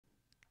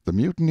The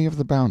Mutiny of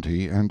the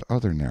Bounty and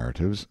Other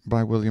Narratives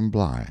by William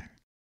Bligh.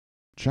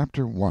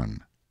 Chapter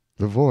 1.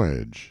 The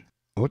Voyage,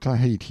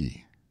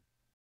 Otaheite.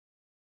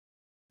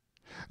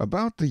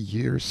 About the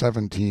year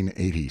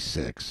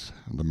 1786,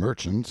 the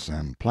merchants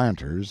and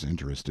planters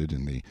interested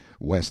in the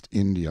West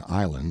India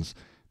Islands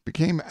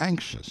became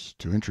anxious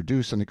to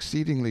introduce an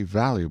exceedingly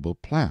valuable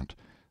plant,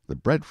 the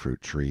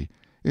breadfruit tree,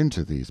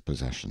 into these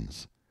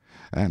possessions,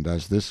 and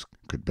as this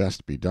could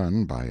best be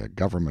done by a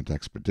government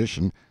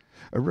expedition,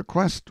 a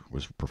request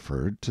was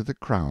preferred to the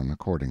Crown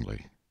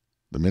accordingly.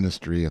 The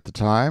ministry at the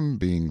time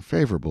being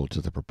favorable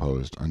to the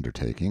proposed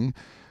undertaking,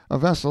 a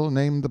vessel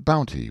named the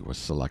Bounty was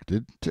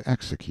selected to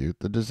execute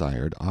the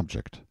desired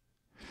object.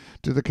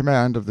 To the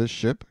command of this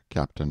ship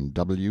Captain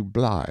W.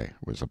 Bligh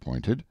was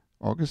appointed,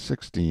 August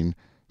 16,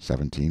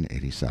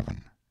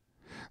 1787.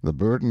 The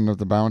burden of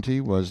the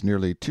Bounty was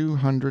nearly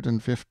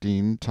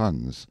 215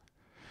 tons.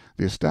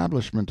 The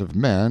establishment of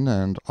men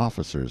and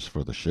officers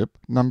for the ship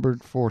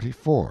numbered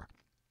 44,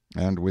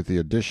 and with the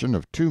addition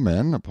of 2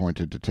 men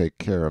appointed to take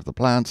care of the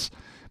plants,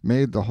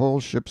 made the whole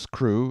ship's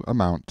crew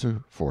amount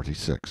to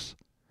 46.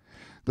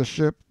 The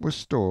ship was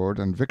stored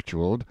and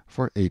victualled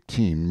for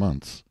 18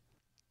 months.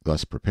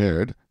 Thus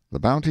prepared,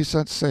 the Bounty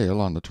set sail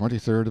on the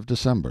 23rd of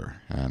December,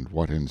 and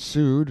what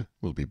ensued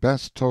will be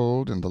best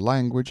told in the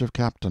language of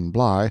Captain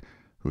Bligh,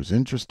 whose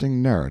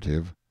interesting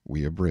narrative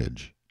we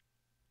abridge.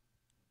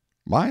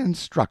 My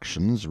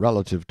instructions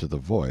relative to the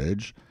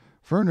voyage,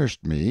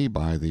 furnished me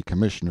by the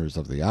Commissioners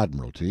of the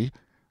Admiralty,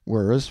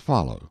 were as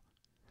follow.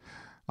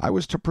 I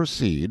was to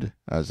proceed,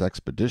 as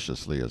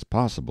expeditiously as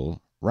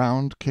possible,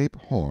 round Cape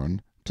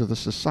Horn to the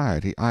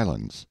Society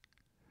Islands.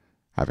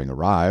 Having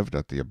arrived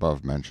at the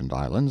above-mentioned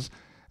islands,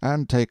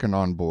 and taken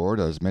on board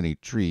as many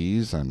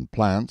trees and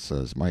plants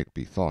as might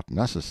be thought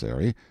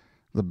necessary,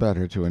 the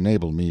better to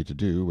enable me to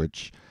do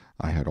which,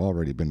 I had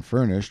already been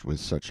furnished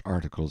with such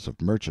articles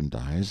of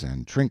merchandise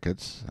and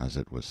trinkets as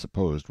it was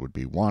supposed would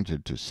be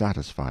wanted to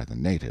satisfy the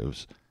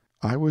natives.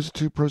 I was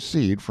to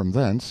proceed from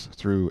thence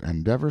through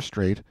Endeavour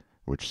Strait,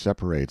 which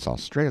separates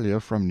Australia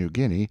from New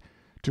Guinea,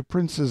 to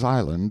Prince's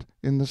Island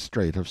in the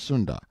Strait of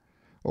Sunda,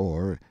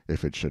 or,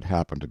 if it should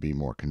happen to be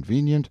more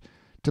convenient,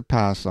 to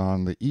pass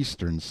on the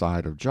eastern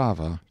side of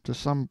Java to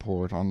some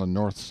port on the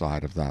north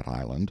side of that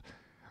island,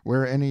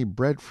 where any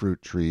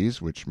breadfruit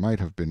trees which might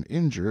have been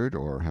injured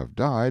or have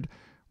died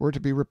were to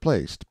be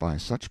replaced by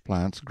such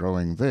plants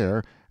growing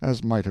there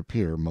as might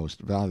appear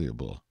most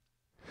valuable.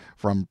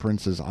 From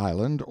Prince's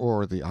Island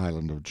or the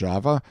island of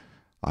Java,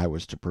 I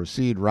was to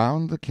proceed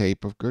round the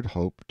Cape of Good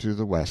Hope to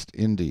the West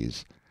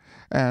Indies,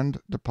 and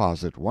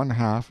deposit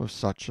 1/2 of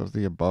such of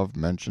the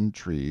above-mentioned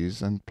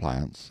trees and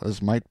plants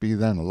as might be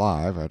then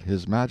alive at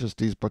His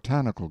Majesty's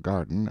Botanical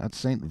Garden at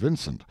St.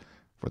 Vincent,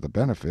 for the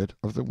benefit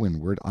of the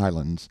Windward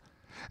Islands,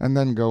 and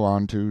then go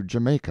on to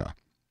Jamaica,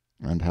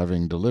 and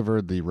having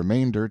delivered the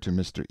remainder to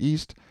Mr.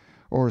 East,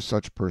 or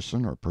such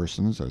person or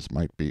persons as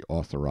might be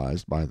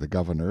authorized by the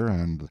Governor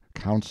and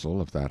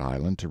Council of that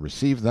island to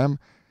receive them,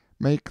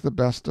 make the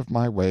best of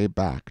my way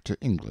back to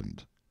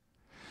England.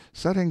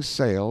 Setting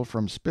sail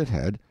from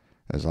Spithead,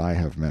 as I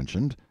have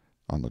mentioned,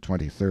 on the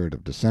 23rd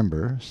of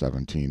December,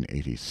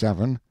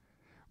 1787,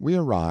 we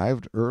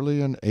arrived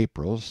early in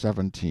April,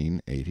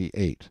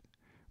 1788,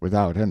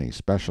 without any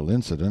special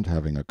incident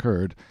having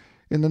occurred,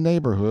 in the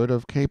neighborhood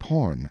of Cape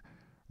Horn,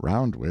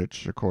 round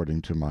which,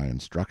 according to my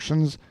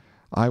instructions,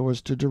 I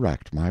was to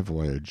direct my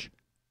voyage.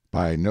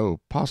 By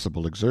no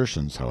possible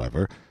exertions,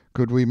 however,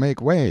 could we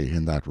make way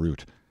in that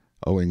route,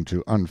 owing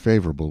to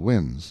unfavorable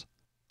winds.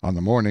 On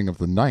the morning of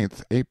the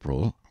 9th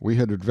April we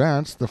had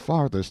advanced the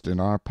farthest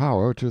in our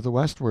power to the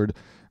westward,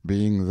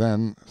 being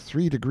then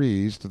 3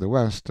 degrees to the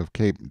west of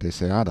Cape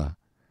Deseada,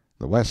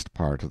 the west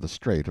part of the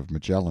Strait of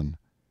Magellan.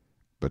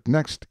 But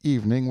next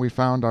evening we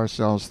found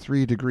ourselves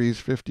 3 degrees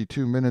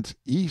 52 minutes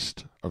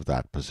east of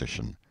that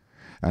position,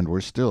 and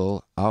were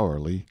still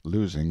hourly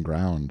losing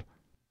ground.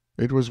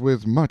 It was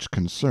with much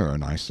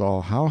concern I saw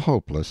how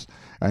hopeless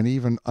and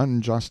even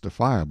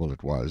unjustifiable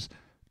it was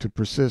to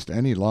persist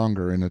any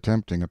longer in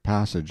attempting a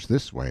passage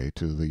this way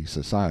to the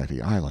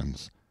Society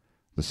Islands.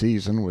 The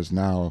season was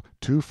now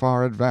too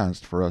far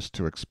advanced for us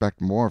to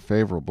expect more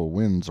favorable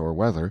winds or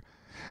weather,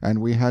 and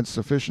we had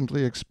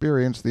sufficiently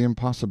experienced the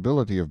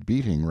impossibility of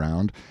beating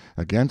round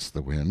against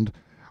the wind,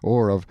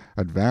 or of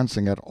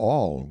advancing at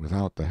all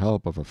without the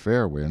help of a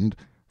fair wind,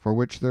 for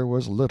which there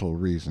was little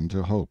reason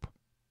to hope.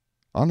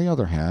 On the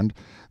other hand,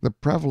 the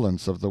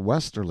prevalence of the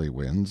westerly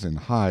winds in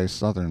high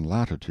southern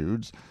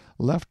latitudes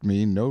left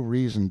me no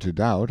reason to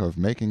doubt of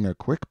making a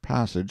quick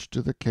passage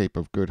to the Cape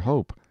of Good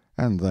Hope,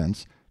 and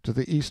thence to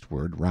the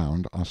eastward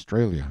round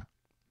Australia.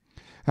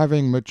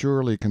 Having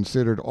maturely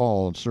considered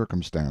all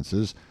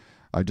circumstances,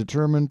 I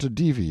determined to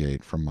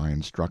deviate from my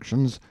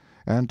instructions,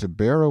 and to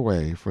bear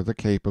away for the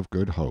Cape of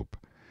Good Hope,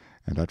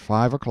 and at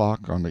 5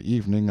 o'clock on the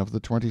evening of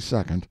the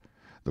 22nd,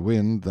 the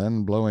wind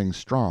then blowing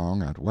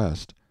strong at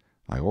west,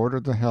 I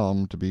ordered the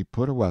helm to be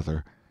put a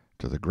weather,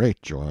 to the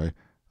great joy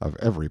of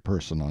every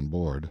person on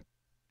board.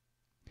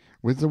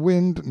 With the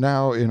wind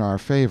now in our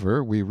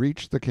favor, we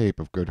reached the Cape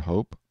of Good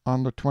Hope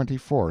on the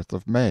 24th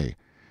of May,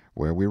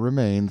 where we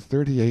remained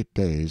 38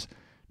 days,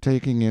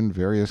 taking in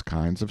various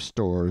kinds of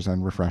stores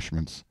and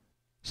refreshments.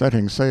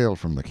 Setting sail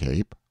from the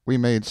Cape, we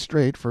made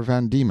straight for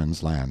Van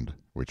Diemen's Land,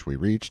 which we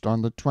reached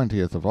on the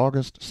 20th of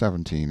August,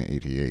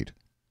 1788.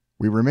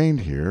 We remained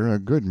here a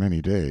good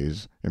many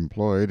days,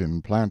 employed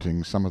in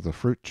planting some of the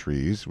fruit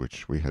trees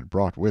which we had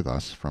brought with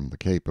us from the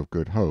Cape of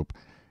Good Hope,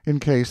 in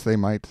case they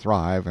might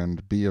thrive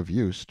and be of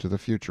use to the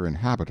future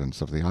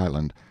inhabitants of the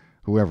island,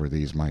 whoever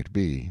these might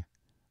be.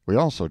 We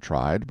also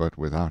tried, but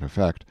without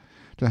effect,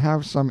 to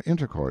have some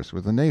intercourse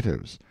with the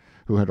natives,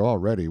 who had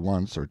already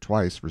once or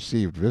twice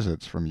received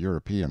visits from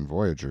European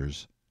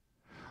voyagers.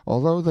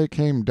 Although they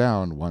came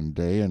down one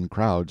day in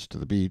crowds to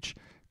the beach,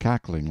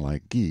 cackling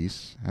like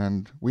geese,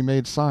 and we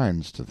made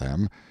signs to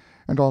them,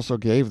 and also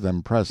gave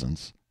them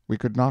presents, we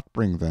could not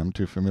bring them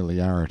to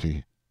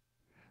familiarity.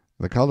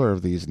 The color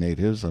of these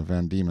natives of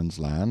Van Diemen's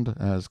Land,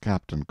 as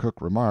Captain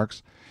Cook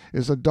remarks,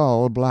 is a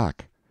dull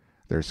black.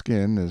 Their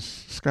skin is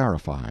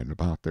scarified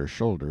about their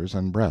shoulders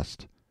and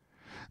breast.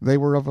 They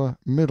were of a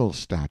middle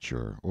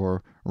stature,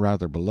 or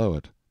rather below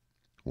it.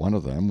 One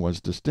of them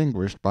was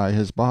distinguished by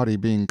his body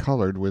being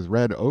colored with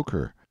red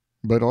ochre,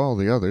 but all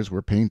the others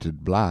were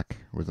painted black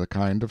with a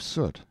kind of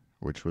soot,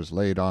 which was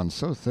laid on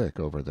so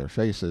thick over their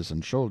faces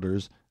and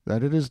shoulders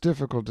that it is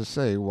difficult to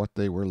say what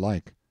they were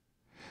like.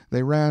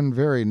 They ran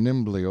very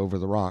nimbly over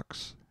the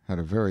rocks, had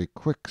a very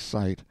quick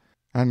sight,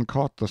 and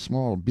caught the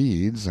small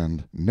beads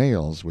and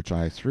nails which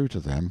I threw to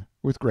them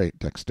with great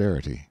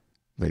dexterity.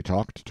 They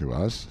talked to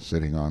us,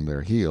 sitting on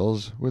their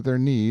heels, with their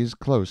knees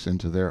close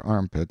into their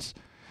armpits,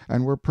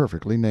 and were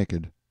perfectly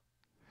naked.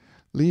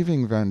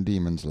 Leaving Van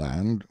Diemen's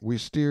Land, we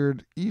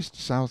steered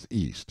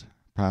east-southeast,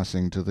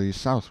 passing to the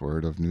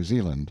southward of New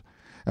Zealand,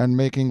 and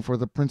making for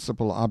the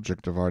principal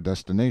object of our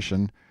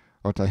destination,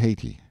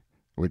 Otaheite,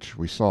 which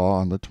we saw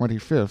on the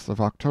 25th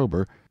of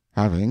October,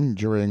 having,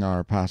 during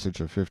our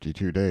passage of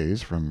 52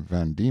 days from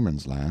Van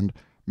Diemen's Land,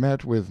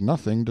 met with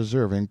nothing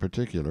deserving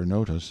particular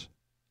notice.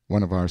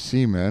 One of our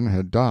seamen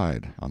had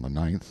died on the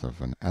 9th of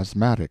an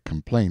asthmatic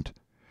complaint.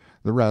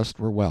 The rest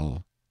were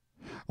well.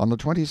 On the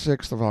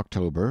 26th of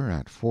October,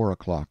 at 4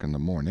 o'clock in the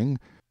morning,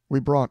 we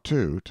brought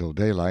to till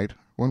daylight,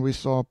 when we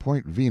saw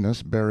Point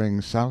Venus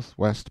bearing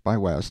southwest by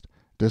west,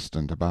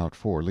 distant about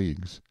 4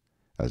 leagues.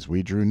 As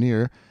we drew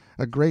near,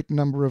 a great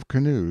number of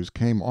canoes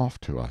came off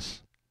to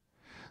us.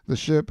 The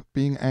ship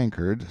being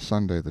anchored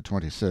Sunday the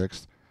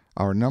 26th,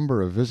 our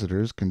number of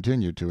visitors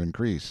continued to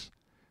increase.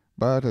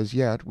 But as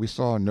yet we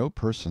saw no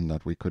person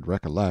that we could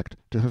recollect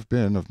to have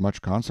been of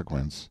much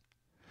consequence.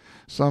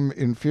 Some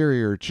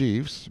inferior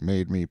chiefs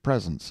made me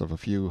presents of a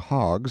few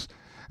hogs,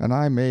 and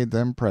I made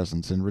them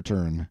presents in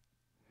return.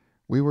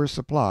 We were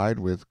supplied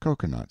with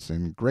cocoanuts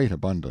in great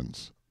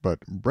abundance,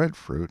 but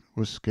breadfruit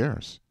was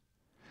scarce.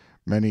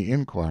 Many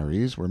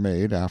inquiries were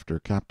made after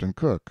Captain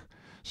Cook,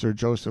 Sir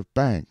Joseph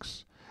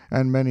Banks,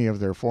 and many of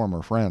their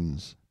former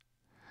friends.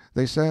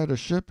 They said a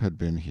ship had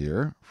been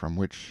here, from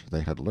which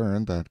they had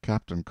learned that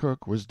Captain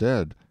Cook was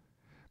dead,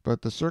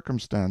 but the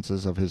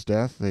circumstances of his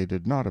death they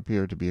did not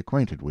appear to be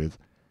acquainted with,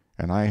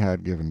 and I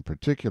had given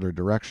particular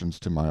directions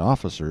to my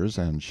officers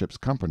and ship's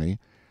company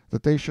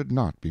that they should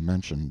not be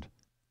mentioned.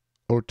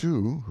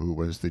 Otoo, who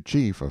was the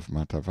chief of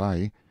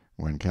Matavai,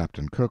 when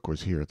Captain Cook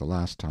was here the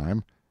last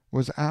time,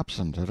 was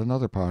absent at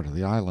another part of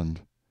the island.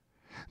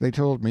 They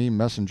told me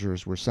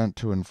messengers were sent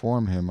to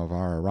inform him of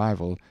our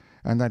arrival,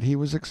 and that he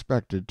was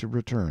expected to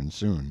return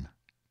soon.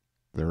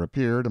 There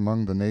appeared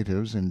among the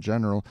natives in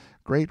general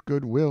great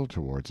good will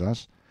towards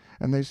us,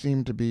 and they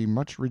seemed to be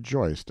much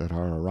rejoiced at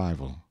our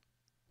arrival.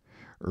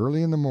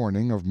 Early in the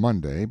morning of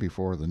Monday,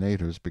 before the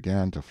natives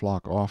began to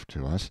flock off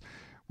to us,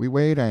 we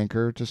weighed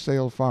anchor to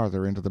sail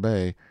farther into the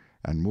bay,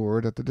 and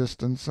moored at the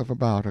distance of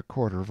about a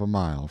quarter of a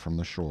mile from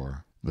the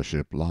shore, the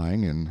ship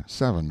lying in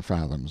 7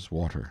 fathoms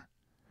water.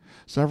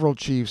 Several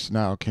chiefs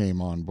now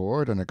came on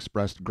board and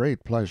expressed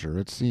great pleasure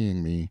at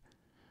seeing me.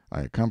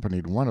 I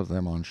accompanied one of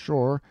them on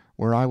shore,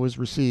 where I was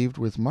received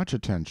with much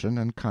attention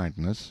and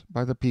kindness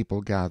by the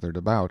people gathered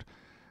about,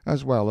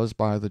 as well as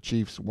by the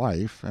chief's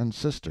wife and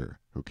sister,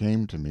 who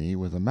came to me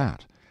with a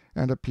mat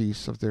and a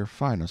piece of their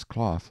finest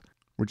cloth,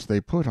 which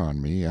they put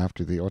on me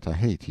after the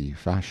Otaheite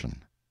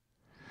fashion.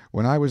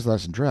 When I was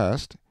thus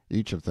dressed,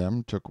 each of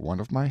them took one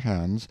of my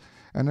hands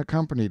and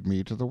accompanied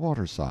me to the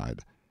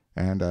waterside,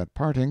 and at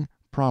parting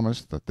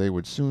promised that they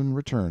would soon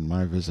return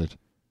my visit.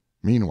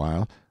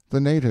 Meanwhile,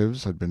 the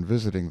natives had been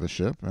visiting the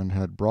ship and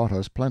had brought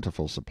us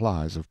plentiful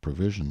supplies of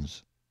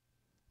provisions.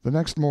 The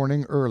next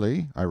morning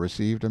early I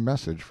received a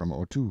message from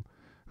Otoo,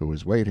 who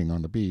was waiting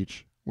on the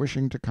beach,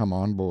 wishing to come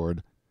on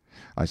board.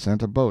 I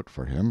sent a boat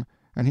for him,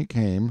 and he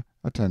came,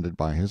 attended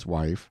by his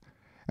wife,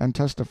 and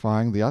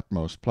testifying the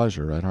utmost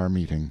pleasure at our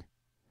meeting.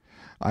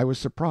 I was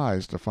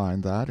surprised to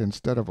find that,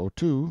 instead of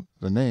Otoo,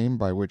 the name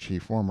by which he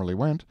formerly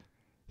went,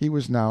 he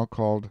was now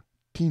called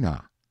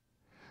Tina.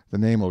 The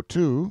name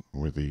Otoo,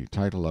 with the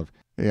title of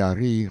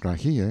Eari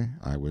Rahie,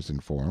 I was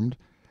informed,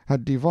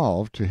 had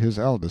devolved to his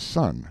eldest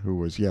son, who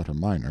was yet a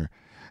minor,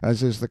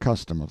 as is the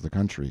custom of the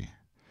country.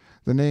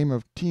 The name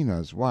of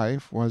Tina's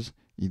wife was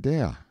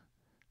Idea.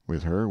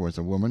 With her was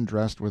a woman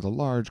dressed with a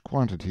large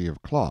quantity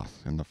of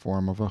cloth in the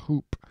form of a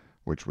hoop,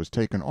 which was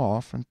taken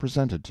off and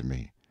presented to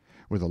me,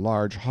 with a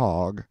large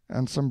hog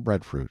and some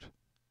breadfruit.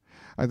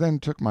 I then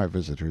took my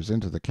visitors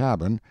into the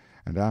cabin,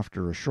 and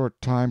after a short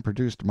time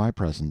produced my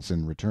presents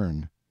in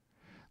return.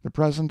 The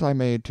present I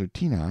made to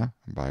Tina,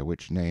 by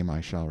which name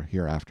I shall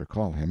hereafter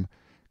call him,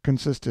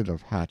 consisted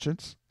of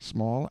hatchets,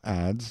 small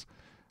adze,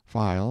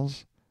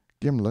 files,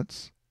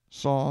 gimlets,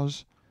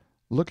 saws,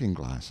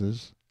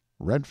 looking-glasses,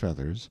 red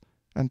feathers,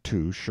 and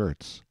 2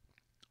 shirts.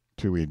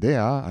 To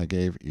Idea I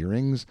gave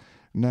earrings,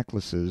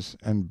 necklaces,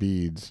 and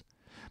beads,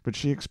 but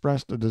she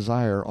expressed a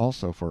desire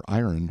also for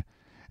iron,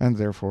 and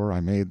therefore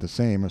I made the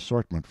same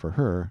assortment for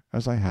her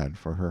as I had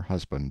for her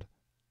husband.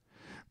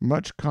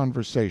 Much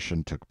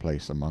conversation took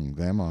place among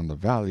them on the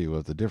value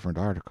of the different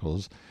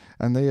articles,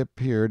 and they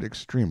appeared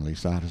extremely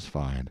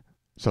satisfied,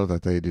 so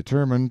that they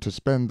determined to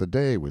spend the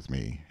day with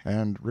me,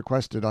 and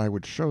requested I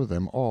would show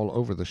them all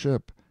over the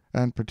ship,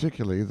 and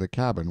particularly the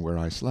cabin where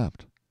I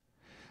slept.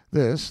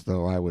 This,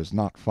 though I was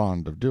not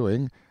fond of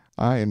doing,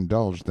 I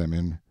indulged them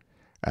in,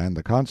 and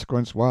the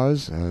consequence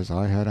was, as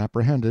I had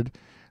apprehended,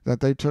 that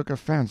they took a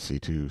fancy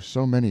to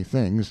so many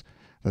things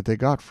that they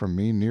got from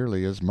me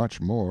nearly as much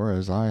more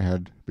as I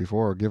had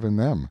before given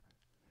them.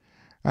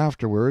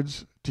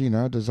 Afterwards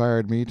Tina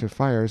desired me to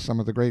fire some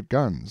of the great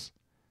guns.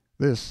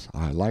 This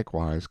I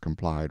likewise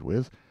complied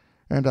with,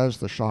 and as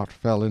the shot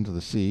fell into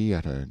the sea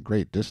at a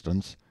great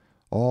distance,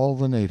 all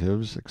the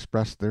natives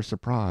expressed their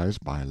surprise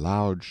by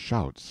loud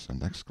shouts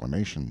and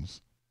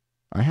exclamations.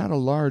 I had a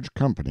large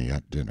company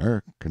at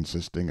dinner,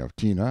 consisting of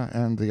Tina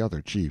and the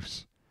other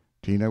chiefs.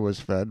 Tina was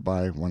fed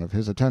by one of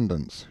his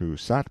attendants, who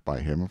sat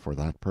by him for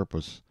that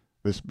purpose,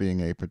 this being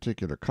a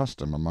particular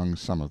custom among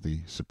some of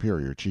the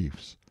superior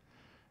chiefs.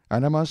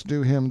 And I must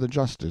do him the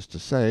justice to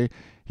say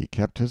he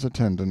kept his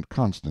attendant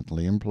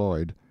constantly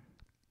employed.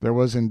 There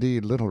was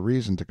indeed little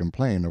reason to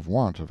complain of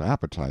want of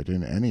appetite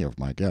in any of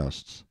my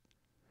guests.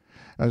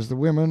 As the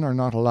women are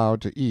not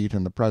allowed to eat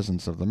in the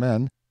presence of the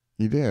men,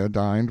 Idea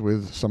dined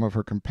with some of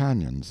her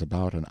companions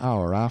about an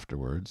hour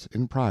afterwards,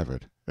 in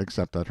private,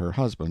 except that her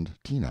husband,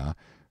 Tina,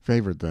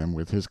 favored them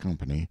with his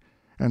company,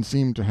 and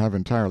seemed to have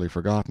entirely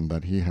forgotten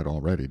that he had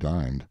already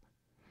dined.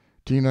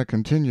 Tina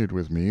continued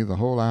with me the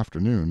whole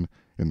afternoon,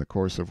 in the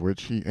course of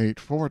which he ate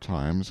 4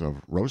 times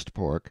of roast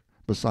pork,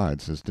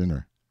 besides his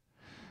dinner.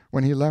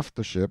 When he left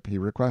the ship he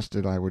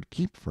requested I would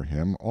keep for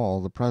him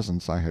all the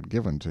presents I had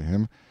given to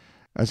him,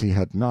 as he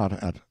had not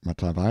at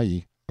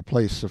Matavai a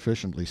place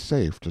sufficiently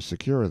safe to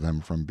secure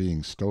them from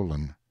being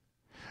stolen.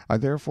 I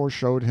therefore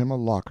showed him a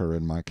locker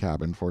in my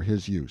cabin for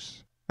his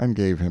use, and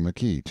gave him a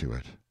key to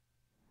it.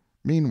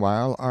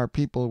 Meanwhile our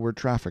people were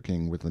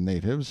trafficking with the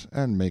natives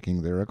and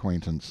making their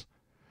acquaintance.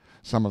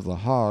 Some of the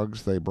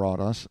hogs they brought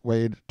us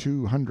weighed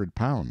 200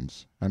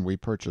 pounds, and we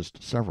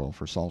purchased several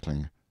for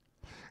salting.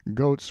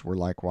 Goats were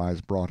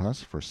likewise brought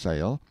us for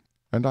sale,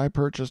 and I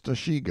purchased a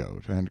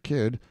she-goat and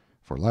kid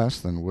for less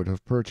than would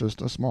have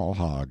purchased a small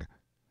hog.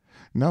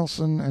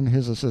 Nelson and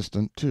his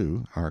assistant,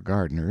 too, our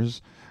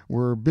gardeners,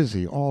 were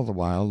busy all the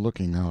while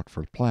looking out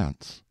for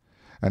plants,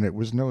 and it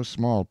was no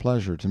small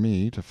pleasure to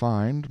me to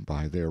find,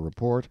 by their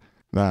report,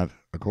 that,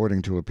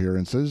 according to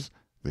appearances,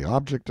 the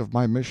object of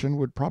my mission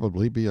would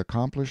probably be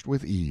accomplished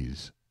with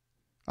ease.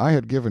 I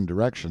had given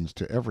directions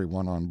to every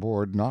one on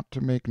board not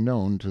to make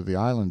known to the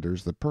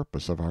islanders the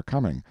purpose of our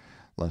coming,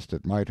 lest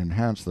it might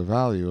enhance the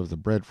value of the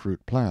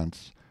breadfruit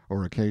plants,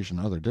 or occasion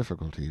other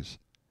difficulties.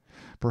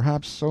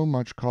 Perhaps so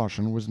much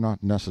caution was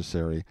not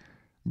necessary,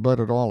 but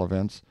at all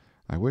events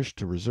I wished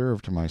to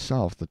reserve to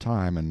myself the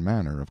time and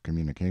manner of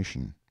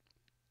communication.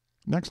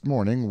 Next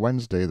morning,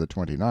 Wednesday the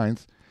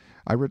 29th,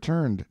 I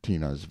returned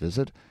Tina's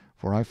visit,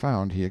 for I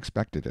found he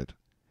expected it.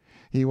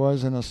 He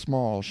was in a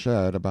small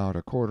shed about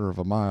a quarter of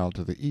a mile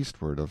to the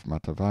eastward of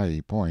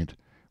Matavai Point,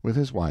 with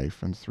his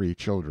wife and 3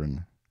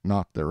 children,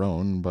 not their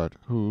own, but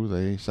who,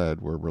 they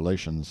said, were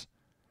relations.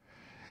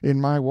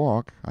 In my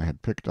walk I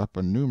had picked up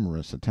a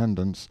numerous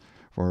attendance,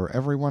 for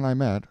every one I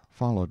met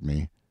followed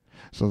me,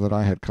 so that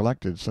I had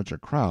collected such a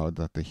crowd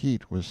that the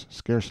heat was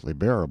scarcely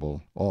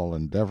bearable, all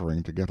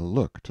endeavoring to get a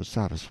look to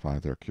satisfy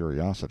their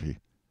curiosity.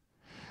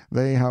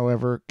 They,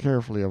 however,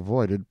 carefully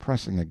avoided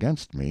pressing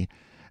against me,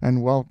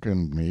 and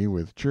welcomed me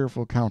with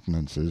cheerful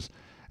countenances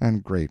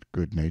and great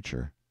good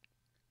nature.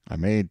 I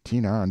made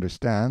Tina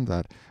understand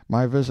that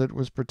my visit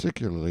was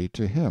particularly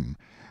to him,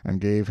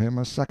 and gave him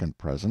a second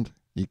present,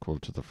 equal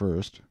to the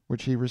first,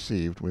 which he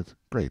received with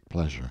great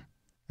pleasure.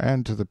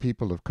 And to the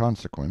people of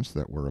consequence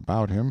that were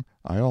about him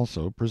I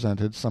also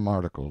presented some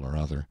article or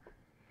other.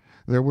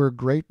 There were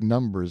great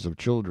numbers of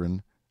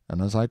children,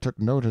 and as I took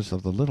notice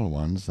of the little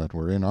ones that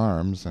were in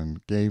arms,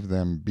 and gave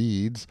them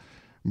beads,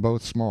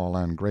 both small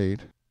and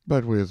great,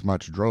 but with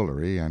much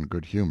drollery and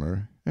good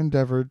humor,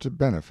 endeavored to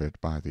benefit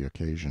by the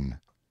occasion.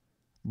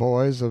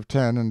 Boys of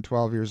 10 and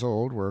 12 years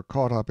old were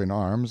caught up in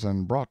arms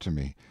and brought to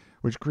me,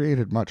 which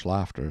created much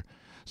laughter,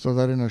 so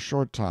that in a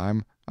short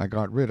time I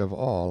got rid of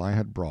all I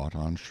had brought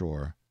on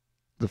shore.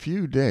 The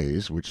few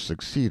days which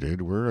succeeded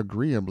were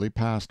agreeably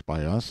passed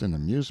by us in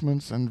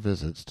amusements and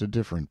visits to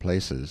different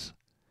places.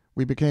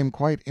 We became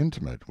quite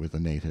intimate with the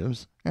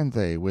natives, and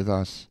they with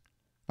us.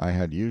 I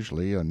had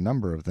usually a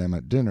number of them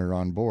at dinner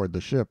on board the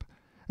ship,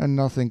 and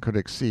nothing could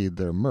exceed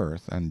their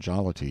mirth and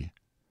jollity.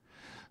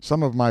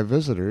 Some of my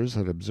visitors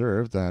had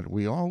observed that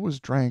we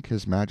always drank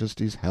his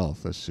Majesty's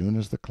health as soon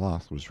as the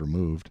cloth was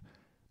removed,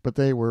 but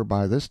they were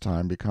by this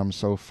time become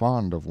so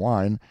fond of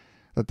wine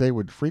that they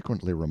would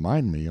frequently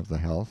remind me of the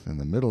health in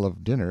the middle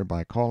of dinner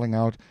by calling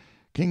out,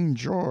 "King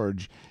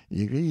George,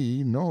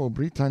 iri no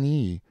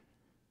Britannie,"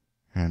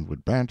 and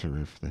would banter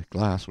if the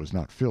glass was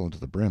not filled to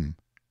the brim.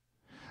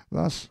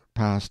 Thus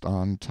passed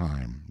on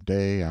time,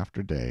 day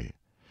after day.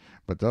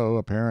 But though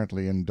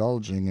apparently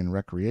indulging in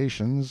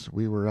recreations,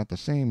 we were at the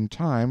same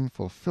time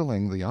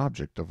fulfilling the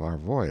object of our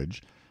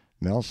voyage,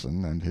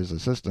 Nelson and his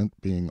assistant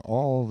being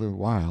all the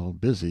while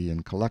busy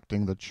in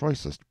collecting the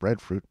choicest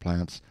breadfruit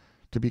plants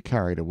to be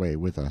carried away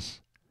with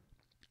us.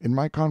 In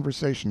my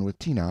conversation with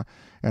Tina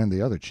and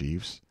the other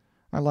chiefs,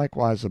 I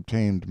likewise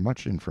obtained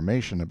much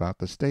information about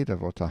the state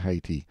of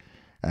Otaheite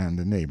and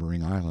the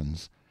neighboring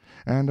islands,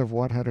 and of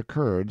what had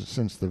occurred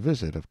since the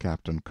visit of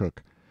Captain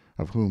Cook,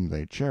 of whom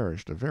they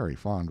cherished a very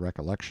fond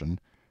recollection,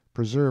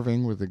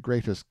 preserving with the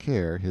greatest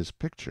care his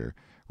picture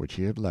which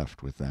he had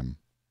left with them.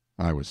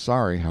 I was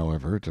sorry,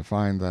 however, to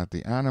find that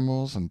the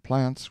animals and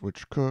plants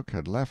which Cook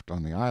had left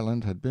on the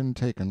island had been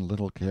taken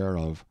little care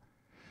of.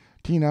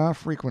 Tina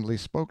frequently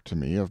spoke to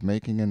me of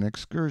making an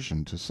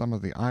excursion to some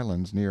of the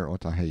islands near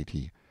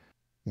Otaheite.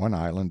 One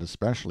island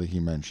especially he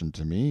mentioned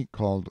to me,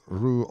 called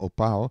Ru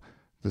Opau,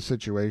 the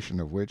situation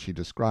of which he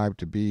described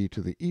to be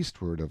to the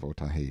eastward of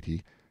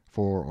Otaheite,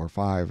 4 or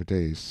 5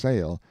 days'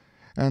 sail,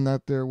 and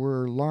that there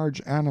were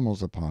large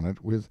animals upon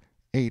it with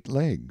 8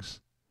 legs.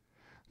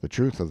 The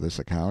truth of this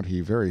account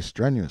he very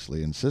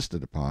strenuously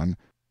insisted upon,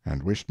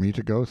 and wished me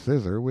to go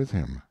thither with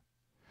him.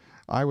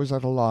 I was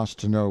at a loss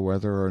to know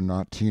whether or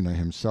not Tina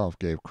himself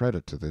gave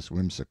credit to this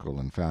whimsical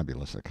and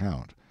fabulous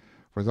account,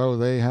 for though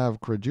they have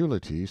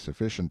credulity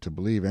sufficient to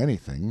believe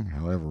anything,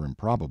 however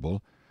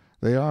improbable,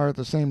 they are at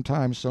the same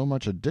time so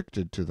much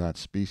addicted to that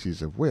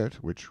species of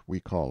wit which we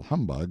call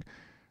humbug,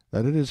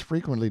 that it is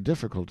frequently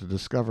difficult to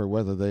discover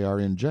whether they are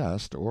in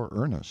jest or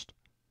earnest.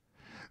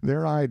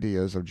 Their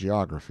ideas of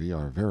geography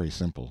are very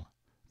simple.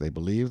 They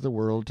believe the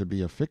world to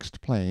be a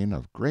fixed plane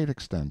of great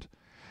extent,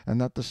 and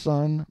that the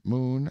sun,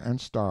 moon, and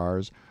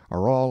stars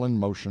are all in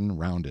motion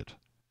round it.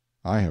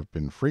 I have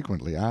been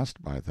frequently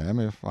asked by them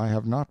if I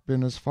have not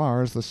been as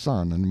far as the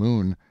sun and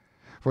moon,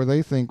 for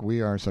they think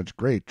we are such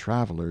great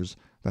travelers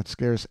that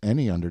scarce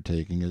any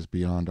undertaking is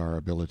beyond our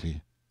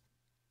ability.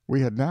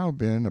 We had now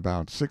been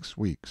about 6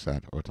 weeks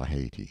at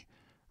Otaheite,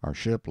 our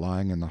ship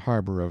lying in the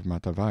harbor of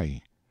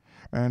Matavai,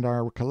 and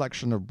our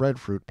collection of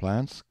breadfruit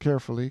plants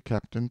carefully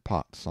kept in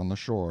pots on the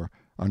shore,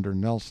 under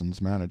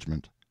Nelson's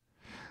management.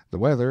 The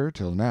weather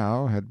till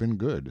now had been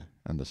good,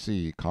 and the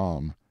sea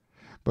calm,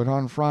 but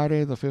on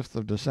Friday the 5th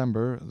of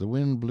December the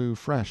wind blew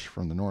fresh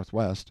from the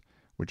northwest,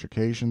 which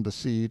occasioned the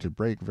sea to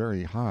break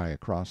very high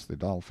across the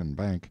Dolphin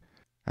Bank,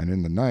 and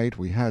in the night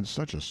we had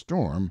such a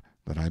storm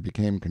that I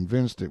became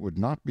convinced it would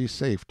not be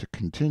safe to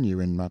continue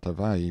in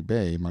Matavai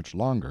Bay much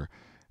longer,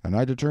 and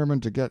I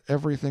determined to get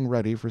everything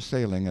ready for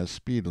sailing as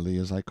speedily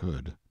as I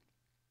could.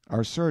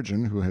 Our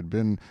surgeon, who had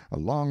been a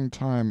long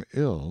time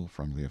ill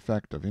from the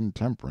effect of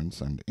intemperance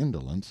and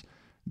indolence,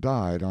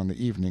 died on the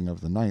evening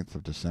of the 9th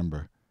of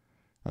December.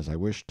 As I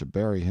wished to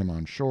bury him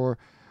on shore,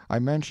 I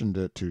mentioned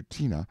it to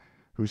Tina,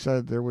 who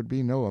said there would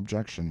be no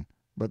objection,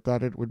 but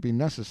that it would be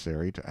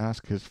necessary to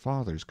ask his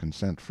father's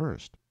consent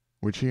first,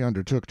 which he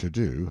undertook to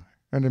do,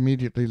 and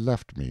immediately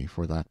left me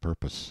for that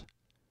purpose.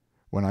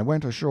 When I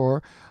went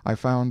ashore, I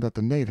found that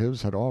the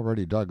natives had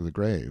already dug the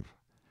grave.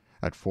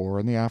 At 4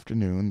 in the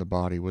afternoon the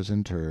body was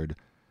interred.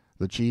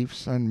 The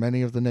chiefs and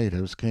many of the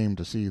natives came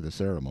to see the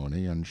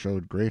ceremony, and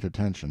showed great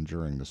attention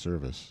during the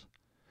service.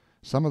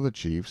 Some of the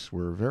chiefs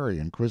were very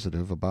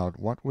inquisitive about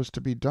what was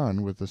to be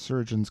done with the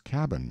surgeon's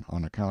cabin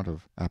on account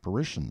of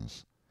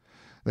apparitions.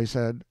 They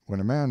said, when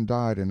a man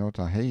died in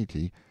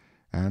Otaheite,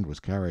 and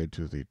was carried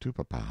to the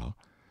Tupapau,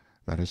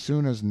 that as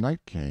soon as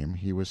night came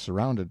he was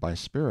surrounded by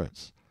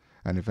spirits,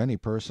 and if any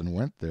person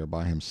went there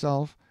by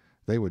himself,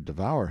 they would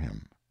devour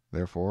him.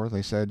 Therefore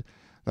they said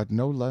that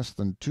no less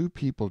than 2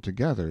 people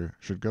together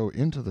should go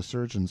into the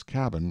surgeon's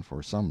cabin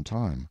for some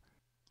time.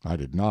 I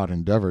did not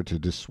endeavor to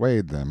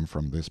dissuade them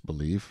from this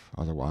belief,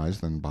 otherwise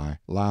than by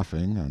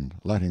laughing and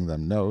letting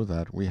them know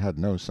that we had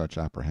no such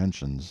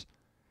apprehensions.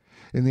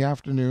 In the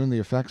afternoon the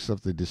effects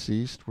of the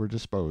deceased were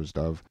disposed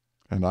of,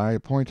 and I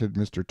appointed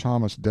Mr.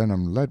 Thomas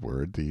Denham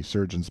Ledward, the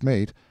surgeon's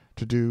mate,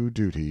 to do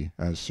duty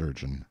as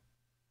surgeon.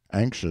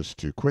 Anxious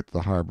to quit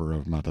the harbor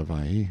of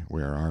Matavai,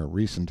 where our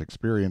recent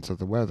experience of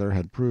the weather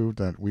had proved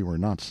that we were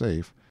not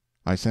safe,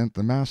 I sent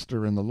the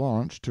master in the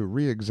launch to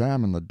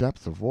re-examine the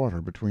depth of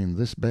water between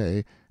this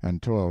bay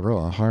and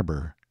Toaroa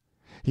harbor.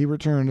 He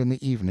returned in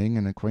the evening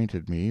and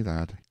acquainted me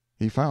that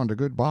he found a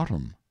good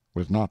bottom,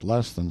 with not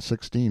less than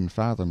 16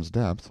 fathoms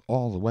depth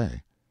all the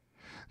way.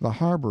 The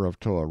harbor of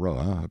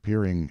Toaroa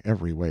appearing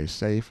every way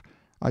safe,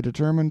 I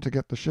determined to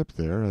get the ship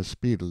there as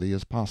speedily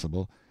as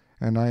possible,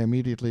 and I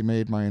immediately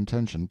made my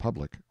intention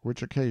public,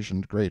 which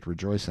occasioned great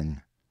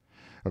rejoicing.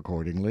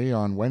 Accordingly,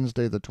 on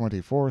Wednesday the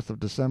 24th of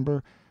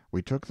December,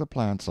 we took the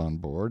plants on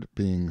board,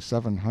 being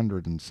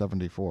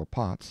 774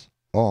 pots,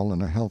 all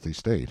in a healthy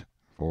state,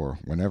 for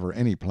whenever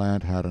any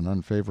plant had an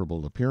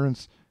unfavorable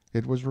appearance,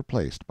 it was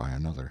replaced by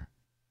another.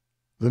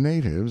 The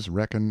natives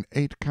reckon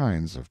 8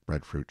 kinds of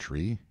breadfruit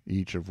tree,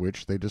 each of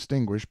which they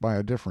distinguish by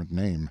a different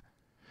name.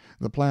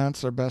 The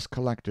plants are best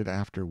collected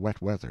after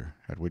wet weather,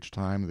 at which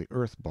time the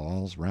earth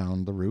balls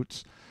round the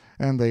roots,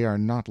 and they are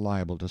not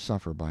liable to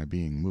suffer by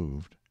being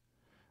moved.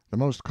 The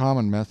most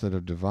common method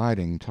of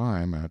dividing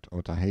time at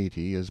Otaheite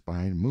is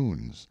by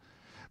moons,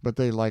 but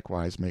they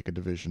likewise make a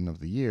division of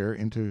the year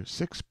into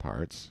 6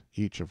 parts,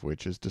 each of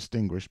which is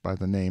distinguished by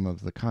the name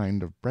of the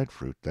kind of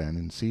breadfruit then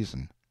in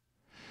season.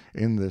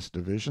 In this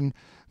division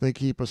they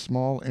keep a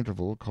small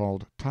interval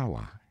called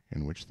tawa,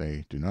 in which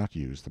they do not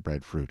use the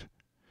breadfruit.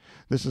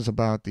 This is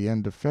about the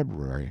end of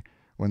February,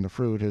 when the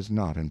fruit is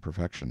not in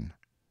perfection.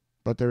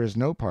 But there is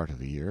no part of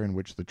the year in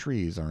which the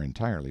trees are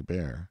entirely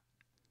bare.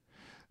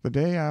 The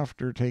day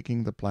after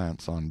taking the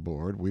plants on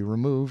board we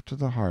removed to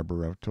the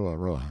harbor of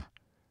Toaroa.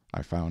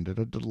 I found it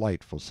a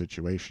delightful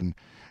situation,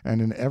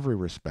 and in every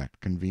respect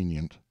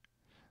convenient.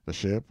 The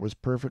ship was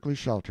perfectly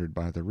sheltered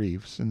by the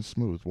reefs in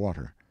smooth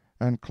water,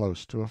 and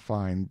close to a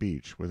fine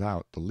beach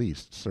without the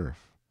least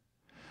surf.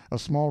 A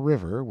small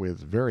river, with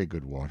very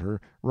good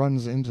water,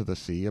 runs into the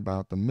sea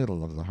about the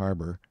middle of the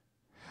harbor.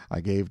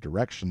 I gave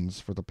directions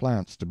for the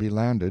plants to be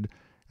landed,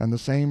 and the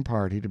same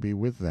party to be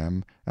with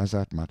them as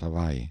at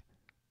Matavai.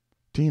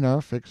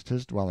 Tina fixed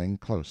his dwelling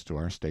close to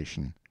our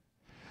station.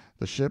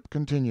 The ship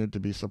continued to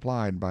be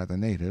supplied by the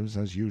natives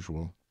as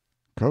usual.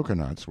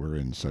 Cocoanuts were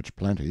in such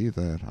plenty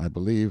that I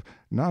believe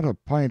not a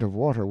pint of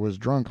water was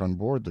drunk on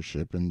board the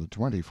ship in the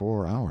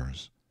 24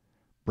 hours.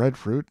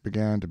 Breadfruit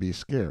began to be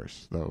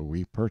scarce, though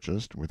we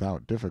purchased,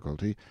 without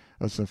difficulty,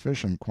 a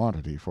sufficient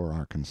quantity for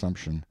our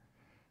consumption.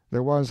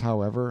 There was,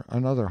 however,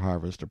 another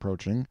harvest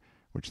approaching,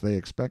 which they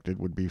expected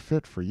would be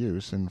fit for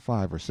use in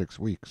 5 or 6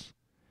 weeks.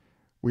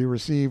 We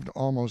received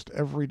almost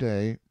every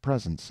day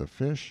presents of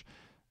fish,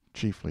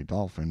 chiefly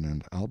dolphin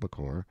and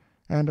albacore,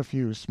 and a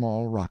few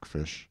small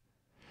rockfish.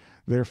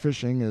 Their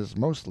fishing is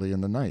mostly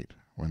in the night,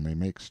 when they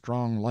make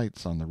strong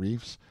lights on the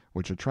reefs,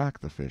 which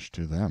attract the fish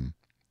to them.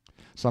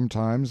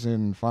 Sometimes,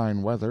 in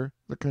fine weather,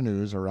 the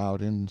canoes are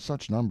out in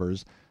such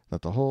numbers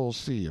that the whole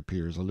sea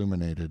appears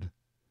illuminated.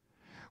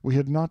 We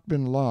had not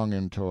been long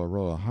in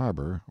Toaroa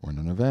harbor when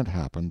an event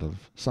happened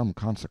of some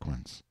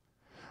consequence.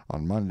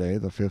 On Monday,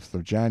 the 5th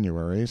of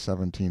January,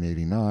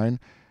 1789,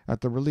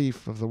 at the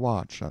relief of the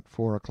watch at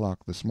 4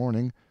 o'clock this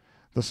morning,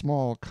 the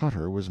small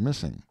cutter was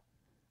missing.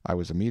 I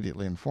was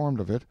immediately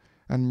informed of it,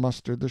 and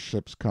mustered the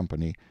ship's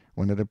company,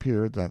 when it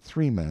appeared that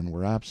 3 men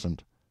were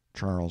absent: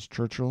 Charles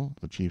Churchill,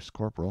 the chief's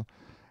corporal,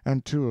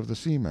 and 2 of the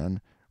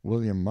seamen,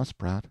 William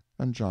Musprat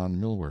and John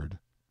Millward,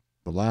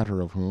 the latter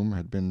of whom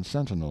had been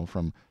sentinel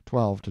from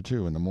 12 to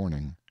 2 in the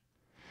morning.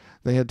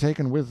 They had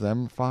taken with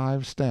them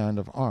 5 stand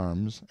of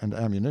arms and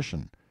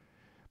ammunition,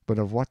 but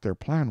of what their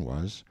plan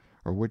was,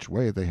 or which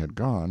way they had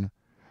gone,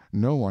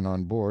 no one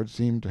on board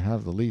seemed to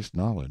have the least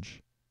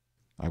knowledge.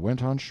 I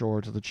went on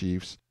shore to the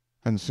chief's,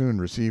 and soon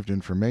received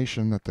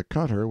information that the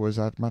cutter was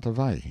at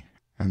Matavai,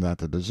 and that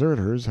the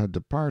deserters had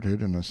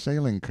departed in a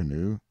sailing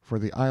canoe for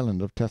the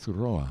island of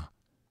Tethuroa.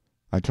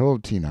 I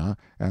told Tina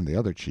and the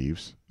other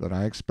chiefs that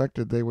I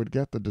expected they would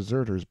get the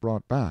deserters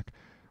brought back,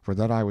 for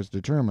that I was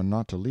determined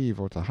not to leave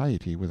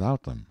Otaheite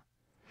without them.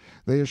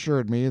 They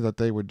assured me that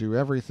they would do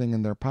everything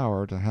in their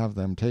power to have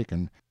them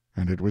taken,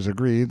 and it was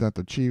agreed that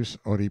the chiefs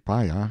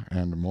Oripaya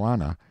and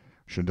Moana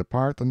should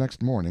depart the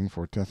next morning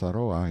for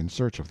Tethuroa in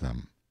search of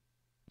them.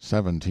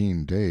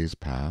 17 days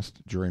passed,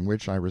 during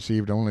which I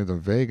received only the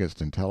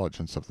vaguest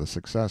intelligence of the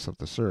success of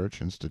the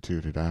search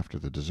instituted after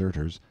the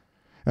deserters,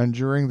 and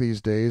during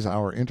these days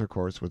our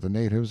intercourse with the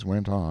natives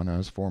went on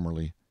as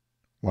formerly.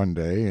 One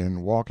day,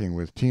 in walking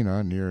with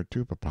Tina near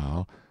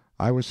Tupapau,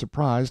 I was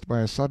surprised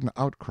by a sudden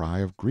outcry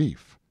of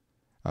grief.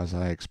 As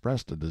I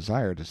expressed a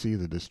desire to see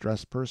the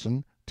distressed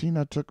person,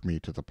 Tina took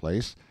me to the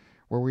place,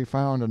 where we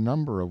found a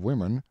number of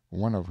women,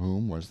 one of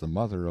whom was the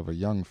mother of a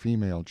young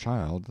female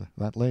child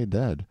that lay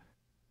dead.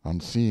 On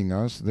seeing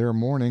us, their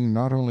mourning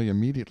not only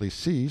immediately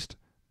ceased,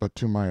 but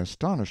to my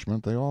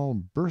astonishment they all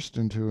burst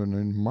into an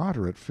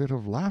immoderate fit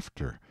of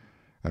laughter,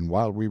 and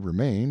while we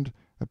remained,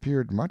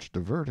 appeared much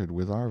diverted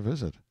with our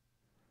visit.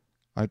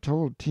 I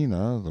told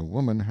Tina the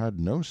woman had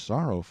no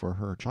sorrow for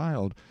her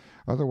child,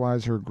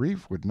 otherwise her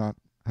grief would not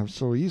have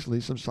so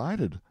easily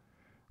subsided,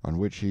 on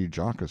which he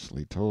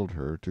jocosely told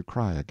her to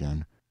cry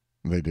again.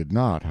 They did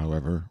not,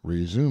 however,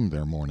 resume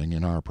their mourning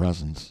in our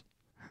presence.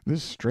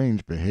 This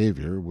strange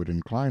behavior would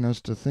incline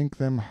us to think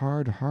them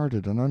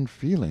hard-hearted and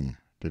unfeeling,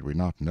 did we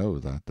not know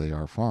that they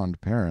are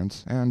fond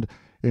parents and,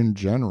 in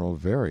general,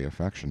 very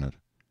affectionate.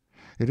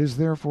 It is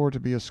therefore to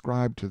be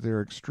ascribed to their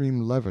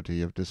extreme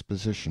levity of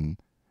disposition,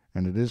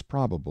 and it is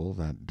probable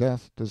that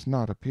death does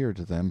not appear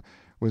to them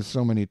with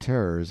so many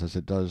terrors as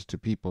it does to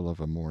people of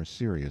a more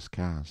serious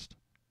cast.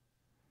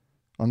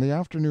 On the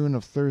afternoon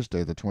of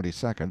Thursday the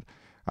 22nd,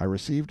 I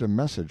received a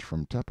message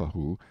from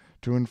Tepahu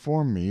to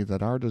inform me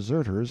that our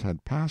deserters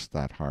had passed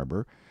that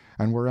harbor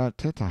and were at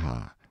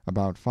Tetaha,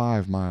 about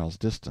 5 miles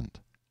distant.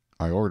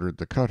 I ordered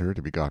the cutter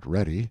to be got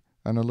ready,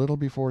 and a little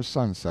before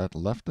sunset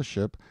left the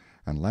ship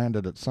and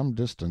landed at some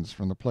distance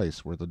from the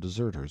place where the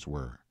deserters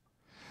were.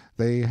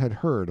 They had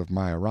heard of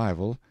my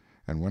arrival,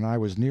 and when I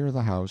was near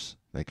the house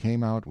they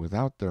came out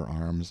without their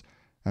arms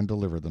and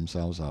delivered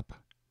themselves up.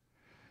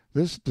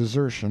 This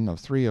desertion of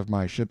 3 of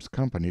my ship's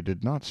company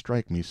did not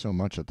strike me so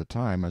much at the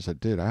time as it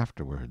did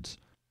afterwards.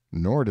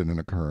 Nor did an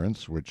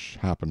occurrence, which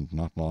happened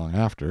not long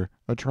after,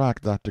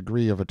 attract that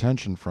degree of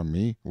attention from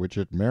me which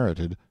it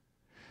merited.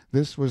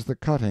 This was the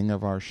cutting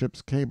of our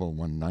ship's cable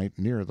one night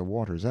near the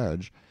water's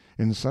edge,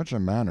 in such a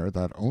manner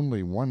that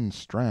only one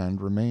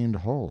strand remained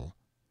whole.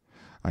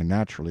 I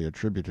naturally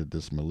attributed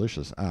this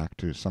malicious act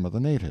to some of the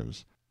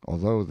natives,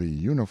 although the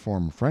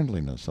uniform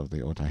friendliness of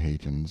the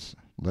Otaheitans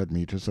led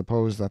me to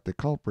suppose that the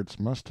culprits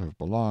must have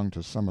belonged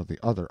to some of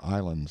the other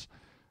islands,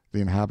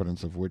 the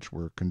inhabitants of which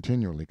were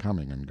continually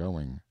coming and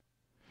going.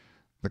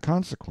 The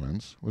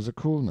consequence was a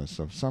coolness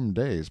of some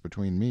days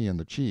between me and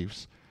the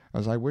chiefs,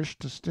 as I wished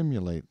to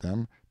stimulate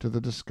them to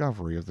the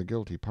discovery of the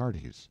guilty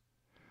parties.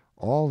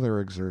 All their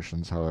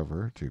exertions,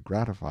 however, to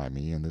gratify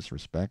me in this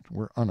respect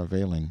were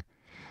unavailing,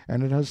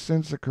 and it has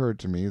since occurred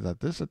to me that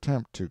this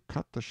attempt to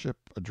cut the ship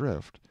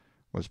adrift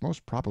was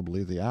most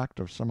probably the act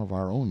of some of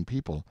our own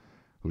people,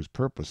 whose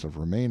purpose of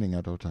remaining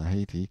at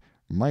Otaheite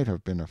might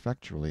have been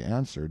effectually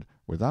answered,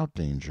 without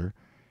danger,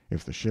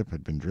 if the ship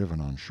had been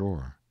driven on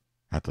shore.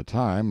 At the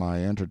time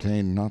I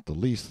entertained not the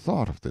least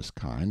thought of this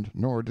kind,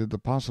 nor did the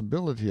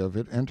possibility of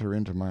it enter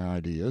into my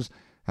ideas,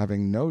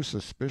 having no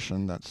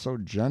suspicion that so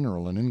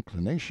general an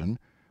inclination,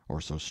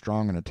 or so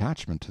strong an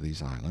attachment to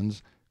these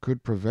islands,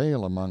 could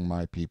prevail among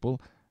my people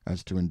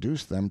as to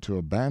induce them to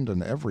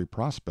abandon every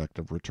prospect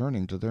of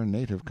returning to their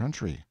native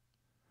country.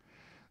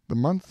 The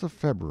month of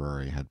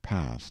February had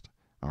passed,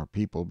 our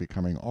people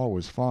becoming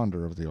always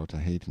fonder of the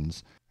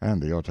Otaheitans,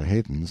 and the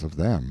Otaheitans of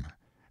them,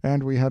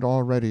 and we had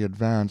already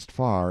advanced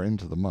far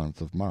into the month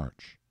of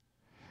March.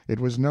 It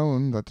was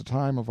known that the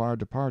time of our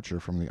departure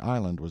from the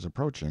island was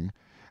approaching,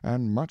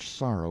 and much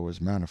sorrow was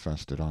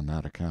manifested on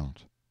that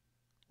account.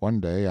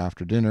 One day,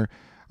 after dinner,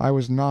 I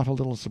was not a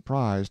little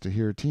surprised to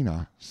hear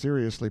Tina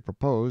seriously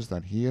propose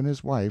that he and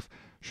his wife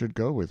should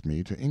go with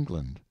me to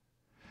England.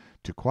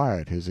 To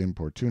quiet his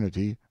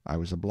importunity, I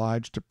was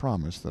obliged to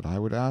promise that I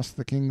would ask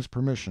the King's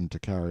permission to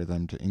carry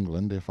them to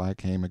England if I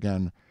came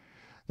again,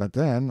 that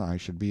then I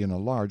should be in a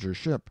larger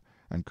ship,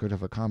 and could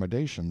have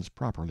accommodations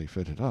properly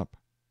fitted up.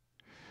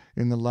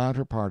 In the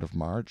latter part of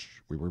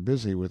March we were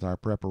busy with our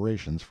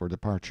preparations for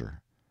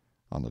departure.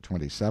 On the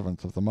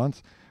 27th of the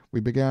month we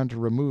began to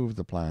remove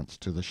the plants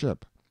to the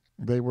ship.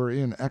 They were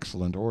in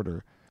excellent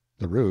order.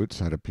 The roots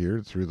had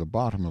appeared through the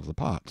bottom of the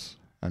pots,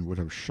 and would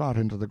have shot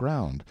into the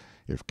ground,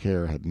 if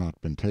care had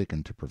not been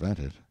taken to prevent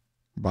it.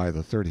 By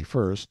the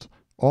 31st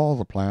all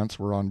the plants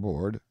were on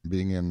board,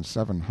 being in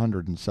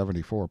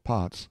 774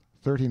 pots,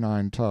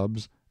 39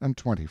 tubs, and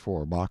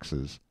 24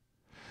 boxes.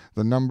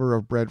 The number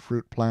of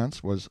breadfruit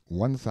plants was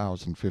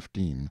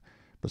 1,015,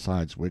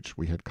 besides which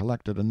we had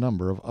collected a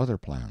number of other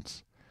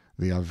plants: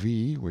 the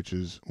avi, which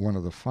is one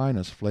of the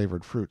finest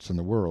flavored fruits in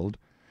the world;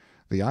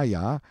 the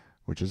aya,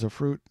 which is a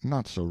fruit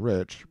not so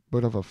rich,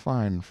 but of a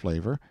fine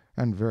flavor,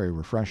 and very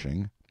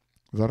refreshing;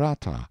 the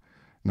rata,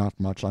 not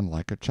much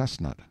unlike a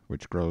chestnut,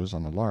 which grows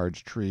on a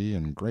large tree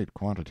in great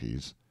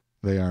quantities.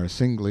 They are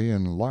singly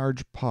in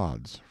large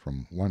pods,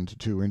 from 1 to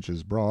 2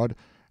 inches broad,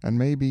 and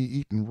may be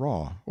eaten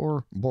raw,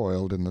 or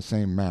boiled in the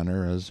same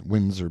manner as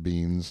Windsor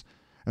beans,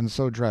 and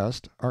so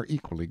dressed are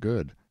equally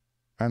good;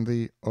 and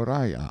the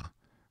oraya,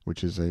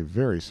 which is a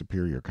very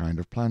superior kind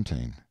of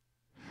plantain.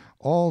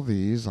 All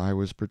these I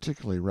was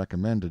particularly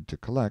recommended to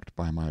collect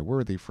by my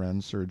worthy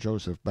friend Sir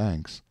Joseph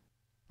Banks.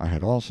 I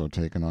had also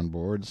taken on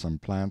board some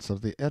plants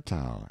of the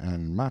etau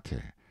and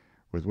mate,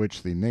 with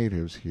which the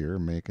natives here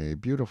make a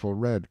beautiful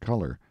red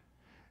color,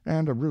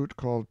 and a root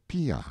called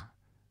pia,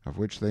 of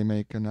which they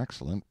make an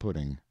excellent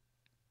pudding.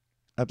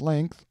 At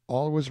length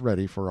all was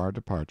ready for our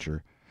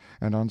departure,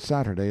 and on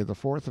Saturday the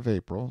 4th of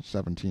April,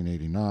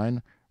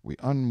 1789, we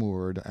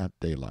unmoored at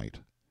daylight.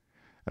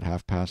 At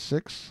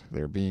 6:30,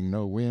 there being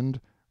no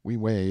wind, we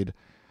weighed,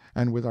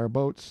 and with our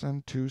boats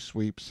and 2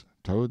 sweeps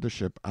towed the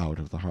ship out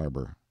of the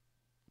harbor.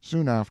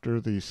 Soon after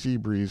the sea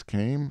breeze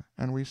came,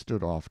 and we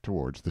stood off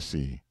towards the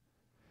sea.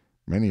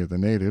 Many of the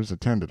natives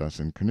attended us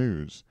in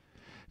canoes.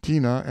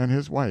 Tina and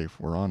his wife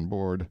were on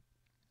board.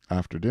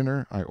 After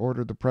dinner I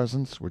ordered the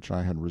presents which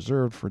I had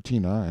reserved for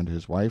Tina and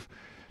his wife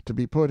to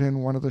be put in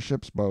one of the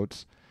ship's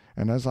boats,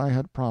 and as I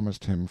had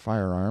promised him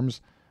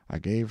firearms, I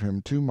gave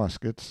him 2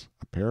 muskets,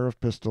 a pair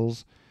of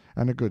pistols,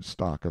 and a good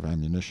stock of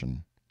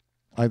ammunition.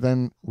 I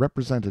then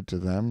represented to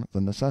them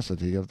the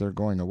necessity of their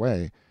going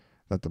away,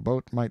 that the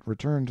boat might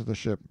return to the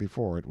ship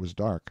before it was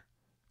dark,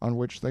 on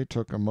which they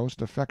took a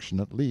most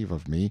affectionate leave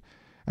of me,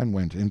 and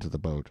went into the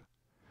boat.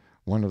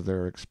 One of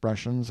their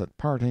expressions at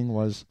parting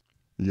was,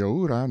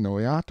 Youra no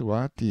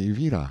Eatua ti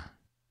vira.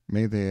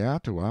 May the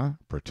Eatua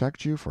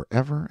protect you for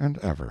ever and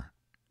ever.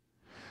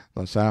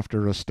 Thus,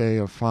 after a stay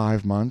of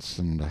 5 months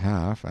and a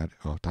half at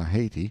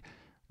Otaheite,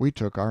 we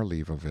took our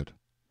leave of it.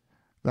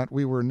 That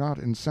we were not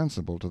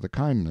insensible to the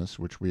kindness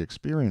which we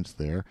experienced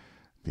there,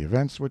 the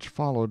events which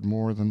followed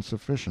more than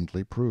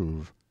sufficiently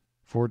prove.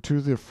 For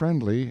to the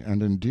friendly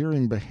and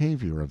endearing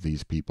behavior of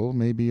these people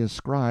may be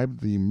ascribed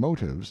the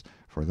motives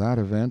for that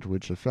event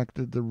which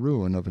effected the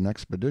ruin of an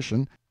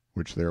expedition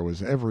which there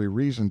was every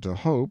reason to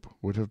hope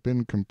would have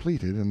been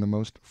completed in the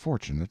most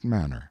fortunate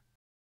manner.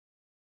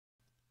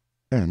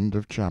 End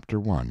of Chapter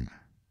 1.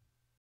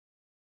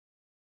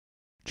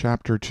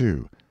 Chapter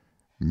 2.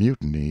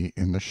 Mutiny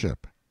in the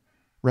Ship.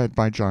 Read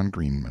by John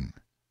Greenman.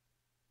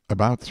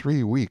 About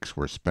 3 weeks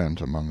were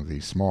spent among the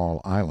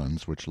small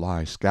islands which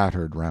lie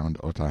scattered round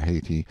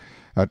Otaheite,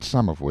 at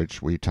some of which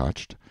we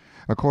touched.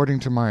 According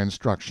to my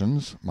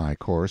instructions, my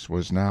course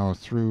was now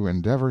through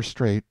Endeavour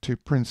Strait to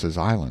Prince's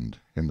Island,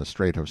 in the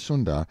Strait of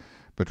Sunda,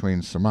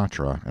 between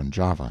Sumatra and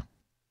Java.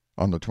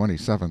 On the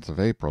 27th of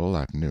April,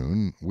 at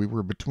noon, we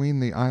were between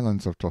the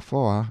islands of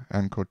Tofoa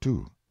and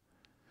Kotu.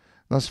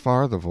 Thus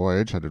far the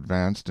voyage had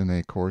advanced in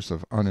a course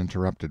of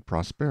uninterrupted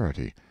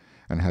prosperity,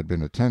 and had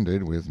been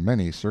attended with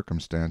many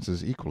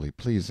circumstances equally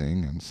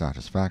pleasing and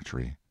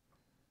satisfactory.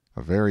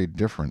 A very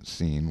different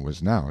scene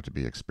was now to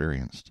be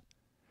experienced.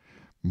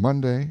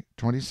 Monday,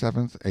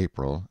 27th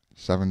April,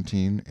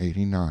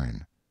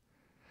 1789.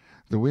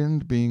 The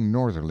wind being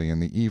northerly in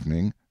the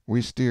evening,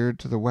 we steered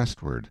to the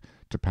westward,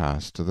 to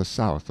pass to the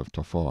south of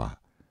Tofoa.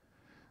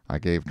 I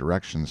gave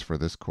directions for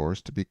this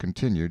course to be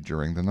continued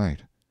during the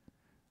night.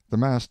 The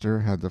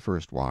master had the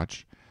first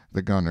watch,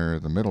 the gunner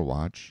the middle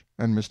watch,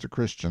 and Mr.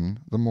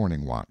 Christian the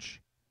morning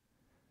watch.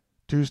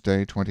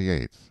 Tuesday,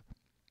 28th.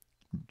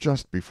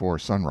 Just before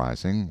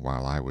sunrising,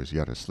 while I was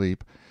yet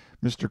asleep,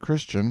 Mr.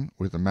 Christian,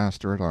 with the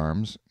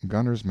master-at-arms,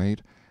 gunner's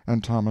mate,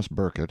 and Thomas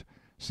Burkitt,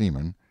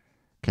 seaman,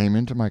 came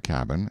into my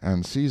cabin,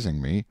 and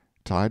seizing me,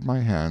 tied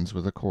my hands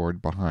with a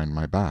cord behind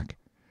my back,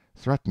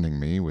 threatening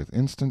me with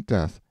instant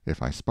death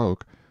if I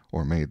spoke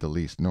or made the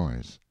least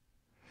noise.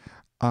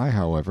 I,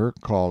 however,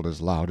 called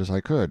as loud as I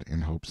could,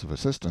 in hopes of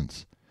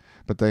assistance,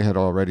 but they had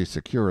already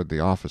secured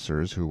the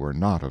officers who were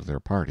not of their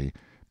party,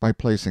 by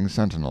placing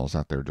sentinels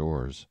at their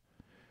doors.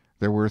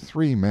 There were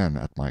 3 men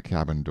at my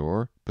cabin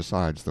door,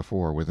 besides the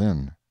 4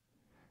 within.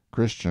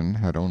 Christian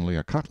had only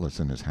a cutlass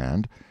in his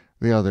hand,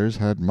 the others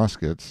had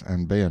muskets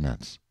and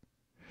bayonets.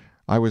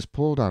 I was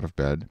pulled out of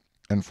bed,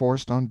 and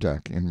forced on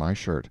deck in my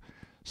shirt,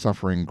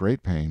 suffering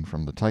great pain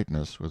from the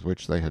tightness with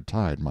which they had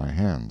tied my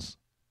hands.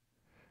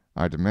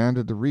 I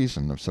demanded the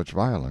reason of such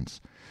violence,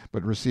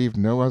 but received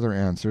no other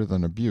answer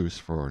than abuse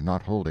for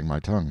not holding my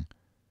tongue.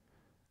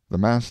 The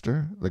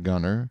master, the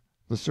gunner,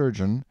 the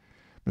surgeon,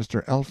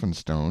 Mr.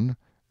 Elphinstone,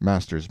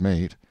 master's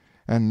mate,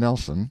 and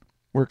Nelson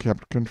were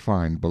kept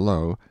confined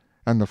below,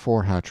 and the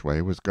fore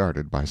hatchway was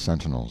guarded by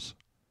sentinels.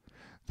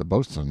 The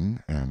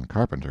boatswain and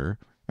carpenter,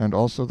 and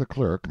also the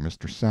clerk,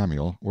 Mr.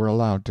 Samuel, were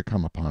allowed to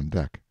come upon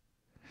deck.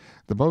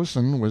 The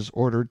boatswain was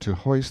ordered to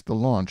hoist the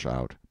launch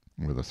out,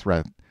 with a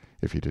threat,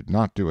 if he did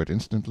not do it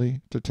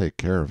instantly, to take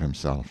care of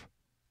himself.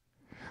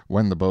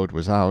 When the boat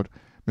was out,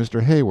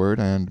 Mr. Hayward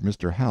and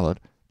Mr. Hallett,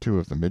 2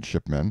 of the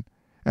midshipmen,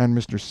 and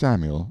Mr.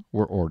 Samuel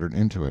were ordered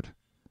into it.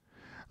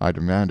 I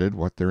demanded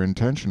what their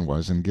intention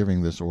was in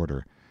giving this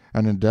order,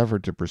 and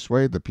endeavored to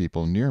persuade the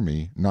people near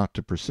me not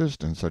to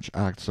persist in such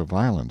acts of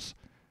violence,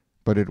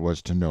 but it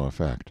was to no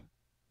effect.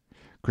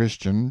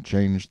 Christian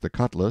changed the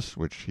cutlass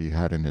which he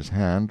had in his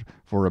hand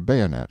for a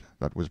bayonet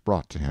that was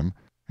brought to him,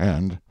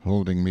 and,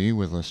 holding me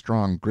with a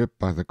strong grip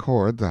by the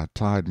cord that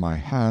tied my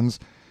hands,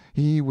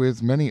 he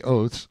with many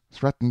oaths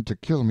threatened to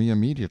kill me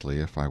immediately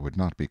if I would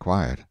not be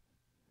quiet.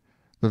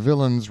 The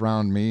villains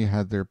round me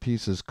had their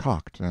pieces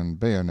cocked and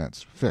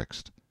bayonets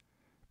fixed.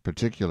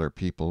 Particular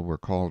people were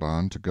called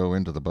on to go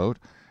into the boat,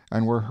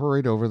 and were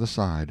hurried over the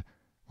side,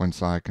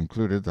 whence I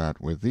concluded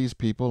that with these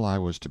people I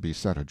was to be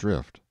set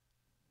adrift.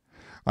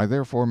 I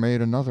therefore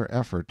made another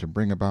effort to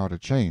bring about a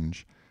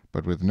change,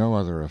 but with no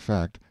other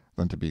effect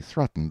than to be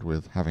threatened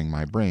with having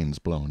my brains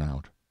blown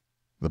out.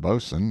 The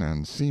boatswain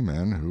and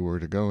seamen who were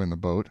to go in the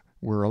boat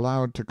were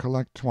allowed to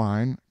collect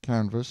twine,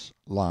 canvas,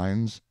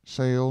 lines,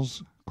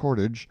 sails,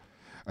 cordage,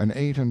 an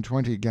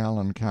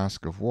 28-gallon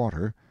cask of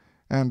water,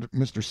 and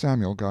Mr.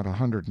 Samuel got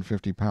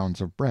 150 pounds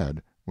of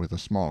bread, with a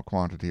small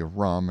quantity of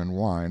rum and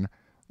wine,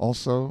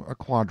 also a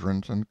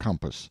quadrant and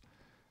compass,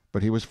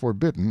 but he was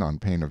forbidden, on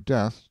pain of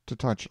death, to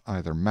touch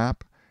either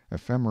map,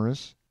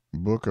 ephemeris,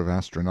 book of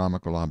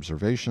astronomical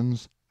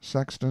observations,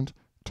 sextant,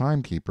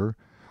 timekeeper,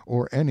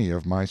 or any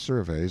of my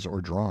surveys or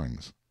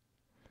drawings.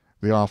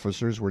 The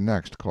officers were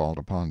next called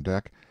upon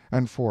deck,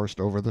 and forced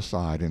over the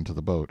side into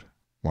the boat,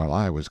 while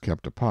I was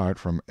kept apart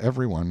from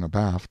every one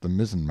abaft the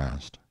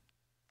mizzenmast.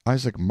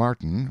 Isaac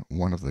Martin,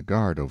 one of the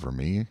guard over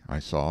me, I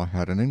saw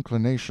had an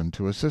inclination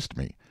to assist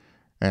me,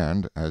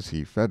 and, as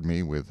he fed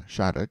me with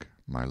shaddock,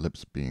 my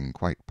lips being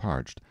quite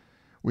parched,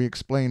 we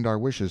explained our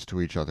wishes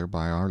to each other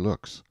by our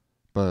looks.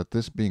 but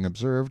this being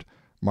observed,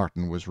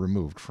 Martin was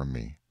removed from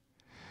me.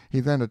 He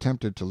then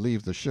attempted to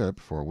leave the ship,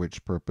 for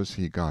which purpose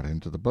he got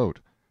into the boat,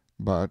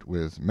 but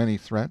with many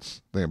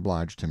threats they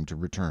obliged him to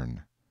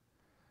return.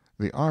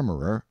 The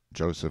armorer,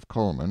 Joseph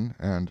Coleman,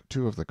 and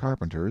two of the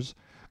carpenters,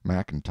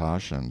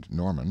 Mackintosh and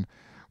Norman,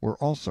 were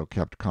also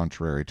kept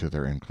contrary to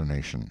their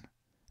inclination,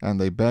 and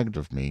they begged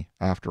of me,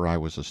 after I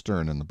was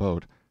astern in the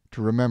boat,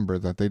 to remember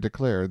that they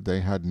declared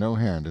they had no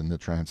hand in the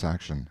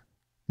transaction.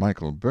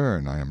 Michael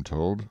Byrne, I am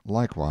told,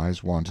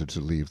 likewise wanted to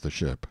leave the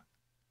ship.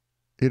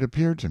 It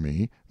appeared to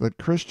me that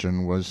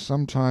Christian was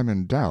some time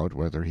in doubt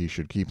whether he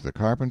should keep the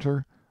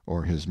carpenter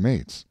or his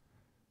mates.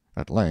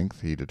 At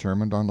length he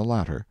determined on the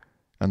latter,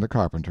 and the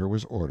carpenter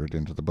was ordered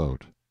into the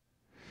boat.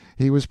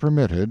 He was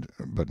permitted,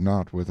 but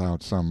not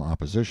without some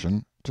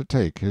opposition, to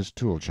take his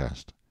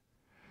tool-chest.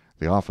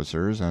 The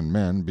officers and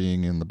men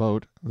being in the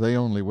boat, they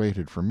only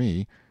waited for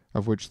me,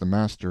 of which the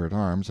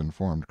master-at-arms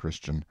informed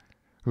Christian,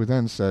 who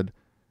then said,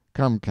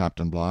 "Come,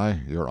 Captain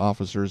Bligh, your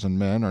officers and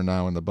men are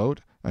now in the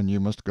boat, and you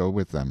must go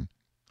with them.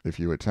 If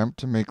you attempt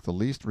to make the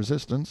least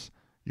resistance,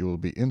 you will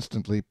be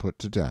instantly put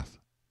to death."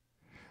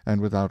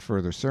 And without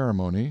further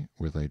ceremony,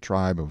 with a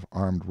tribe of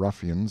armed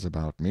ruffians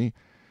about me,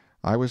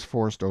 I was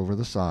forced over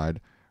the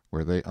side,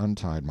 where they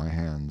untied my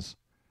hands.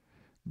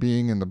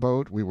 Being in the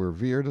boat, we were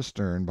veered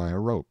astern by a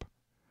rope.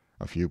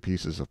 A few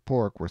pieces of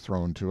pork were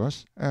thrown to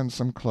us, and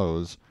some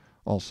clothes,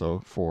 also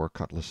 4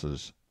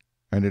 cutlasses.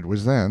 And it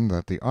was then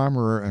that the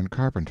armorer and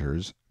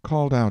carpenters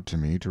called out to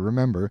me to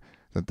remember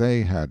that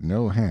they had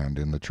no hand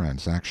in the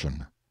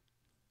transaction.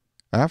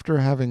 After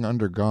having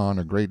undergone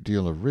a great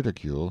deal of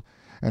ridicule,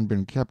 and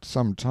been kept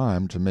some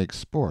time to make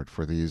sport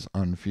for these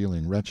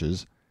unfeeling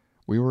wretches,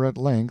 we were at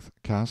length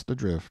cast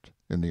adrift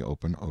in the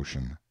open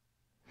ocean.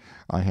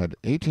 I had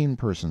 18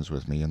 persons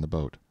with me in the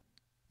boat.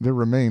 There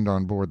remained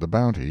on board the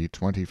Bounty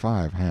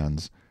 25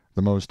 hands,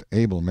 the most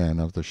able men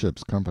of the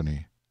ship's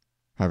company.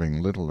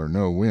 Having little or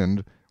no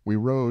wind, we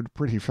rowed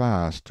pretty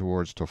fast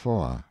towards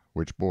Tofoa,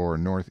 which bore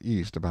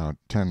northeast about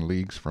 10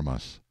 leagues from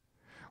us.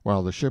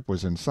 While the ship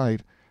was in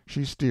sight,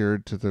 she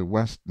steered to the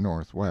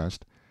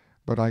west-northwest,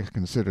 but I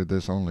considered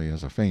this only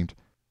as a feint,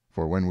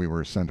 for when we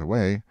were sent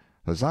away,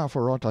 "Huzza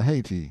for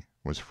Otaheite"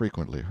 was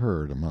frequently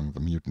heard among the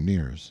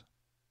mutineers.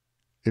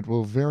 It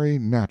will very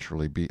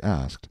naturally be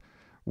asked,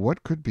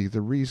 what could be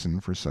the reason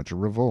for such a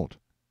revolt?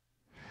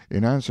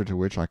 In answer to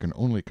which I can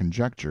only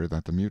conjecture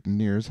that the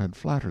mutineers had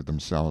flattered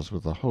themselves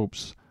with the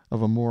hopes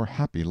of a more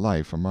happy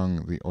life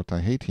among the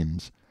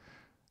Otaheitans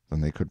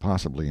than they could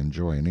possibly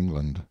enjoy in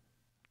England.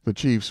 The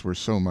chiefs were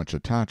so much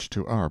attached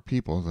to our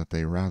people that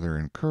they rather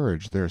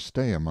encouraged their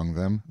stay among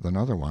them than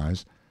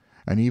otherwise,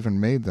 and even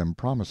made them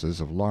promises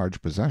of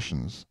large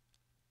possessions.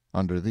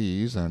 Under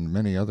these and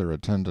many other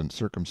attendant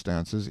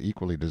circumstances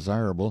equally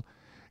desirable,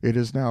 it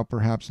is now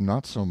perhaps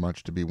not so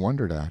much to be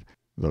wondered at,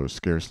 though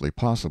scarcely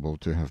possible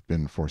to have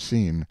been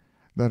foreseen,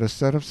 that a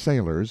set of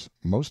sailors,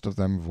 most of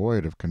them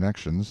void of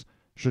connections,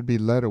 should be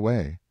led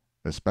away,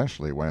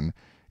 especially when,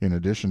 in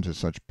addition to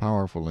such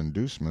powerful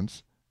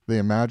inducements, they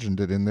imagined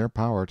it in their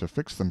power to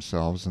fix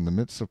themselves in the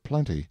midst of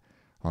plenty,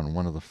 on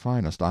one of the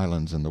finest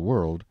islands in the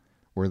world,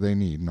 where they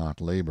need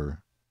not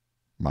labor.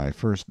 My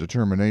first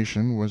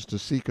determination was to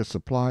seek a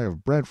supply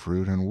of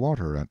breadfruit and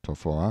water at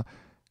Tofoa,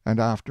 and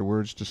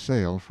afterwards to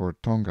sail for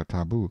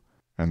Tonga-Tabou,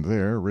 and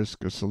there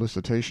risk a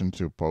solicitation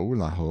to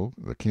Poulaho,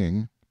 the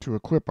king, to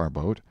equip our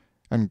boat,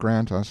 and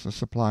grant us a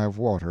supply of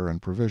water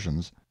and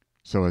provisions,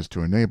 so as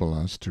to enable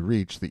us to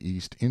reach the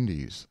East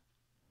Indies.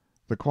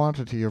 The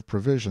quantity of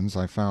provisions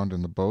I found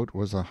in the boat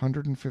was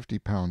 150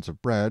 pounds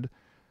of bread,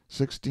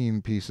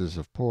 16 pieces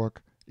of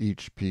pork,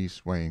 each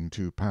piece weighing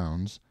 2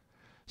 pounds,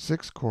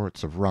 6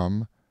 quarts of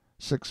rum,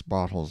 6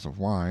 bottles of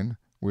wine,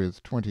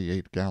 with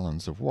 28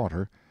 gallons of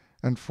water,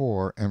 and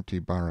 4 empty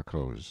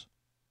barracos.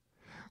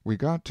 We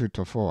got to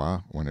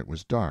Tofoa when it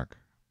was dark,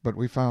 but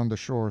we found the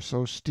shore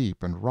so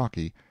steep and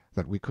rocky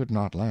that we could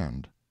not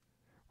land.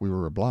 We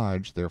were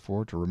obliged,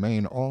 therefore, to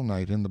remain all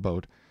night in the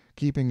boat,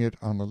 keeping it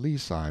on the lee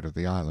side of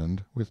the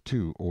island with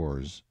 2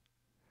 oars.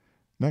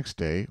 Next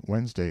day,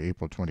 Wednesday,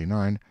 April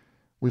 29,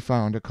 we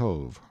found a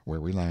cove, where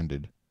we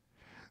landed.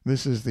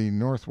 This is the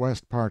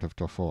northwest part of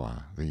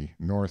Tofoa, the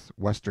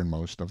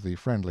northwesternmost of the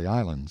Friendly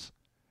Islands.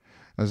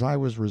 As I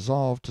was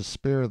resolved to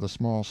spare the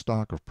small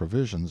stock of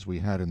provisions we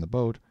had in the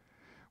boat,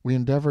 we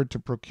endeavored to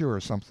procure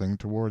something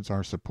towards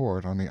our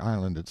support on the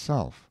island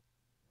itself.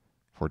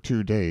 For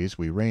 2 days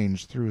we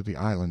ranged through the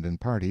island in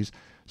parties,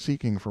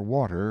 seeking for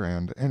water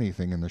and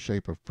anything in the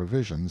shape of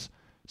provisions,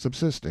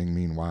 subsisting,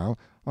 meanwhile,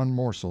 on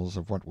morsels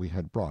of what we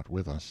had brought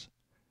with us.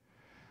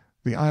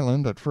 The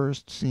island at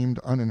first seemed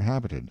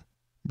uninhabited,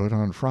 but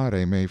on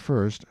Friday, May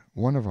 1st,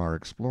 one of our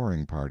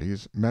exploring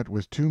parties met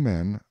with 2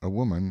 men, a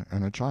woman,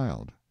 and a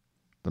child.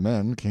 The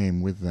men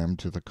came with them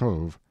to the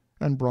cove,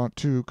 and brought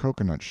 2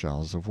 cocoanut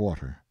shells of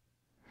water.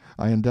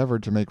 I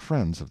endeavored to make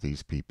friends of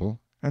these people,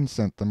 and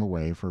sent them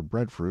away for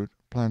breadfruit,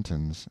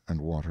 plantains,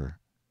 and water.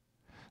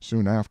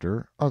 Soon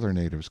after, other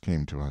natives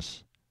came to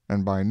us,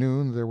 and by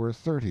noon there were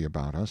 30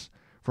 about us,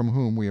 from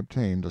whom we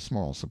obtained a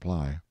small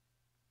supply.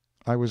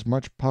 I was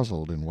much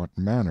puzzled in what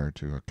manner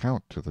to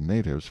account to the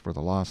natives for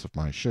the loss of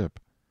my ship.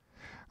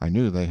 I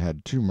knew they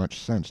had too much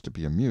sense to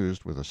be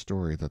amused with a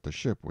story that the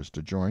ship was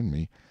to join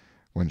me,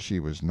 when she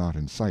was not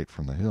in sight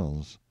from the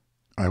hills.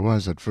 I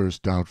was at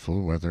first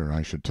doubtful whether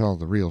I should tell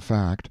the real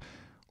fact,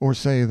 or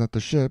say that the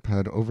ship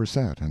had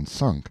overset and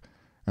sunk,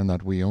 and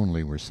that we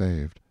only were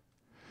saved.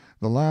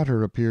 The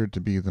latter appeared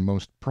to be the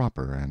most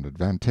proper and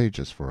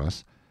advantageous for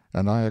us,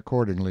 and I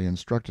accordingly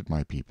instructed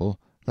my people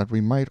that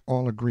we might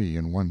all agree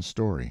in one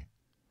story.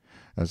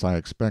 As I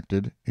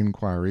expected,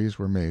 inquiries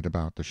were made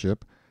about the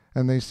ship,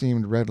 and they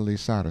seemed readily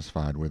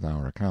satisfied with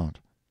our account.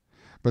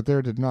 But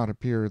there did not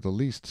appear the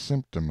least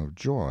symptom of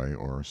joy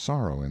or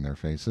sorrow in their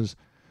faces,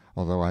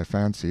 although I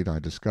fancied I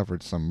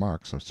discovered some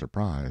marks of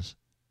surprise.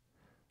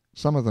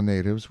 Some of the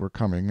natives were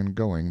coming and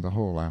going the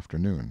whole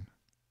afternoon.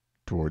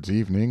 Towards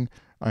evening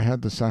I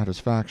had the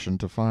satisfaction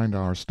to find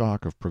our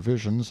stock of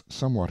provisions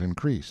somewhat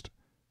increased,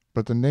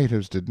 but the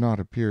natives did not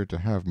appear to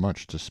have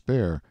much to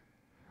spare.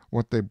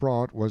 What they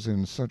brought was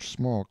in such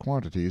small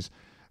quantities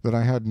that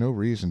I had no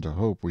reason to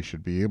hope we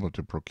should be able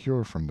to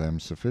procure from them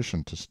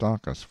sufficient to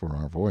stock us for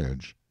our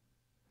voyage.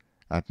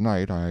 At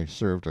night I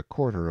served a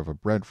quarter of a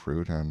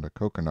breadfruit and a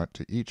cocoanut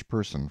to each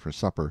person for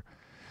supper,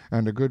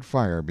 and a good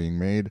fire being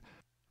made,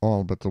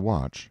 all but the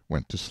watch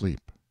went to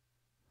sleep.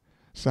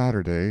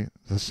 Saturday,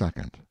 the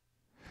 2nd.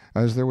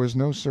 As there was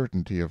no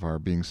certainty of our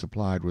being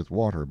supplied with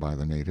water by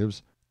the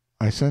natives,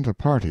 I sent a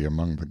party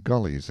among the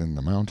gullies in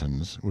the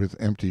mountains, with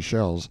empty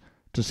shells,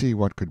 to see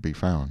what could be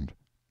found.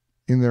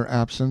 In their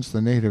absence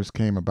the natives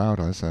came about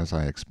us as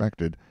I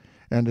expected,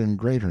 and in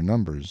greater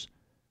numbers.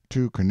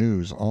 2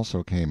 canoes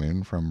also came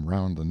in from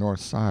round the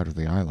north side of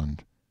the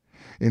island.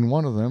 In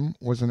one of them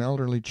was an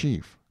elderly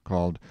chief,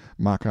 called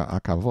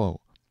Maka-Akavo.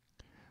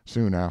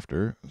 Soon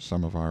after,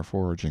 some of our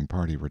foraging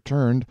party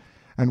returned,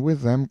 and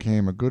with them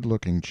came a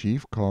good-looking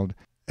chief called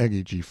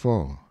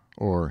Egijifo,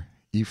 or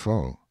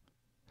Ifo.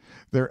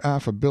 Their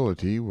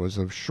affability was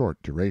of short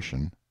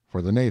duration,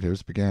 for the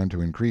natives began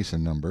to increase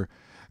in number,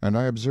 and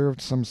I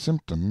observed some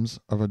symptoms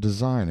of a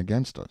design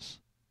against us.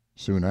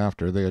 Soon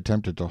after they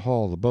attempted to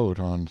haul the boat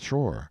on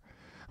shore,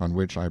 on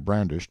which I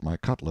brandished my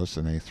cutlass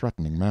in a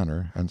threatening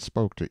manner, and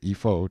spoke to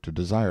Ifo to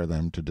desire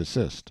them to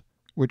desist,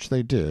 which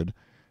they did,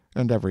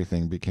 and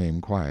everything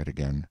became quiet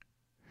again.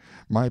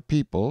 My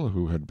people,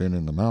 who had been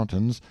in the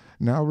mountains,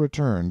 now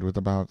returned with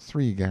about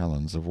 3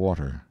 gallons of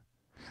water.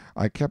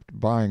 I kept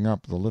buying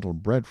up the little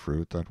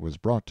breadfruit that was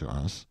brought to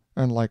us,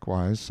 and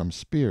likewise some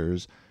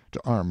spears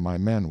to arm my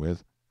men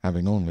with,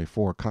 having only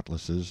 4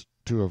 cutlasses,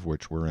 2 of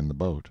which were in the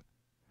boat.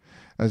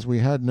 As we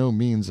had no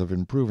means of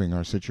improving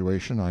our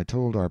situation, I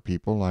told our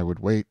people I would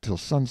wait till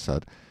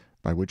sunset,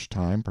 by which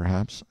time,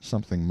 perhaps,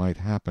 something might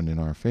happen in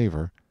our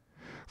favor,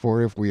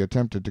 for if we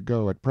attempted to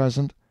go at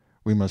present,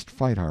 we must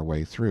fight our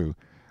way through,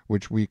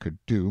 which we could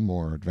do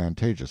more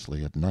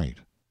advantageously at night,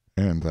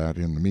 and that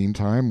in the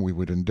meantime we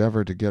would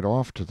endeavor to get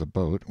off to the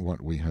boat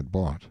what we had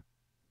bought.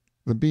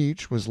 The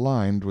beach was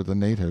lined with the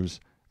natives,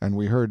 and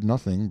we heard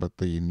nothing but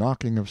the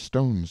knocking of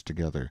stones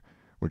together,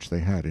 which they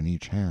had in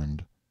each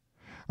hand.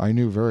 I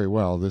knew very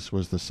well this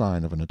was the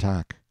sign of an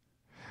attack.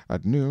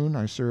 At noon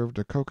I served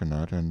a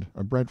cocoanut and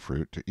a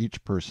breadfruit to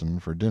each person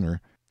for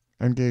dinner,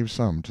 and gave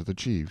some to the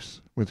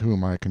chiefs, with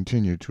whom I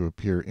continued to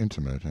appear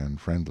intimate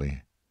and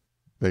friendly.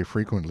 They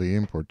frequently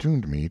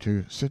importuned me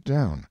to sit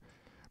down,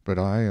 but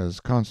I as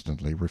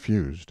constantly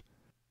refused,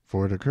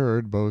 for it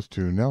occurred both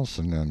to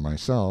Nelson and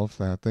myself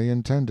that they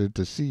intended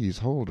to seize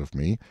hold of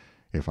me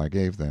if I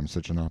gave them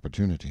such an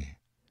opportunity.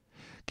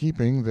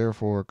 Keeping,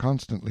 therefore,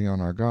 constantly on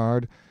our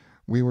guard,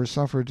 we were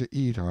suffered to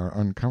eat our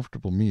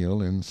uncomfortable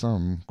meal in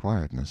some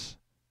quietness.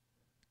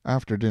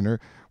 After dinner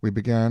we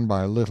began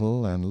by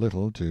little and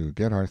little to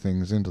get our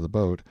things into the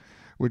boat,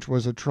 which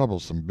was a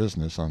troublesome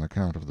business on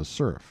account of the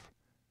surf.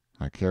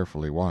 I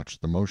carefully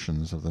watched the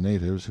motions of the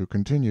natives, who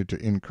continued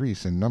to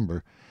increase in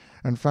number,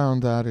 and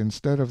found that,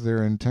 instead of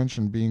their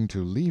intention being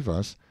to leave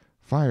us,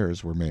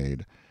 fires were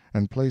made,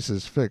 and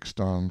places fixed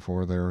on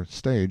for their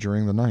stay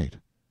during the night.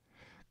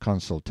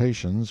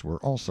 Consultations were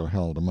also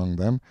held among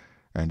them,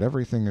 and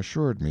everything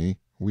assured me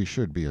we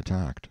should be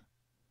attacked.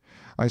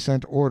 I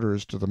sent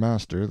orders to the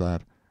master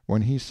that,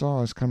 when he saw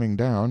us coming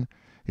down,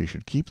 he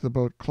should keep the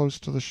boat close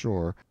to the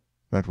shore,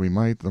 that we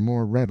might the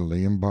more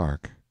readily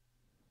embark.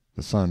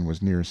 The sun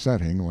was near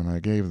setting when I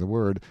gave the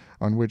word,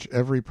 on which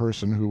every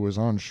person who was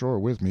on shore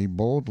with me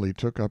boldly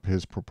took up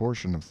his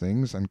proportion of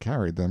things and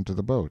carried them to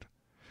the boat.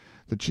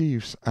 The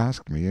chiefs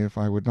asked me if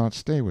I would not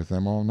stay with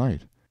them all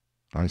night.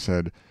 I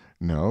said,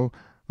 "No,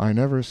 I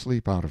never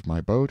sleep out of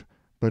my boat,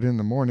 but in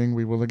the morning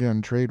we will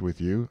again trade with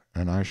you,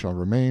 and I shall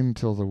remain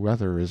till the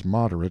weather is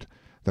moderate,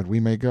 that we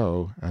may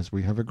go, as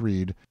we have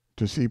agreed,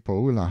 to see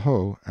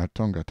Poulaho at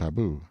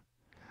Tongataboo."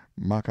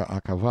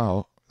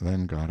 Maka-Akavao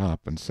then got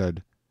up and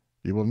said,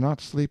 "You will not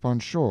sleep on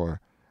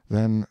shore,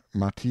 then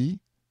mati,"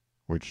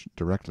 which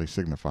directly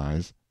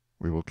signifies,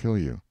 "we will kill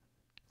you,"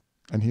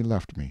 and he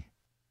left me.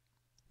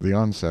 The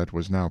onset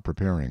was now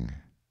preparing.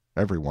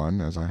 Every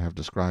one, as I have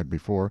described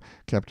before,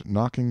 kept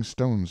knocking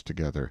stones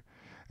together,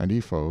 and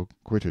Ifo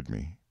quitted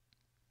me.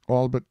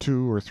 All but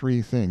 2 or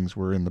 3 things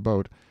were in the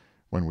boat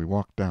when we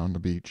walked down the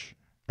beach,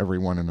 every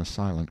one in a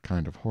silent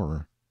kind of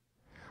horror.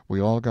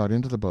 We all got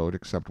into the boat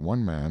except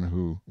one man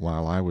who,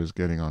 while I was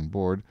getting on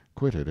board,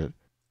 quitted it,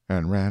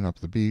 and ran up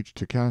the beach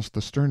to cast the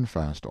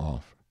sternfast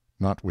off,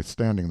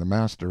 notwithstanding the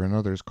master and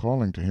others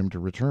calling to him to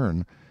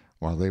return,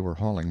 while they were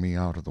hauling me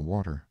out of the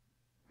water.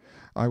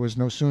 I was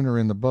no sooner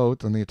in the boat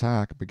than the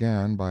attack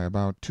began by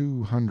about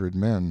 200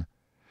 men.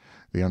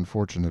 The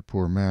unfortunate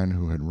poor man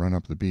who had run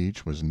up the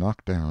beach was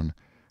knocked down,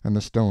 and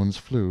the stones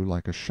flew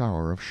like a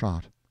shower of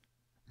shot.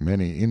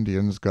 Many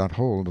Indians got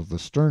hold of the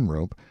stern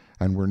rope,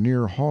 and were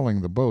near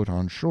hauling the boat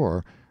on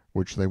shore,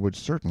 which they would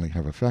certainly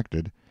have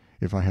effected,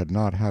 if I had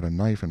not had a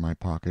knife in my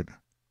pocket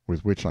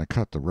with which I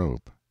cut the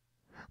rope.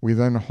 We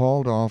then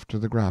hauled off to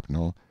the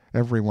grapnel,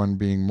 every one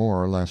being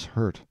more or less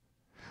hurt.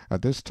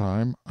 At this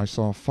time I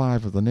saw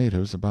 5 of the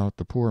natives about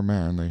the poor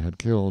man they had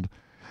killed,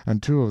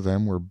 and 2 of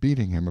them were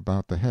beating him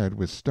about the head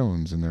with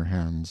stones in their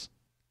hands.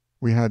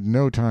 We had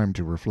no time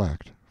to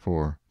reflect,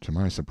 for, to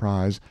my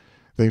surprise,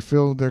 they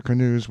filled their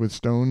canoes with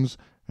stones,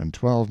 and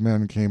 12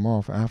 men came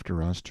off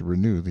after us to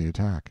renew the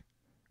attack,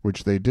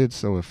 which they did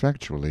so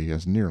effectually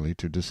as nearly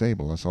to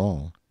disable us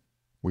all.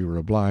 We were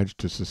obliged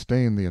to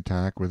sustain the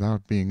attack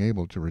without being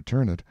able to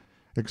return it,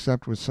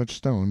 except with such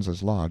stones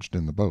as lodged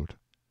in the boat.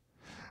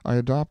 I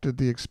adopted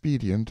the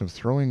expedient of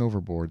throwing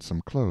overboard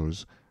some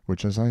clothes,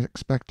 which, as I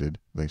expected,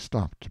 they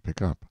stopped to pick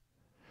up.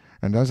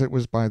 And as it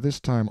was by this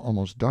time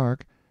almost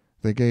dark,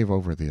 they gave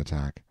over the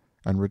attack,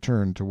 and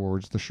returned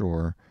towards the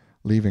shore,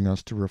 leaving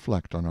us to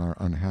reflect on our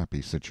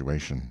unhappy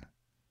situation.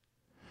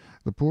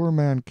 The poor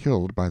man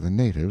killed by the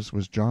natives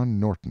was John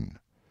Norton.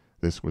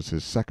 This was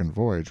his second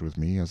voyage with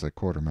me as a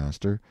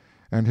quartermaster,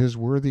 and his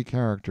worthy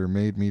character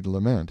made me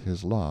lament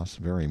his loss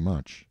very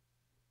much.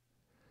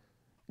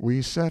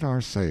 We set our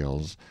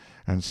sails,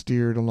 and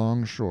steered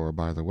along shore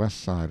by the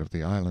west side of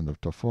the island of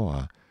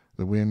Tofoa,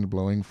 the wind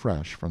blowing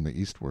fresh from the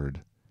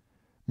eastward.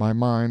 My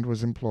mind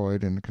was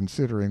employed in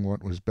considering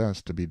what was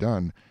best to be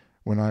done,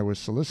 when I was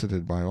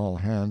solicited by all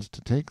hands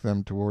to take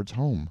them towards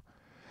home,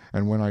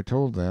 and when I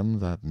told them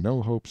that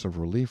no hopes of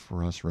relief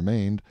for us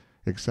remained,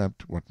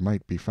 except what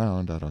might be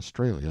found at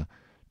Australia,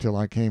 till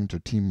I came to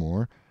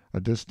Timor,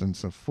 a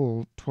distance of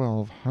full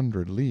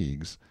 1,200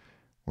 leagues,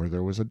 where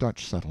there was a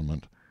Dutch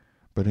settlement,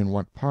 but in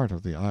what part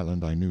of the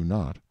island I knew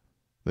not,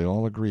 they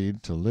all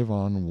agreed to live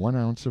on 1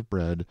 ounce of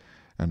bread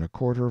and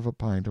 1/4 of a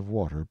pint of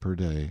water per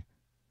day.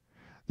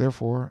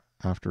 Therefore,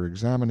 after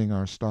examining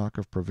our stock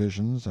of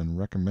provisions and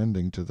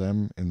recommending to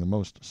them in the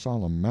most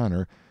solemn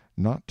manner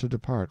not to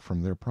depart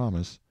from their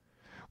promise,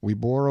 we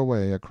bore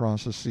away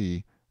across a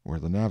sea where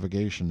the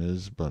navigation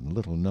is but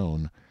little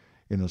known,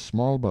 in a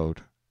small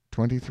boat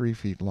 23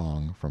 feet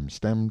long from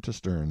stem to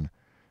stern,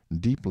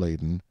 deep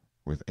laden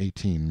with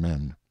 18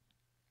 men.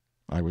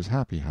 I was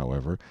happy,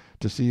 however,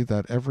 to see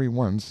that every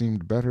one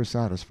seemed better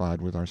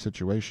satisfied with our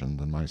situation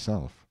than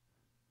myself.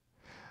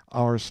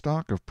 Our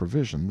stock of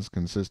provisions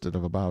consisted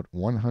of about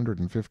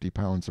 150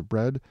 pounds of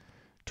bread,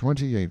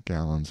 28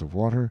 gallons of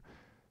water,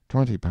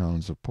 20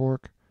 pounds of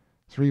pork,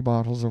 3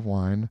 bottles of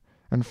wine,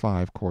 and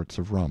 5 quarts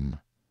of rum.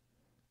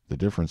 The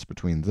difference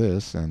between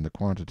this and the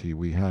quantity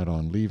we had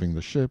on leaving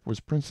the ship was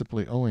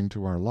principally owing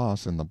to our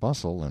loss in the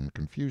bustle and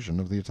confusion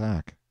of the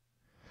attack.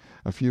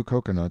 A few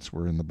cocoanuts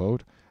were in the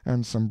boat,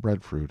 and some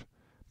breadfruit,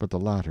 but the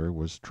latter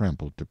was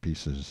trampled to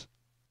pieces.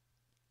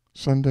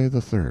 Sunday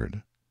the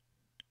 3rd.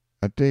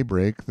 At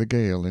daybreak the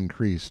gale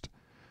increased.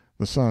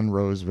 The sun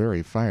rose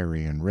very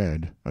fiery and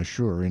red, a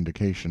sure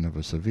indication of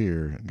a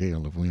severe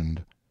gale of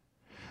wind.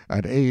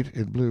 At 8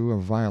 it blew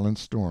a violent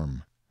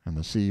storm, and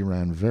the sea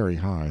ran very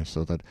high,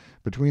 so that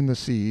between the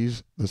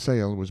seas the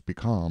sail was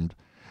becalmed,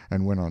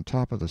 and when on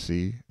top of the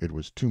sea it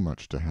was too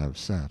much to have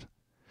set.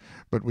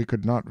 But we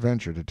could not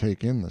venture to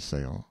take in the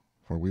sail,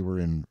 for we were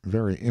in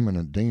very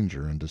imminent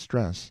danger and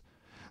distress,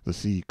 the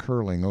sea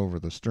curling over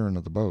the stern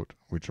of the boat,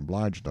 which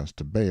obliged us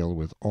to bail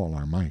with all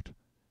our might.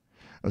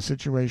 A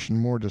situation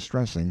more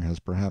distressing has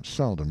perhaps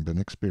seldom been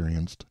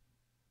experienced.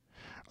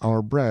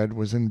 Our bread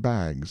was in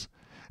bags,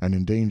 and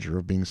in danger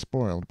of being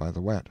spoiled by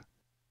the wet.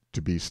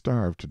 To be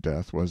starved to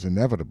death was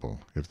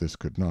inevitable if this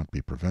could not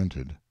be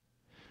prevented.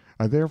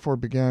 I therefore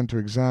began to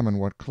examine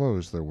what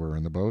clothes there were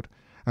in the boat,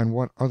 and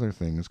what other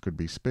things could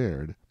be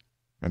spared,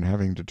 and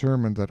having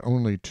determined that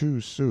only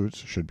 2 suits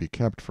should be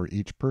kept for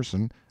each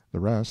person, the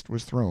rest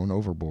was thrown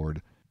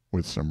overboard,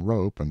 with some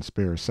rope and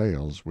spare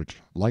sails,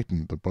 which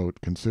lightened the boat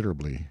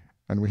considerably,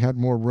 and we had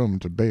more room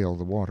to bail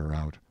the water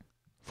out.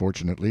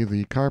 Fortunately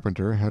the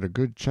carpenter had a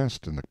good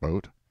chest in the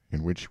boat,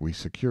 in which we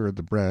secured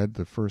the bread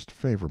the first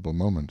favorable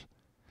moment.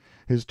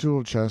 His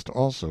tool chest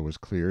also was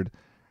cleared,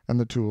 and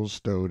the tools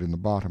stowed in the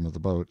bottom of the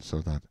boat,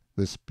 so that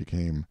this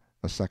became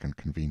a second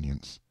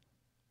convenience.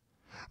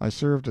 I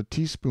served a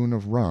teaspoon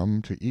of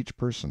rum to each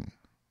person,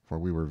 for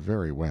we were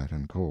very wet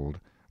and cold,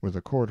 with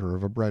 1/4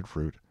 of a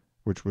breadfruit,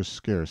 which was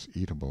scarce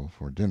eatable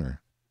for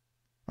dinner.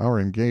 Our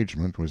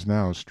engagement was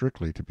now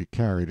strictly to be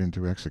carried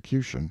into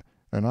execution,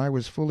 and I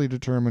was fully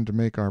determined to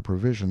make our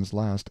provisions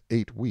last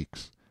 8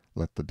 weeks,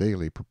 let the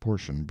daily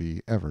proportion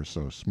be ever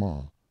so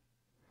small.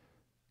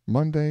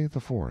 Monday, the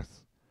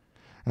 4th.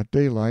 At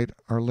daylight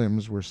our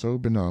limbs were so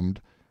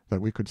benumbed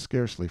that we could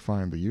scarcely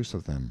find the use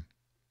of them.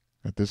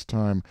 At this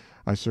time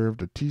I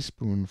served a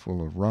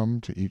teaspoonful of rum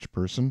to each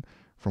person,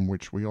 from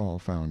which we all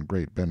found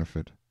great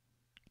benefit.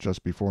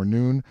 Just before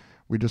noon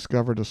we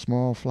discovered a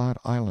small flat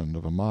island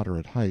of a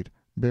moderate height,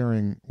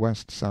 bearing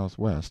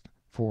west-southwest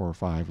 4 or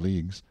 5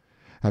 leagues,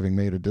 having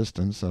made a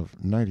distance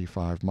of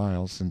 95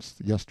 miles since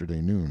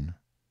yesterday noon.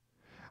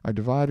 I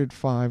divided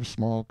 5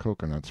 small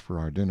cocoanuts for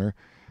our dinner,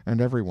 and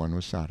every one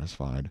was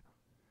satisfied.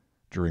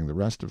 During the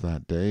rest of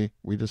that day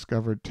we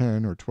discovered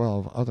 10 or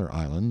 12 other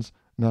islands,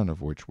 none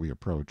of which we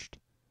approached.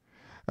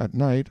 At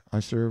night I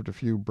served a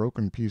few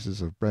broken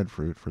pieces of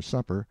breadfruit for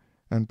supper,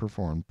 and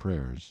performed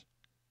prayers.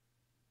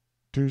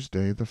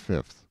 Tuesday, the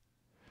 5th.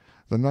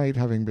 The night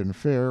having been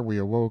fair, we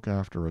awoke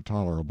after a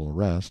tolerable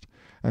rest,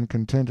 and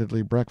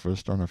contentedly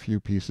breakfasted on a few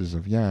pieces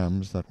of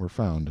yams that were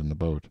found in the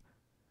boat.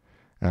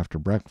 After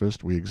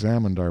breakfast we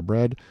examined our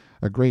bread,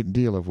 a great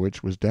deal of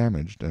which was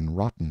damaged and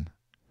rotten.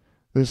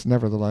 This,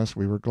 nevertheless,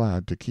 we were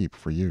glad to keep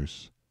for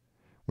use.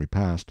 We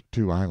passed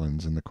 2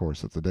 islands in the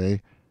course of the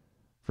day.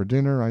 For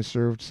dinner I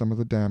served some of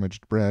the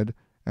damaged bread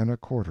and a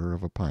quarter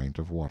of a pint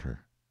of water.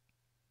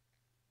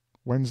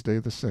 Wednesday,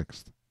 the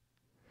 6th.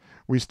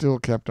 We still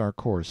kept our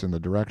course in the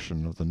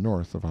direction of the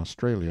north of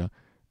Australia,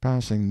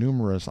 passing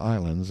numerous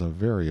islands of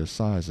various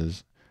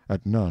sizes,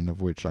 at none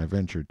of which I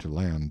ventured to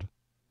land.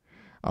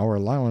 Our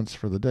allowance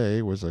for the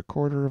day was a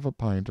quarter of a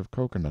pint of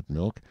cocoanut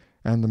milk,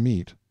 and the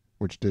meat,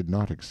 which did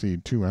not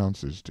exceed 2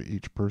 ounces to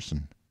each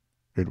person.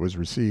 It was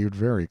received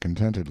very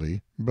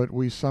contentedly, but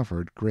we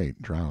suffered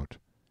great drought.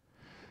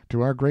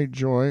 To our great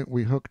joy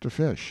we hooked a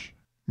fish,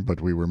 but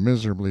we were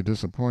miserably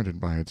disappointed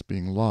by its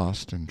being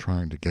lost in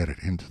trying to get it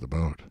into the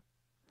boat.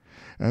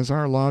 As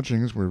our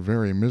lodgings were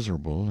very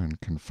miserable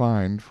and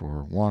confined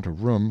for want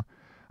of room,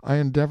 I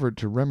endeavored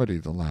to remedy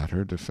the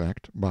latter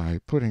defect by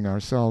putting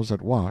ourselves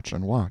at watch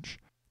and watch,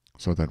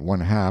 so that one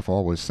half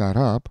always sat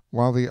up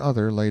while the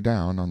other lay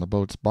down on the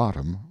boat's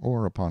bottom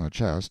or upon a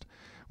chest,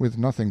 with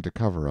nothing to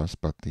cover us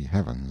but the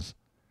heavens.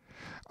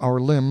 Our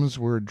limbs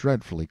were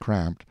dreadfully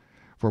cramped,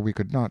 for we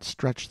could not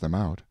stretch them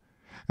out,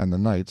 and the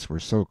nights were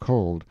so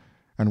cold,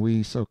 and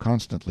we so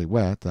constantly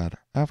wet, that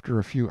after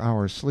a few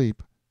hours'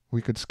 sleep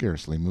we could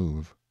scarcely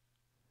move.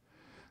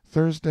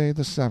 Thursday,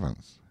 the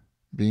 7th.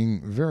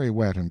 Being very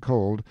wet and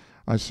cold,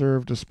 I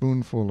served a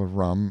spoonful of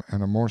rum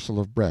and a morsel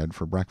of bread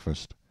for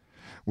breakfast.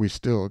 We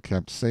still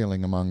kept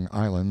sailing among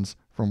islands,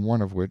 from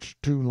one of which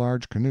 2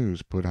 large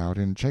canoes put out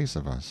in chase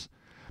of us,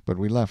 but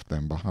we left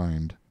them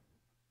behind.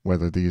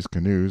 Whether these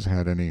canoes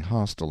had any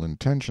hostile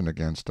intention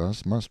against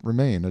us must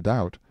remain a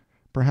doubt.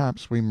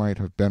 Perhaps we might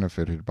have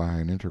benefited by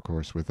an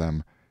intercourse with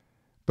them,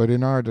 but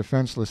in our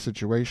defenseless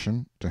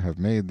situation to have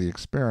made the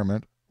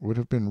experiment would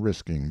have been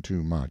risking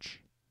too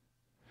much.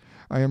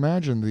 I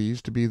imagine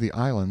these to be the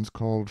islands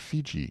called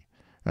Fiji,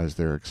 as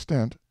their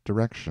extent,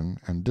 direction,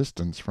 and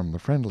distance from the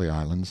Friendly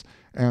Islands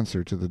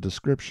answer to the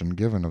description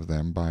given of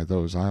them by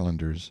those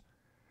islanders.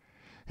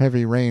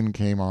 Heavy rain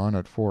came on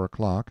at 4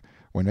 o'clock,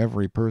 when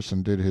every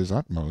person did his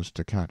utmost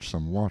to catch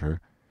some water,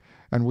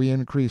 and we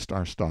increased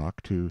our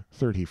stock to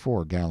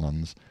 34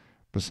 gallons,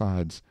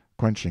 besides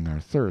quenching our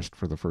thirst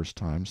for the first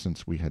time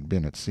since we had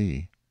been at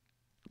sea.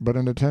 But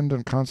an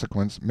attendant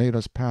consequence made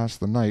us pass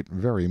the night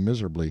very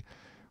miserably,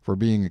 for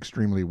being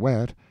extremely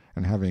wet,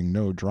 and having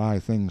no dry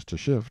things to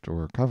shift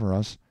or cover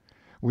us,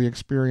 we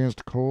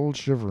experienced cold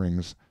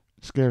shiverings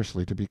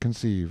scarcely to be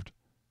conceived.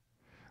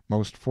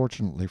 Most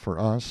fortunately for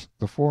us,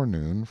 the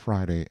forenoon,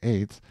 Friday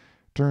 8th,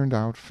 turned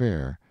out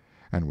fair,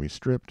 and we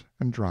stripped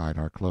and dried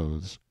our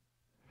clothes.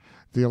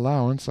 The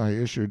allowance I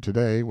issued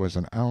today was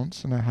 1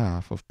 ounce and a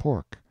half of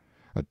pork,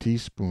 a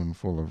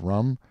teaspoonful of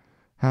rum,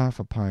 half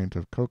a pint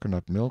of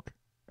cocoanut milk,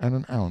 and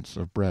 1 ounce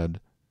of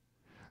bread.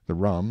 The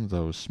rum,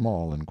 though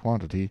small in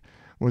quantity,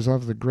 was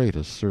of the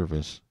greatest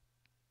service.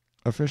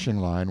 A fishing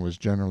line was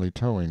generally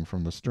towing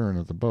from the stern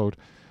of the boat,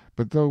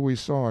 but though we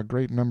saw a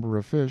great number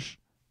of fish,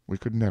 we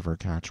could never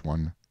catch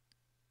one.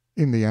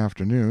 In the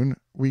afternoon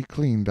we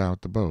cleaned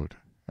out the boat,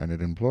 and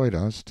it employed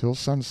us till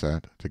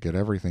sunset to get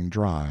everything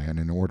dry and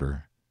in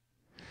order.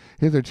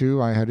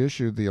 Hitherto I had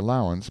issued the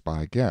allowance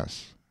by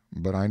guess,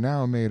 but I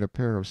now made a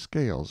pair of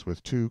scales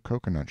with 2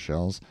 cocoanut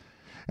shells,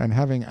 and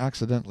having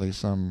accidentally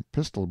some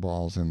pistol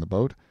balls in the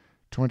boat,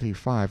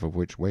 25 of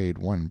which weighed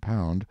 1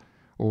 pound,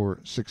 or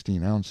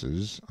 16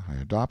 ounces, I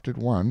adopted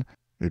one,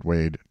 it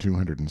weighed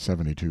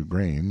 272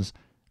 grains,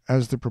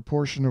 as the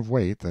proportion of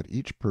weight that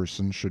each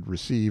person should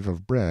receive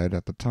of bread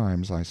at the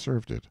times I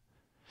served it.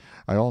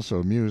 I also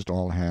amused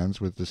all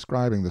hands with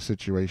describing the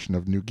situation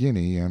of New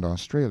Guinea and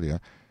Australia,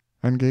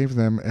 and gave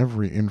them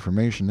every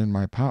information in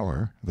my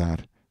power,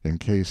 that, in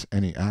case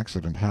any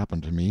accident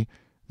happened to me,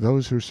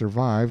 those who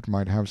survived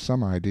might have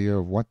some idea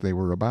of what they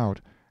were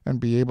about, and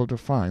be able to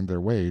find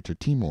their way to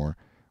Timor,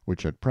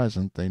 which at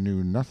present they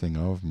knew nothing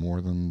of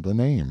more than the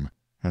name,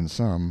 and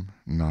some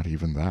not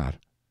even that.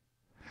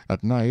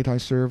 At night I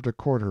served a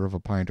quarter of a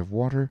pint of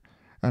water,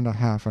 and a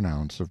half an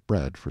ounce of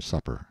bread for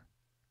supper.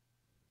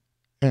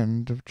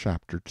 End of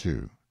chapter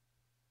 2.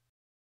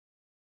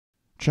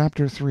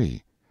 Chapter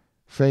 3.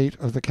 Fate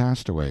of the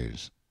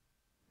Castaways.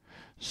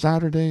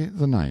 Saturday,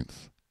 the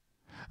 9th.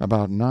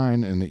 About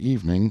 9 in the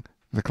evening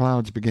the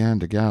clouds began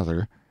to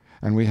gather,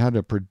 and we had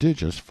a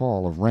prodigious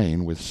fall of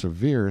rain with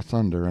severe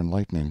thunder and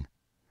lightning.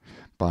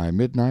 By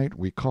midnight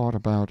we caught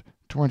about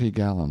 20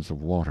 gallons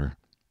of water.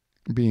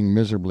 Being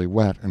miserably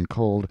wet and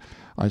cold,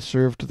 I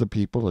served to the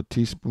people a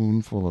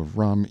teaspoonful of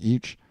rum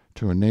each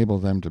to enable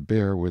them to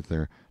bear with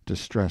their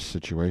distressed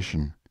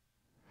situation.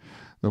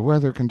 The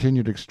weather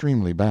continued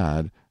extremely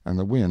bad, and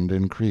the wind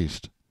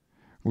increased.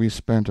 We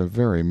spent a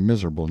very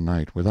miserable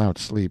night without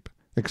sleep,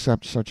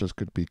 except such as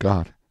could be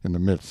got in the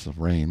midst of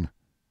rain.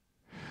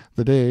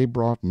 The day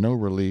brought no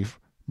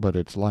relief but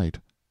its light.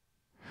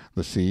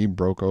 The sea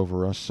broke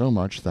over us so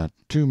much that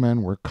 2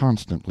 men were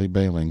constantly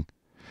bailing,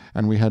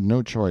 and we had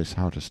no choice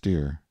how to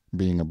steer,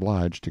 being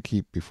obliged to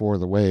keep before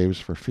the waves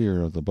for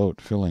fear of the boat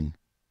filling.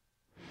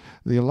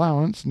 The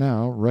allowance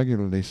now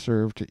regularly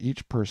served to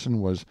each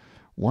person was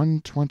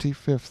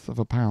 1/25 of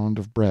a pound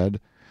of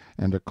bread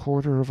and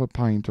 1/4 of a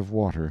pint of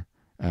water,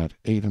 at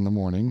 8 in the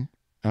morning,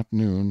 at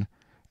noon,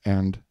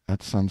 and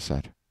at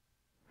sunset.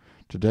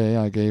 Today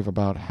I gave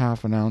about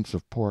half an ounce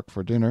of pork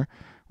for dinner,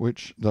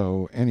 which,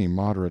 though any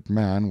moderate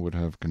man would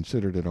have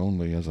considered it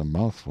only as a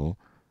mouthful,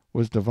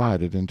 was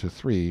divided into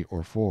 3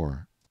 or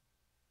 4.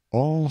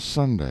 All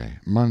Sunday,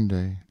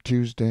 Monday,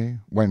 Tuesday,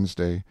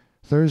 Wednesday,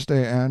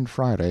 Thursday, and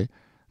Friday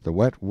the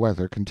wet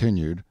weather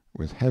continued,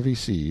 with heavy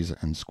seas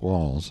and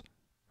squalls.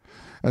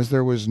 As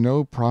there was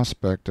no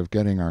prospect of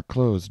getting our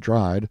clothes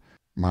dried,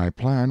 my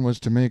plan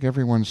was to make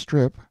everyone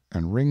strip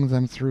and wring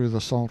them through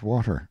the salt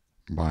water,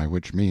 by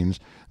which means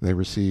they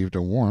received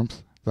a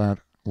warmth that,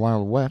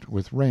 while wet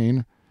with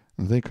rain,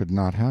 they could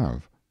not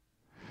have.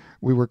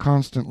 We were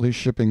constantly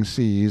shipping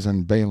seas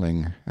and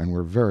bailing, and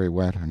were very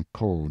wet and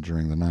cold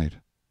during the night.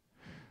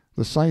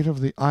 The sight of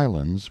the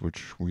islands,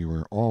 which we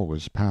were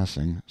always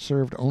passing,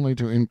 served only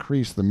to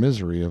increase the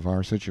misery of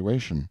our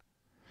situation.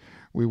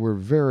 We were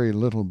very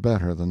little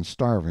better than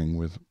starving,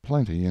 with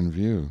plenty in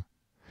view.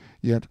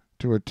 Yet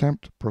to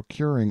attempt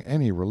procuring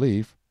any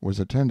relief was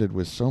attended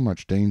with so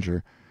much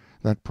danger,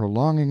 that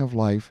prolonging of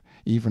life,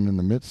 even in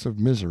the midst of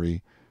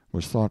misery,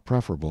 was thought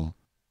preferable,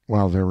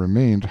 while there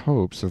remained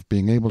hopes of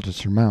being able to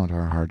surmount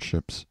our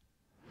hardships.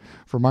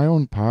 For my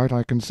own part,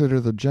 I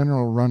consider the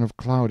general run of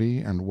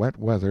cloudy and wet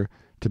weather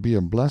to be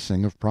a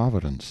blessing of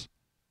Providence.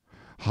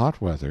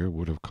 Hot weather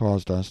would have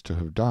caused us to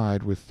have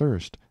died with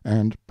thirst,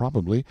 and,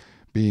 probably,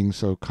 being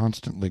so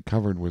constantly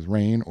covered with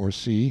rain or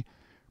sea,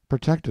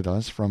 protected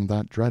us from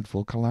that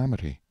dreadful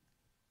calamity.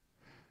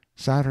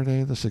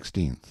 Saturday, the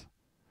 16th.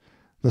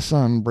 The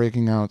sun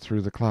breaking out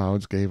through the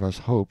clouds gave us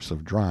hopes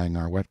of drying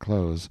our wet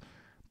clothes,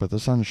 but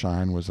the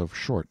sunshine was of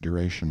short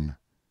duration.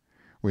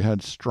 We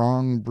had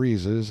strong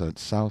breezes at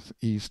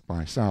southeast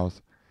by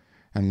south,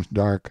 and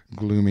dark,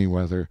 gloomy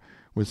weather,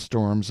 with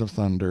storms of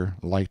thunder,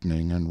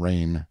 lightning, and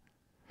rain.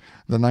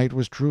 The night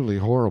was truly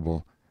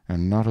horrible,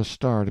 and not a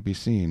star to be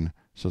seen,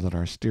 so that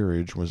our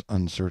steerage was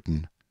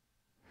uncertain.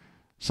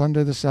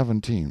 Sunday, the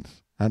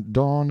 17th. At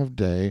dawn of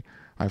day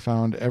I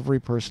found every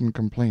person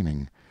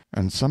complaining,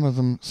 and some of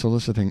them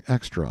soliciting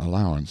extra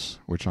allowance,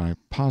 which I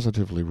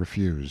positively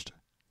refused.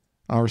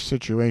 Our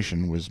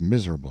situation was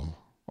miserable,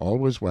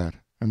 always wet,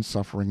 and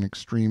suffering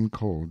extreme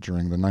cold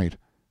during the night,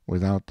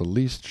 without the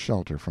least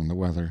shelter from the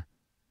weather.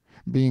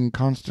 Being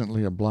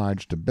constantly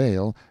obliged to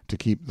bail, to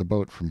keep the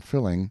boat from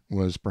filling,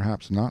 was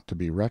perhaps not to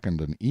be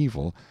reckoned an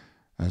evil,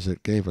 as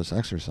it gave us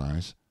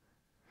exercise.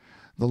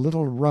 The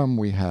little rum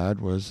we had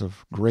was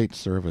of great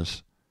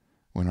service.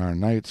 When our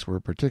nights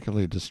were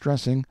particularly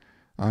distressing,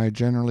 I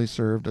generally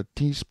served a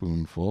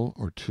teaspoonful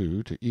or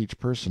 2 to each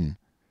person,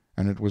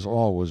 and it was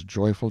always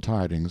joyful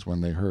tidings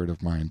when they heard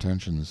of my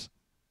intentions.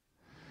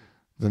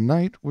 The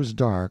night was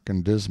dark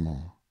and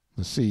dismal,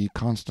 the sea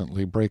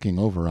constantly breaking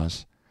over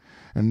us,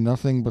 and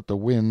nothing but the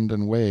wind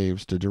and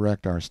waves to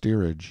direct our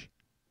steerage.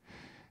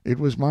 It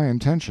was my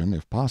intention,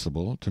 if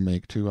possible, to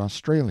make to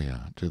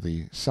Australia, to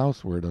the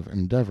southward of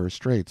Endeavour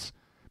Straits,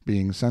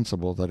 being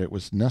sensible that it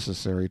was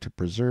necessary to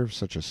preserve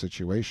such a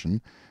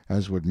situation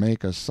as would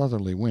make a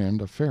southerly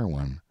wind a fair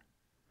one,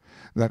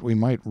 that we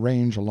might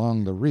range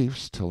along the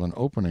reefs till an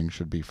opening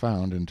should be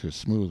found into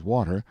smooth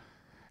water,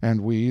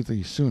 and we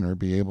the sooner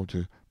be able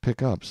to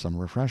pick up some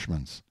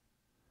refreshments.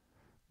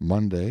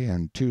 Monday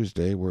and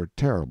Tuesday were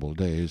terrible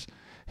days,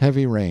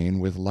 heavy rain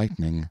with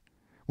lightning.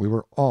 We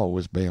were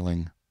always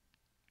bailing.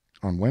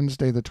 On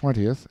Wednesday, the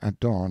 20th,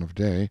 at dawn of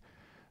day,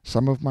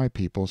 some of my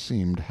people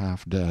seemed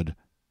half dead.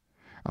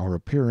 Our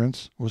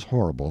appearance was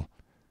horrible,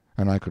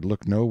 and I could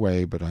look no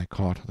way but I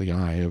caught the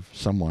eye of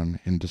someone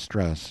in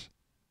distress.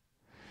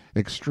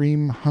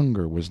 Extreme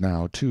hunger was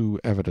now too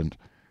evident,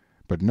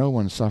 but no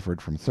one suffered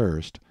from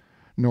thirst,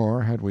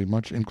 nor had we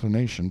much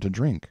inclination to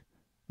drink,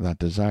 that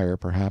desire,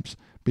 perhaps,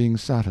 being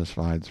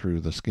satisfied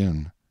through the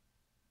skin.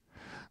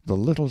 The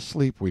little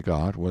sleep we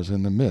got was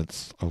in the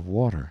midst of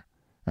water,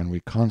 and we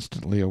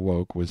constantly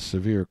awoke with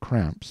severe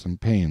cramps and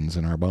pains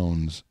in our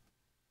bones.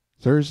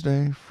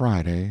 Thursday,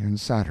 Friday, and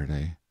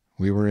Saturday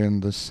we were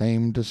in the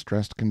same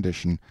distressed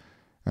condition,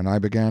 and I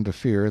began to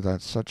fear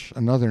that such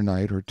another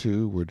night or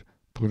two would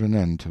put an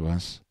end to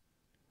us.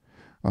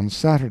 On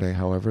Saturday,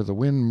 however, the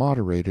wind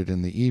moderated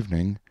in the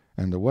evening,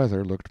 and the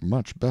weather looked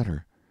much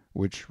better,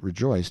 which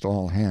rejoiced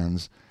all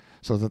hands,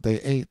 so that they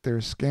ate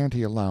their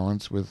scanty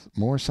allowance with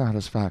more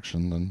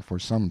satisfaction than for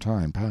some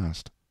time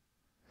past.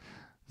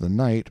 The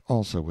night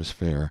also was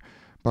fair,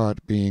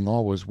 but, being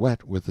always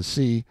wet with the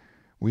sea,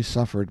 we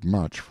suffered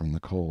much from the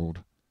cold.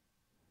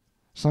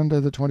 Sunday,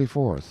 the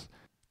 24th.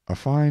 A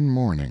fine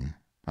morning.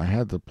 I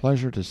had the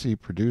pleasure to see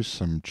produce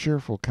some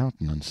cheerful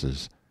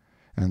countenances,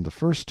 and the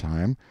first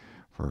time,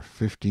 for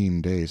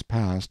 15 days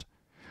past,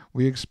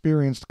 we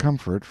experienced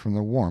comfort from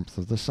the warmth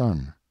of the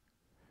sun.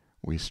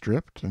 We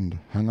stripped and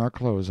hung our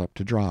clothes up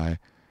to dry,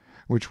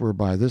 which were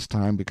by this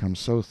time become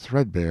so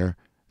threadbare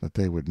that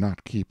they would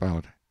not keep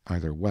out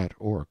either wet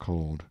or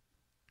cold.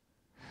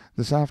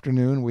 This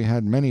afternoon we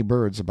had many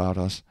birds about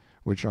us,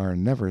 which are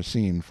never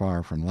seen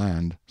far from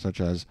land, such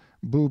as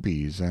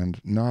boobies and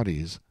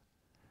noddies.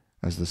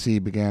 As the sea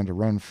began to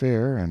run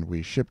fair and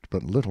we shipped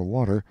but little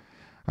water,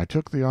 I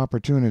took the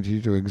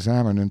opportunity to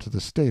examine into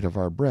the state of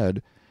our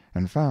bread,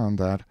 and found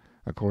that,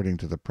 according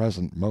to the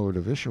present mode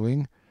of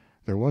issuing,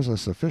 there was a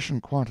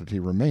sufficient quantity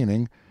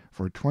remaining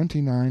for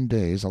 29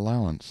 days'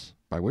 allowance,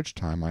 by which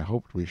time I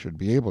hoped we should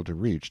be able to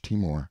reach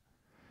Timor.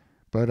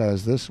 But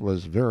as this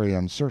was very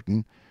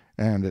uncertain,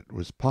 and it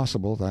was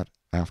possible that,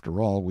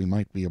 after all, we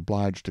might be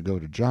obliged to go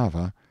to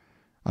Java,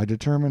 I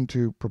determined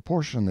to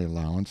proportion the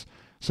allowance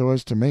so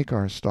as to make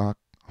our stock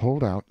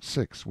hold out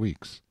 6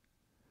 weeks.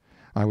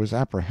 I was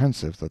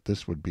apprehensive that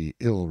this would be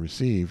ill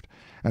received,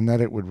 and that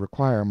it would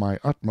require my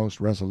utmost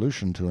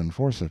resolution to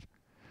enforce it;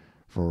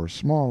 for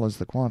small as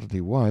the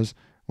quantity was,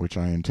 which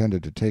I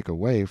intended to take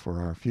away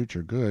for our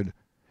future good,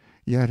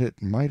 yet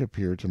it might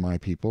appear to my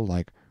people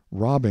like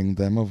robbing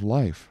them of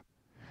life,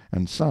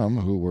 and some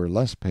who were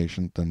less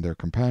patient than their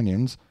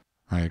companions,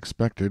 I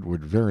expected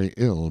would very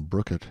ill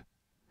brook it.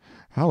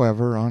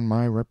 However, on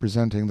my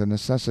representing the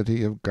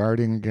necessity of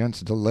guarding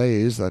against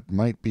delays that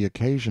might be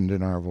occasioned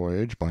in our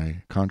voyage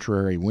by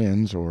contrary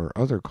winds or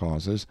other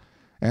causes,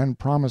 and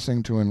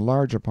promising to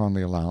enlarge upon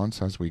the allowance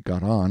as we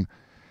got on,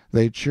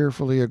 they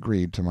cheerfully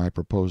agreed to my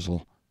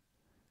proposal.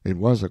 It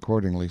was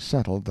accordingly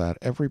settled that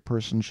every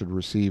person should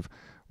receive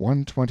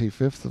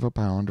 1/25 of a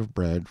pound of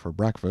bread for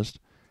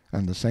breakfast,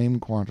 and the same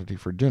quantity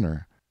for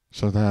dinner,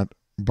 so that,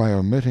 by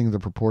omitting the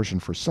proportion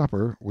for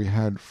supper, we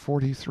had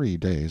 43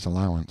 days'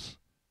 allowance.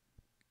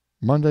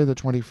 Monday, the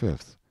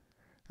 25th.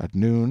 At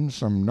noon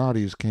some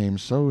noddies came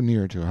so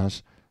near to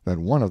us that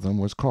one of them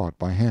was caught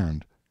by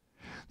hand.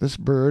 This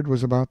bird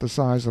was about the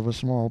size of a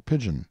small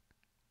pigeon.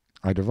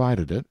 I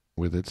divided it,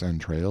 with its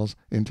entrails,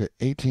 into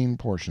 18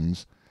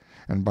 portions,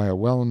 and by a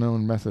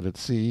well-known method at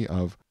sea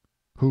of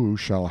 "Who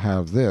shall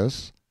have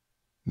this?"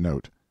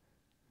 Note: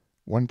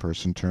 one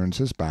person turns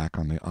his back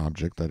on the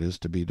object that is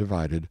to be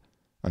divided,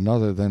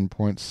 another then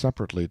points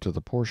separately to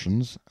the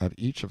portions, at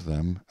each of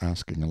them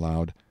asking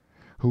aloud,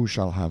 "Who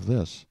shall have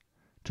this?"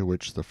 to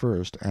which the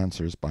first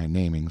answers by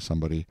naming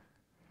somebody.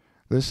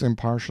 This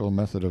impartial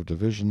method of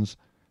divisions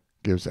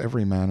gives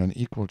every man an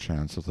equal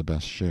chance of the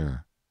best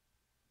share.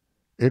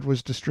 It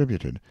was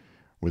distributed,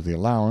 with the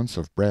allowance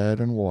of bread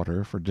and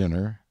water for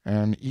dinner,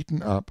 and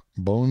eaten up,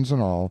 bones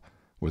and all,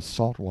 with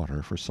salt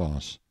water for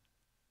sauce.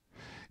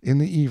 In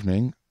the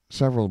evening,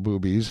 several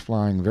boobies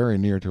flying very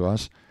near to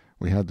us,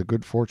 we had the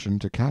good fortune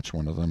to catch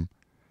one of them.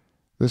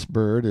 This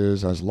bird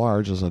is as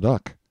large as a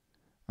duck.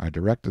 I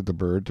directed the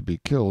bird to be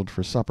killed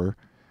for supper,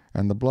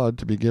 and the blood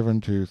to be given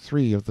to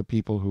 3 of the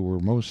people who were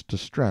most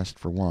distressed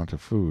for want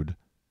of food.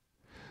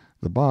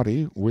 The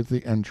body, with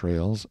the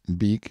entrails,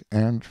 beak,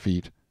 and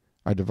feet,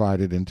 I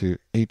divided into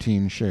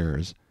 18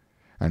 shares,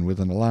 and with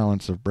an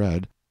allowance of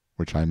bread,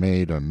 which I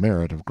made a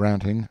merit of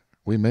granting,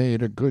 we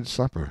made a good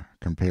supper,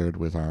 compared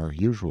with our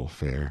usual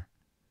fare.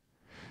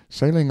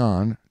 Sailing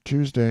on,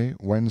 Tuesday,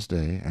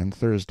 Wednesday, and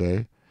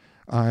Thursday,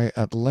 I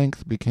at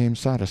length became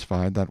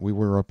satisfied that we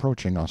were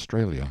approaching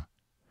Australia.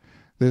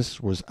 This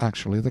was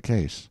actually the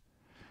case,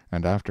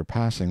 and after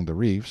passing the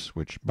reefs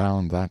which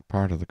bound that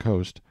part of the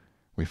coast,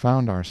 we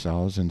found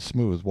ourselves in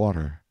smooth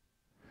water.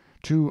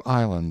 2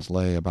 islands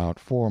lay about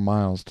 4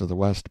 miles to the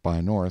west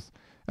by north,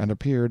 and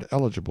appeared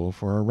eligible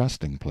for a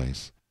resting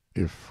place,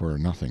 if for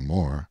nothing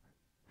more.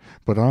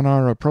 But on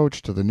our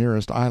approach to the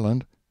nearest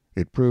island,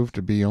 it proved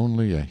to be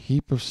only a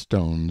heap of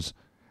stones,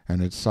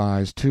 and its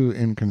size too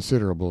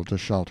inconsiderable to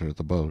shelter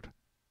the boat.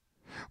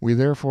 We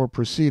therefore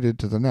proceeded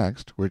to the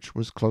next, which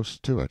was close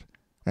to it,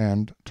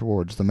 and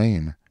towards the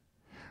main.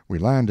 We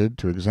landed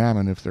to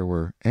examine if there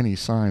were any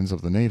signs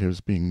of the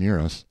natives being near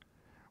us.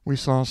 We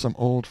saw some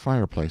old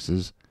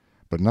fireplaces,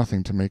 but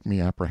nothing to make me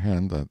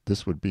apprehend that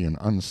this would be an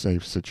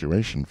unsafe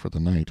situation for the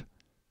night.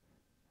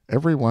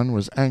 Every one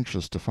was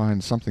anxious to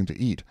find something to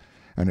eat,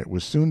 and it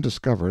was soon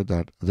discovered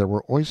that there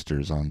were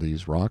oysters on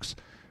these rocks,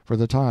 for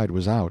the tide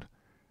was out,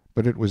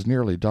 but it was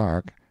nearly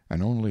dark,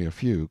 and only a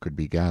few could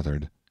be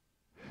gathered.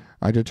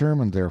 I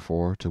determined,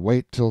 therefore, to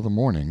wait till the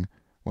morning,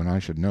 when I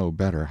should know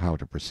better how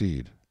to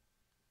proceed.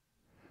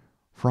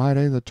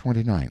 Friday, the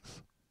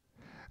 29th.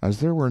 As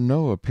there were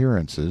no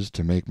appearances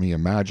to make me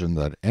imagine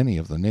that any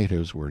of the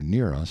natives were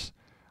near us,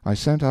 I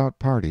sent out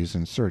parties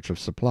in search of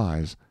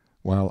supplies,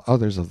 while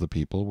others of the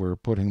people were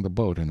putting the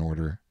boat in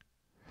order.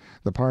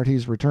 The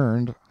parties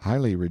returned,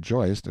 highly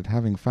rejoiced at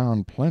having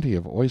found plenty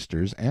of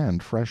oysters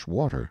and fresh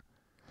water.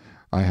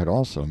 I had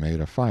also made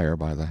a fire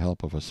by the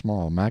help of a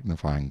small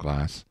magnifying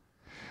glass,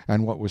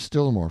 and what was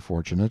still more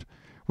fortunate,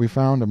 we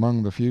found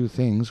among the few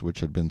things which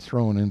had been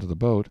thrown into the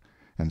boat,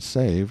 and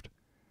saved,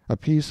 a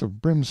piece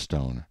of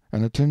brimstone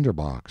and a tinder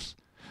box,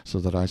 so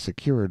that I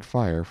secured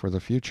fire for the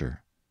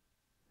future.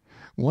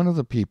 One of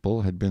the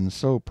people had been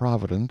so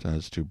provident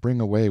as to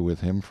bring away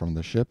with him from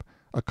the ship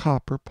a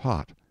copper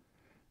pot.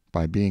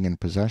 By being in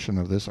possession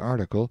of this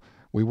article,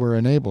 we were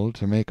enabled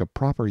to make a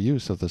proper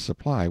use of the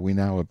supply we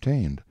now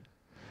obtained.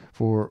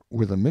 For,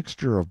 with a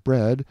mixture of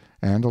bread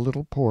and a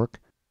little pork,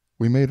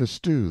 we made a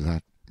stew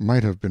that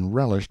might have been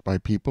relished by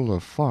people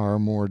of far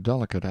more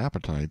delicate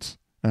appetites,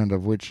 and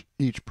of which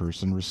each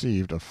person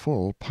received a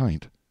full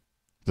pint.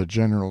 The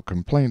general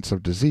complaints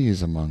of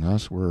disease among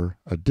us were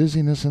a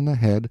dizziness in the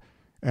head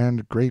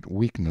and great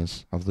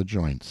weakness of the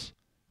joints.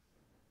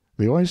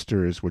 The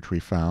oysters which we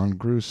found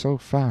grew so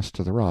fast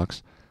to the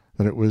rocks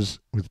that it was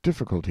with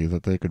difficulty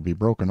that they could be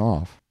broken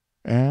off,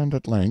 and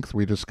at length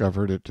we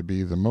discovered it to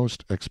be the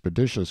most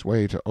expeditious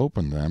way to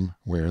open them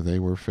where they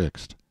were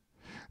fixed.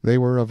 They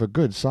were of a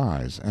good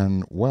size,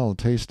 and well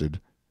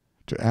tasted.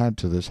 To add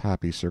to this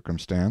happy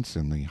circumstance,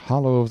 in the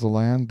hollow of the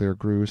land there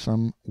grew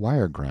some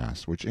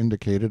wiregrass, which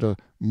indicated a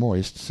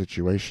moist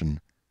situation.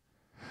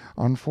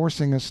 On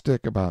forcing a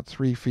stick about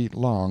 3 feet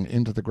long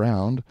into the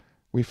ground,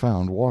 we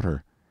found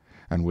water,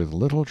 and with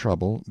little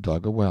trouble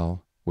dug a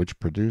well, which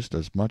produced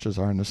as much as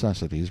our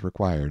necessities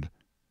required.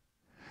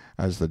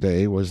 As the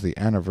day was the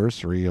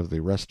anniversary of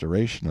the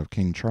restoration of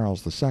King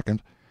Charles II,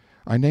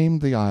 I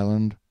named the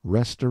island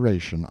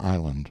Restoration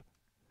Island.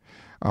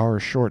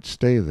 Our short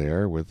stay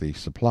there, with the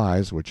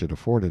supplies which it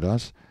afforded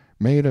us,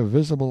 made a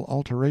visible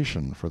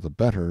alteration for the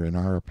better in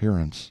our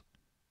appearance.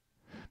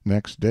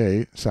 Next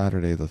day,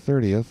 Saturday the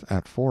 30th,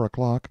 at 4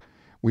 o'clock,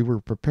 we were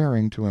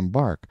preparing to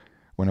embark,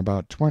 when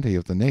about 20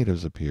 of the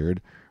natives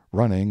appeared,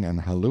 running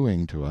and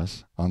hallooing to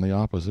us on the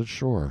opposite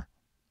shore.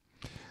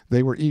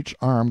 They were each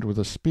armed with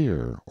a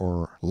spear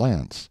or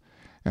lance,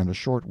 and a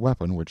short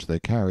weapon which they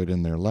carried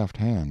in their left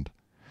hand.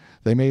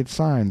 They made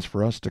signs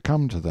for us to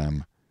come to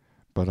them,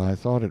 but I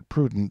thought it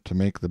prudent to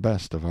make the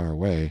best of our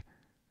way.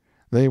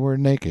 They were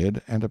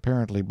naked and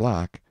apparently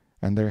black,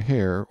 and their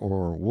hair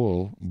or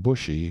wool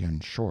bushy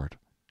and short.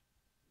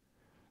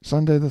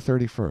 Sunday the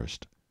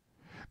 31st.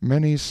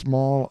 Many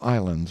small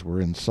islands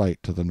were in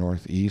sight to the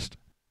northeast.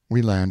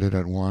 We landed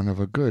at one of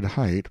a good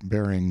height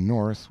bearing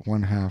north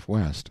 1/2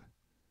 west.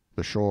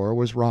 The shore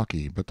was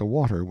rocky, but the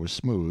water was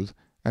smooth,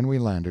 and we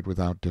landed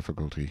without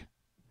difficulty.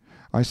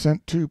 I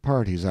sent 2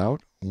 parties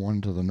out,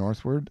 one to the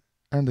northward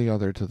and the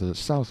other to the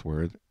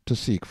southward, to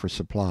seek for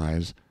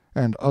supplies,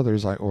 and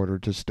others I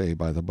ordered to stay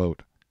by the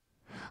boat.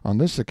 On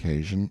this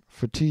occasion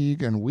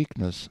fatigue and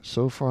weakness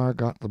so far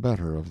got the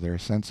better of their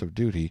sense of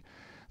duty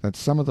that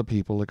some of the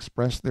people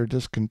expressed their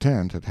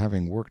discontent at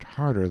having worked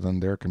harder than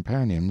their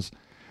companions,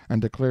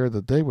 and declared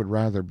that they would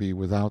rather be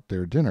without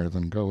their dinner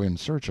than go in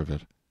search of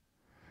it.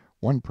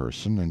 One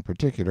person, in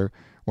particular,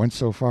 went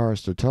so far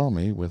as to tell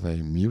me, with a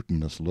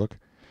mutinous look,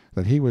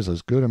 that he was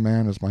as good a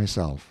man as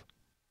myself.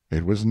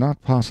 It was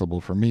not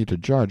possible for me to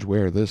judge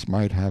where this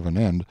might have an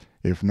end,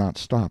 if not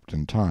stopped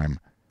in time.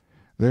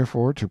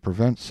 Therefore, to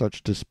prevent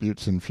such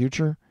disputes in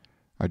future,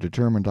 I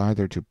determined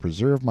either to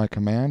preserve my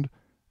command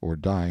or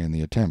die in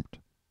the attempt.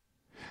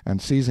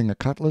 And seizing a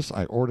cutlass,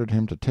 I ordered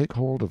him to take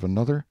hold of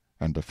another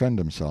and defend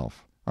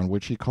himself, on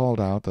which he called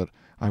out that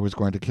I was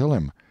going to kill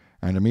him,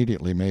 and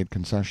immediately made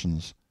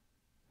concessions.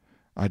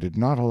 I did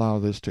not allow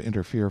this to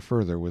interfere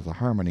further with the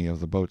harmony of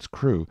the boat's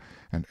crew,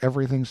 and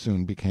everything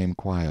soon became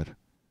quiet.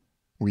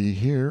 We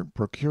here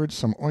procured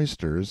some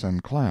oysters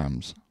and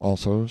clams,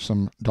 also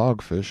some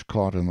dogfish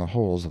caught in the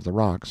holes of the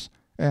rocks,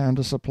 and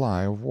a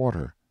supply of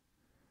water.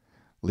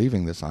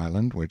 Leaving this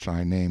island, which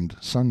I named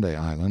Sunday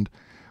Island,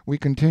 we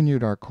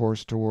continued our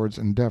course towards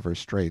Endeavour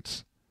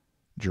Straits.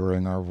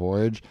 During our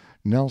voyage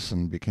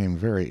Nelson became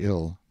very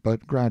ill,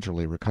 but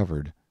gradually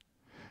recovered.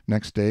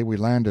 Next day we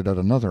landed at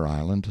another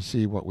island to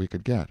see what we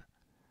could get.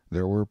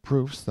 There were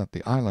proofs that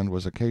the island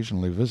was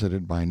occasionally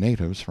visited by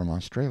natives from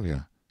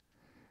Australia.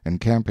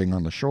 Encamping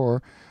on the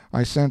shore,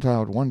 I sent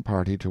out one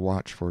party to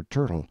watch for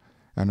turtle,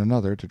 and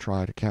another to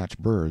try to catch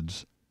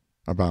birds.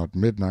 About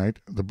midnight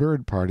the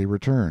bird party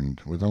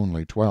returned, with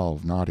only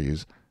 12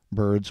 noddies,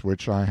 birds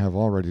which I have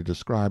already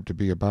described to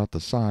be about the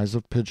size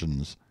of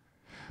pigeons.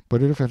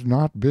 But if it had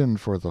not been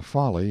for the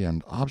folly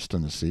and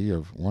obstinacy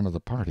of one of the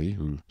party,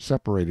 who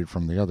separated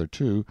from the other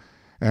 2,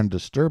 and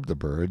disturbed the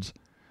birds,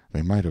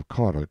 they might have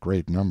caught a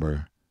great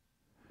number.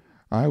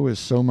 I was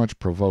so much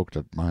provoked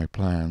at my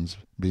plans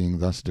being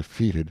thus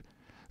defeated,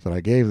 that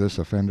I gave this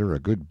offender a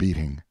good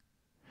beating.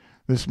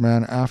 This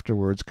man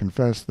afterwards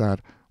confessed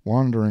that,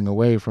 wandering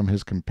away from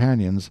his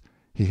companions,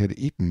 he had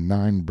eaten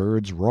 9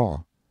 birds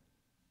raw.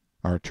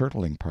 Our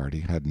turtling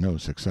party had no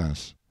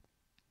success.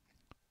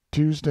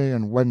 Tuesday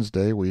and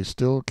Wednesday we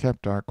still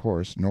kept our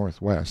course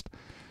northwest,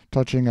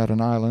 touching at an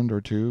island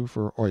or two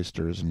for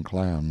oysters and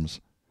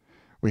clams.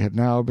 We had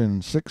now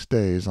been 6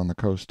 days on the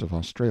coast of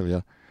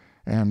Australia,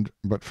 and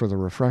but for the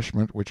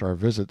refreshment which our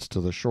visits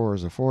to the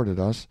shores afforded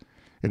us,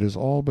 it is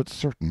all but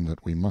certain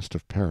that we must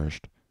have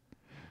perished.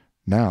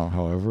 Now,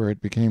 however,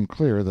 it became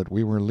clear that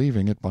we were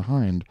leaving it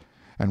behind,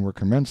 and were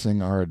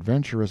commencing our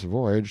adventurous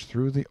voyage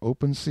through the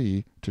open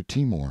sea to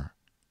Timor.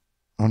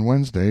 On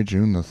Wednesday,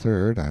 June the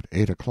 3rd, at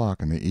 8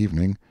 o'clock in the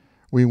evening,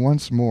 we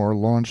once more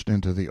launched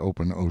into the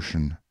open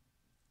ocean.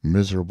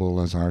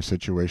 Miserable as our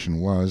situation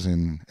was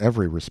in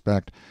every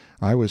respect,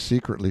 I was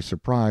secretly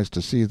surprised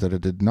to see that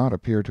it did not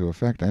appear to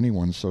affect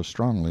anyone so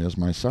strongly as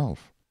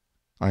myself.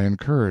 I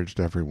encouraged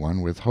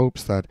everyone with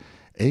hopes that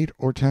 8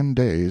 or 10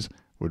 days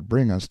would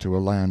bring us to a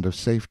land of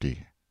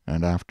safety,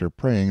 and after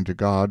praying to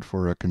God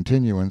for a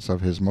continuance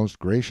of His most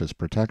gracious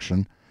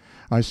protection,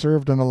 I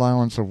served an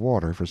allowance of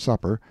water for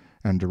supper,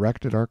 and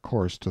directed our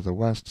course to the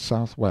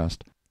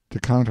west-southwest to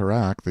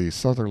counteract the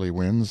southerly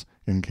winds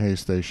in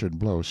case they should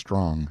blow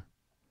strong.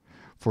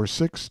 For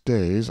 6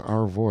 days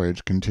our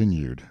voyage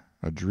continued,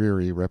 a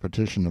dreary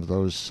repetition of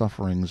those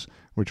sufferings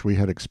which we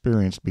had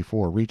experienced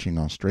before reaching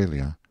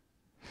Australia.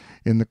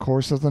 In the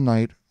course of the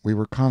night we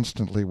were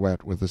constantly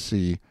wet with the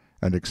sea,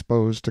 and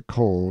exposed to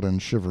cold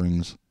and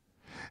shiverings,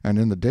 and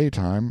in the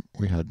daytime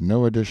we had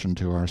no addition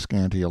to our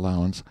scanty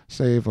allowance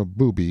save a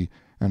booby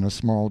and a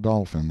small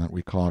dolphin that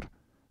we caught,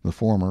 the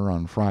former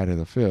on Friday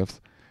the 5th,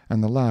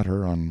 and the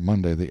latter on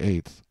Monday the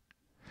 8th.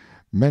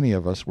 Many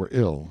of us were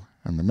ill,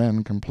 and the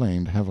men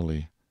complained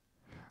heavily.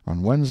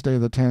 On Wednesday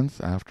the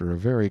 10th, after a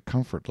very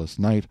comfortless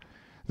night,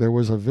 there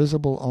was a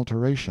visible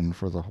alteration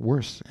for the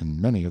worse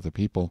in many of the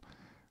people,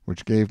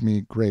 which gave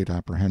me great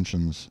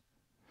apprehensions.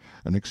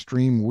 An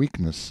extreme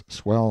weakness,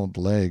 swelled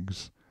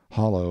legs,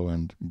 hollow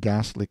and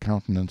ghastly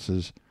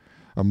countenances,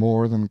 a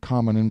more than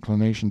common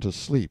inclination to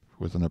sleep,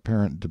 with an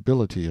apparent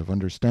debility of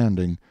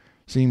understanding,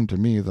 seemed to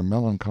me the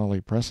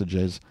melancholy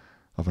presages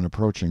of an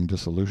approaching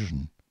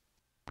dissolution.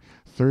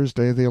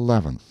 Thursday the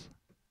 11th.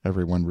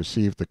 Everyone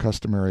received the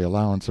customary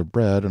allowance of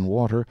bread and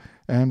water,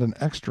 and an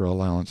extra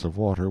allowance of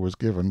water was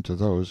given to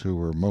those who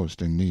were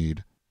most in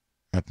need.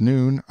 At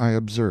noon I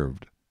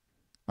observed.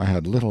 I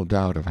had little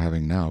doubt of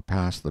having now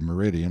passed the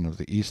meridian of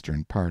the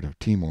eastern part of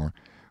Timor,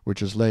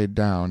 which is laid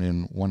down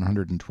in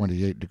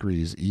 128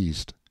 degrees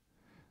east.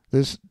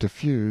 This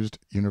diffused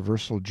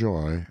universal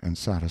joy and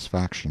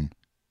satisfaction.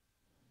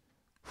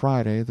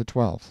 Friday the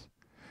 12th.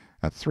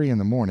 At 3 in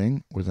the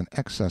morning, with an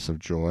excess of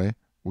joy,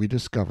 we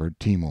discovered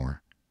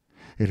Timor.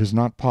 It is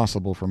not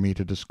possible for me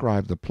to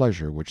describe the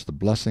pleasure which the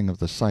blessing of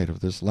the sight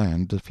of this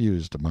land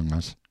diffused among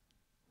us.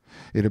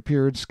 It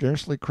appeared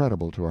scarcely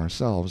credible to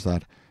ourselves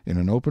that, in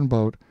an open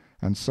boat,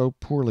 and so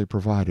poorly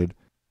provided,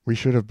 we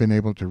should have been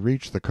able to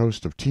reach the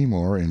coast of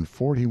Timor in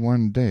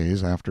 41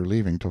 days after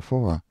leaving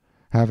Tofoa,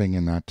 having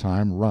in that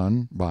time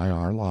run, by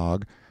our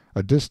log,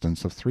 a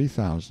distance of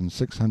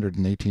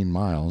 3,618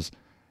 miles,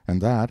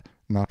 and that,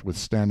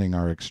 notwithstanding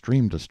our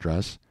extreme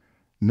distress,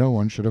 no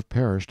one should have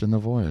perished in the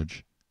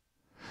voyage.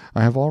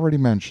 I have already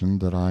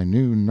mentioned that I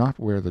knew not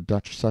where the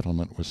Dutch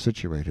settlement was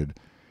situated,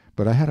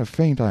 but I had a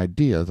faint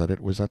idea that it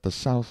was at the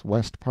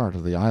southwest part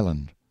of the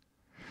island.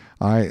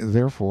 I,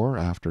 therefore,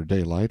 after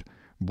daylight,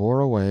 bore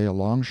away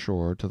along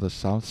shore to the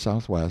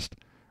south-southwest,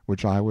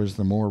 which I was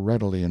the more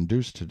readily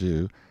induced to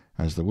do,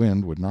 as the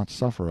wind would not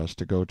suffer us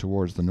to go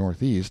towards the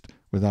northeast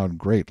without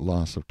great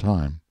loss of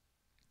time.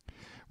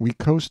 We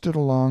coasted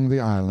along the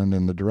island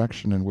in the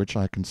direction in which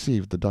I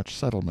conceived the Dutch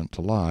settlement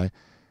to lie,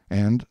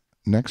 and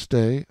next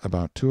day,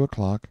 about 2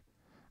 o'clock,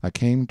 I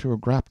came to a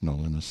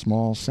grapnel in a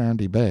small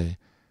sandy bay,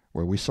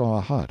 where we saw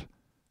a hut,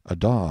 a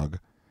dog,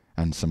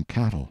 and some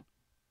cattle.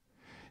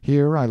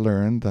 Here I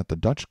learned that the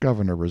Dutch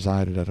governor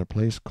resided at a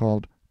place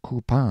called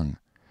Coupang,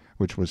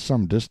 which was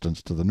some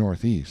distance to the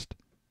northeast.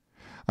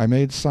 I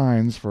made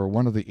signs for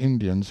one of the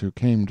Indians who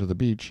came to the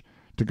beach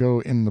to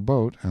go in the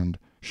boat and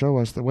show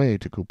us the way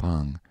to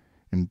Coupang,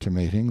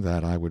 intimating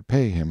that I would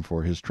pay him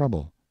for his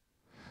trouble.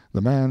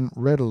 The man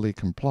readily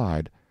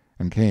complied,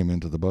 and came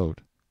into the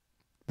boat.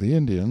 The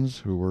Indians,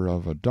 who were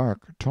of a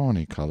dark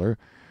tawny color,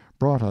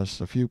 brought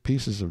us a few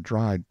pieces of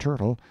dried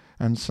turtle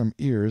and some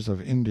ears of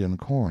Indian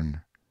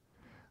corn.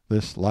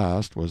 This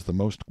last was the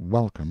most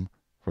welcome,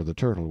 for the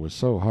turtle was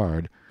so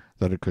hard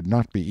that it could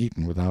not be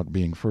eaten without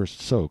being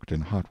first soaked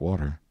in hot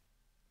water.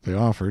 They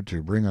offered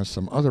to bring us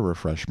some other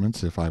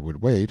refreshments if I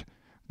would wait,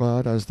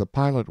 but as the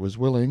pilot was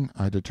willing,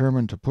 I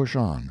determined to push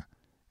on.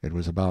 It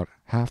was about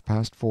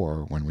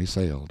 4:30 when we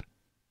sailed.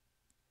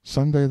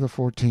 Sunday the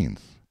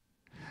 14th.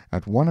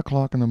 At 1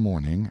 o'clock in the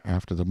morning,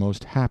 after the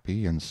most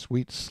happy and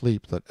sweet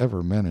sleep that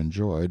ever men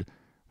enjoyed,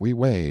 we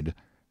weighed,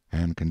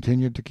 and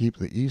continued to keep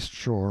the east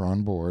shore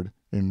on board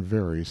in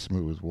very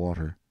smooth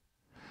water.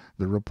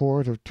 The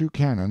report of 2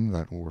 cannon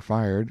that were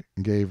fired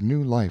gave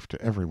new life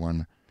to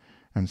everyone,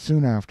 and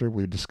soon after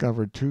we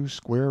discovered 2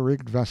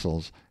 square-rigged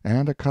vessels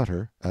and a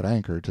cutter at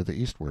anchor to the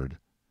eastward.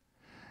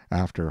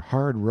 After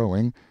hard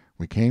rowing,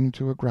 we came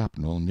to a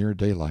grapnel near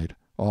daylight,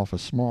 off a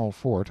small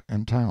fort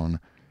and town,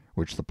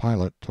 which the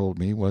pilot told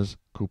me was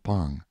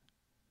Kupang.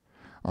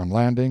 On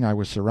landing I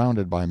was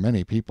surrounded by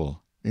many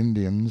people,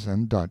 Indians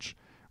and Dutch,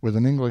 with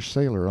an English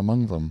sailor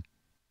among them.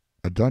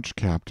 A Dutch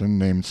captain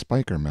named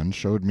Spijkerman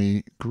showed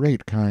me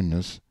great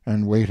kindness,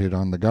 and waited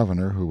on the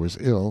governor, who was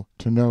ill,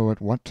 to know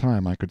at what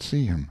time I could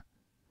see him.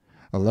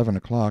 11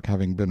 o'clock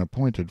having been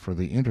appointed for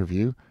the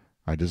interview,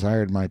 I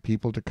desired my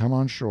people to come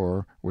on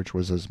shore, which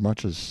was as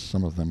much as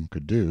some of them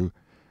could do,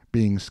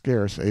 being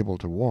scarce able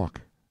to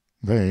walk.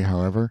 They,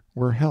 however,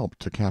 were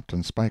helped to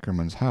Captain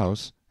Spijkerman's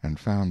house, and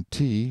found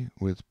tea,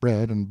 with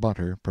bread and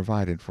butter,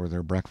 provided for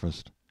their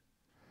breakfast.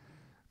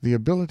 The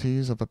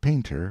abilities of a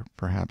painter,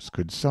 perhaps,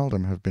 could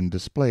seldom have been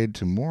displayed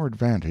to more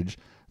advantage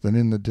than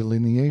in the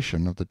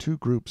delineation of the two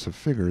groups of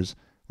figures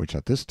which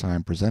at this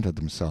time presented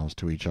themselves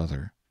to each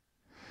other.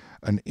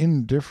 An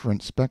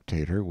indifferent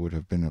spectator would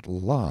have been at a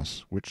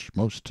loss which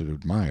most to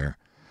admire,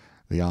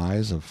 the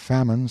eyes of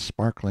famine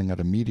sparkling at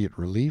immediate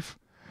relief,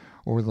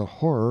 or the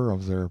horror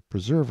of their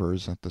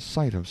preservers at the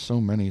sight of so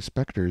many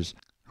spectres,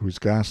 whose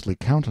ghastly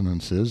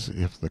countenances,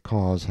 if the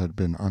cause had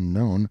been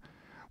unknown,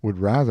 would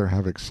rather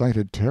have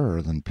excited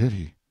terror than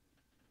pity.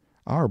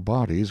 Our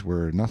bodies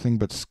were nothing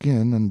but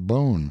skin and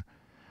bone,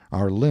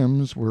 our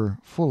limbs were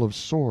full of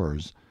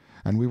sores,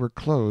 and we were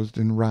clothed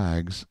in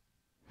rags.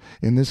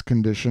 In this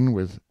condition,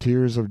 with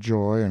tears of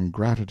joy and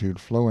gratitude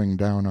flowing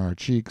down our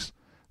cheeks,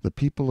 the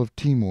people of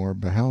Timor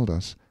beheld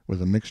us,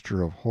 with a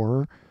mixture of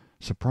horror,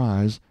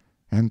 surprise,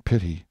 and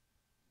pity.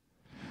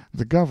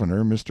 The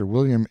governor, Mr.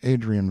 William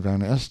Adrian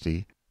Van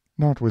Este,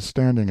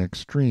 notwithstanding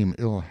extreme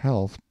ill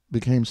health,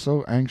 became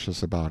so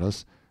anxious about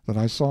us that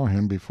I saw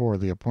him before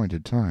the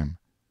appointed time.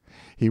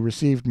 He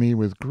received me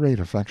with great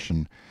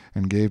affection,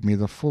 and gave me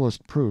the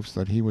fullest proofs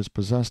that he was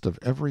possessed of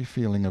every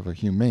feeling of a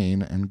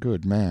humane and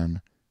good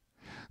man.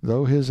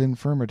 Though his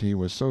infirmity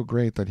was so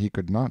great that he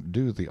could not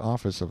do the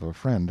office of a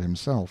friend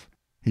himself,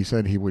 he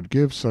said he would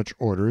give such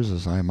orders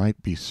as I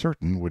might be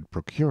certain would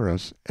procure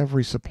us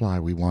every supply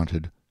we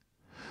wanted.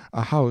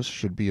 A house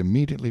should be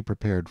immediately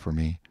prepared for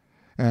me,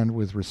 and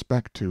with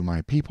respect to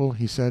my people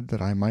he said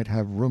that I might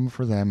have room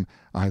for them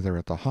either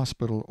at the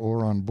hospital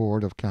or on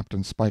board of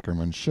Captain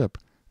Spijkerman's ship,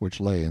 which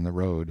lay in the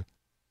road.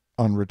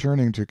 On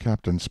returning to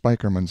Captain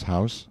Spijkerman's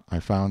house, I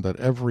found that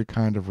every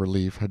kind of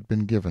relief had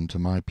been given to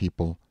my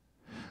people.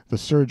 The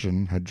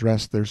surgeon had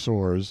dressed their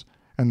sores,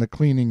 and the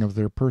cleaning of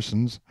their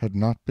persons had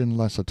not been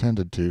less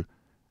attended to,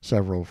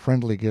 several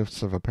friendly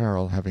gifts of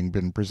apparel having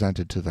been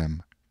presented to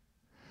them.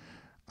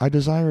 I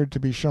desired to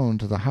be shown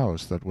to the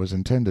house that was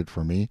intended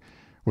for me,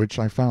 which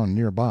I found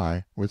near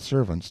by, with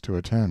servants to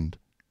attend.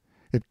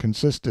 It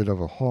consisted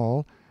of a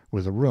hall,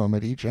 with a room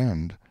at each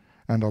end,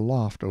 and a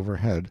loft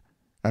overhead,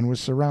 and was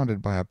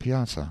surrounded by a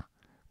piazza,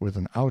 with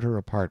an outer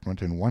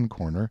apartment in one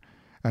corner,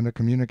 and a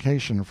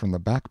communication from the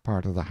back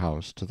part of the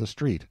house to the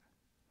street.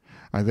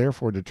 I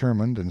therefore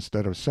determined,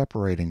 instead of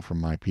separating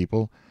from my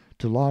people,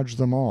 to lodge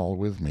them all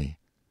with me,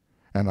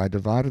 and I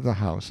divided the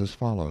house as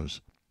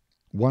follows.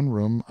 One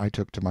room I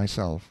took to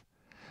myself,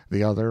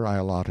 the other I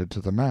allotted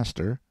to the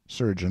master,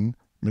 surgeon,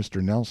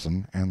 Mr.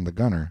 Nelson, and the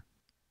gunner,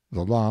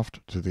 the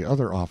loft to the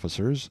other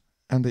officers,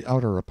 and the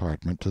outer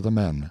apartment to the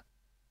men.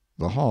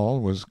 The hall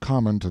was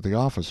common to the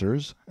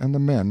officers, and the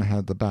men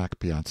had the back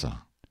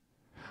piazza.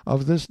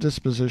 Of this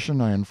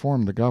disposition I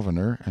informed the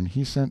governor, and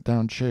he sent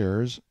down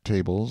chairs,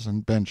 tables,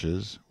 and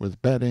benches,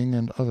 with bedding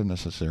and other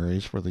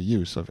necessaries for the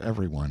use of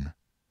every one.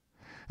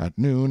 At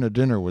noon a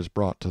dinner was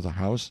brought to the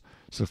house,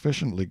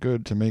 sufficiently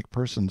good to make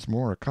persons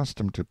more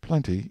accustomed to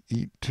plenty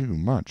eat too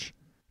much.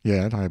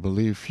 Yet I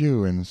believe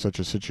few in such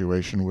a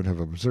situation would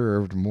have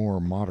observed more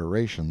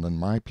moderation than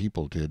my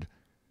people did.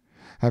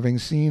 Having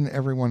seen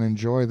everyone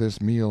enjoy this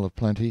meal of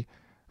plenty,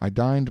 I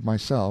dined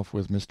myself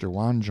with Mr.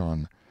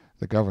 Wanjon,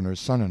 the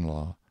governor's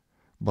son-in-law,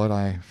 but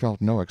I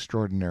felt no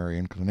extraordinary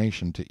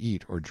inclination to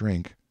eat or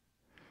drink.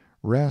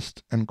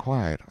 Rest and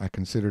quiet I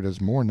considered as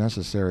more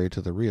necessary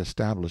to the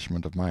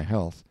re-establishment of my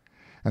health,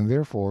 and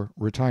therefore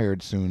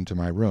retired soon to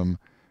my room,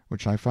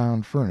 which I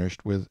found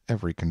furnished with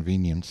every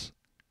convenience.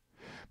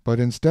 But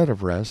instead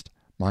of rest,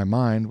 my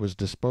mind was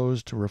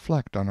disposed to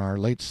reflect on our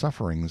late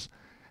sufferings,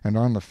 and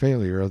on the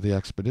failure of the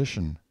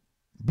expedition,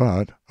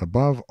 but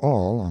above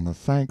all on the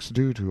thanks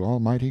due to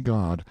Almighty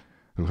God,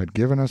 who had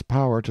given us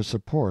power to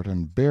support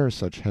and bear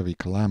such heavy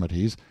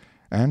calamities,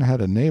 and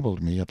had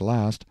enabled me at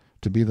last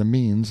to be the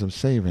means of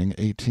saving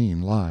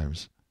 18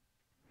 lives.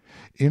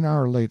 In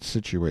our late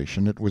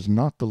situation it was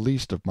not the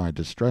least of my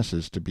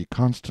distresses to be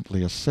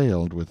constantly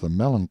assailed with the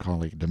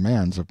melancholy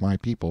demands of my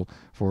people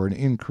for an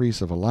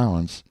increase of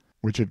allowance,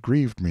 which it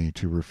grieved me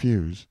to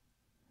refuse.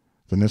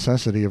 The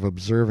necessity of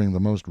observing the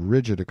most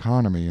rigid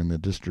economy in the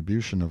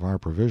distribution of our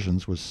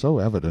provisions was so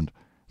evident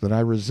that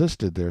I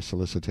resisted their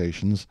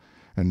solicitations,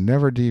 and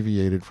never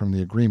deviated from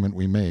the agreement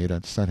we made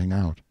at setting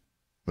out.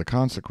 The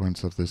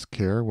consequence of this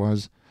care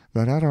was,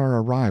 that at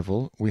our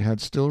arrival we had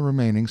still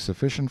remaining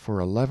sufficient for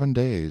 11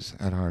 days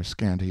at our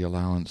scanty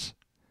allowance,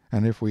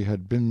 and if we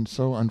had been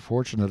so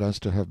unfortunate as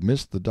to have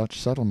missed the Dutch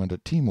settlement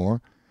at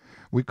Timor,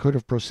 we could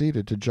have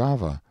proceeded to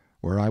Java,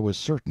 where I was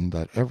certain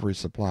that every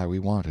supply we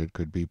wanted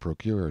could be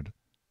procured.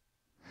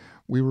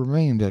 We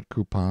remained at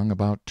Coupang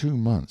about 2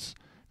 months,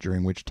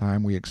 during which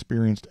time we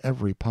experienced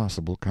every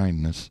possible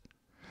kindness.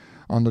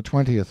 On the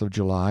 20th of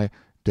July,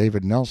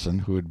 David Nelson,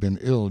 who had been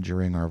ill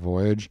during our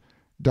voyage,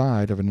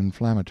 died of an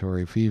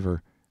inflammatory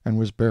fever, and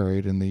was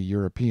buried in the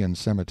European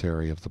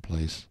cemetery of the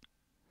place.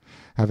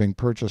 Having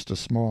purchased a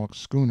small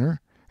schooner,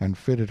 and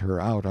fitted her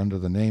out under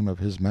the name of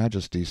His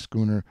Majesty's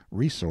schooner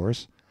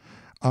Resource,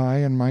 I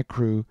and my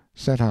crew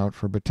set out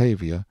for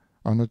Batavia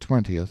on the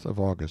 20th of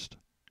August.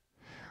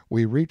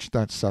 We reached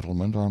that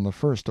settlement on the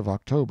 1st of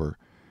October,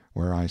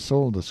 where I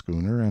sold the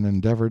schooner and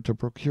endeavored to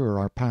procure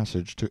our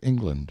passage to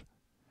England.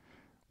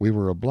 We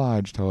were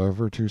obliged,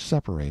 however, to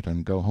separate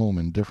and go home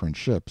in different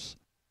ships.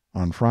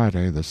 On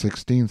Friday, the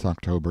 16th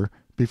October,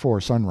 before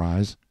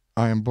sunrise,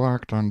 I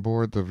embarked on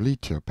board the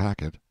Bligh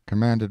packet,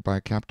 commanded by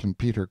Captain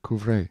Peter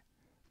Couvret,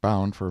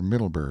 bound for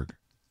Middleburg.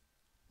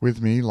 With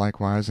me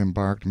likewise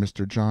embarked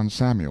Mr. John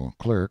Samuel,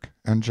 clerk,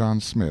 and John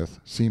Smith,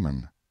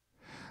 seaman.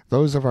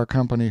 Those of our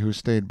company who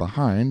stayed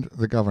behind,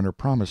 the governor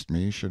promised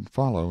me should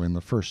follow in the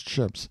first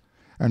ships,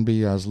 and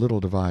be as little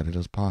divided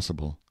as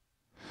possible.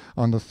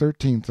 On the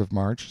 13th of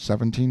March,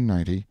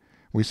 1790,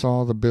 we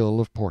saw the Bill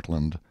of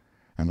Portland,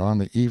 and on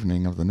the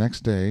evening of the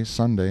next day,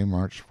 Sunday,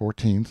 March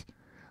 14th,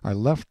 I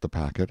left the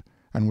packet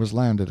and was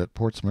landed at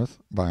Portsmouth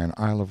by an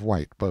Isle of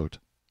Wight boat.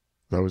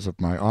 Those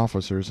of my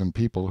officers and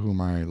people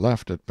whom I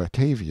left at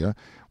Batavia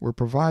were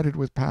provided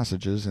with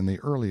passages in the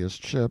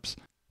earliest ships,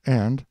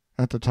 and,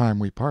 at the time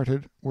we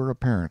parted, were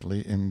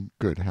apparently in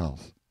good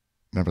health.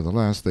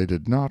 Nevertheless, they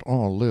did not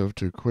all live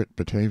to quit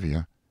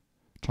Batavia.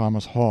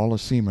 Thomas Hall, a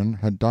seaman,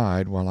 had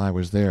died while I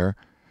was there.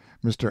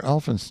 Mr.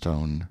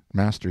 Elphinstone,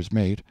 master's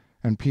mate,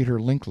 and Peter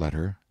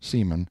Linkletter,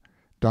 seaman,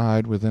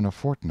 died within a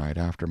fortnight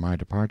after my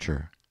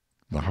departure,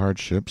 the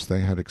hardships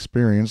they had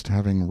experienced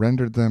having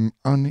rendered them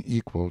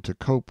unequal to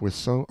cope with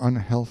so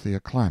unhealthy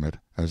a climate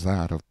as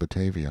that of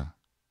Batavia.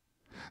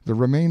 The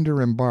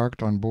remainder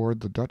embarked on board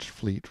the Dutch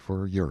fleet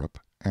for Europe,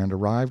 and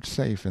arrived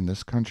safe in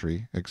this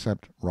country,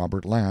 except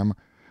Robert Lamb,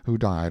 who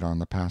died on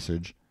the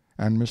passage,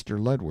 and Mr.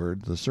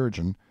 Ledward, the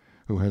surgeon,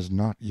 who has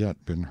not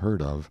yet been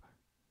heard of.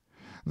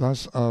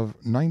 Thus, of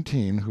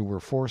 19 who were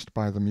forced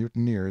by the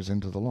mutineers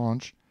into the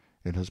launch,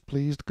 it has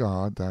pleased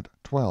God that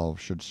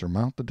 12 should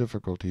surmount the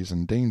difficulties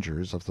and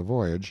dangers of the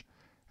voyage,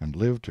 and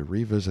live to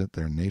revisit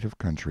their native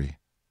country.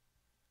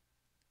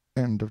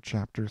 End of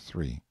Chapter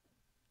 3.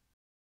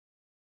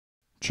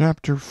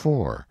 Chapter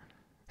 4.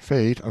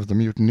 Fate of the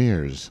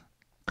Mutineers,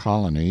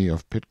 Colony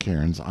of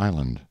Pitcairn's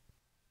Island.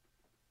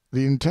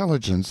 The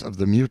intelligence of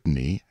the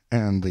mutiny,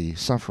 and the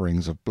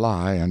sufferings of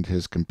Bligh and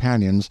his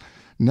companions,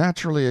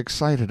 naturally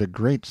excited a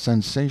great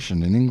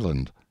sensation in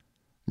England.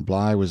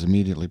 Bligh was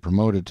immediately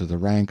promoted to the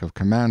rank of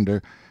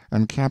commander,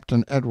 and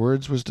Captain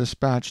Edwards was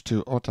dispatched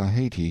to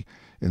Otaheite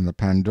in the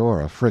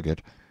Pandora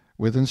frigate,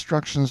 with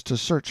instructions to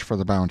search for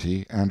the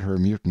Bounty and her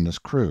mutinous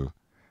crew,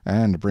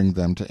 and bring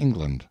them to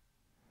England.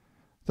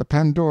 The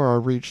Pandora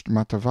reached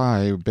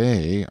Matavai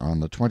Bay on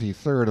the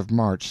 23rd of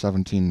March,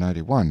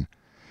 1791,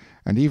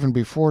 and even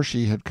before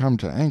she had come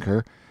to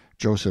anchor,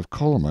 Joseph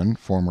Coleman,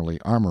 formerly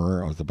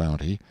armorer of the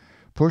Bounty,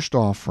 pushed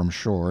off from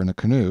shore in a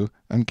canoe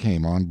and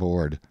came on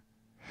board.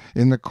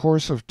 In the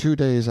course of 2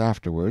 days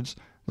afterwards,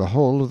 the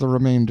whole of the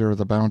remainder of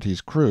the Bounty's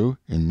crew,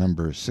 in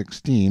number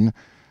 16,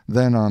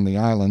 then on the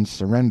island,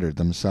 surrendered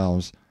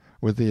themselves,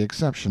 with the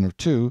exception of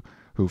 2,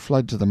 who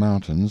fled to the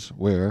mountains,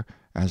 where,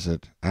 as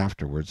it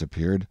afterwards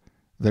appeared,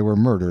 they were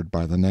murdered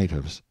by the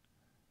natives.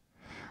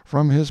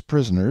 From his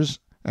prisoners,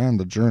 and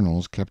the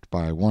journals kept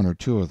by 1 or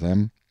 2 of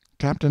them,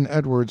 Captain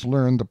Edwards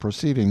learned the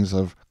proceedings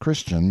of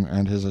Christian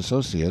and his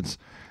associates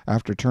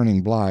after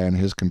turning Bligh and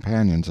his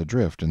companions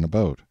adrift in the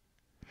boat.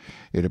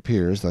 It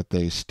appears that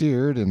they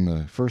steered, in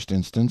the first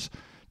instance,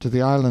 to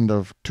the island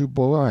of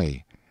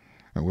Tubuai,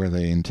 where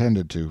they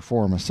intended to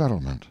form a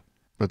settlement,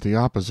 but the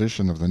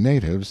opposition of the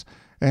natives,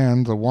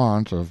 and the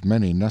want of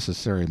many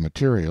necessary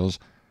materials,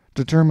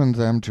 determined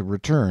them to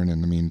return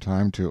in the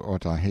meantime to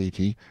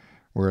Otaheite,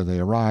 where they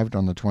arrived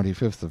on the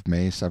 25th of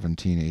May,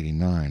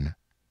 1789.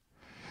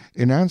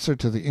 In answer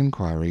to the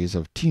inquiries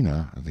of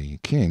Tina, the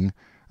king,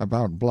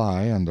 about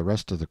Bligh and the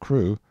rest of the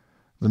crew,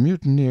 the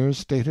mutineers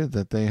stated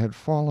that they had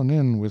fallen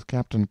in with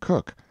Captain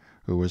Cook,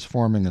 who was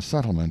forming a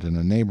settlement in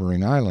a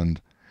neighboring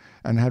island,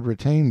 and had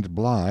retained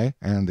Bligh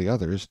and the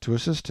others to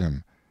assist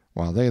him,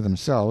 while they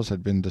themselves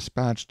had been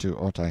dispatched to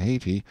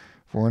Otaheite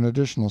for an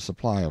additional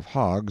supply of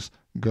hogs,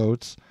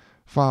 goats,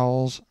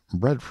 fowls,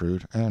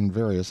 breadfruit, and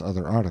various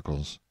other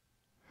articles.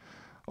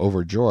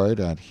 Overjoyed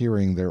at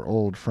hearing their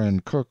old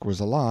friend Cook was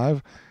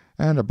alive,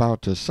 and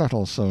about to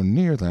settle so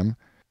near them,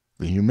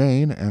 the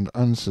humane and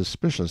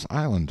unsuspicious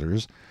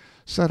islanders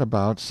set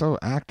about so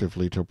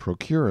actively to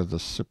procure the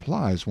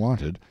supplies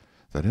wanted,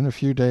 that in a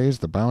few days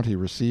the Bounty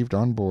received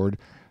on board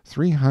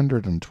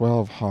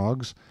 312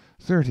 hogs,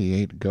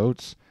 38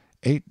 goats,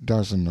 8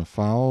 dozen of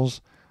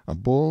fowls, a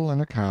bull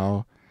and a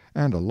cow,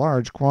 and a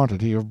large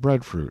quantity of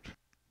breadfruit,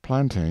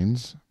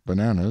 plantains,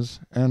 bananas,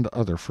 and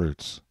other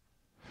fruits.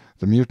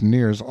 The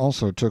mutineers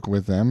also took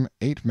with them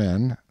 8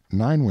 men,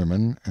 9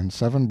 women, and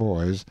 7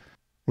 boys,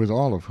 with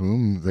all of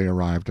whom they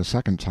arrived a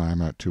second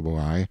time at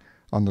Tubuai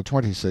on the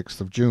 26th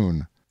of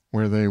June,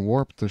 where they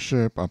warped the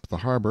ship up the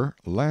harbor,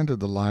 landed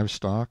the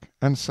livestock,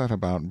 and set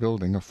about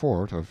building a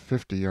fort of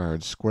 50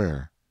 yards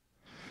square.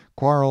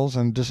 Quarrels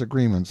and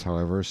disagreements,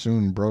 however,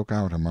 soon broke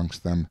out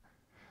amongst them.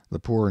 The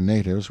poor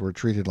natives were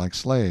treated like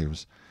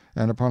slaves,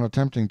 and upon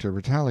attempting to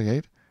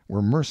retaliate,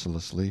 were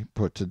mercilessly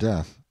put to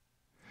death.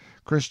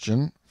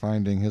 Christian,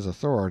 finding his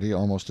authority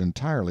almost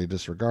entirely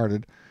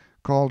disregarded,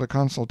 called a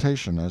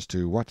consultation as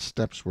to what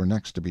steps were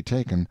next to be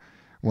taken,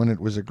 when it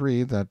was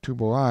agreed that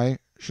Tubuai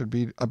should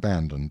be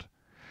abandoned,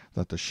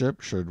 that the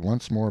ship should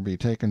once more be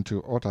taken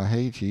to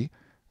Otaheite,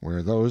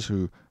 where those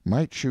who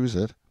might choose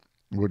it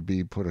would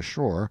be put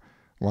ashore,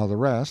 while the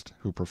rest,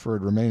 who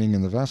preferred remaining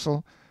in the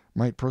vessel,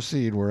 might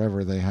proceed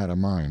wherever they had a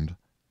mind.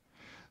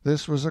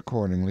 This was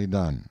accordingly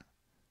done.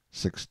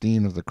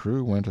 16 of the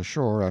crew went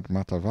ashore at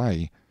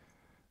Matavai,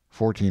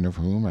 14 of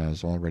whom,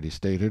 as already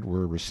stated,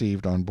 were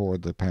received on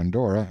board the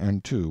Pandora,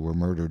 and 2 were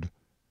murdered.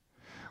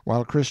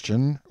 While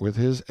Christian, with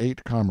his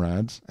 8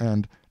 comrades,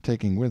 and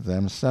taking with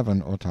them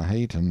 7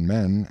 Otaheitan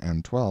men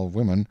and 12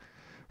 women,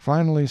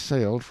 finally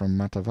sailed from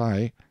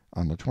Matavai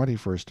on the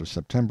 21st of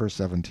September,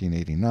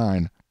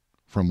 1789,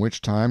 from which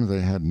time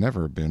they had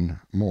never been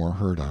more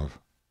heard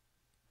of.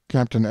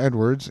 Captain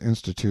Edwards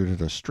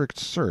instituted a strict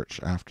search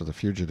after the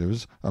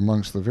fugitives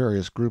amongst the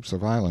various groups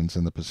of islands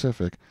in the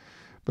Pacific,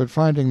 but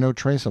finding no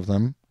trace of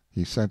them,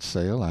 he set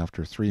sail,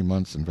 after 3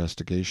 months'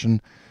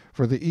 investigation,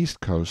 for the east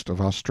coast of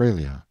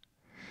Australia.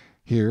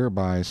 Here,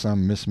 by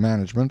some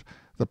mismanagement,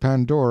 the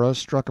Pandora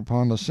struck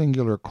upon the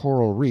singular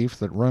coral reef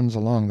that runs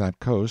along that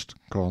coast,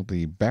 called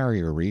the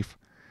Barrier Reef,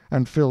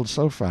 and filled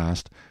so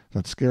fast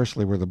that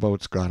scarcely were the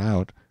boats got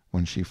out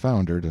when she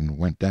foundered and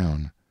went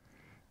down,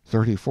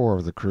 34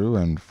 of the crew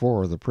and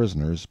 4 of the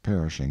prisoners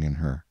perishing in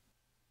her.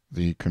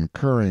 The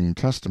concurring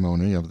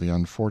testimony of the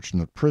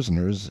unfortunate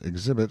prisoners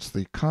exhibits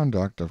the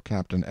conduct of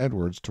Captain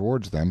Edwards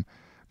towards them,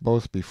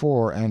 both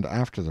before and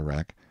after the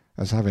wreck,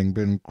 as having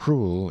been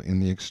cruel in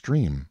the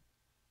extreme.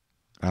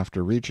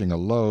 After reaching a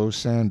low,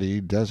 sandy,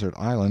 desert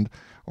island,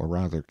 or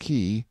rather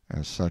key,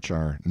 as such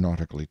are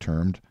nautically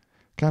termed,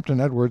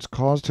 Captain Edwards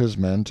caused his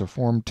men to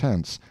form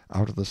tents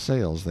out of the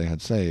sails they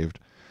had saved,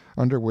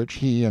 under which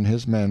he and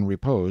his men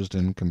reposed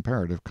in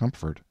comparative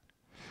comfort.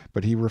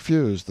 But he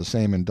refused the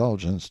same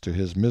indulgence to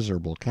his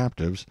miserable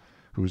captives,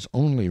 whose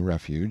only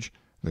refuge,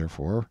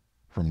 therefore,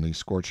 from the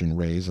scorching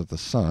rays of the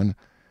sun,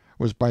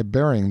 was by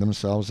burying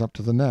themselves up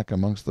to the neck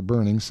amongst the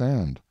burning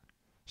sand,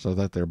 so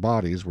that their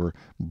bodies were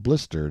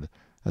blistered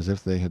as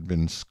if they had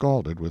been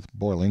scalded with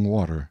boiling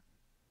water.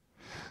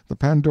 The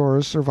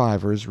Pandora's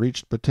survivors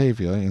reached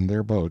Batavia in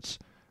their boats,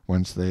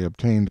 whence they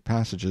obtained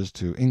passages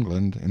to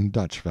England in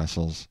Dutch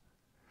vessels.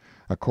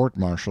 A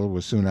court-martial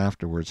was soon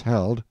afterwards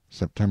held,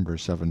 September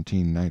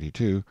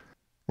 1792,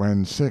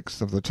 when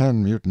 6 of the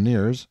 10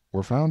 mutineers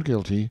were found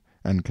guilty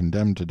and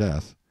condemned to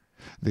death.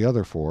 The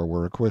other 4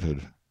 were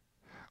acquitted.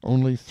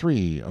 Only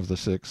 3 of the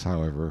 6,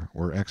 however,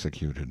 were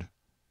executed.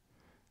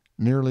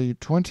 Nearly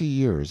 20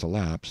 years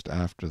elapsed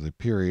after the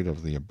period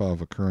of the above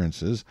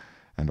occurrences,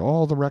 and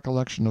all the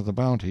recollection of the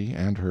Bounty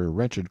and her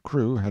wretched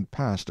crew had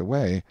passed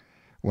away,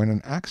 when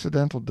an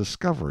accidental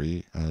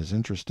discovery, as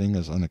interesting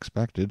as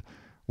unexpected,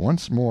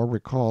 once more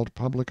recalled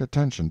public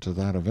attention to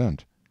that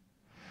event.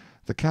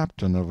 The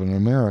captain of an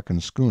American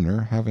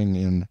schooner, having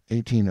in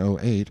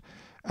 1808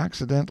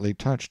 accidentally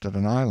touched at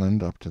an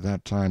island up to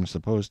that time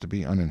supposed to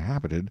be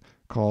uninhabited,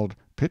 called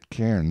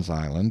Pitcairn's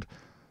Island,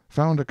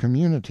 found a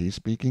community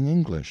speaking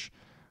English,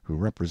 who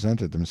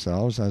represented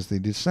themselves as the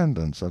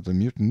descendants of the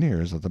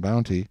mutineers of the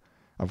Bounty,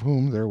 of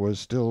whom there was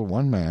still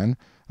one man,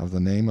 of the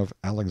name of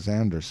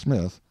Alexander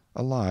Smith,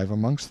 alive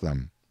amongst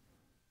them.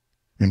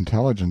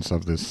 Intelligence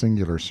of this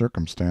singular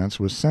circumstance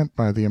was sent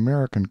by the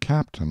American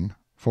captain,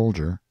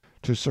 Folger,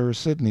 to Sir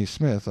Sidney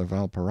Smith of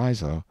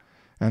Valparaiso,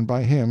 and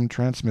by him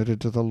transmitted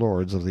to the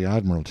Lords of the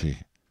Admiralty.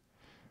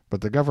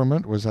 But the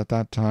government was at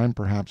that time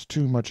perhaps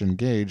too much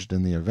engaged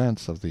in the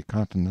events of the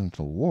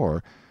Continental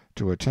War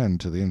to attend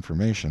to the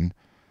information,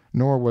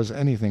 nor was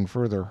anything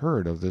further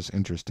heard of this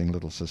interesting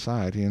little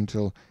society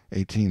until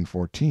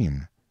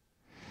 1814.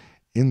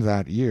 In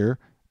that year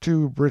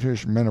 2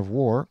 British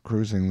men-of-war,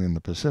 cruising in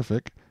the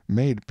Pacific,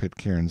 made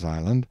Pitcairn's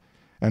Island,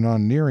 and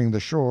on nearing the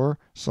shore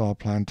saw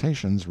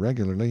plantations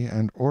regularly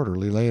and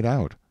orderly laid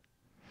out.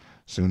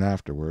 Soon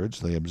afterwards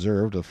they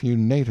observed a few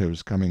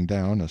natives coming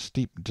down a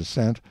steep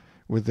descent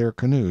with their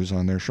canoes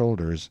on their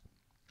shoulders,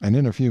 and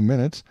in a few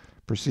minutes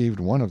perceived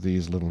one of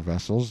these little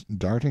vessels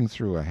darting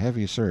through a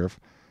heavy surf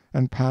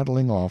and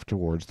paddling off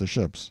towards the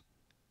ships.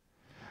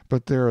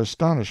 But their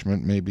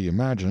astonishment may be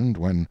imagined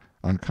when,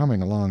 on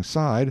coming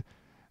alongside,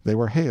 they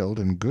were hailed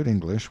in good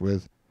English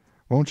with,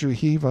 "Won't you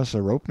heave us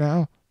a rope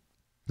now?"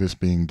 This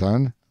being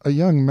done, a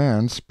young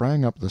man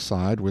sprang up the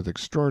side with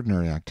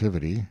extraordinary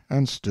activity,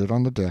 and stood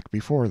on the deck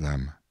before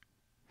them.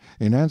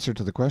 In answer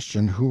to the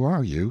question, "Who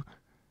are you?"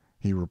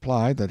 he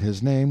replied that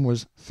his name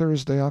was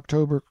Thursday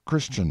October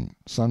Christian,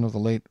 son of the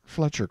late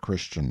Fletcher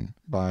Christian,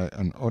 by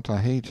an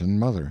Otaheitan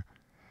mother;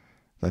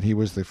 that he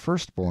was the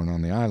firstborn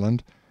on the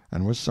island,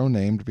 and was so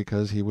named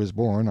because he was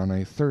born on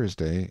a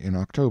Thursday in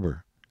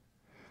October.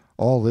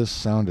 All this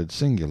sounded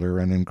singular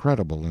and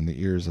incredible in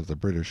the ears of the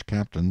British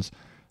captains,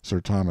 Sir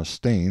Thomas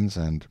Staines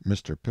and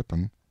Mr.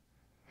 Pipon,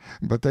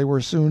 but they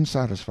were soon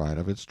satisfied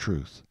of its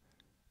truth.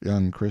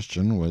 Young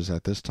Christian was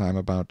at this time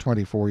about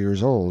 24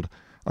 years old,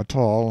 a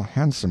tall,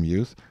 handsome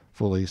youth,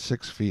 fully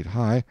 6 feet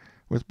high,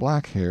 with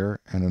black hair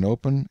and an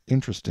open,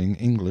 interesting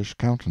English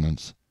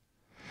countenance.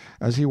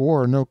 As he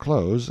wore no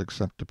clothes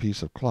except a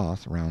piece of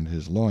cloth round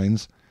his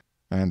loins,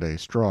 and a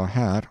straw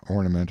hat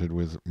ornamented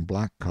with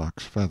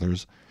blackcock's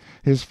feathers,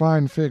 his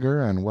fine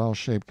figure and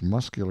well-shaped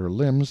muscular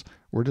limbs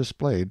were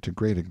displayed to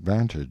great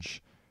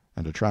advantage,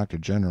 and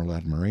attracted general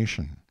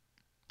admiration.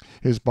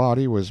 His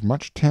body was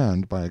much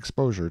tanned by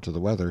exposure to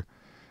the weather,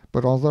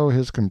 but although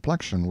his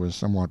complexion was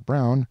somewhat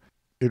brown,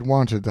 it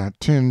wanted that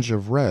tinge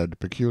of red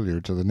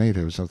peculiar to the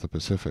natives of the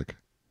Pacific.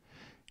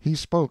 He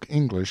spoke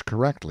English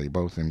correctly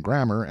both in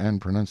grammar and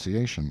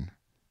pronunciation,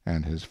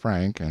 and his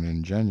frank and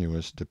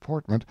ingenuous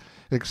deportment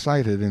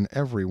excited in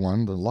every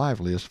one the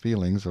liveliest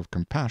feelings of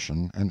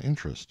compassion and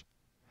interest.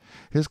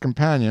 His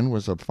companion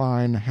was a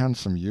fine,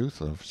 handsome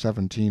youth of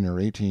 17 or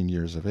 18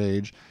 years of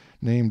age,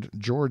 named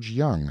George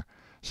Young,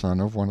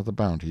 son of one of the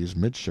Bounty's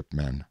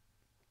midshipmen.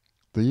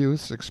 The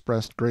youths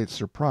expressed great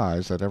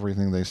surprise at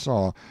everything they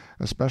saw,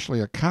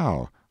 especially a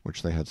cow,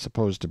 which they had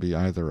supposed to be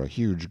either a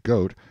huge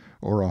goat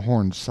or a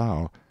horned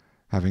sow,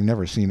 having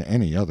never seen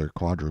any other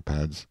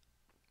quadrupeds.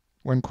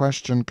 When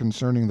questioned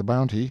concerning the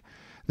Bounty,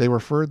 they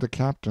referred the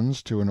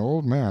captains to an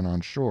old man on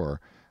shore,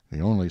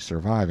 the only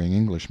surviving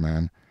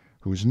Englishman,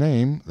 whose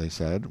name, they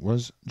said,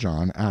 was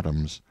John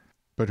Adams,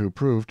 but who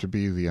proved to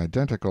be the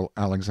identical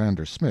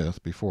Alexander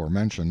Smith before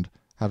mentioned,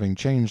 having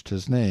changed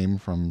his name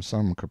from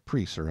some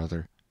caprice or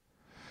other.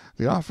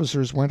 The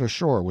officers went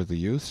ashore with the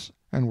youths,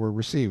 and were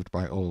received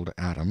by old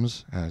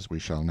Adams, as we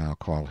shall now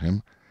call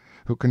him,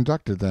 who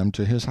conducted them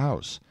to his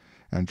house,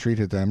 and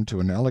treated them to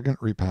an elegant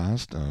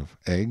repast of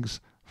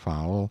eggs,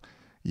 fowl,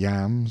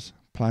 yams,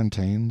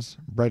 plantains,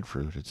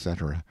 breadfruit,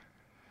 etc.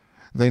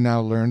 They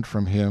now learned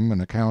from him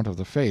an account of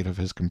the fate of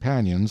his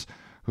companions,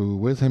 who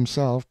with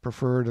himself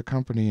preferred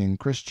accompanying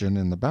Christian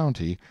in the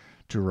Bounty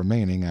to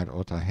remaining at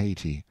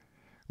Otaheite,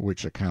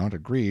 which account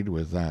agreed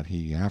with that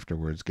he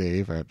afterwards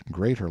gave at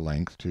greater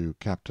length to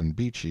Captain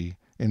Beechey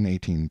in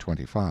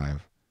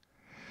 1825.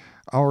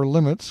 Our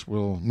limits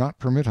will not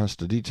permit us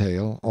to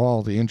detail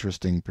all the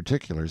interesting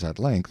particulars at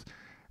length,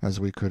 as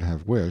we could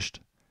have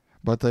wished,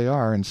 but they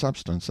are in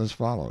substance as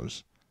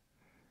follows.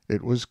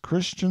 It was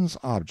Christian's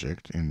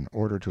object, in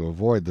order to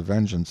avoid the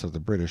vengeance of the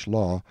British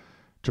law,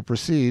 to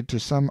proceed to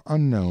some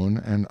unknown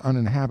and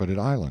uninhabited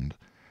island,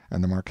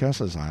 and the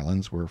Marquesas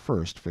Islands were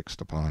first fixed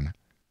upon.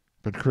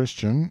 But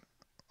Christian,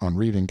 on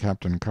reading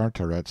Captain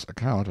Carteret's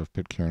account of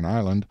Pitcairn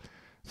Island,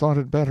 thought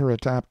it better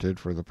adapted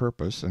for the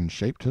purpose, and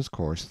shaped his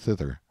course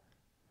thither.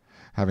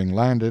 Having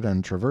landed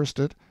and traversed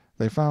it,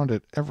 they found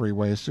it every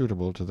way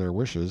suitable to their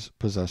wishes,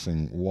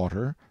 possessing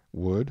water,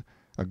 wood,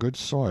 a good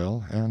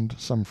soil, and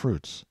some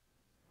fruits.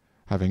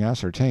 Having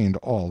ascertained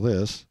all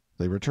this,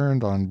 they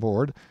returned on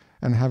board,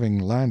 and having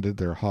landed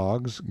their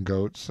hogs,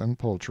 goats, and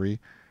poultry,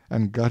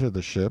 and gutted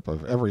the ship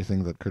of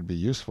everything that could be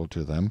useful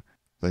to them,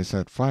 they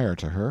set fire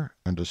to her,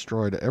 and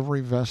destroyed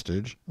every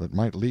vestige that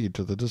might lead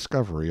to the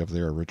discovery of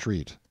their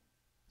retreat.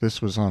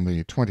 This was on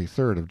the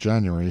 23rd of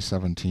January,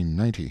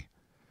 1790.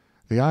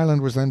 The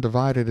island was then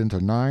divided into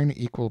 9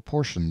 equal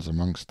portions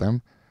amongst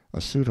them,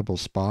 a suitable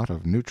spot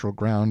of neutral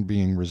ground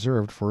being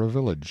reserved for a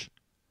village.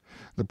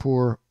 The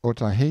poor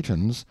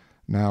Otaheitans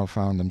now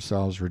found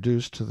themselves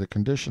reduced to the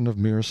condition of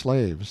mere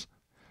slaves,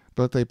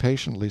 but they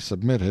patiently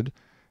submitted,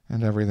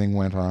 and everything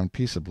went on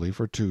peaceably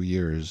for 2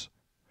 years.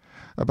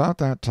 About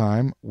that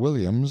time,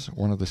 Williams,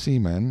 one of the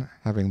seamen,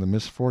 having the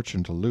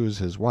misfortune to lose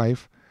his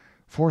wife,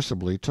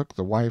 forcibly took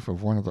the wife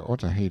of one of the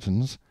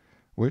Otaheitans,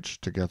 which,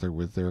 together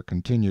with their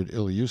continued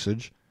ill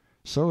usage,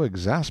 so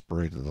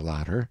exasperated the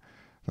latter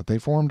that they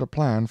formed a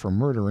plan for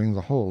murdering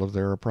the whole of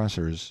their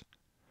oppressors.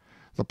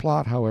 The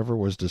plot, however,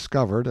 was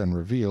discovered and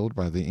revealed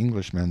by the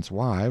Englishmen's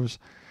wives,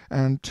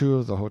 and 2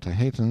 of the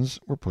Otaheitans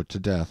were put to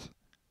death.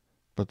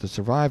 But the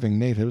surviving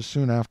natives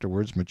soon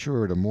afterwards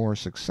matured a more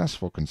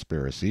successful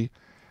conspiracy,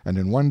 and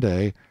in one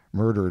day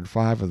murdered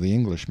 5 of the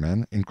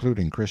Englishmen,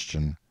 including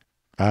Christian.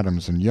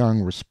 Adams and Young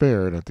were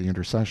spared at the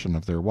intercession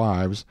of their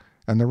wives,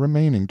 and the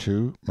remaining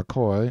 2,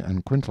 McCoy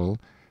and Quintal,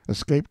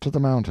 escaped to the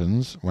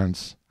mountains,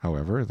 whence,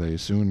 however, they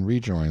soon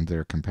rejoined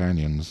their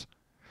companions.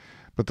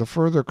 But the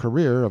further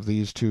career of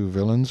these 2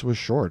 villains was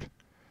short.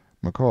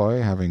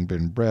 McCoy, having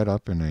been bred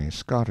up in a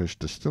Scottish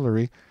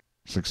distillery,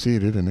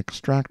 succeeded in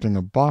extracting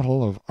a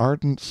bottle of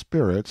ardent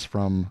spirits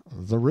from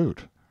the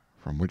root,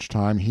 from which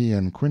time he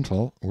and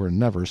Quintal were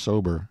never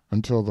sober,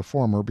 until the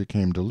former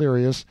became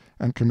delirious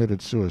and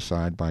committed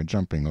suicide by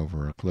jumping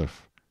over a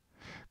cliff.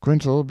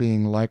 Quintal,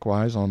 being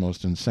likewise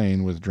almost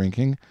insane with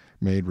drinking,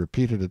 made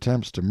repeated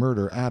attempts to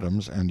murder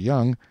Adams and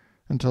Young,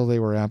 until they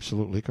were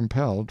absolutely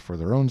compelled, for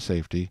their own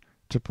safety,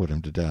 to put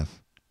him to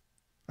death.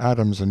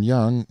 Adams and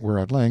Young were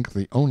at length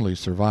the only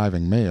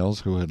surviving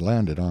males who had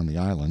landed on the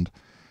island,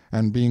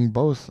 and being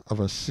both of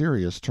a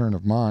serious turn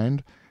of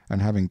mind,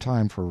 and having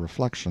time for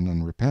reflection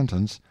and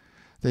repentance,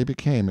 they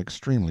became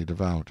extremely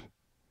devout.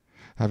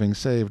 Having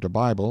saved a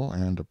Bible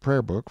and a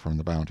prayer book from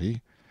the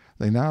bounty,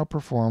 they now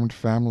performed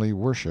family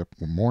worship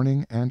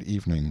morning and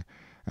evening,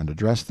 and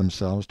addressed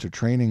themselves to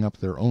training up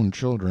their own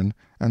children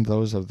and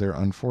those of their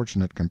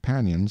unfortunate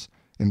companions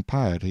in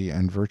piety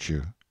and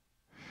virtue.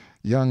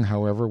 Young,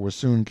 however, was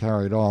soon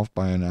carried off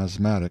by an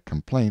asthmatic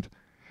complaint,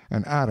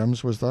 and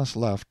Adams was thus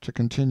left to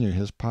continue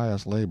his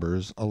pious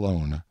labors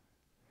alone.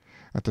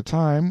 At the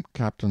time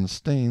Captain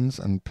Staines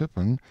and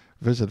Pippin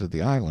visited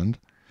the island,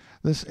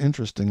 this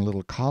interesting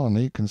little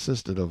colony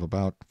consisted of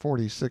about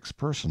 46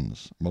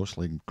 persons,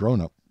 mostly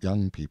grown-up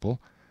young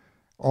people,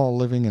 all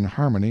living in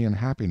harmony and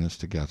happiness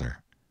together,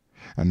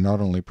 and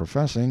not only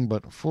professing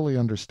but fully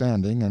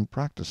understanding and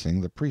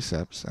practicing the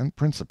precepts and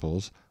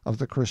principles of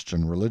the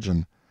Christian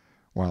religion,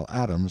 while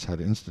Adams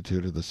had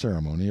instituted the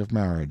ceremony of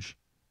marriage.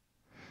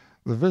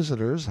 The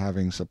visitors,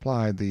 having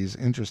supplied these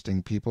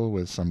interesting people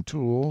with some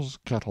tools,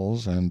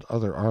 kettles, and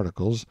other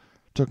articles,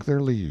 took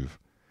their leave.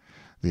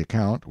 The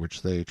account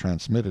which they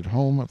transmitted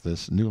home of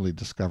this newly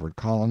discovered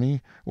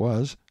colony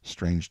was,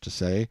 strange to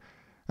say,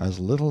 as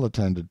little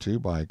attended to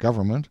by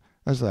government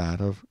as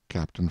that of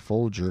Captain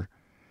Folger,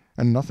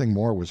 and nothing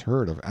more was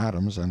heard of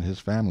Adams and his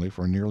family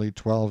for nearly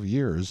 12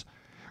 years,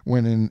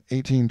 when in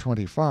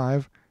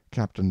 1825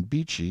 Captain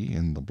Beechey,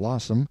 in the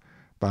Blossom,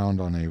 bound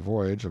on a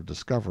voyage of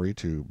discovery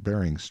to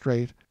Bering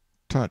Strait,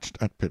 touched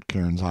at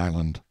Pitcairn's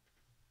Island.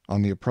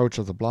 On the approach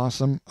of the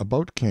Blossom, a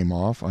boat came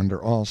off under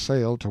all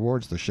sail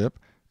towards the ship,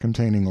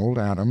 containing old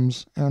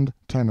Adams and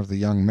 10 of the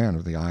young men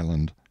of the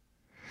island.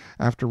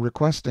 After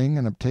requesting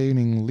and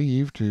obtaining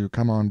leave to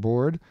come on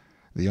board,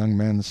 the young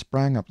men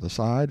sprang up the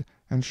side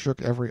and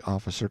shook every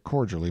officer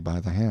cordially by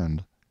the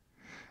hand.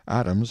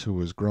 Adams, who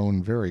was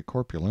grown very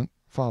corpulent,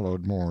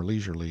 followed more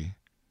leisurely.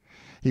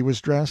 He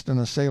was dressed in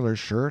a sailor's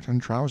shirt and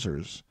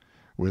trousers,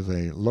 with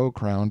a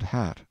low-crowned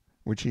hat,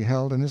 which he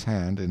held in his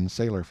hand in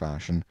sailor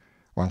fashion,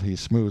 while he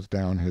smoothed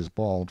down his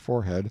bald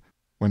forehead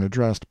when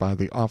addressed by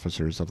the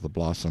officers of the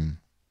Blossom.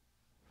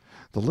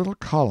 The little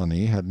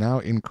colony had now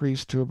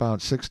increased to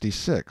about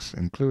 66,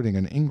 including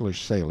an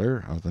English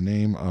sailor of the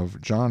name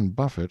of John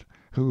Buffett,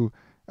 who,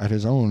 at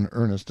his own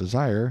earnest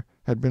desire,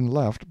 had been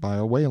left by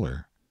a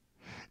whaler.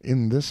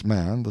 In this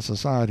man the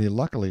society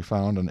luckily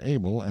found an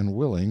able and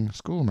willing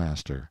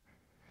schoolmaster.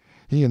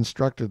 He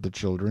instructed the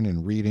children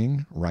in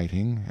reading,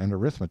 writing, and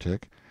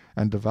arithmetic,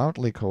 and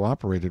devoutly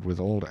cooperated with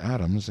old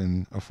Adams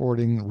in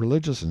affording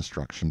religious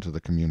instruction to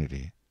the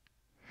community.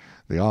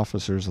 The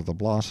officers of the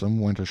Blossom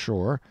went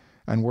ashore,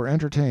 and were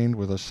entertained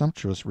with a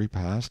sumptuous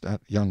repast at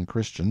Young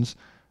Christian's,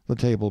 the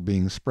table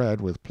being spread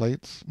with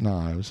plates,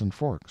 knives, and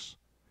forks.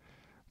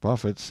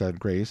 Buffett said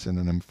grace in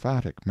an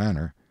emphatic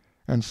manner,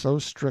 and so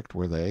strict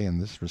were they in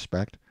this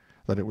respect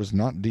that it was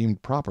not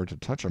deemed proper to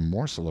touch a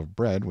morsel of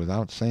bread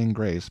without saying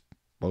grace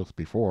both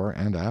before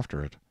and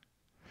after it.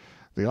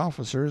 The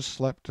officers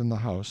slept in the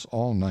house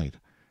all night,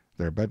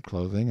 their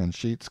bedclothing and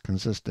sheets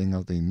consisting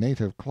of the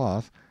native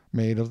cloth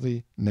made of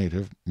the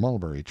native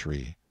mulberry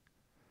tree.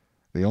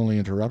 The only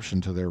interruption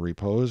to their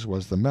repose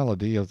was the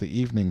melody of the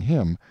evening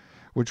hymn,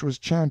 which was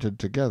chanted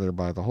together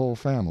by the whole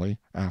family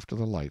after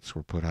the lights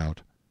were put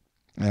out,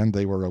 and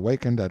they were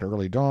awakened at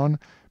early dawn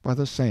by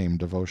the same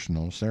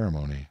devotional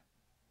ceremony.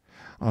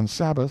 On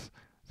Sabbath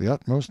the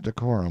utmost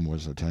decorum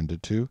was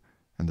attended to,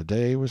 and the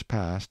day was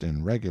passed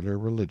in regular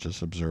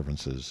religious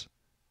observances.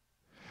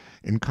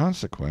 In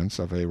consequence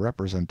of a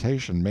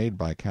representation made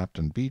by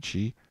Captain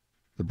Beechey,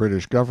 the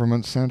British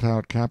government sent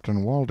out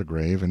Captain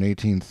Waldegrave in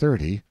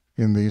 1830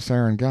 in the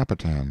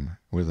Seringapatam,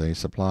 with a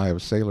supply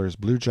of sailors'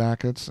 blue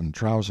jackets and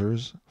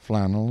trousers,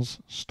 flannels,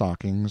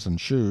 stockings and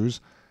shoes,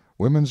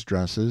 women's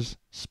dresses,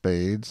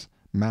 spades,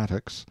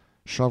 mattocks,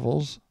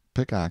 shovels,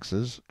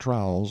 pickaxes,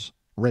 trowels,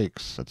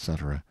 rakes,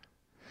 etc.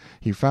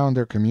 He found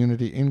their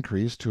community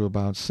increased to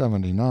about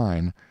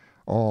 79,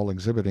 all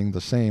exhibiting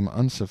the same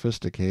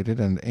unsophisticated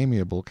and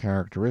amiable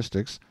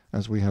characteristics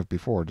as we have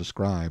before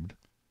described.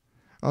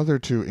 Other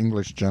 2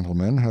 English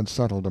gentlemen had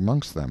settled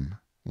amongst them,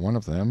 one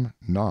of them,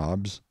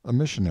 Nobbs, a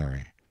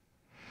missionary.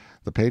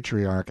 The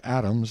patriarch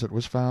Adams, it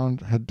was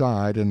found, had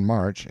died in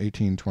March,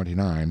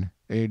 1829,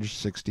 aged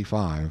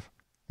 65.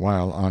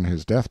 While on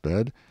his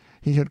deathbed,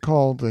 he had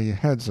called the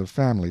heads of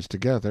families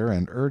together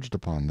and urged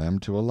upon them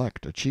to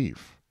elect a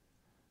chief.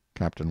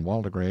 Captain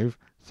Waldegrave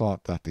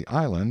thought that the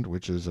island,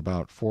 which is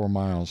about 4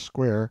 miles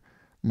square,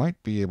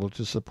 might be able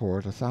to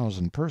support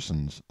 1,000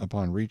 persons,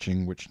 upon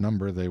reaching which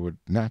number they would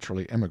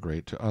naturally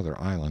emigrate to other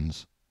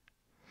islands.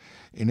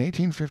 In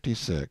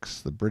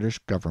 1856 the British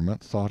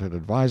government thought it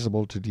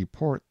advisable to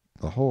deport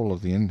the whole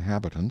of the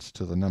inhabitants,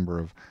 to the number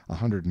of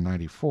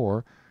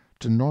 194,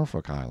 to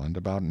Norfolk Island,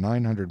 about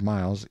 900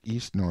 miles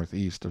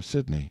east-northeast of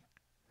Sydney.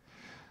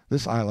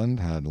 This island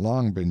had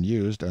long been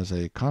used as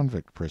a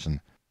convict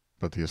prison,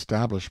 but the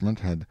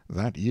establishment had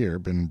that year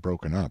been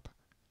broken up.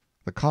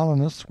 The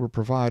colonists were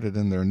provided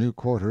in their new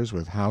quarters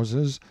with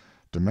houses,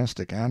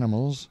 domestic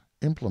animals,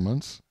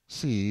 implements,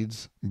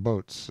 seeds,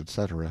 boats,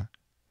 etc.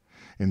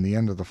 In the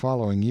end of the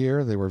following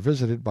year they were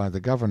visited by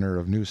the Governor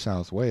of New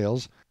South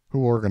Wales,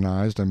 who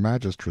organized a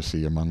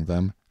magistracy among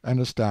them and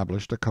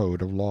established a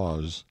code of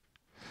laws.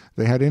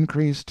 They had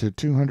increased to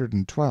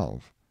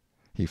 212.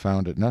 He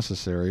found it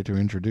necessary to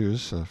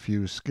introduce a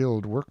few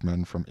skilled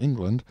workmen from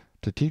England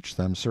to teach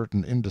them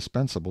certain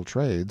indispensable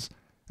trades,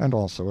 and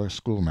also a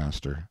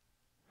schoolmaster.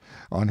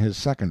 On his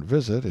second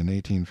visit, in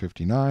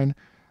 1859,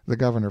 the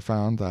Governor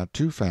found that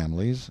 2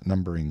 families,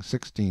 numbering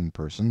 16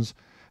 persons,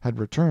 had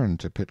returned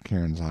to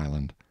Pitcairn's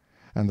Island,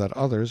 and that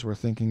others were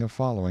thinking of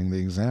following the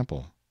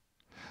example.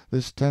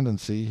 This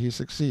tendency he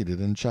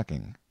succeeded in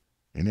checking.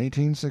 In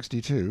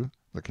 1862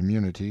 the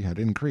community had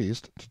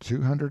increased to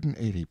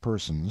 280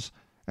 persons,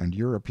 and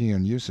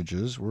European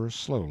usages were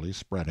slowly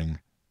spreading.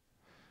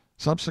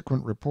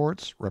 Subsequent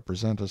reports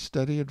represent a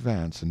steady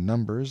advance in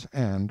numbers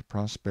and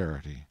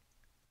prosperity.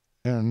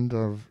 End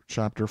of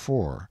Chapter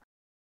 4.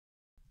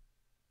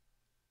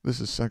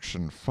 This is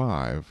Section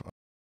 5.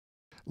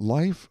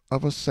 Life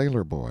of a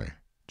Sailor Boy,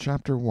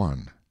 Chapter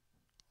 1.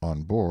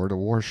 On Board a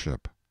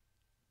Warship.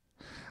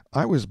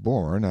 I was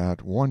born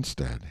at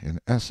Wanstead,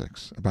 in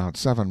Essex, about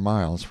 7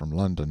 miles from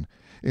London,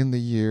 in the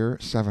year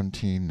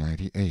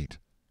 1798.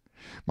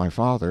 My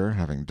father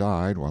having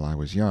died while I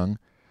was young,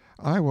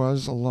 I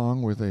was,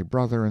 along with a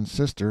brother and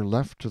sister,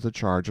 left to the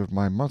charge of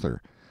my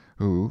mother,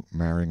 who,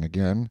 marrying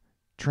again,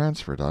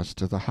 transferred us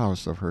to the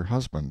house of her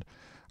husband,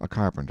 a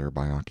carpenter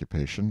by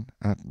occupation,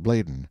 at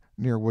Bligh,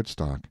 near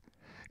Woodstock,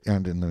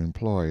 and in the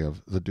employ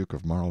of the Duke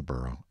of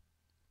Marlborough.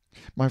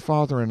 My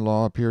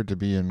father-in-law appeared to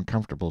be in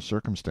comfortable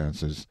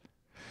circumstances.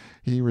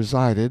 He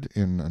resided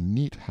in a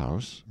neat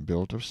house,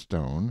 built of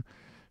stone,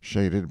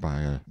 shaded by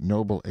a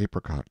noble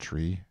apricot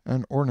tree,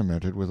 and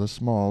ornamented with a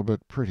small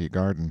but pretty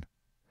garden.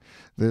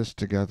 This,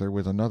 together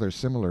with another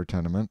similar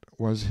tenement,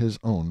 was his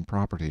own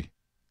property.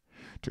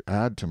 To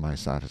add to my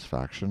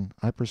satisfaction,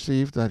 I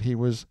perceived that he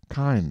was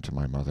kind to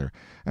my mother,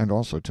 and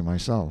also to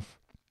myself.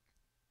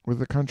 With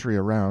the country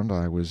around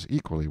I was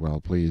equally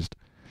well pleased.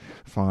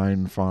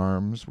 Fine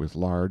farms, with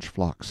large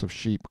flocks of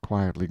sheep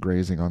quietly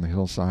grazing on the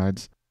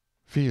hillsides,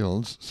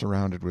 fields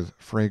surrounded with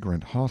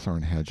fragrant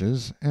hawthorn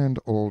hedges, and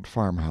old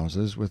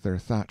farmhouses with their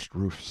thatched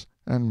roofs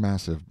and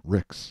massive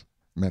ricks,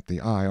 met the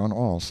eye on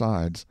all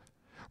sides,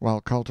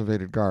 while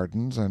cultivated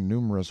gardens and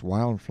numerous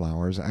wild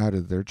flowers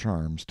added their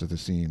charms to the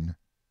scene.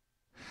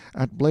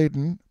 At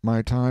Bligh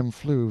my time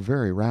flew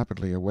very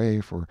rapidly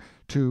away for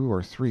 2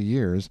 or 3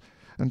 years,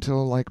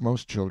 until, like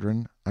most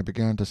children, I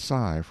began to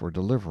sigh for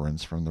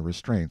deliverance from the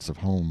restraints of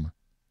home.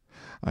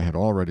 I had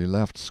already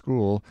left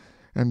school,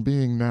 and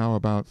being now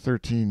about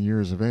 13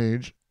 years of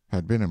age,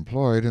 had been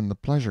employed in the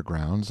pleasure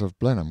grounds of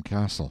Blenheim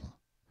Castle.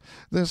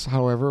 This,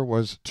 however,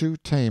 was too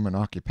tame an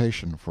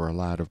occupation for a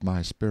lad of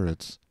my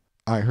spirits.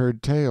 I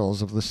heard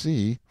tales of the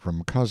sea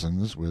from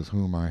cousins with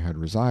whom I had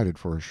resided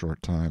for a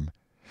short time.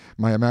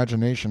 My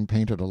imagination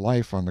painted a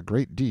life on the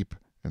great deep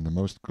in the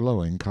most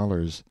glowing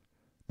colors.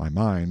 My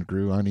mind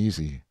grew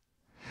uneasy.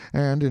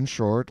 And, in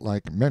short,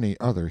 like many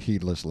other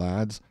heedless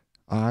lads,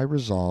 I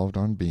resolved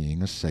on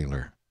being a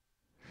sailor.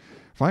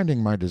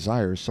 Finding my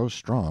desire so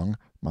strong,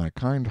 my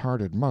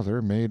kind-hearted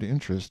mother made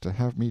interest to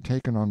have me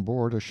taken on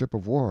board a ship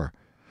of war,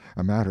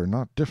 a matter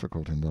not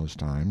difficult in those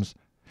times,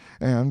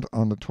 and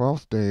on the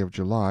 12th day of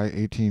July,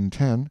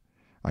 1810,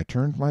 I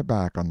turned my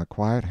back on the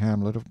quiet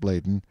hamlet of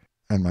Bligh,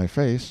 and my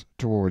face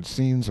toward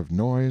scenes of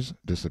noise,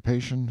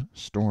 dissipation,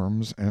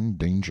 storms, and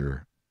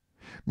danger.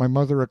 My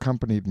mother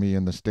accompanied me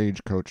in the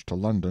stage-coach to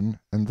London,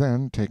 and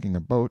then, taking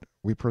a boat,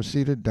 we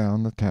proceeded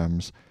down the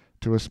Thames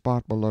to a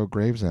spot below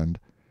Gravesend,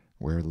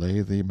 where lay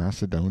the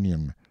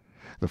Macedonian,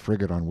 the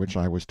frigate on which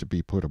I was to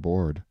be put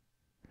aboard.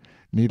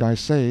 Need I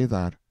say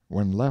that,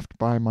 when left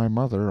by my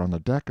mother on the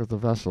deck of the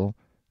vessel,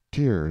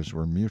 tears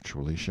were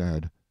mutually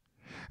shed,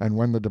 and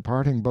when the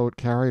departing boat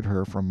carried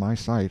her from my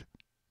sight,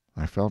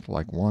 I felt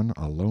like one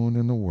alone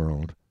in the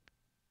world.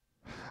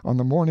 On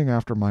the morning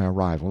after my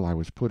arrival I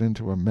was put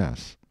into a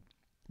mess.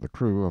 The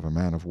crew of a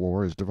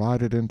man-of-war is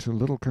divided into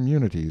little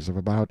communities of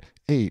about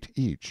 8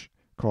 each,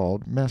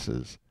 called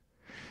messes.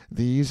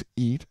 These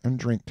eat and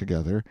drink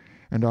together,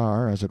 and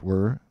are, as it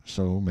were,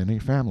 so many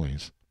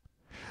families.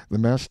 The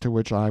mess to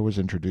which I was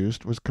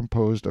introduced was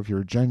composed of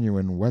your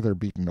genuine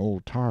weather-beaten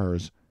old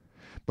tars,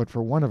 but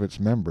for one of its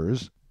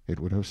members it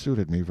would have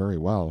suited me very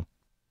well.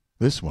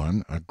 This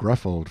one, a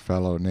gruff old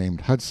fellow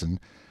named Hudson,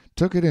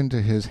 took it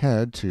into his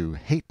head to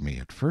hate me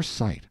at first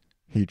sight.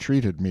 He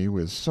treated me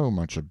with so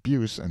much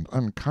abuse and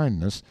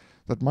unkindness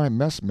that my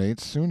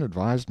messmates soon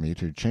advised me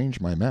to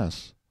change my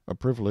mess, a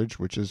privilege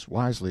which is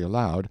wisely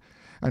allowed,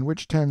 and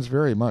which tends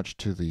very much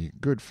to the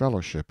good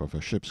fellowship of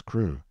a ship's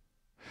crew.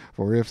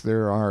 For if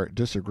there are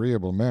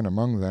disagreeable men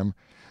among them,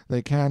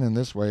 they can in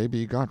this way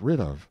be got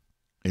rid of.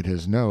 It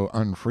is no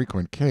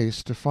unfrequent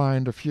case to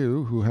find a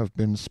few who have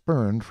been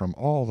spurned from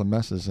all the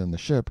messes in the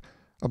ship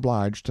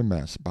obliged to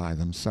mess by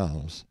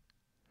themselves.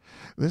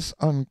 This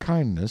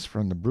unkindness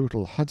from the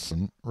brutal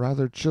Hudson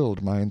rather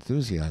chilled my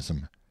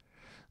enthusiasm.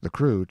 The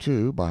crew,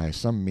 too, by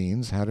some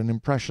means had an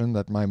impression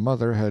that my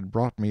mother had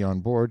brought me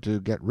on board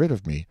to get rid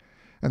of me,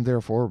 and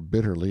therefore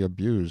bitterly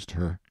abused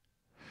her.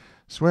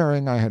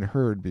 Swearing I had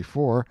heard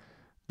before,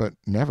 but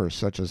never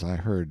such as I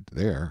heard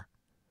there.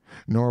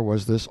 Nor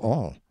was this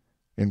all.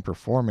 In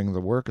performing the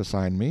work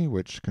assigned me,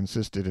 which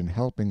consisted in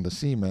helping the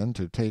seamen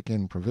to take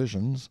in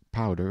provisions,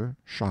 powder,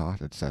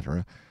 shot,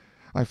 etc.,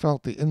 I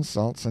felt the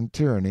insults and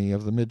tyranny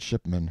of the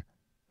midshipmen.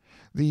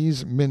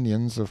 These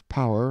minions of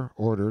power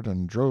ordered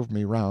and drove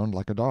me round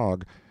like a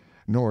dog,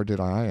 nor did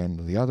I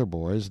and the other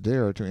boys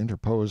dare to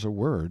interpose a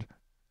word.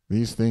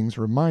 These things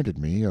reminded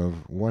me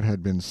of what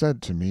had been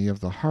said to me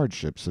of the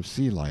hardships of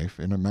sea life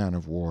in a man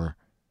of war.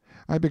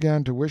 I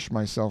began to wish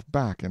myself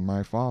back in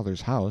my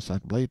father's house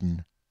at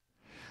Bleighton.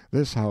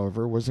 This,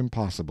 however, was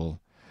impossible,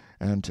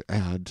 and to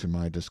add to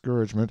my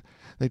discouragement,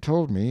 they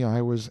told me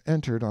I was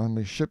entered on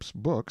the ship's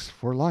books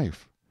for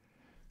life.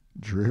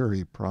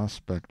 Dreary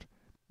prospect!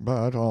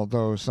 But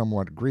although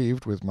somewhat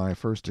grieved with my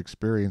first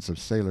experience of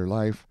sailor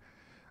life,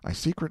 I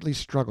secretly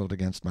struggled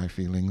against my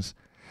feelings,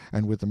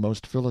 and with the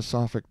most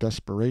philosophic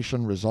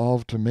desperation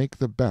resolved to make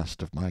the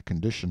best of my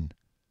condition.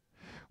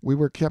 We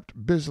were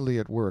kept busily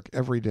at work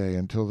every day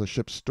until the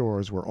ship's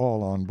stores were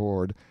all on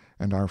board,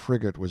 and our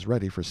frigate was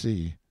ready for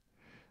sea.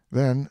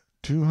 Then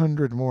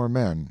 200 more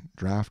men,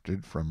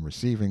 drafted from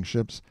receiving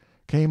ships,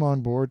 came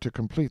on board to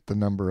complete the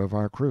number of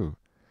our crew,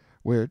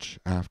 which,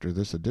 after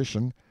this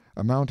addition,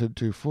 amounted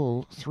to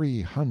full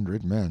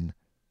 300 men.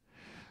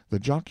 The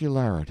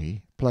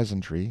jocularity,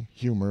 pleasantry,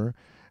 humor,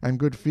 and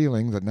good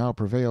feeling that now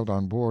prevailed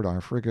on board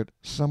our frigate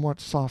somewhat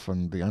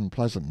softened the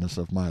unpleasantness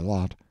of my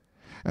lot,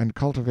 and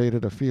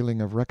cultivated a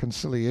feeling of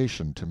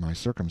reconciliation to my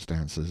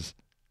circumstances.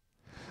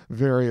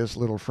 Various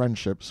little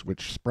friendships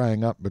which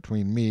sprang up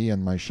between me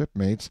and my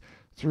shipmates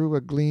threw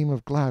a gleam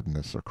of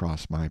gladness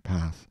across my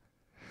path.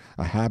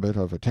 A habit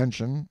of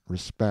attention,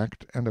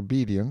 respect, and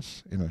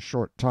obedience, in a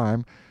short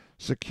time,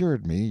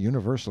 secured me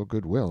universal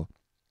goodwill.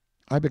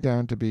 I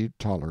began to be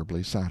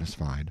tolerably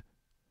satisfied.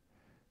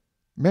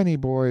 Many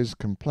boys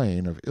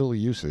complain of ill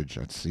usage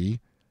at sea.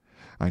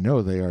 I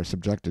know they are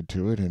subjected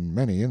to it in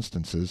many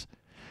instances,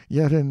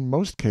 yet in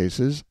most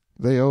cases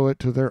they owe it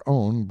to their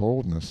own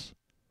boldness.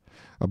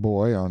 A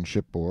boy on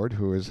shipboard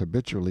who is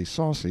habitually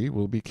saucy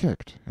will be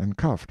kicked and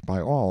cuffed by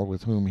all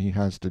with whom he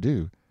has to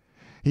do.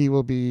 He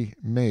will be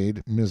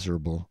made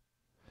miserable.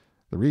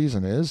 The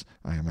reason is,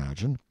 I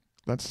imagine,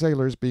 that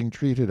sailors, being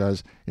treated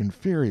as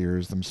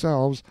inferiors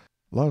themselves,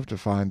 love to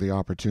find the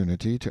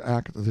opportunity to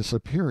act the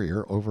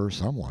superior over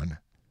someone.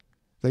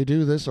 They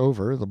do this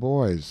over the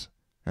boys,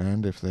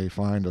 and if they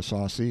find a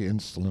saucy,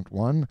 insolent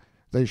one,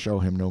 they show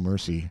him no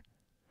mercy.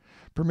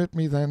 Permit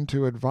me then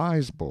to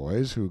advise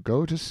boys who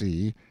go to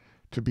sea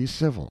to be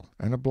civil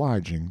and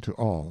obliging to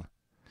all.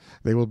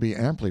 They will be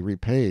amply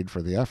repaid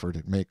for the effort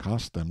it may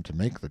cost them to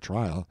make the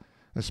trial,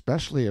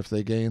 especially if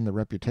they gain the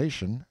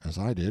reputation, as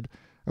I did,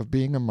 of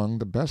being among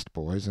the best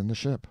boys in the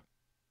ship.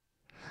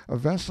 A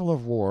vessel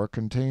of war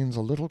contains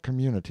a little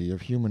community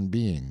of human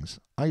beings,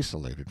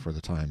 isolated for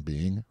the time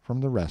being from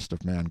the rest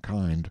of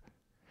mankind.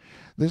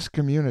 This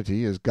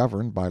community is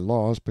governed by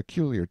laws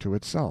peculiar to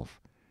itself.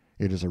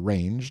 It is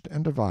arranged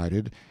and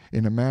divided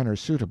in a manner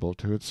suitable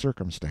to its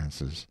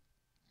circumstances.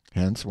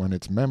 Hence, when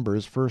its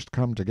members first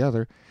come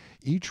together,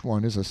 each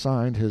one is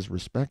assigned his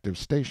respective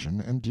station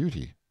and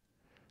duty.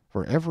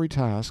 For every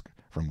task,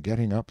 from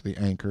getting up the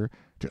anchor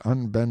to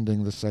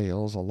unbending the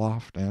sails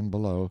aloft and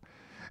below,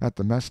 at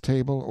the mess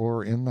table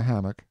or in the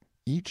hammock,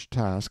 each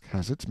task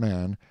has its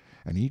man,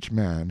 and each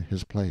man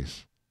his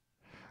place.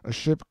 A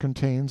ship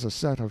contains a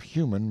set of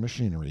human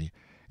machinery,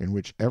 in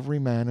which every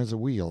man is a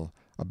wheel,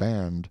 a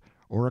band,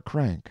 or a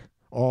crank,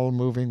 all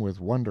moving with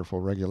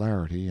wonderful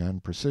regularity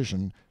and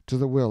precision to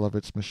the will of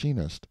its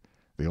machinist,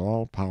 the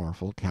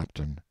all-powerful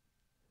captain.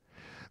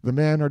 The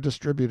men are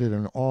distributed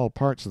in all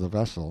parts of the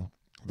vessel.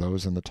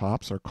 Those in the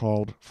tops are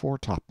called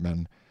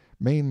foretopmen,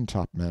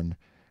 main-topmen,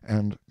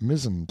 and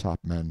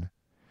mizzen-topmen,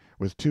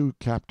 with 2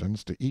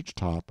 captains to each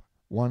top,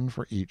 1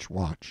 for each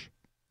watch.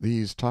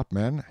 These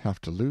topmen have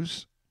to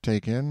loose,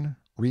 take in,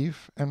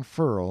 reef, and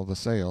furl the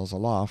sails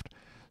aloft,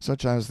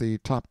 such as the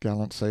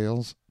topgallant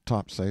sails,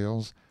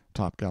 topsails,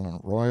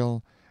 topgallant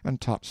royal,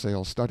 and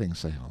topsail studding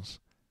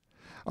sails.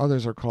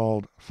 Others are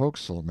called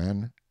forecastle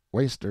men,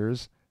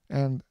 waisters,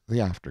 and the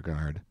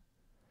afterguard.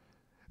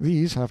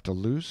 These have to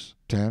loose,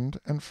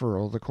 tend, and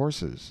furl the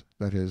courses,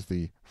 that is,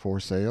 the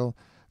foresail,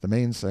 the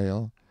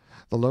mainsail,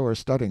 the lower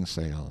studding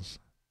sails.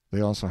 They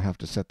also have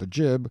to set the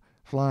jib,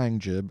 flying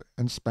jib,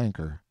 and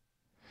spanker.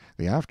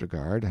 The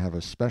afterguard have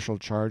a special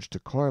charge to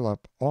coil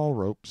up all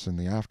ropes in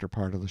the after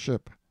part of the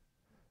ship.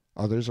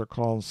 Others are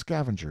called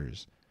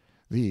scavengers.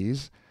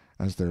 These,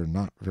 as their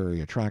not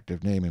very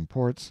attractive name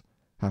imports,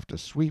 have to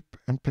sweep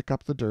and pick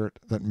up the dirt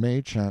that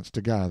may chance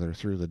to gather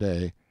through the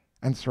day,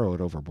 and throw it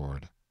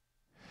overboard.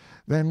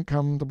 Then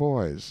come the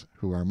boys,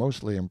 who are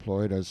mostly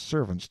employed as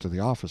servants to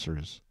the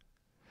officers.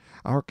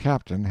 Our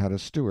captain had a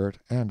steward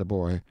and a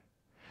boy.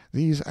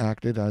 These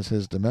acted as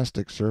his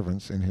domestic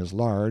servants in his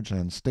large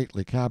and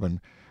stately cabin,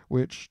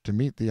 which, to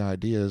meet the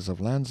ideas of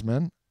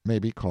landsmen, may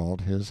be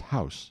called his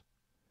house.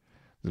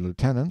 The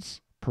lieutenants,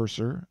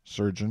 purser,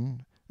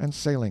 surgeon, and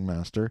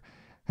sailing-master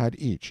had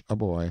each a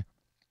boy.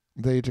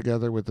 They,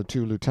 together with the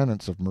 2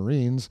 lieutenants of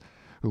marines,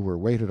 who were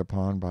waited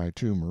upon by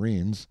 2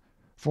 marines,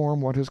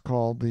 form what is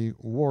called the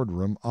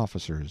wardroom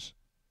officers.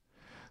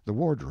 The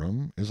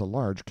wardroom is a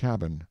large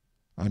cabin,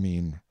 I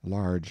mean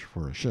large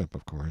for a ship,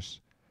 of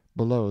course,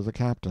 below the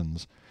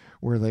captain's,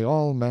 where they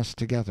all mess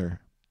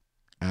together.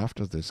 Aft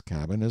of this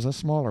cabin is a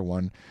smaller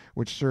one,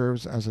 which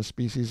serves as a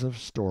species of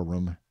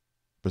storeroom.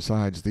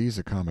 Besides these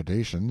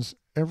accommodations,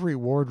 every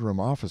wardroom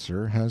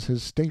officer has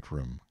his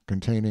stateroom,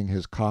 containing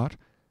his cot,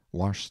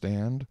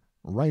 washstand,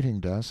 writing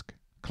desk,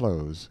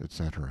 clothes,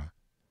 etc.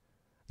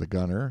 The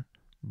gunner,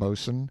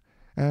 boatswain,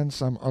 and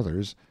some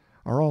others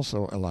are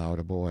also allowed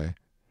a boy,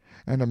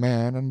 and a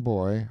man and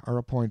boy are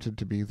appointed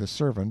to be the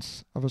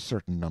servants of a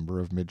certain number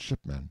of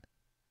midshipmen.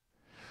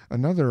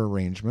 Another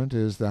arrangement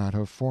is that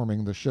of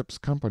forming the ship's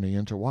company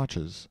into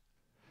watches.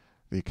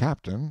 The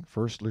captain,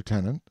 first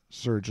lieutenant,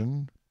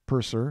 surgeon,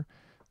 purser,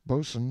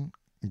 boatswain,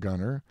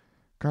 gunner,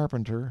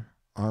 carpenter,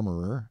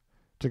 armorer,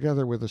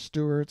 together with the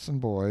stewards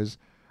and boys,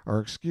 are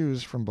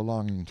excused from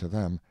belonging to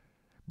them,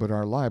 but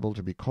are liable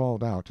to be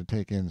called out to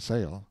take in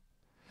sail.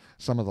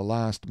 Some of the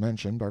last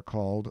mentioned are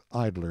called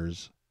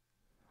idlers.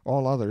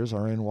 All others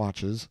are in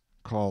watches,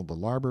 called the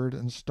larboard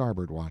and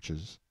starboard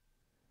watches.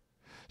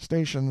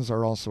 Stations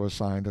are also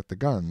assigned at the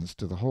guns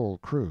to the whole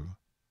crew.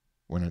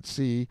 When at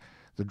sea,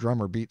 the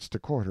drummer beats to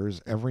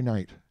quarters every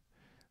night.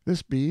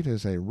 This beat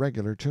is a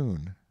regular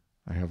tune.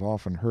 I have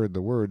often heard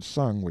the words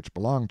sung which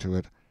belong to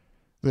it.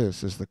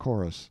 This is the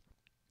chorus: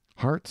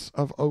 "Hearts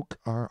of oak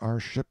are our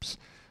ships,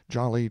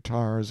 jolly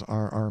tars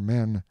are our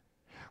men.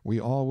 We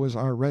always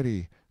are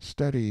ready,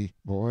 steady,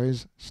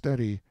 boys,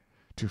 steady,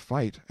 to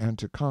fight and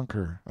to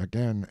conquer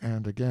again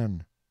and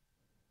again."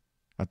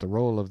 At the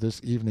roll of this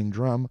evening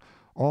drum,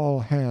 all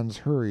hands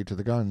hurry to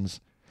the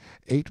guns.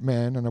 8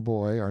 men and a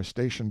boy are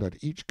stationed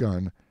at each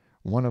gun,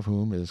 one of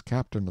whom is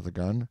captain of the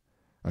gun,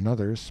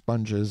 another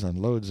sponges and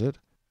loads it,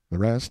 the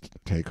rest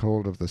take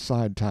hold of the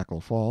side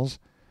tackle falls,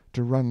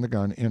 to run the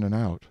gun in and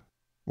out,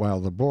 while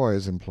the boy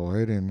is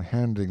employed in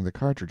handing the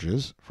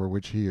cartridges, for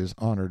which he is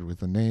honored with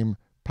the name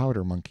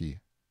powder monkey.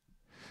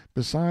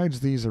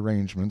 Besides these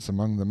arrangements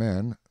among the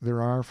men,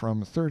 there are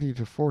from 30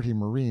 to 40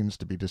 marines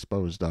to be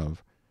disposed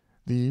of.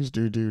 These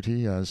do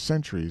duty as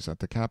sentries at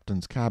the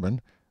captain's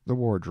cabin, the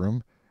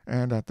wardroom,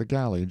 and at the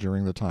galley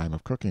during the time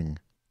of cooking.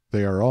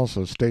 They are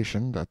also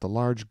stationed at the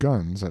large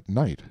guns at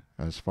night,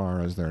 as far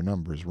as their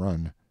numbers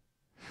run.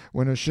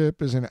 When a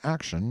ship is in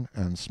action,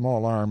 and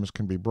small arms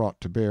can be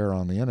brought to bear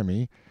on the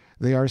enemy,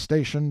 they are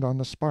stationed on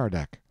the spar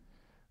deck.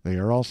 They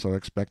are also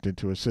expected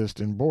to assist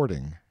in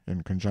boarding,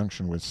 in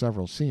conjunction with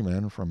several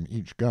seamen from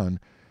each gun,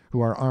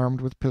 who are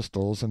armed with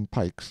pistols and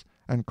pikes,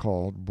 and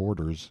called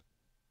boarders.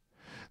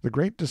 The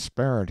great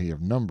disparity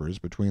of numbers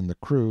between the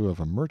crew of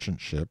a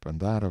merchant ship and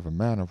that of a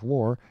man of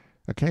war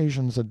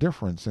occasions a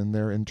difference in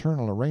their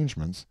internal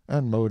arrangements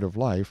and mode of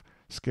life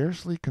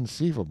scarcely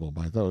conceivable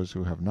by those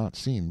who have not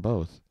seen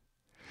both.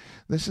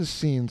 This is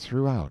seen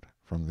throughout,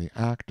 from the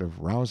act of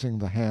rousing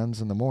the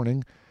hands in the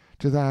morning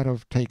to that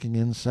of taking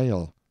in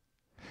sail.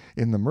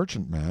 In the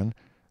merchantman,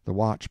 the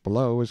watch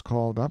below is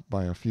called up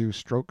by a few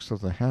strokes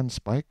of the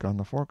handspike on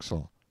the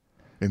forecastle.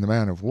 In the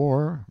man of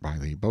war, by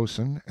the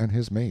boatswain and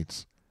his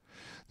mates.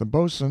 The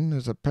boatswain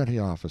is a petty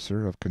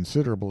officer of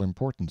considerable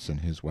importance in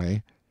his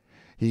way.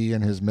 He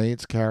and his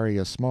mates carry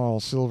a small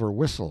silver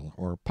whistle,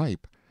 or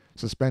pipe,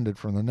 suspended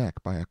from the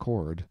neck by a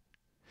cord.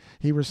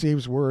 He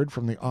receives word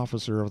from the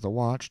officer of the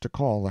watch to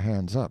call the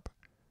hands up.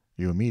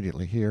 You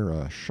immediately hear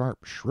a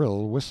sharp,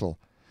 shrill whistle.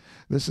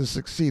 This is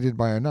succeeded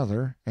by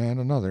another and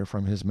another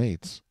from his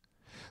mates.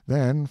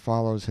 Then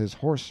follows his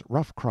hoarse,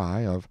 rough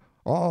cry of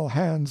 "All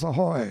hands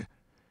ahoy!"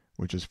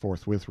 which is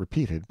forthwith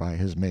repeated by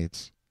his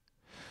mates.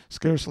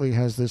 Scarcely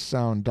has this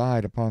sound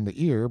died upon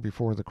the ear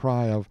before the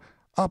cry of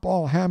 "Up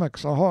all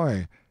hammocks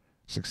ahoy!"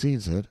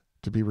 succeeds it,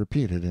 to be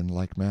repeated in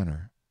like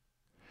manner.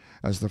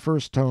 As the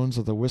first tones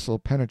of the whistle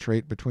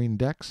penetrate between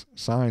decks,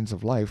 signs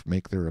of life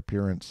make their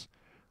appearance.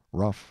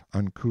 Rough,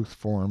 uncouth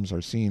forms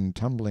are seen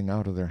tumbling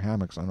out of their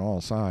hammocks on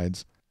all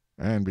sides,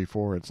 and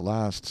before its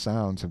last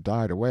sounds have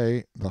died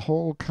away, the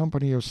whole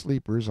company of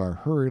sleepers are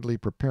hurriedly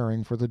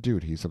preparing for the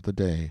duties of the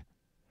day.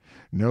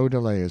 No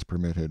delay is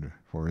permitted,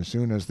 for as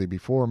soon as the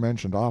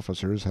before-mentioned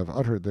officers have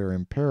uttered their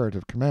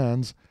imperative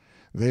commands,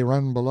 they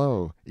run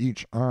below,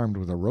 each armed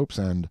with a rope's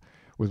end,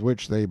 with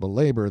which they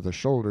belabor the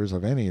shoulders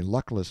of any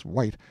luckless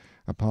wight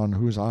upon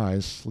whose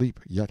eyes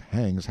sleep yet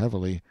hangs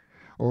heavily,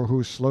 or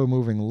whose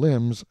slow-moving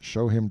limbs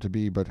show him to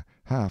be but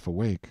half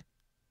awake.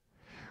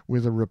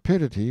 With a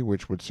rapidity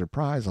which would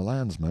surprise a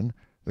landsman,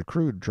 the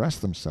crew dress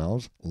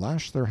themselves,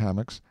 lash their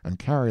hammocks, and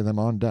carry them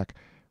on deck,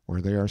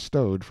 where they are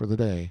stowed for the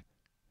day.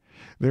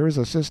 There is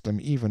a system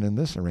even in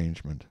this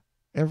arrangement.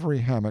 Every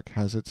hammock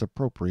has its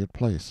appropriate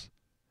place.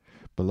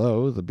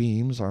 Below, the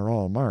beams are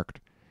all marked.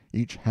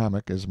 Each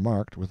hammock is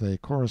marked with a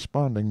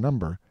corresponding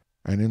number,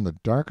 and in the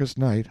darkest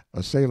night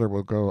a sailor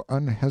will go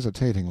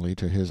unhesitatingly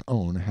to his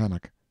own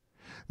hammock.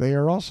 They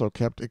are also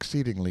kept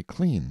exceedingly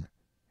clean.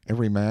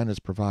 Every man is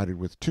provided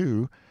with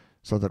 2,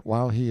 so that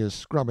while he is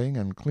scrubbing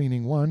and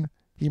cleaning one,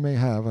 he may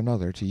have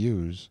another to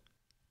use.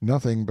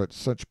 Nothing but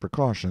such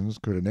precautions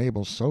could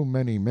enable so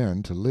many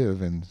men to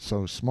live in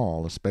so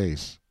small a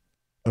space.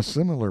 A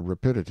similar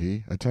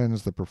rapidity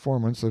attends the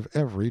performance of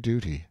every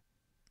duty.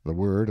 The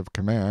word of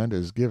command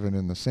is given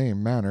in the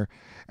same manner,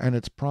 and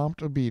its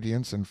prompt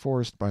obedience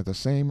enforced by the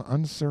same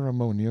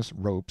unceremonious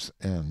rope's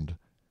end.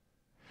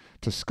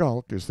 To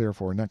skulk is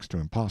therefore next to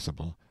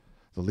impossible.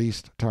 The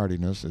least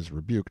tardiness is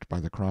rebuked by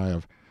the cry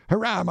of,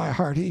 "Hurrah, my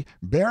hearty!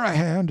 Bear a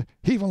hand!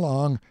 Heave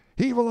along!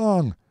 Heave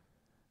along!"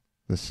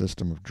 This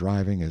system of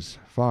driving is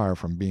far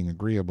from being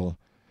agreeable.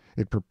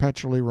 It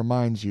perpetually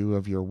reminds you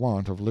of your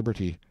want of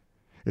liberty.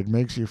 It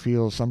makes you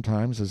feel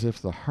sometimes as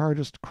if the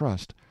hardest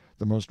crust,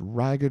 the most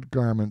ragged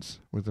garments,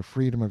 with the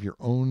freedom of your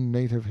own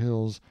native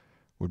hills,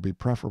 would be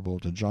preferable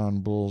to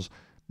John Bull's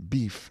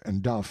beef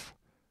and duff,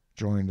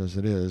 joined as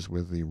it is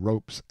with the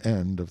rope's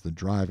end of the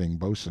driving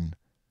boatswain.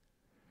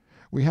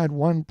 We had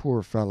one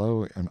poor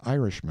fellow, an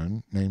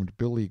Irishman, named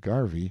Billy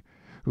Garvey,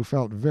 who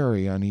felt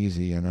very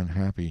uneasy and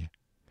unhappy.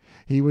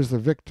 He was the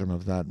victim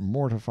of that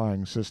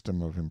mortifying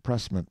system of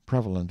impressment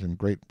prevalent in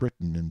Great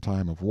Britain in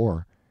time of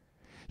war.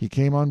 He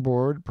came on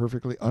board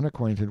perfectly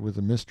unacquainted with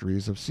the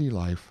mysteries of sea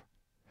life.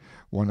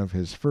 One of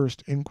his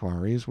first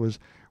inquiries was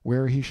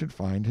where he should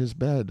find his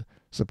bed,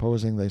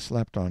 supposing they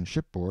slept on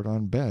shipboard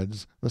on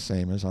beds the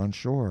same as on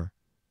shore.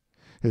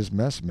 His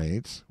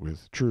messmates,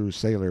 with true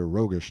sailor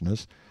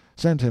roguishness,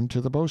 sent him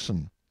to the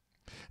boatswain.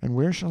 "And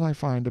where shall I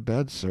find a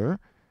bed, sir?"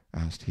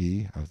 asked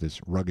he of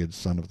this rugged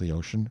son of the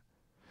ocean.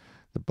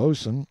 The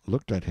boatswain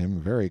looked at him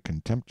very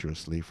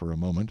contemptuously for a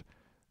moment,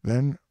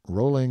 then,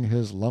 rolling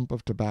his lump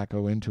of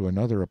tobacco into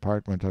another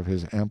apartment of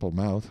his ample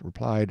mouth,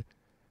 replied,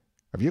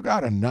 "Have you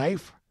got a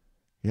knife?"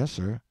 "Yes,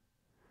 sir."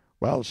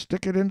 "Well,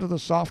 stick it into the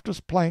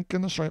softest plank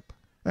in the ship,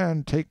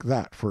 and take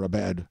that for a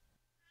bed."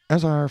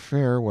 As our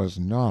fare was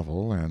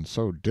novel, and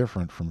so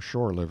different from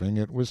shore living,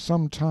 it was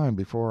some time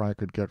before I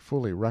could get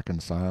fully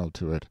reconciled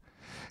to it.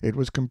 It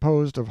was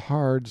composed of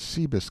hard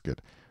sea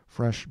biscuit,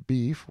 fresh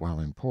beef while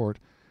in port,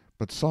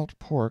 but salt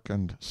pork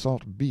and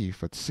salt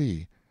beef at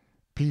sea,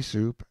 pea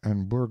soup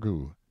and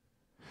burgoo.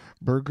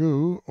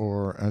 Burgoo,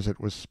 or as it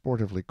was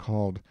sportively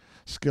called,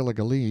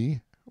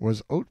 skilligalee,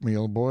 was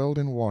oatmeal boiled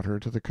in water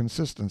to the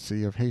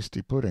consistency of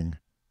hasty pudding.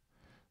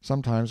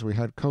 Sometimes we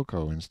had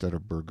cocoa instead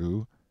of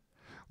burgoo.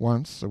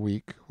 Once a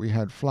week we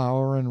had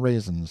flour and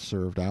raisins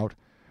served out,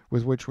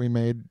 with which we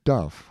made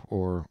duff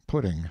or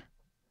pudding.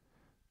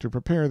 To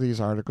prepare these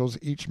articles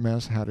each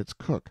mess had its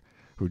cook,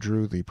 who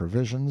drew the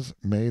provisions,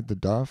 made the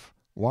duff,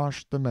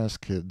 washed the mess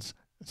kids,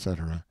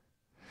 etc.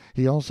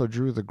 He also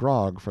drew the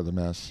grog for the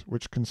mess,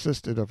 which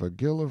consisted of a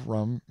gill of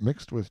rum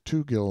mixed with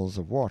 2 gills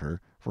of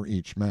water for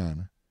each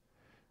man.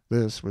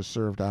 This was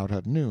served out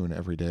at noon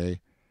every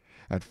day.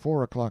 At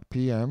 4 o'clock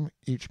p.m.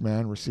 each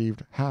man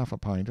received half a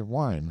pint of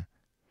wine.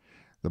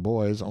 The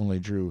boys only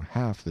drew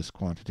half this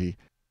quantity,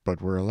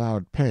 but were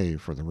allowed pay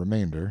for the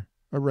remainder,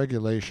 a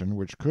regulation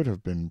which could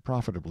have been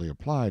profitably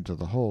applied to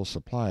the whole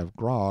supply of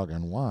grog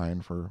and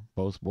wine for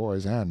both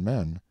boys and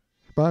men.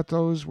 But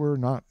those were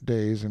not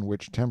days in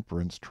which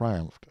temperance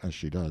triumphed as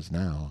she does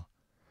now.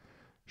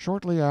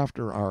 Shortly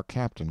after our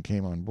captain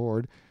came on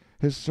board,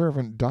 his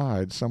servant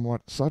died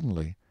somewhat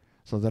suddenly,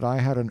 so that I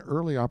had an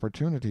early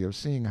opportunity of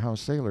seeing how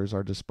sailors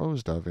are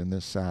disposed of in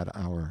this sad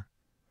hour.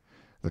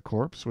 The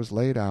corpse was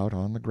laid out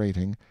on the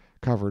grating,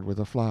 covered with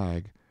a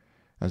flag.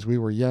 As we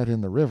were yet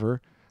in the river,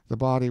 the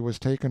body was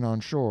taken on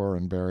shore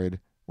and buried,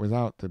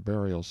 without the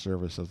burial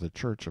service of the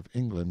Church of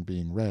England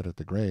being read at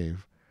the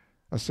grave,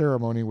 a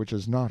ceremony which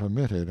is not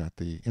omitted at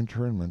the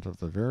interment of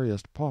the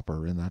veriest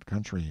pauper in that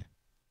country.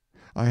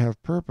 I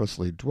have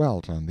purposely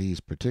dwelt on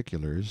these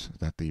particulars,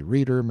 that the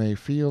reader may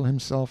feel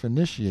himself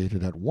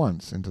initiated at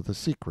once into the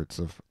secrets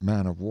of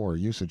man-of-war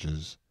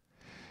usages.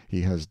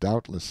 He has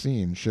doubtless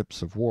seen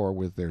ships of war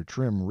with their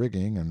trim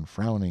rigging and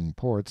frowning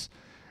ports,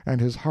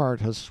 and his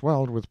heart has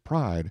swelled with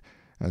pride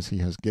as he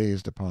has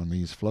gazed upon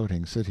these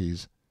floating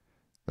cities,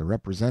 the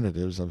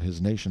representatives of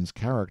his nation's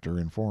character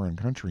in foreign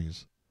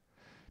countries.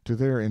 To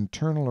their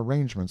internal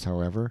arrangements,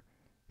 however,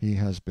 he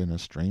has been a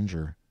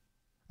stranger.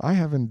 I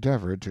have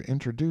endeavored to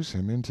introduce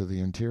him into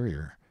the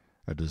interior.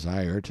 A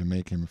desire to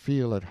make him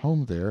feel at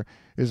home there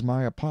is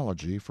my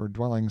apology for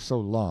dwelling so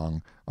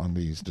long on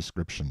these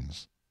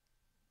descriptions.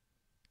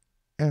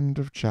 End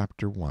of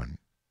Chapter 1.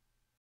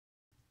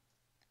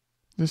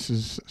 This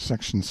is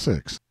Section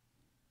 6.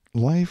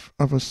 Life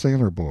of a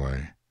Sailor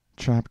Boy,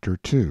 Chapter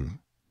 2.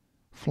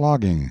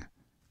 Flogging,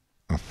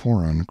 a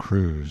Foreign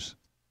Cruise.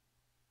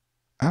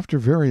 After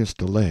various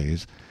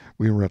delays,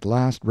 we were at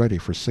last ready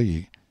for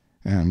sea,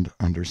 and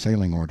under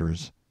sailing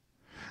orders.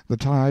 The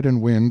tide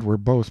and wind were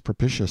both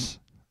propitious.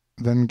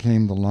 Then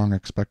came the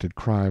long-expected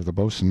cry of the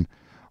boatswain,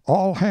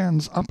 "All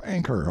hands up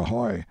anchor,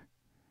 ahoy!"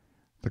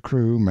 The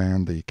crew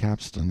manned the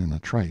capstan in a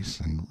trice,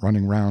 and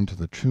running round to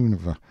the tune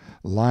of a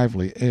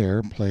lively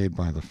air played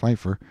by the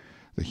fifer,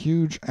 the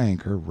huge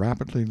anchor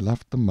rapidly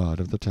left the mud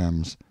of the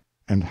Thames,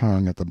 and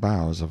hung at the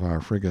bows of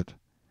our frigate.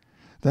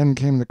 Then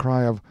came the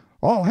cry of,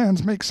 "All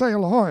hands make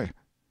sail, ahoy!"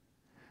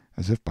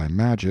 As if by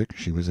magic,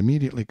 she was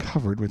immediately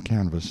covered with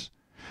canvas.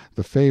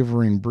 The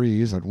favoring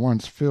breeze at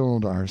once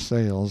filled our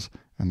sails,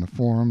 and the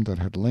form that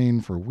had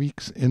lain for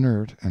weeks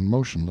inert and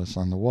motionless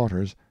on the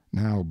waters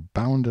now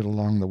bounded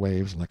along the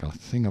waves like a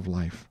thing of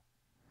life.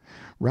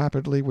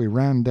 Rapidly we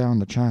ran down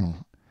the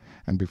channel,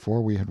 and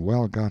before we had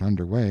well got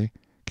under way,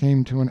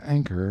 came to an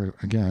anchor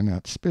again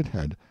at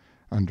Spithead,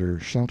 under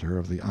shelter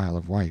of the Isle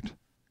of Wight.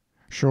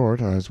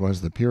 Short as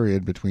was the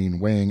period between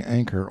weighing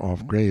anchor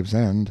off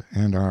Gravesend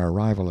and our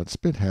arrival at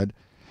Spithead,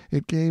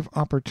 it gave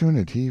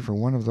opportunity for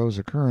one of those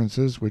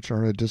occurrences which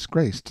are a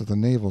disgrace to the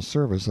naval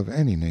service of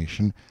any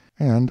nation,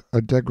 and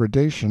a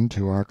degradation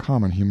to our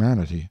common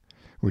humanity,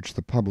 which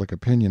the public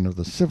opinion of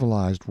the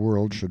civilized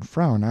world should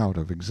frown out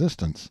of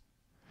existence.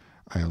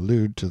 I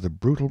allude to the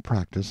brutal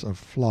practice of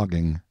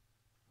flogging.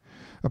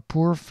 A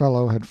poor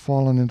fellow had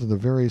fallen into the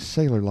very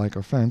sailor-like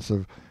offense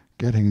of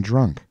getting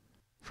drunk.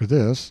 For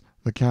this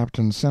the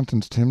captain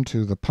sentenced him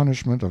to the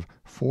punishment of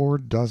 4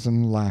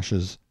 dozen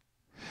lashes.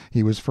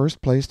 He was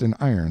first placed in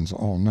irons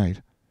all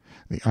night.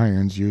 The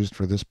irons used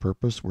for this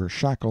purpose were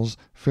shackles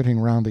fitting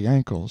round the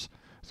ankles,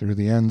 through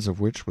the ends of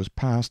which was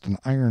passed an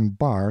iron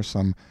bar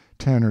some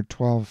 10 or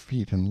 12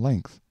 feet in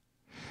length.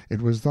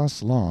 It was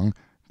thus long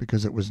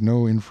because it was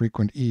no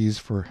infrequent ease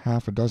for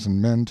half a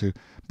dozen men to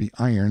be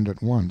ironed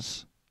at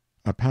once.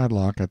 A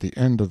padlock at the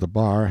end of the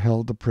bar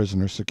held the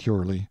prisoner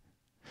securely.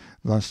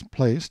 Thus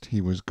placed, he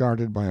was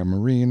guarded by a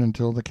marine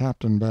until the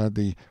captain bade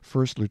the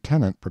first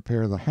lieutenant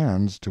prepare the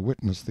hands to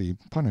witness the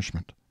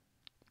punishment.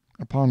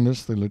 Upon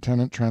this the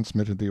lieutenant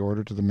transmitted the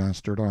order to the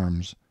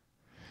master-at-arms.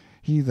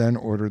 He then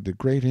ordered the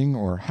grating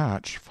or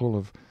hatch full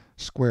of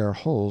square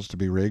holes to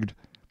be rigged.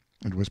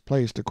 It was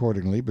placed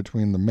accordingly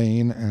between the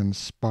main and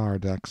spar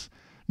decks,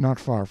 not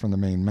far from the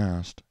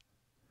mainmast.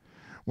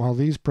 While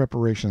these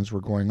preparations were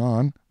going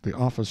on, the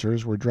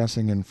officers were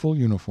dressing in full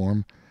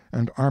uniform,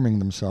 and arming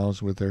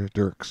themselves with their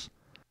dirks.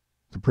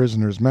 The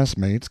prisoner's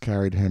messmates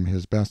carried him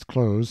his best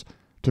clothes,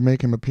 to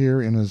make him appear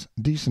in as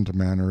decent a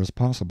manner as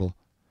possible.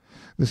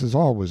 This is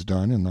always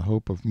done in the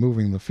hope of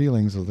moving the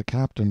feelings of the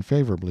captain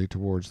favorably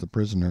towards the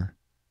prisoner.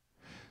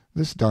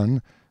 This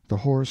done, the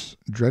hoarse,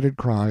 dreaded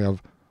cry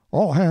of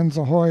 "All hands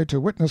ahoy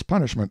to witness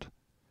punishment!"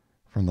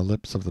 from the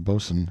lips of the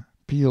boatswain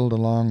pealed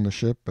along the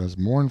ship as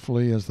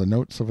mournfully as the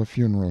notes of a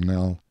funeral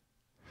knell.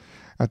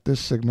 At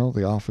this signal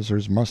the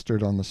officers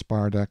mustered on the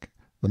spar deck,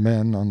 the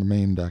men on the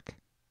main deck.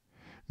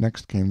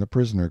 Next came the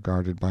prisoner,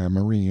 guarded by a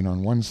marine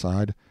on one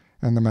side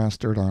and the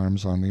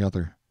master-at-arms on the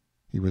other.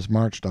 He was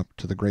marched up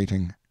to the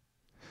grating.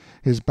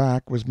 His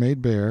back was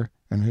made bare,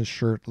 and his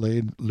shirt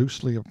laid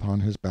loosely upon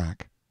his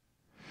back.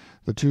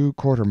 The 2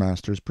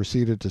 quartermasters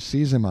proceeded to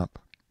seize him up,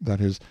 that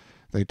is,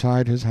 they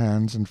tied his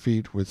hands and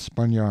feet with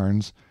spun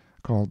yarns,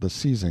 called the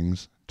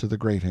seizings, to the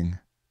grating.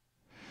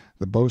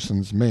 The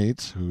boatswain's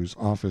mates, whose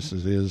office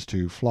it is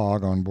to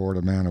flog on board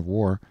a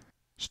man-of-war,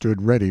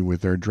 stood ready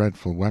with their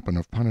dreadful weapon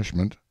of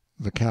punishment,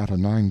 the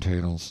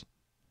cat-o'-nine-tails.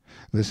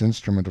 This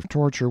instrument of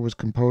torture was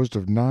composed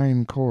of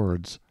 9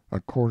 cords,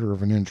 a quarter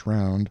of an inch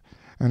round,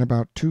 and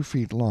about 2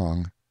 feet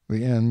long,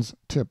 the ends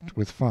tipped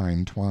with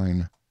fine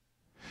twine.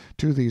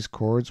 To these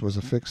cords was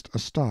affixed a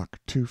stock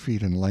 2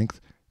 feet in length,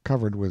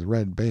 covered with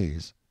red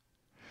baize.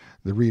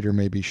 The reader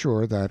may be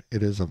sure that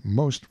it is a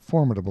most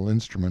formidable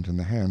instrument in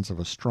the hands of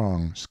a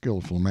strong,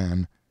 skillful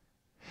man.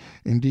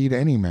 Indeed,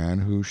 any man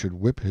who should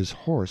whip his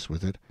horse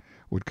with it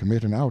would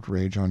commit an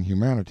outrage on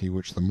humanity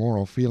which the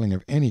moral feeling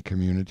of any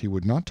community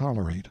would not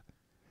tolerate.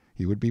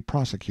 He would be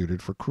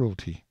prosecuted for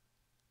cruelty.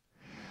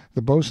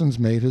 The boatswain's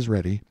mate is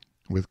ready,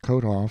 with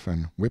coat off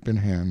and whip in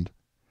hand.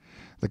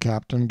 The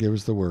captain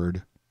gives the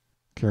word.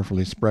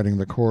 Carefully spreading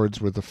the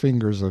cords with the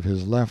fingers of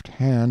his left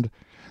hand,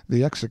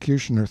 the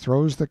executioner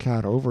throws the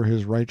cat over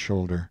his right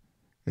shoulder.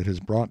 It is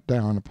brought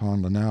down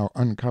upon the now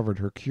uncovered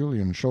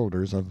Herculean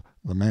shoulders of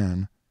the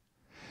man.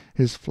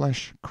 His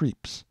flesh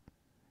creeps.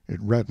 It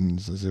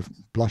reddens as if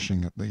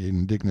blushing at the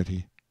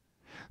indignity.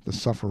 The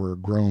sufferer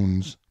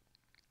groans.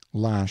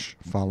 Lash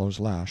follows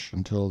lash,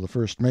 until the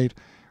first mate,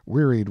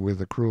 wearied with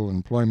the cruel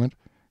employment,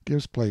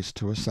 gives place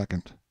to a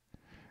second.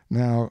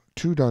 Now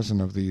 2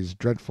 dozen of these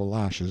dreadful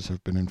lashes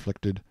have been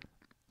inflicted.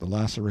 The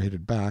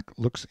lacerated back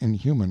looks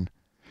inhuman.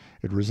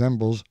 It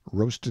resembles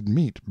roasted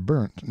meat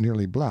burnt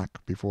nearly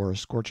black before a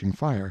scorching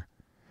fire.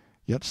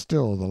 Yet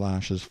still the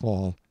lashes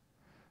fall.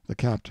 The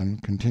captain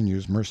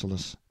continues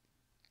merciless.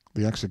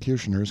 The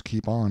executioners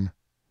keep on.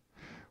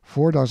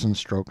 4 dozen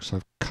strokes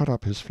have cut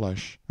up his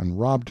flesh, and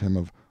robbed him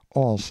of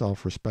all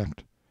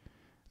self-respect.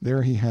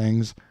 There he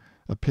hangs,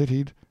 a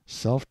pitied,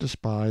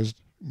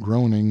 self-despised,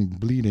 groaning,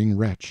 bleeding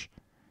wretch.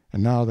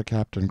 And now the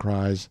captain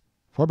cries,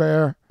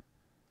 "Forbear!"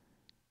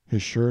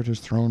 His shirt is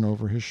thrown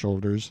over his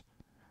shoulders.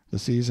 The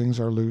seizings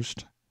are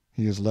loosed.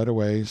 He is led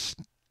away,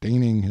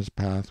 staining his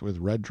path with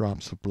red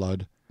drops of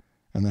blood,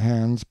 and the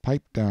hands,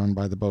 piped down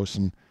by the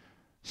boatswain,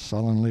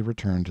 sullenly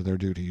return to their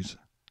duties.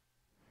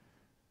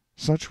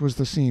 Such was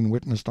the scene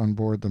witnessed on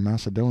board the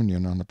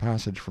Macedonian on the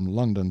passage from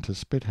London to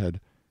Spithead.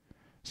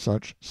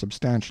 Such,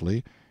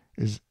 substantially,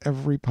 is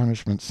every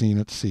punishment scene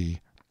at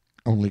sea,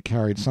 only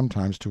carried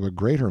sometimes to a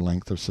greater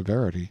length of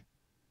severity.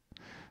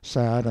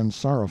 Sad and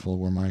sorrowful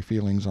were my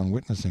feelings on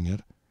witnessing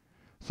it.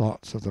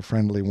 Thoughts of the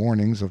friendly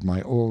warnings of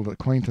my old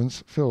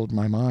acquaintance filled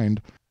my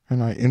mind,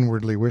 and I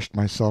inwardly wished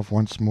myself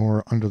once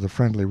more under the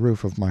friendly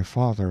roof of my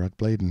father at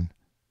Blaydon.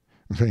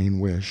 Vain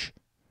wish!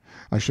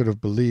 I should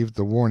have believed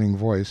the warning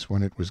voice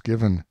when it was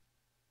given.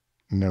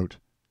 Note: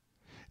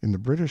 in the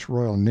British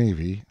Royal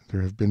Navy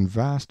there have been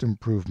vast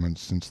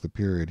improvements since the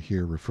period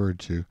here referred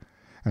to,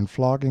 and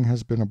flogging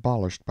has been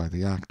abolished by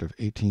the Act of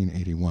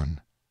 1881.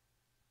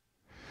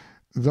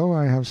 Though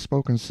I have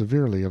spoken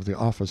severely of the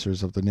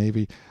officers of the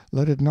Navy,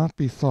 let it not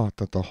be thought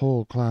that the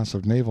whole class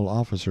of naval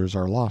officers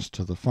are lost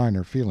to the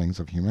finer feelings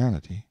of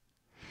humanity.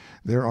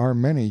 There are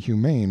many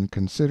humane,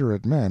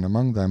 considerate men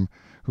among them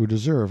who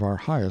deserve our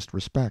highest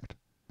respect.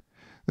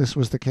 This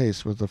was the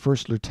case with the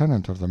first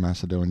lieutenant of the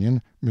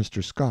Macedonian,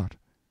 Mr. Scott.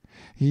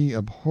 He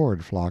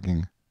abhorred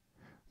flogging.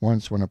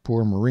 Once when a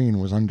poor marine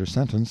was under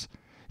sentence,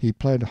 he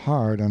pled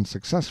hard and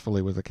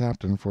successfully with the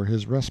captain for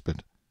his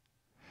respite.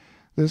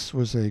 This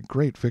was a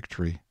great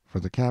victory,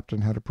 for the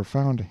captain had a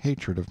profound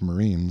hatred of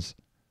marines.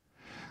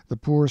 The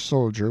poor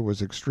soldier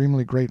was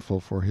extremely grateful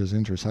for his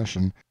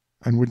intercession,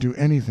 and would do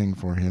anything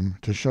for him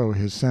to show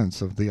his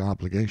sense of the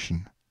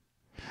obligation.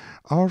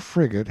 Our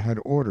frigate had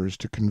orders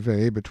to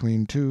convey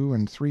between 200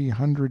 and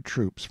 300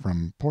 troops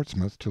from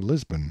Portsmouth to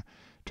Lisbon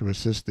to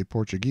assist the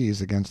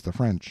Portuguese against the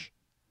French.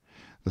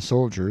 The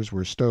soldiers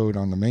were stowed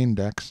on the main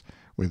decks,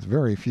 with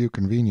very few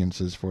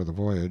conveniences for the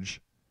voyage.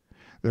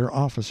 Their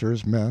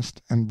officers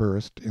messed and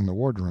berthed in the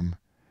wardroom.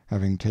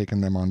 Having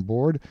taken them on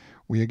board,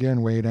 we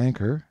again weighed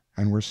anchor,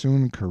 and were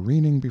soon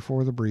careening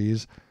before the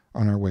breeze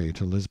on our way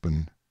to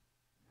Lisbon.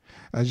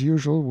 As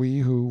usual, we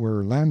who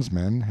were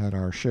landsmen had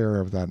our share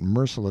of that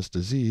merciless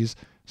disease,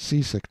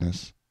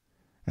 seasickness.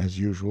 As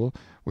usual,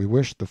 we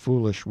wished the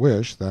foolish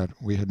wish that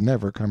we had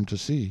never come to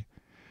sea.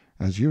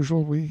 As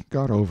usual, we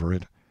got over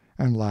it,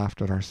 and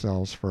laughed at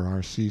ourselves for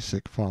our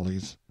seasick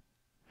follies.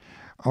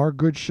 Our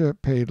good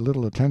ship paid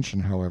little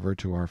attention, however,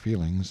 to our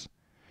feelings.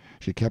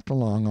 She kept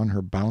along on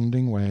her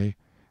bounding way,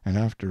 and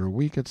after a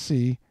week at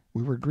sea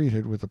we were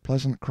greeted with the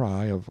pleasant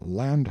cry of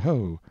 "Land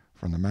ho!"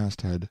 from the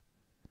masthead.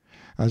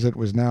 As it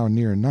was now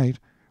near night,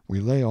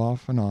 we lay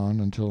off and on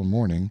until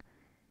morning.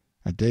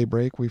 At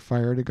daybreak we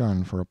fired a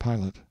gun for a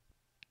pilot.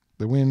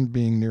 The wind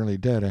being nearly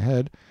dead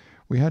ahead,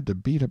 we had to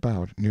beat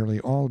about nearly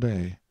all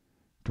day.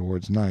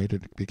 Towards night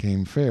it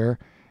became fair,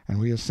 and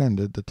we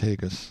ascended the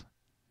Tagus.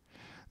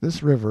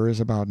 This river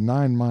is about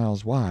 9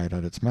 miles wide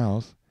at its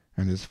mouth,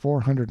 and is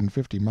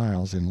 450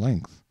 miles in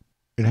length.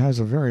 It has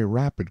a very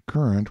rapid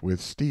current with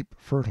steep,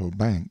 fertile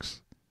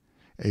banks.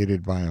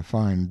 Aided by a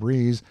fine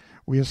breeze,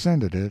 we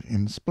ascended it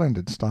in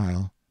splendid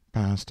style,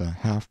 passed a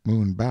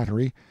half-moon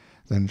battery,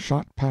 then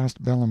shot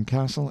past Belem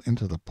Castle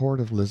into the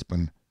port of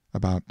Lisbon,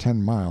 about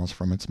 10 miles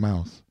from its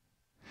mouth.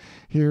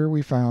 Here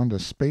we found a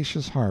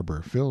spacious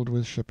harbor filled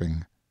with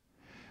shipping.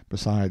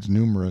 Besides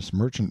numerous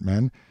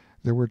merchantmen,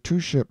 there were 2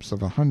 ships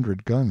of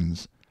 100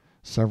 guns,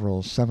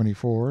 several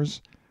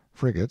 74s,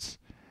 frigates,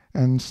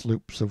 and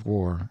sloops of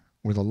war,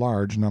 with a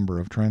large number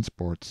of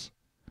transports,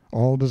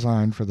 all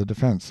designed for the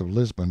defense of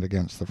Lisbon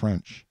against the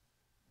French.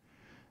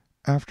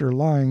 After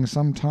lying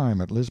some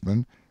time at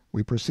Lisbon,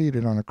 we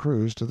proceeded on a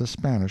cruise to the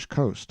Spanish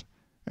coast,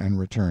 and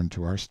returned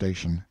to our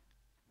station.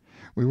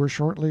 We were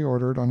shortly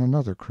ordered on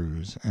another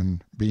cruise,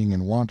 and being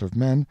in want of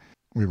men,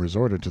 we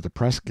resorted to the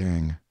press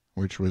gang,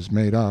 which was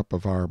made up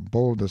of our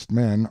boldest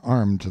men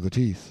armed to the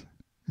teeth.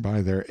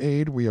 By their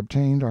aid we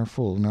obtained our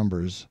full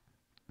numbers.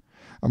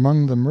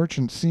 Among the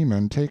merchant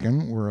seamen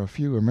taken were a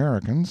few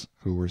Americans,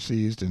 who were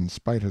seized in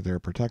spite of their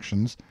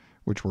protections,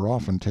 which were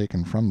often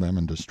taken from them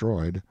and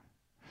destroyed.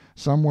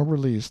 Some were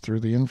released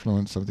through the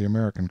influence of the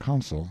American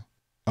consul.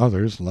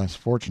 Others, less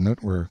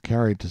fortunate, were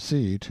carried to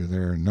sea, to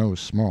their no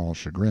small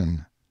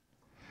chagrin.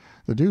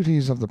 The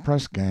duties of the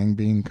press gang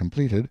being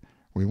completed,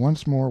 we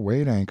once more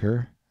weighed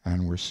anchor,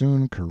 and were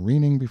soon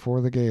careening before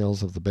the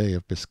gales of the Bay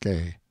of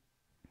Biscay.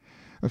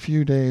 A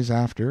few days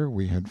after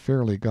we had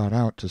fairly got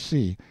out to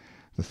sea,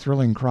 the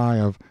thrilling cry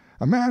of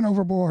 "A man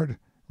overboard!"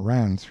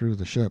 ran through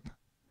the ship.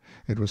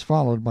 It was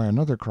followed by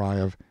another cry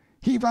of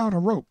 "Heave out a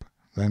rope!"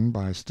 then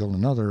by still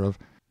another of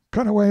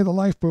 "Cut away the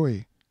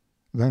life-buoy!"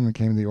 Then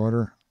came the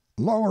order,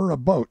 "Lower a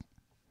boat!"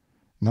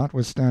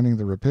 Notwithstanding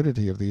the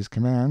rapidity of these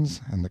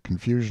commands, and the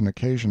confusion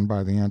occasioned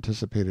by the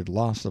anticipated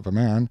loss of a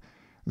man,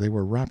 they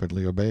were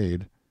rapidly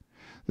obeyed.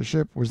 The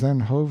ship was then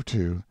hove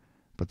to,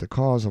 but the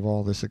cause of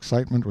all this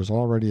excitement was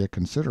already a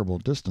considerable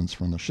distance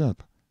from the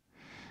ship.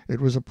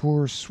 It was a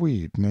poor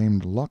Swede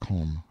named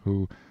Luckholm,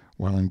 who,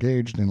 while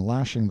engaged in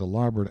lashing the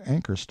larboard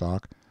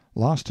anchor-stock,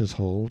 lost his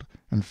hold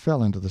and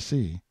fell into the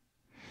sea.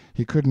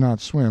 He could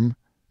not swim,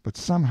 but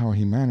somehow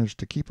he managed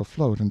to keep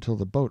afloat until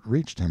the boat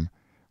reached him,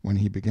 when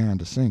he began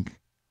to sink.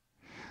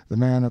 The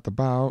man at the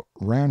bow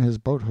ran his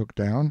boat-hook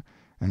down,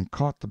 and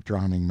caught the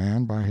drowning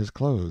man by his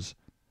clothes.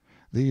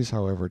 These,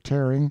 however,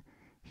 tearing,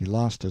 he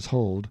lost his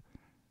hold,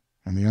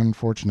 and the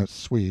unfortunate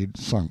Swede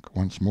sunk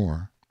once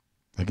more.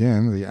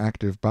 Again the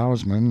active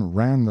bowsman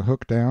ran the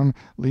hook down,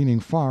 leaning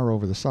far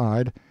over the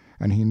side,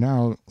 and he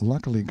now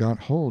luckily got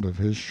hold of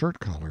his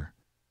shirt-collar.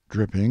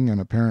 Dripping and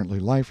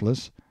apparently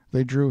lifeless,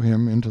 they drew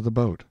him into the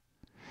boat.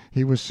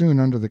 He was soon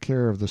under the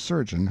care of the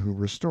surgeon, who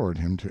restored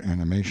him to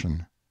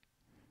animation.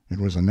 It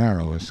was a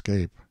narrow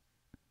escape.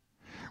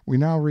 We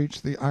now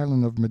reached the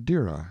island of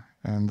Madeira,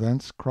 and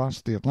thence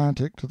crossed the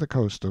Atlantic to the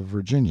coast of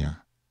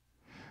Virginia.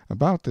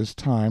 About this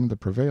time the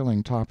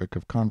prevailing topic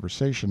of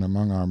conversation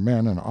among our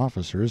men and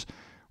officers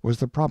was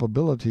the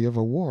probability of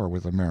a war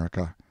with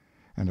America,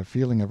 and a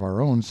feeling of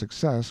our own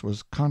success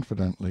was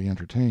confidently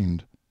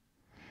entertained.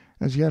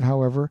 As yet,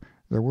 however,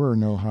 there were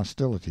no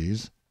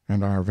hostilities,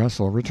 and our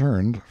vessel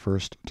returned,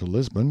 first to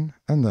Lisbon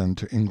and then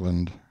to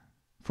England.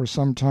 For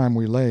some time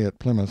we lay at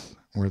Plymouth,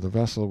 where the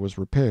vessel was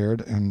repaired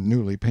and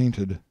newly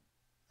painted.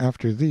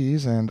 After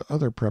these and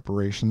other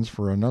preparations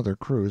for another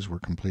cruise were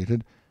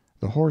completed,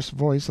 the hoarse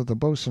voice of the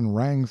boatswain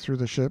rang through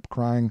the ship,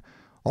 crying,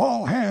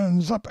 "All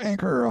hands up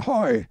anchor,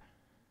 ahoy!"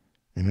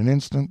 In an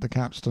instant the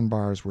capstan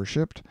bars were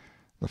shipped,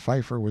 the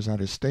fifer was at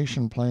his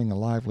station playing a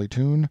lively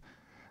tune,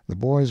 the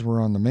boys were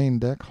on the main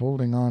deck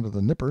holding on to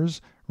the nippers,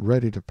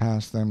 ready to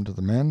pass them to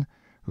the men,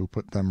 who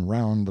put them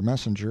round the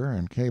messenger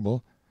and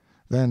cable.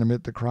 Then,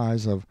 amid the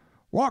cries of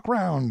 "Walk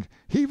round!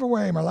 Heave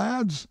away, my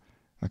lads!"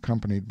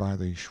 accompanied by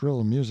the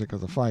shrill music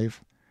of the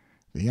fife,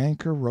 the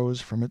anchor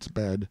rose from its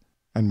bed,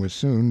 and was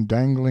soon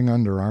dangling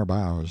under our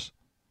bows.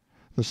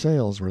 The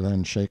sails were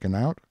then shaken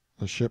out,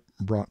 the ship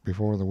brought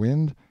before the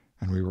wind,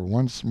 and we were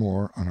once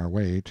more on our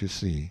way to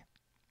sea.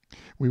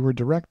 We were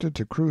directed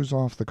to cruise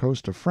off the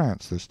coast of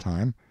France this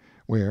time,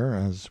 where,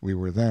 as we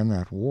were then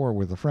at war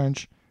with the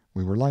French,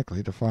 we were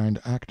likely to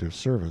find active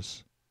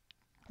service.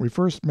 We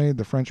first made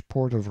the French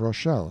port of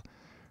Rochelle.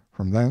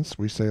 From thence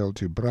we sailed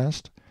to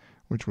Brest,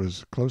 which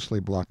was closely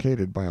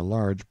blockaded by a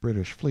large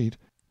British fleet,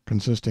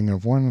 consisting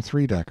of one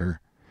three-decker,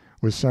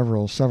 with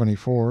several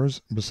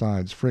 74s,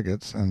 besides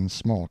frigates and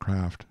small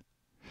craft.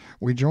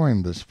 We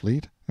joined this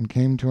fleet, and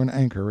came to an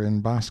anchor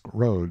in Basque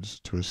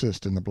Roads to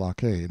assist in the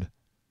blockade.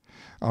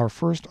 Our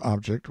first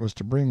object was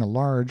to bring a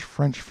large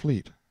French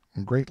fleet,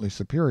 greatly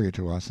superior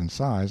to us in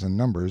size and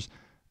numbers,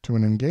 to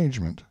an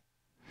engagement.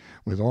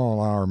 With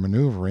all our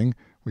maneuvering,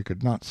 we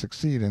could not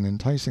succeed in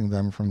enticing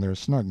them from their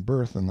snug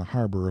berth in the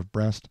harbor of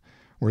Brest,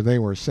 where they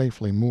were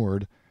safely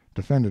moored,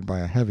 defended by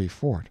a heavy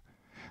fort,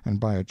 and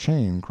by a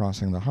chain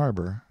crossing the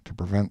harbor, to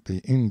prevent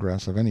the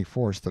ingress of any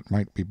force that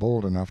might be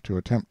bold enough to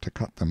attempt to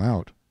cut them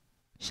out.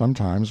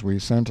 Sometimes we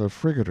sent a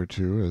frigate or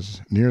two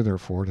as near their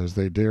fort as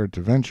they dared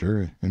to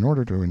venture, in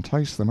order to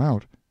entice them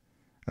out.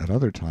 At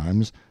other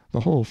times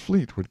the whole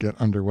fleet would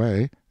get under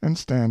way and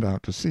stand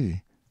out to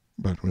sea,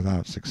 but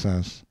without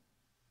success.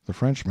 The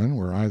Frenchmen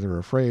were either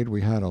afraid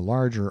we had a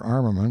larger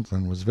armament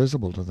than was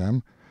visible to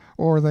them,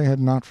 or they had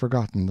not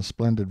forgotten the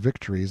splendid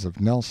victories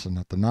of Nelson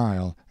at the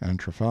Nile and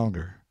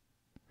Trafalgar.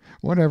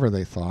 Whatever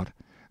they thought,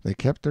 they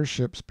kept their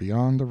ships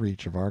beyond the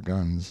reach of our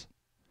guns.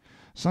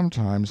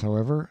 Sometimes,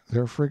 however,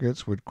 their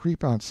frigates would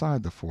creep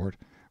outside the fort,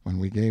 when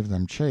we gave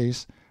them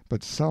chase,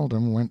 but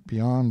seldom went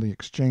beyond the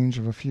exchange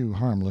of a few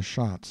harmless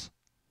shots.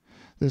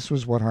 This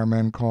was what our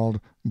men called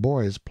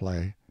boys'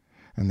 play,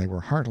 and they were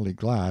heartily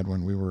glad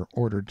when we were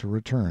ordered to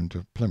return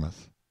to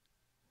Plymouth.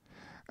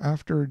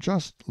 After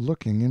just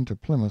looking into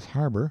Plymouth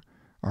harbor,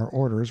 our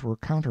orders were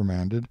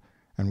countermanded,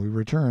 and we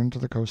returned to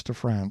the coast of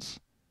France.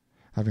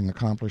 Having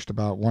accomplished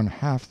about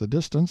one-half the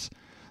distance,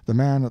 the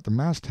man at the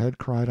masthead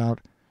cried out,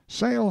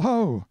 "Sail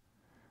ho!"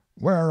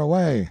 "Where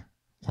away?"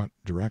 "What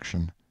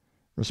direction?"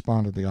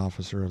 responded the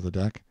officer of the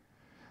deck.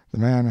 The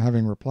man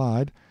having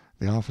replied,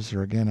 the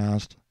officer again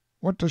asked,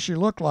 "What does she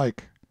look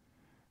like?"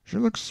 "She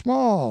looks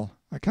small.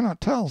 I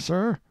cannot tell,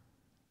 sir."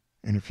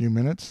 In a few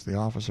minutes the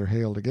officer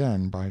hailed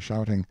again, by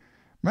shouting,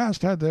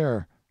 "Masthead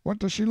there, what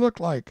does she look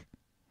like?"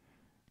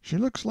 "She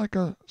looks like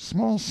a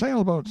small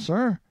sailboat,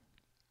 sir."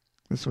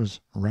 This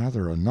was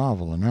rather a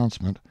novel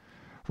announcement,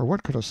 for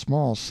what could a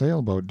small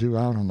sailboat do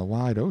out on the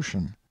wide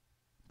ocean?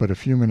 But a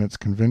few minutes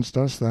convinced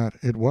us that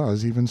it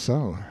was even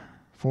so,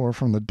 for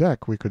from the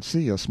deck we could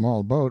see a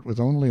small boat with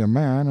only a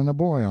man and a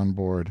boy on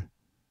board.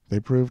 They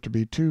proved to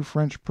be two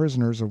French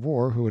prisoners of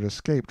war who had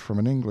escaped from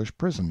an English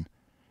prison,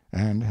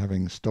 and,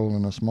 having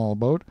stolen a small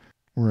boat,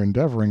 were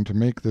endeavoring to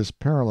make this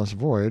perilous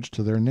voyage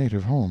to their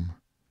native home.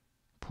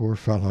 Poor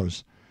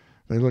fellows!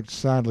 They looked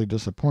sadly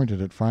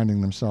disappointed at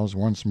finding themselves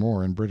once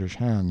more in British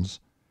hands.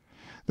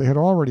 They had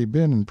already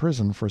been in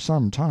prison for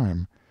some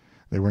time.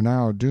 They were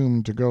now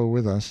doomed to go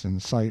with us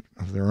in sight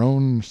of their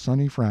own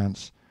sunny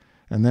France,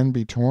 and then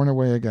be torn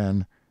away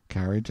again,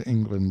 carried to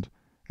England,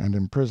 and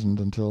imprisoned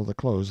until the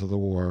close of the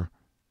war.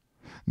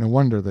 No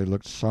wonder they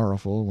looked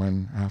sorrowful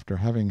when, after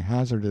having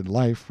hazarded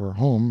life for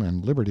home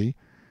and liberty,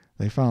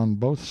 they found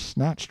both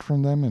snatched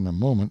from them in a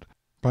moment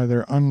by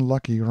their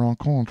unlucky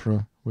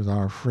rencontre with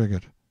our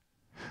frigate.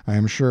 I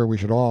am sure we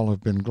should all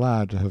have been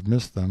glad to have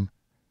missed them,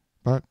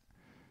 but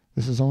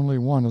this is only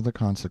one of the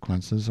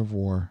consequences of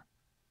war.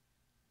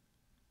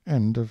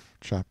 End of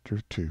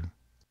Chapter 2.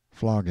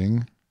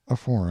 Flogging a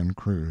Foreign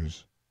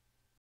Cruise.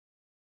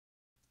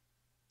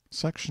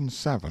 Section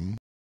 7.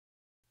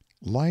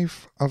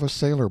 Life of a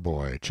Sailor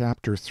Boy,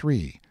 Chapter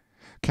 3.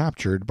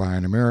 Captured by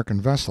an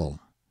American Vessel.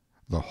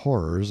 The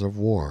Horrors of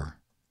War.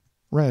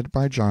 Read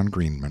by John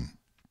Greenman.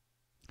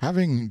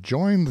 Having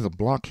joined the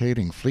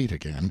blockading fleet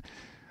again,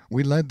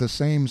 we led the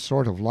same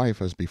sort of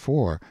life as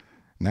before,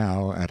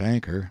 now at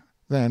anchor,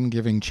 then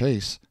giving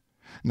chase,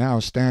 now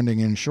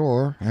standing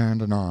inshore,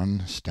 and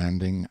anon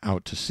standing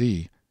out to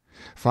sea,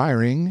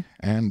 firing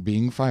and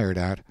being fired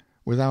at,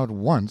 without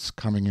once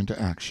coming into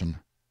action.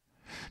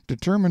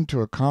 Determined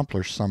to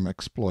accomplish some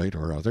exploit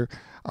or other,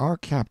 our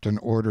captain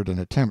ordered an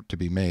attempt to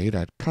be made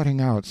at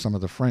cutting out some of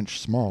the French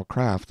small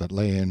craft that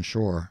lay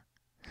inshore.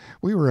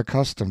 We were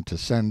accustomed to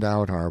send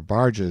out our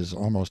barges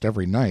almost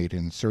every night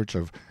in search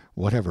of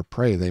whatever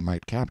prey they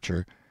might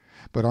capture,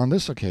 but on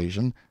this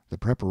occasion the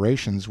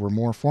preparations were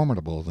more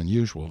formidable than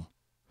usual.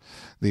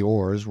 The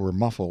oars were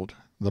muffled,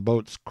 the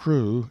boat's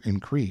crew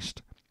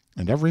increased,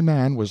 and every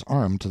man was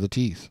armed to the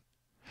teeth.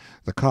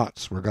 The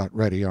cots were got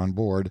ready on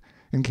board,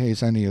 in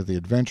case any of the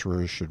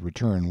adventurers should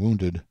return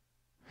wounded.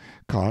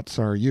 Cots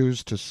are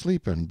used to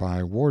sleep in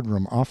by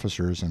wardroom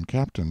officers and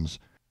captains,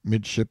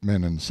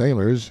 midshipmen and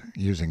sailors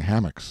using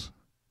hammocks.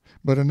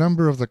 But a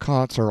number of the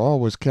cots are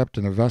always kept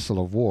in a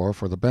vessel of war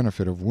for the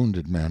benefit of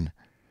wounded men.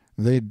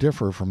 They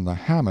differ from the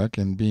hammock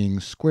in being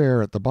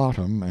square at the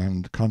bottom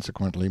and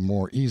consequently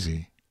more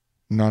easy.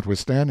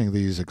 Notwithstanding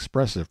these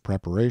expressive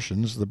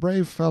preparations, the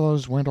brave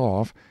fellows went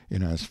off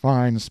in as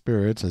fine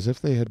spirits as if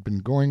they had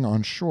been going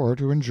on shore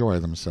to enjoy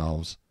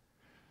themselves.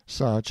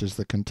 Such is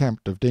the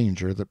contempt of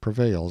danger that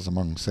prevails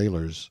among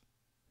sailors.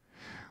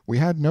 We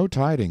had no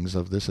tidings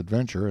of this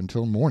adventure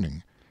until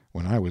morning,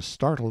 when I was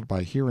startled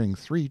by hearing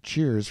 3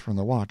 cheers from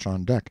the watch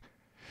on deck.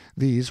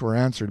 These were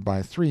answered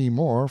by 3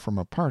 more from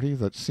a party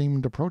that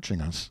seemed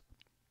approaching us.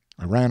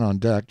 I ran on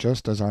deck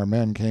just as our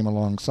men came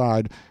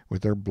alongside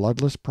with their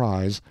bloodless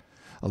prize,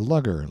 a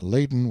lugger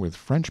laden with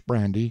French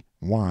brandy,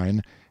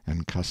 wine,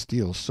 and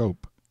Castile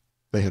soap.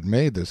 They had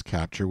made this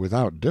capture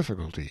without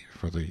difficulty,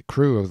 for the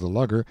crew of the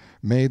lugger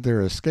made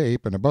their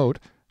escape in a boat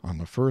on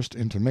the first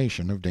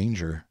intimation of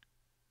danger.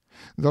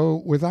 Though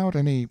without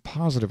any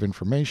positive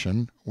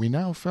information, we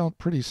now felt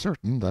pretty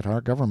certain that our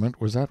government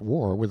was at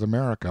war with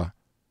America.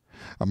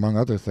 Among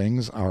other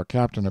things, our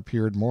captain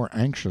appeared more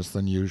anxious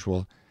than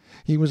usual.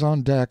 He was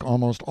on deck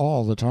almost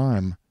all the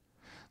time.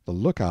 The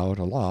lookout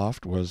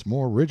aloft was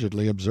more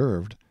rigidly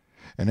observed,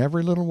 and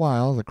every little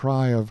while the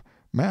cry of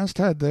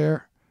 "Masthead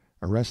there!"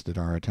 arrested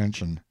our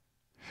attention.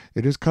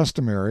 It is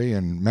customary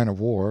in men of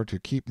war to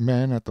keep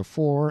men at the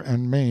fore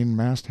and main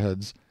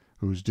mastheads,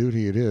 whose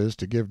duty it is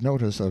to give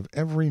notice of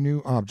every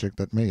new object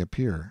that may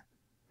appear.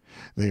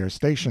 They are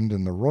stationed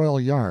in the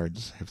royal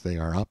yards, if they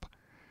are up,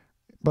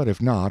 but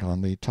if not,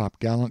 on the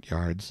top-gallant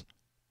yards.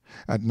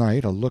 At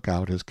night a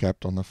lookout is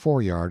kept on the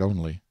foreyard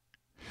only.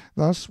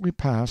 Thus we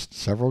passed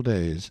several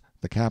days,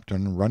 the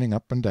captain running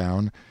up and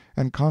down,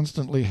 and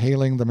constantly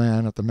hailing the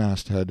man at the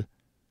masthead.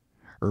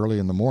 Early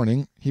in the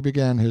morning he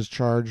began his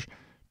charge,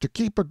 "to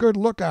keep a good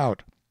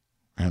lookout,"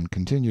 and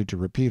continued to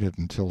repeat it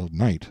until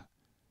night.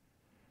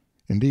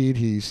 Indeed,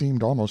 he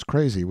seemed almost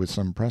crazy with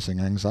some pressing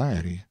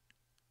anxiety.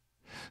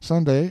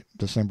 Sunday,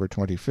 December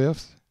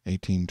 25th,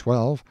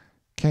 1812,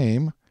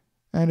 came,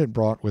 and it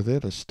brought with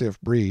it a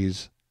stiff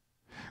breeze.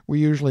 We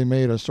usually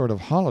made a sort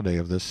of holiday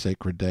of this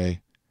sacred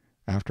day.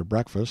 After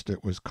breakfast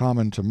it was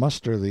common to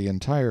muster the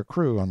entire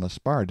crew on the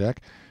spar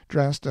deck,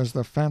 dressed as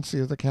the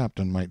fancy of the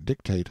captain might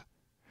dictate.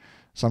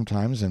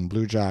 Sometimes in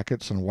blue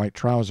jackets and white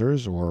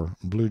trousers, or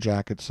blue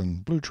jackets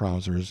and blue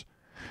trousers.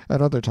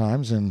 At other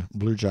times in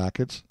blue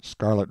jackets,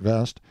 scarlet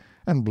vest,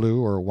 and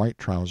blue or white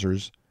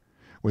trousers,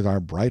 with our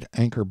bright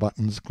anchor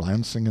buttons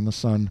glancing in the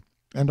sun,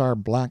 and our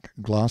black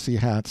glossy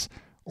hats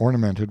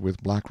ornamented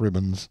with black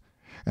ribbons,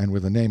 and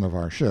with the name of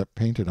our ship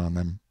painted on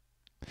them.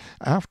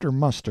 After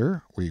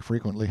muster we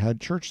frequently had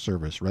church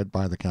service read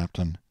by the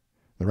captain.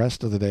 The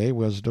rest of the day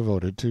was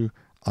devoted to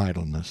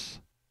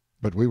idleness.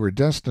 But we were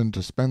destined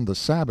to spend the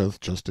Sabbath,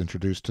 just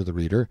introduced to the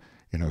reader,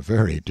 in a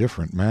very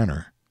different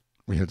manner.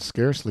 We had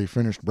scarcely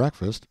finished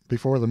breakfast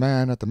before the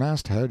man at the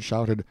masthead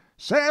shouted,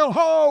 "Sail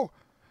ho!"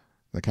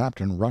 The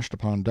captain rushed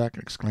upon deck,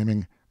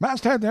 exclaiming,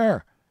 "Masthead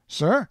there!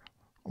 Sir,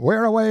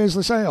 where away is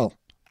the sail?"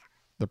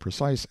 The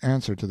precise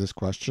answer to this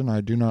question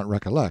I do not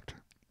recollect,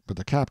 but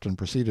the captain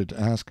proceeded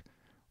to ask,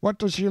 "What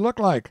does she look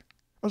like?"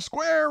 "A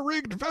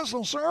square-rigged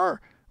vessel,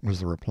 sir," was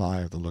the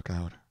reply of the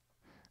lookout.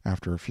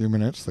 After a few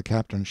minutes the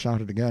captain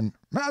shouted again,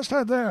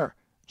 "Masthead there!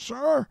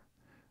 Sir,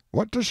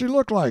 what does she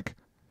look like?"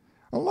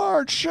 "A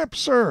large ship,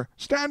 sir,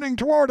 standing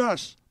toward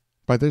us."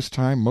 By this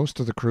time most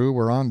of the crew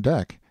were on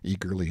deck,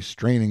 eagerly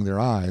straining their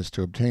eyes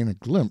to obtain a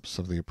glimpse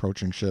of the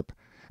approaching ship,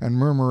 and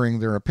murmuring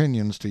their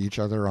opinions to each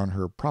other on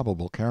her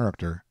probable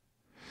character.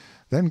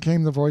 Then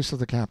came the voice of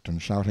the captain,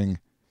 shouting,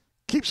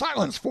 "Keep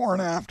silence, fore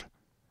and aft."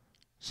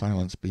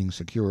 Silence being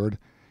secured,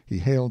 he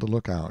hailed the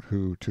lookout,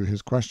 who, to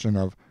his question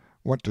of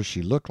 "What does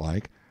she look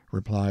like?"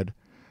 replied,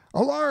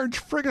 "A large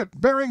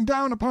frigate bearing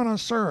down upon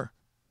us, sir."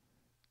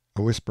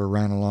 A whisper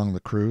ran along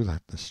the crew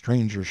that the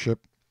stranger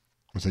ship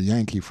was a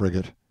Yankee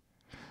frigate.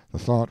 The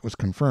thought was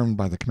confirmed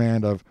by the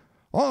command of,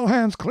 "All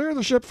hands clear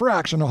the ship for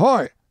action,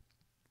 ahoy!"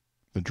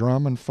 The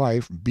drum and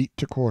fife beat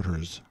to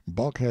quarters,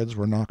 bulkheads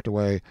were knocked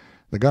away,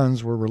 the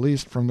guns were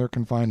released from their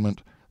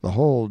confinement, The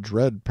whole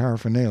dread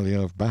paraphernalia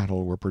of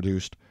battle were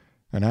produced,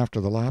 and after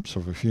the lapse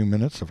of a few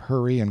minutes of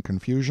hurry and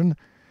confusion,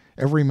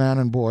 every man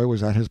and boy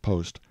was at his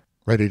post,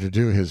 ready to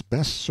do his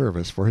best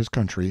service for his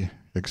country,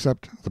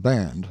 except the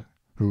band,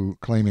 who,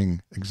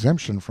 claiming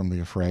exemption from the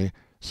affray,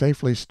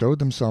 safely stowed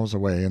themselves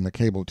away in the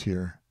cable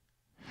tier.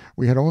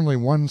 We had only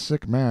one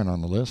sick man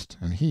on the list,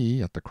 and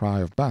he, at the cry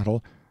of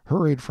battle,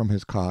 hurried from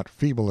his cot,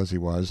 feeble as he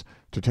was,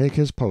 to take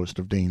his post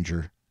of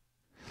danger.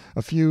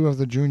 A few of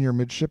the junior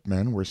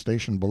midshipmen were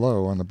stationed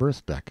below on the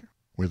berth deck,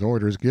 with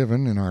orders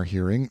given in our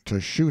hearing to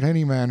shoot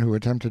any man who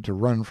attempted to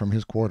run from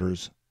his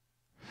quarters.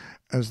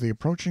 As the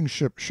approaching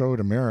ship showed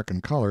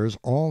American colors,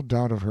 all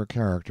doubt of her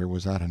character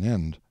was at an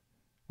end.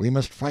 "We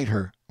must fight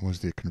her," was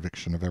the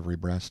conviction of every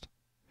breast.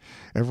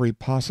 Every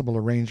possible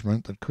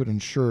arrangement that could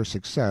ensure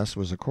success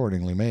was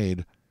accordingly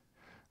made.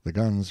 The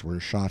guns were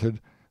shotted,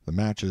 the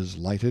matches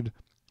lighted,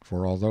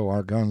 for although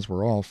our guns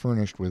were all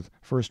furnished with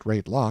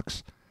first-rate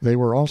locks, they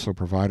were also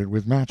provided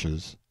with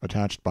matches,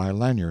 attached by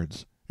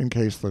lanyards, in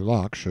case the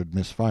lock should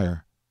miss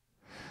fire.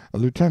 A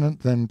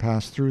lieutenant then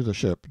passed through the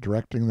ship,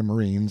 directing the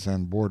marines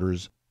and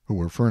boarders, who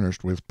were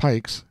furnished with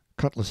pikes,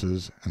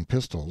 cutlasses, and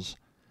pistols,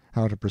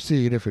 how to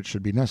proceed if it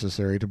should be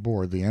necessary to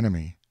board the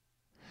enemy.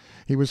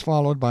 He was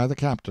followed by the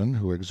captain,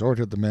 who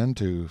exhorted the men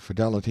to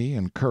fidelity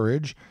and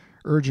courage,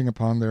 urging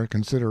upon their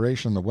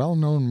consideration the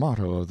well-known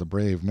motto of the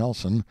brave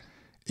Nelson,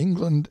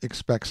 "England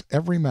expects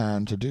every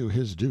man to do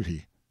his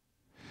duty."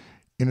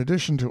 In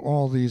addition to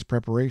all these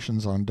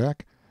preparations on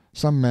deck,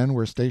 some men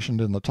were stationed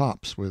in the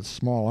tops with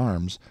small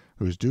arms,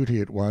 whose duty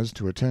it was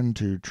to attend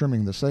to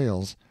trimming the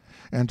sails,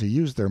 and to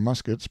use their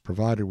muskets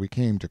provided we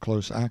came to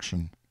close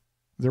action.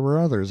 There were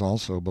others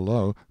also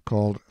below,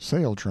 called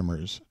sail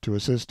trimmers, to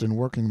assist in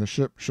working the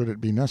ship should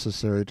it be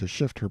necessary to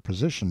shift her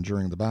position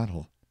during the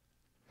battle.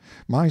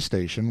 My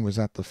station was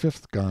at the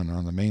 5th gun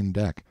on the main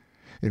deck.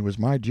 It was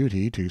my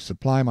duty to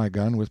supply my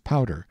gun with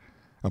powder,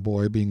 a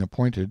boy being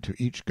appointed to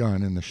each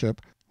gun in the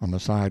ship on the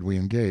side we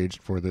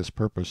engaged for this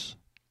purpose.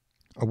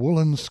 A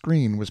woolen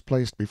screen was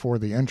placed before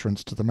the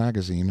entrance to the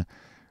magazine,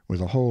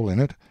 with a hole in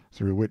it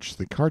through which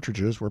the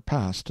cartridges were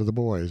passed to the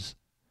boys.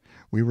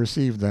 We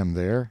received them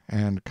there,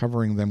 and,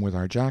 covering them with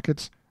our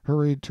jackets,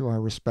 hurried to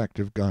our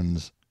respective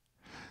guns.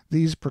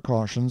 These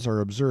precautions are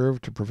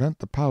observed to prevent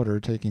the powder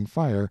taking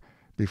fire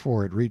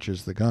before it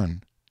reaches the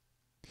gun.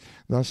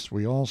 Thus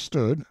we all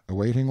stood,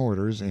 awaiting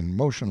orders, in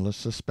motionless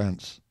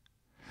suspense.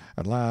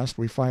 At last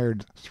we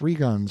fired 3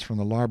 guns from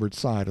the larboard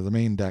side of the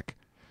main deck.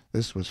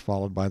 This was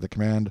followed by the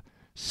command,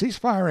 "Cease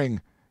firing!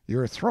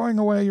 You're throwing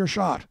away your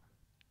shot."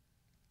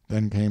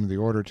 Then came the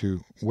order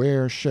to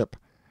 "wear ship,"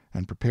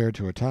 and prepare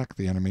to attack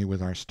the enemy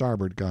with our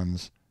starboard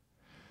guns.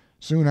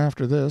 Soon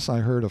after this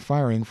I heard a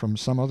firing from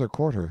some other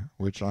quarter,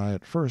 which I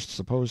at first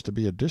supposed to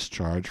be a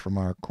discharge from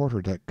our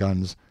quarter-deck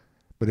guns,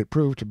 but it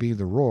proved to be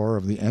the roar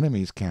of the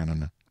enemy's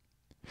cannon.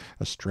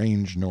 A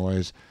strange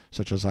noise,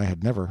 such as I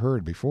had never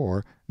heard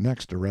before,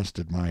 next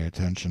arrested my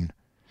attention.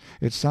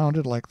 It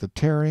sounded like the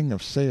tearing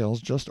of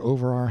sails just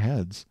over our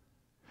heads.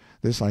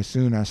 This I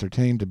soon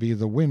ascertained to be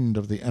the wind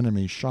of the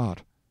enemy's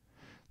shot.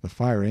 The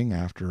firing,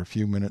 after a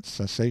few minutes'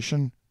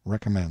 cessation,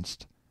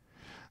 recommenced.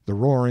 The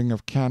roaring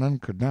of cannon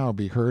could now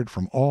be heard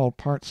from all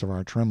parts of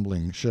our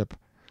trembling ship,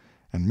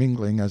 and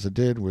mingling as it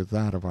did with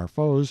that of our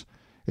foes,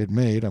 it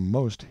made a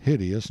most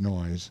hideous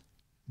noise.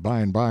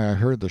 By and by I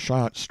heard the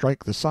shot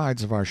strike the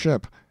sides of our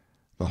ship.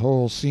 The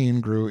whole scene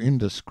grew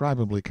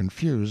indescribably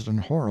confused and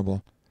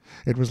horrible.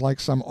 It was like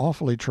some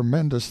awfully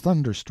tremendous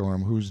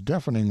thunderstorm whose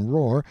deafening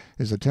roar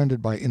is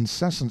attended by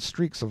incessant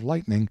streaks of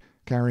lightning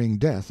carrying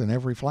death in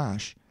every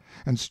flash,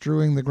 and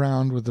strewing the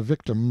ground with the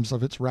victims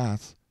of its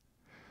wrath.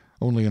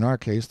 Only in our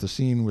case the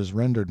scene was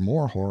rendered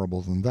more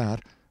horrible than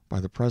that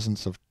by the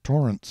presence of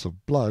torrents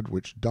of blood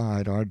which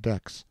dyed our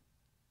decks.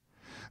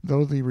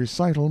 Though the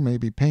recital may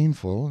be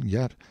painful,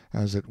 yet,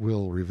 as it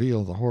will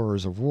reveal the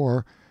horrors of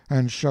war,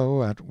 and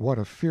show at what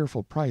a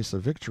fearful price a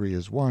victory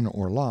is won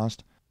or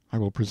lost, I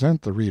will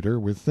present the reader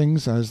with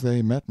things as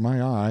they met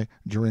my eye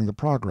during the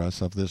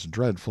progress of this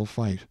dreadful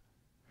fight.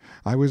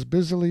 I was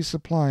busily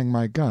supplying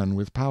my gun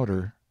with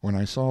powder, when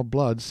I saw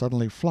blood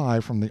suddenly fly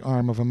from the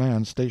arm of a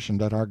man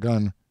stationed at our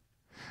gun.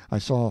 I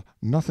saw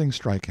nothing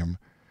strike him.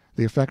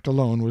 The effect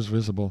alone was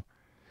visible.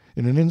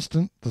 In an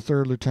instant the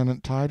 3rd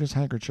lieutenant tied his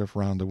handkerchief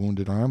round the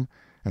wounded arm,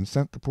 and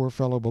sent the poor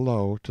fellow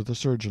below to the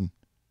surgeon.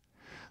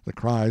 The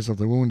cries of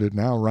the wounded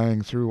now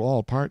rang through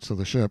all parts of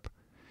the ship.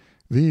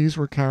 These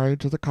were carried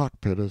to the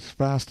cockpit as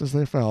fast as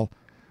they fell,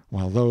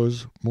 while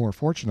those more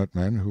fortunate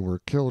men who were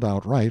killed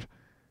outright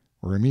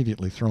were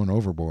immediately thrown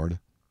overboard.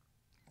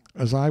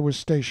 As I was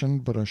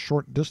stationed but a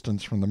short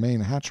distance from the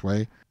main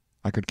hatchway,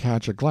 I could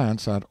catch a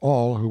glance at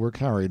all who were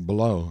carried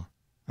below.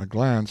 A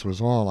glance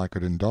was all I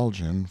could indulge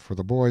in, for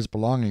the boys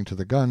belonging to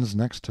the guns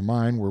next to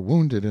mine were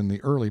wounded in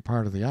the early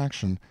part of the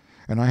action,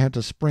 and I had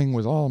to spring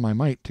with all my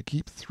might to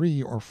keep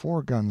 3 or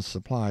 4 guns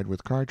supplied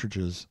with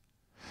cartridges.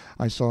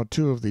 I saw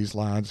 2 of these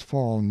lads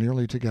fall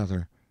nearly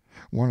together.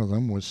 One of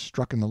them was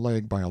struck in the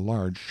leg by a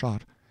large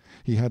shot.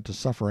 He had to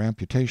suffer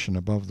amputation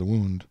above the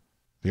wound.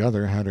 The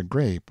other had a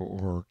grape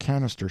or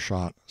canister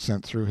shot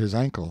sent through his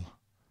ankle.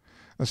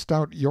 A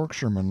stout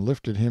Yorkshireman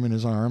lifted him in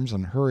his arms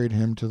and hurried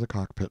him to the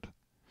cockpit.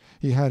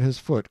 He had his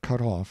foot cut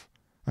off,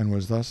 and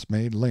was thus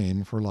made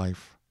lame for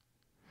life.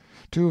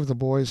 2 of the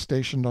boys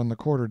stationed on the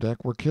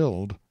quarter-deck were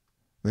killed.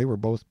 They were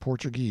both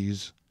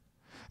Portuguese.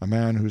 A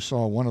man who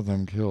saw one of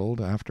them killed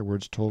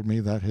afterwards told me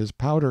that his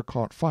powder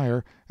caught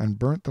fire and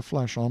burnt the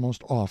flesh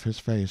almost off his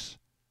face.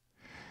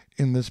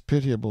 In this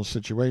pitiable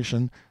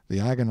situation the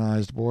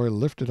agonized boy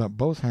lifted up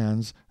both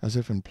hands as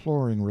if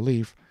imploring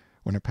relief,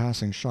 when a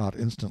passing shot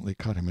instantly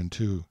cut him in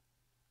 2.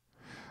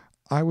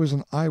 I was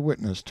an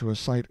eyewitness to a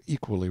sight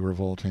equally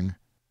revolting.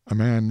 A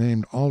man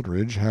named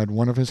Aldridge had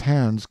one of his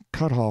hands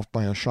cut off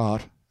by a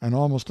shot, and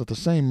almost at the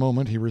same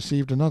moment he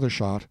received another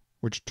shot,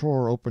 which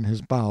tore open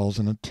his bowels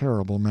in a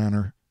terrible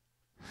manner.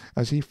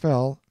 As he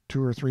fell,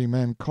 2 or 3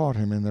 men caught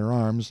him in their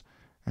arms,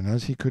 and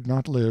as he could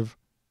not live,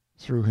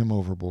 threw him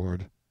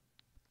overboard.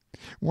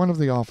 One of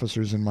the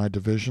officers in my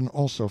division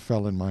also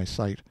fell in my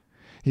sight.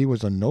 He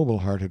was a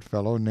noble-hearted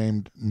fellow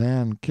named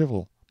Nan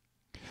Kivell.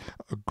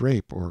 A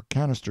grape or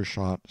canister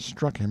shot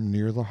struck him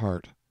near the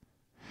heart.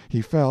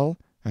 He fell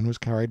and was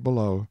carried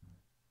below,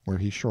 where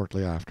he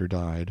shortly after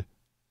died.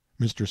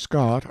 Mr.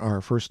 Scott, our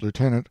first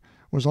lieutenant,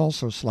 was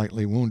also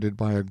slightly wounded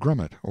by a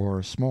grummet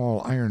or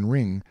small iron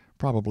ring,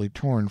 probably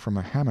torn from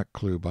a hammock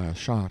clew by a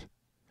shot.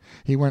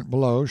 He went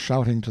below,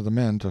 shouting to the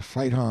men to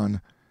fight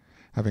on.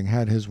 Having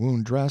had his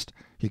wound dressed,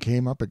 he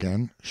came up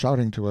again,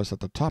 shouting to us at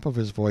the top of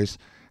his voice,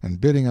 and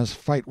bidding us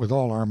fight with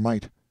all our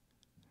might.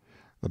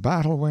 The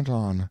battle went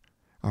on.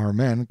 Our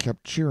men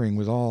kept cheering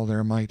with all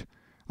their might.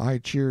 I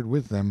cheered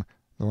with them,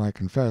 though I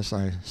confess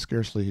I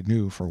scarcely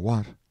knew for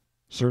what.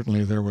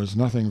 Certainly there was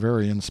nothing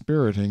very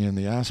inspiriting in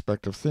the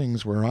aspect of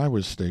things where I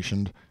was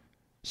stationed.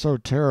 So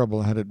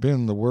terrible had it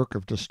been the work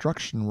of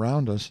destruction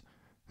round us,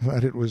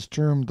 that it was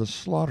termed the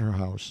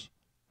slaughter-house.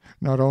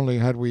 Not only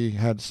had we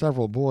had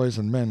several boys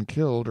and men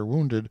killed or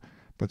wounded,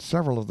 but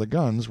several of the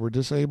guns were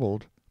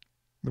disabled.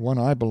 The one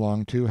I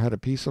belonged to had a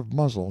piece of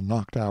muzzle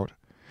knocked out,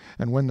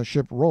 and when the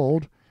ship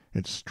rolled,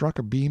 it struck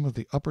a beam of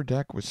the upper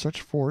deck with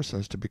such force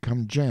as to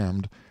become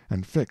jammed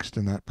and fixed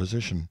in that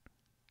position.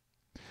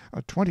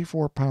 A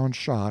 24-pound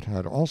shot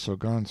had also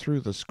gone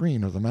through the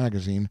screen of the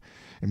magazine,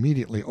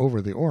 immediately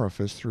over the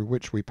orifice through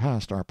which we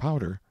passed our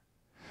powder.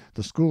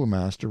 The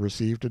schoolmaster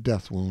received a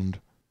death wound.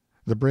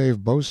 The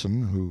brave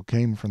boatswain, who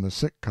came from the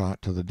sick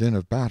cot to the din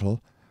of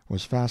battle,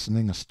 was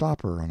fastening a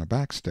stopper on a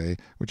backstay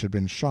which had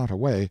been shot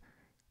away,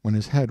 when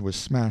his head was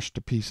smashed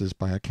to pieces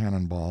by a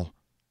cannon-ball.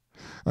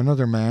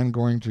 Another man,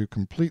 going to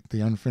complete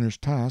the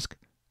unfinished task,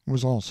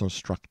 was also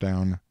struck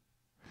down.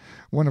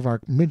 One of our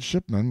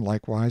midshipmen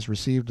likewise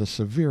received a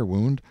severe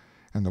wound,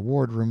 and the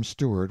wardroom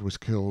steward was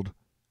killed.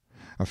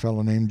 A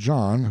fellow named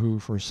John, who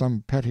for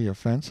some petty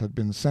offense had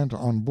been sent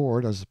on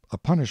board as a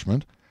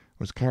punishment,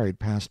 was carried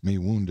past me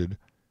wounded.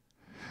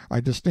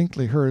 I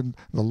distinctly heard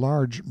the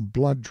large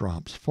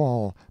blood-drops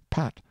fall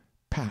pat,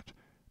 pat,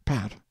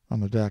 pat on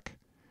the deck.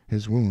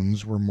 His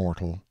wounds were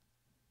mortal.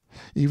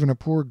 Even a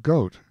poor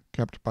goat,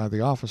 kept by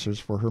the officers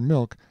for her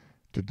milk,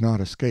 did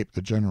not escape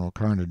the general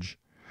carnage.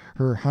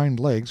 Her hind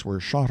legs were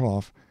shot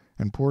off,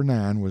 and poor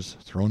Nan was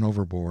thrown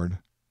overboard.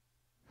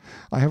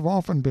 I have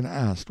often been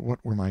asked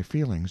what were my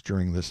feelings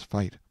during this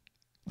fight.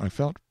 I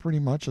felt pretty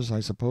much as I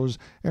suppose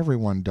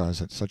everyone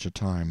does at such a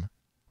time.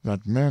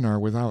 That men are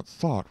without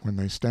thought when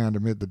they stand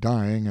amid the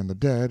dying and the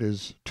dead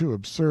is too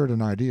absurd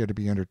an idea to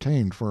be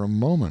entertained for a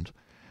moment.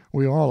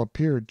 We all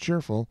appeared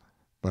cheerful,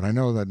 but I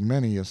know that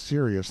many a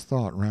serious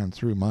thought ran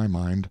through my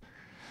mind.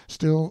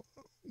 Still,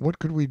 what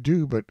could we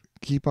do but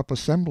keep up a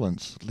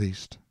semblance, at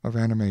least, of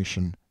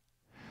animation?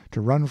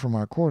 To run from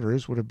our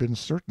quarters would have been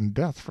certain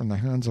death from the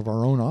hands of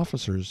our own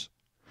officers.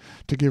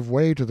 To give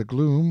way to the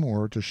gloom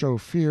or to show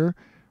fear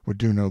would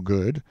do no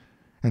good,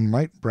 and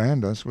might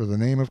brand us with the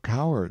name of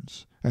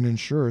cowards, and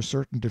ensure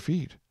certain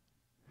defeat.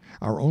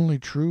 Our only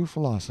true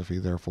philosophy,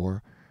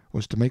 therefore,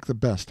 was to make the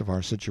best of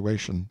our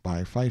situation,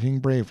 by fighting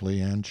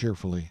bravely and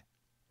cheerfully.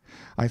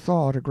 I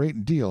thought a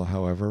great deal,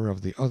 however,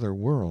 of the other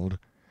world.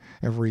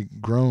 Every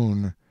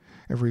groan,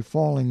 every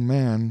falling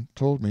man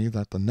told me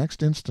that the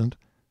next instant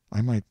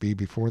I might be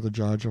before the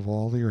Judge of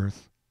all the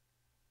earth.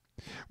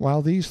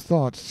 While these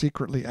thoughts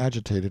secretly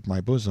agitated my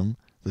bosom,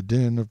 the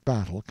din of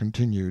battle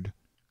continued.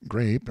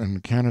 Grape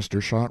and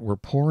canister shot were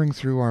pouring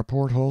through our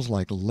portholes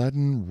like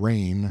leaden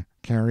rain,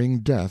 carrying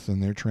death in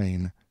their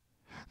train.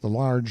 The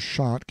large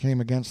shot came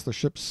against the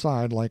ship's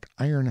side like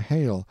iron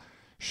hail,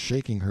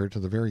 shaking her to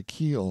the very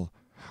keel,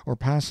 or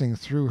passing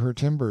through her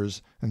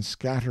timbers and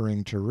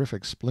scattering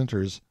terrific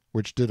splinters,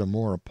 which did a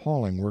more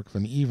appalling work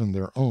than even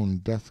their own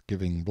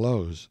death-giving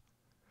blows.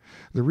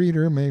 The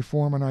reader may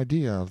form an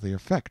idea of the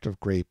effect of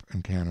grape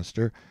and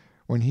canister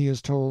when he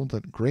is told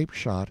that grape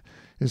shot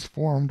is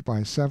formed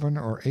by 7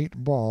 or 8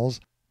 balls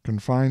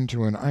confined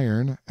to an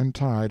iron and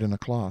tied in a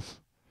cloth.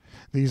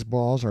 These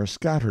balls are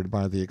scattered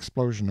by the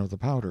explosion of the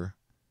powder.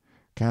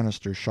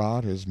 Canister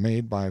shot is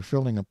made by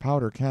filling a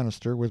powder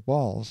canister with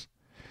balls,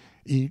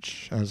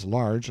 each as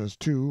large as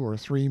 2 or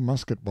 3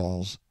 musket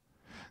balls.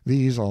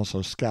 These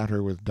also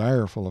scatter with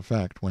direful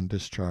effect when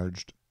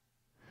discharged.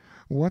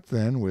 What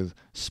then with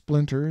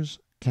splinters,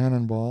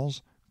 cannon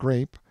balls,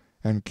 grape,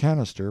 and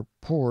canister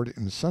poured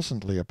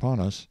incessantly upon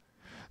us,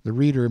 the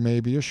reader may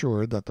be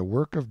assured that the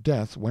work of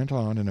death went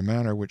on in a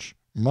manner which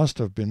must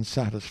have been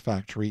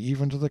satisfactory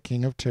even to the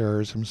King of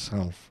Terrors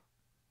himself.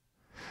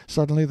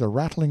 Suddenly the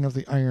rattling of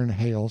the iron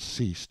hail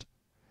ceased.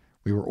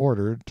 We were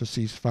ordered to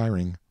cease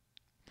firing.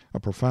 A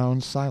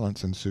profound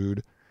silence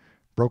ensued,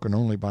 broken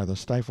only by the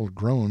stifled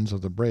groans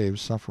of the brave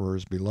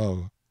sufferers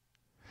below.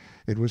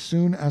 It was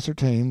soon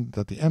ascertained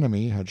that the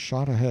enemy had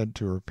shot ahead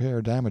to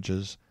repair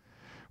damages,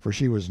 for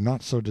she was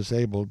not so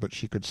disabled but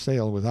she could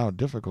sail without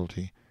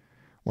difficulty,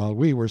 while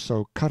we were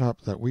so cut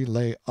up that we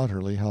lay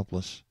utterly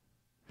helpless.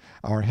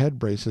 Our head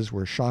braces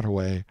were shot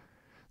away,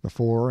 the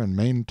fore and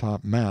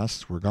maintop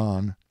masts were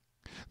gone,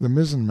 the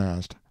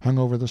mizzenmast hung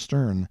over the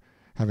stern,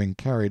 having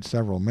carried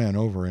several men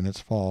over in its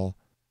fall.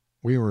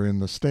 We were in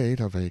the state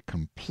of a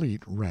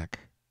complete wreck.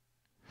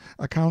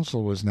 A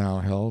council was now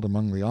held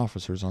among the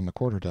officers on the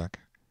quarter-deck.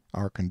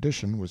 Our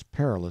condition was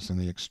perilous in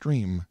the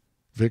extreme.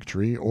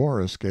 Victory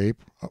or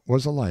escape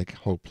was alike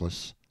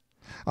hopeless.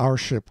 Our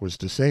ship was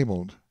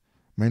disabled.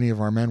 Many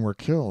of our men were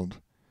killed,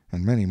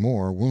 and many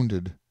more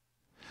wounded.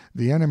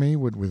 The enemy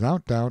would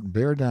without doubt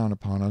bear down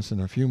upon us in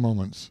a few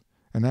moments,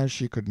 and as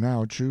she could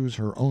now choose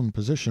her own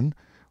position,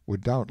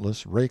 would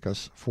doubtless rake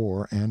us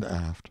fore and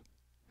aft.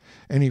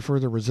 Any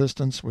further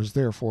resistance was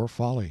therefore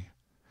folly.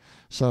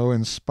 So,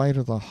 in spite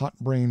of the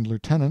hot-brained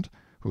lieutenant,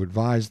 who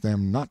advised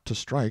them not to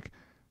strike,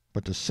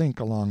 but to sink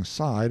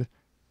alongside,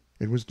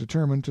 it was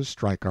determined to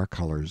strike our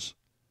colors.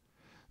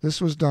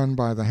 This was done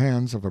by the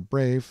hands of a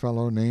brave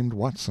fellow named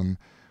Watson,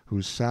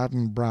 whose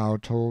saddened brow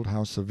told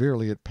how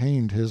severely it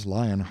pained his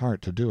lion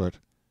heart to do it.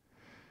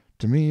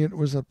 To me it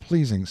was a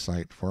pleasing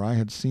sight, for I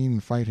had seen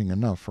fighting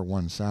enough for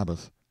one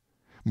Sabbath,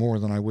 more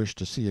than I wished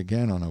to see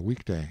again on a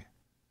weekday.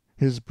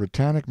 His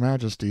Britannic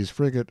Majesty's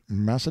frigate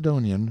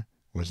Macedonian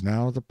was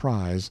now the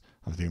prize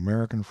of the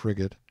American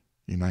frigate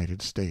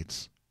United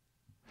States.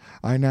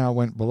 I now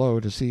went below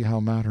to see how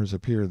matters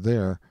appeared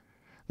there.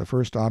 The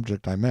first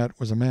object I met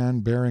was a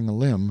man bearing a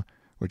limb,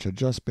 which had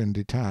just been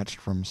detached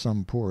from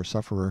some poor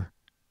sufferer.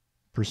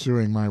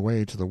 Pursuing my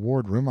way to the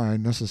wardroom, I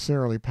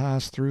necessarily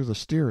passed through the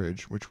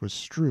steerage, which was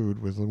strewed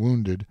with the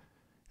wounded.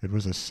 It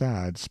was a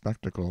sad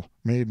spectacle,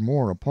 made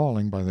more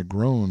appalling by the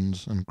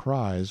groans and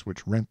cries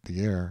which rent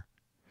the air.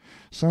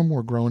 Some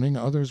were groaning,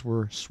 others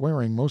were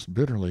swearing most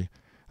bitterly,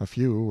 a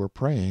few were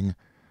praying,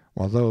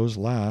 while those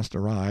last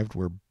arrived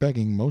were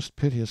begging most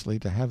piteously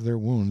to have their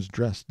wounds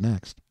dressed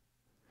next.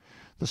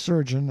 The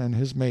surgeon and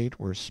his mate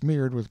were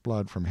smeared with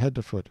blood from head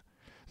to foot.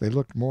 They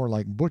looked more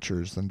like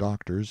butchers than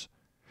doctors.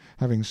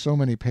 Having so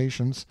many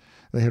patients,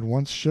 they had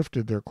once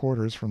shifted their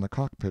quarters from the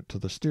cockpit to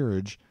the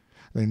steerage.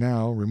 They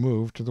now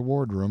removed to the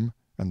wardroom,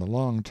 and the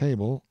long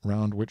table,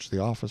 round which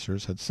the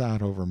officers had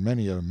sat over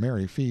many a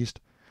merry feast,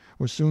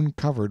 was soon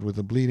covered with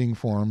the bleeding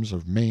forms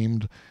of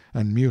maimed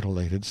and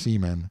mutilated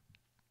seamen.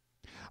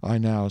 I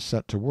now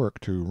set to work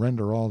to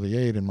render all the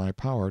aid in my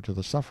power to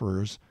the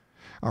sufferers.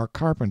 Our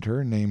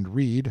carpenter, named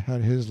Reed,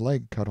 had his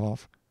leg cut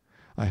off.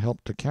 I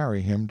helped to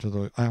carry him to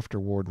the after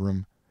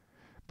wardroom,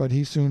 but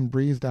he soon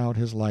breathed out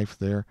his life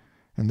there,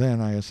 and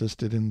then I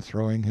assisted in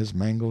throwing his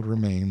mangled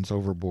remains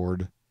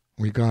overboard.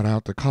 We got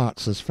out the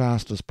cots as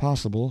fast as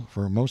possible,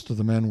 for most of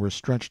the men were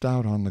stretched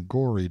out on the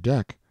gory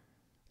deck.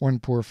 One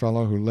poor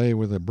fellow who lay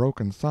with a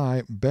broken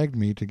thigh begged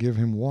me to give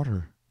him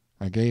water.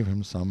 I gave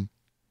him some.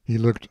 He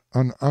looked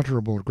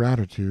unutterable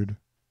gratitude,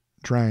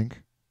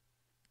 drank,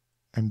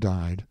 and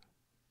died.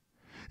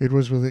 It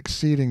was with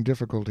exceeding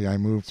difficulty I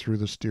moved through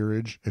the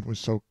steerage, it was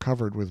so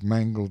covered with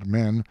mangled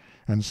men,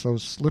 and so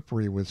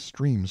slippery with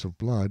streams of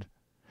blood.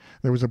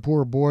 There was a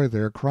poor boy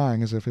there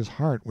crying as if his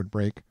heart would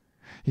break.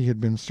 He had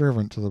been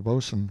servant to the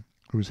boatswain,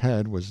 whose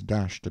head was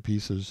dashed to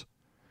pieces.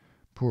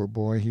 Poor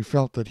boy, he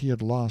felt that he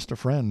had lost a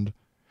friend.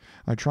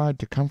 I tried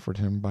to comfort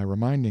him by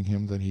reminding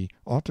him that he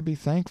ought to be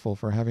thankful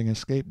for having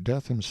escaped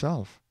death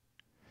himself.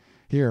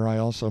 Here I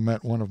also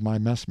met one of my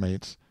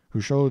messmates,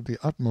 who showed the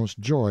utmost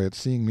joy at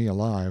seeing me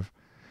alive,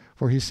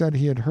 for he said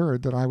he had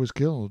heard that I was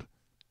killed.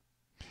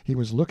 He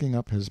was looking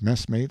up his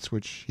messmates,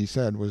 which he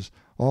said was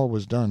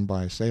always done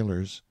by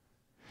sailors.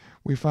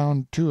 We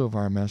found 2 of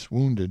our mess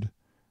wounded.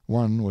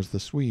 One was the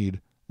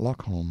Swede,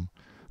 Lockholm,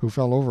 who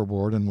fell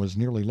overboard and was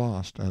nearly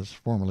lost, as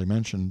formerly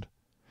mentioned.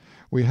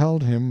 We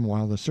held him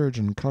while the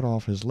surgeon cut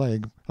off his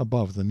leg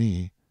above the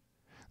knee.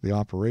 The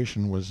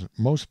operation was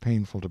most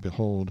painful to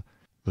behold,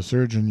 the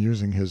surgeon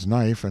using his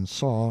knife and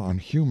saw on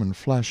human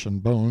flesh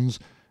and bones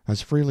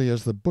as freely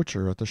as the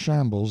butcher at the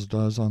shambles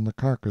does on the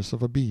carcass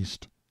of a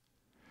beast.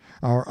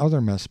 Our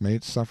other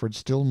messmate suffered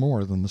still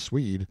more than the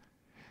Swede.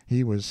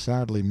 He was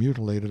sadly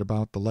mutilated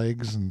about the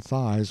legs and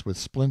thighs with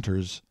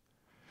splinters.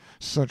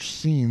 Such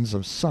scenes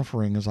of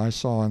suffering as I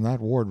saw in that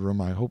wardroom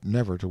I hope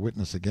never to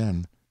witness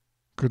again.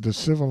 Could the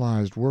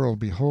civilized world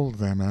behold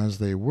them as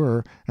they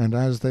were, and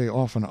as they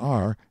often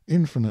are,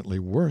 infinitely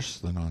worse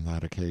than on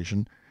that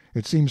occasion,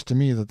 It seems to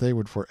me that they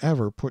would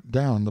forever put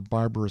down the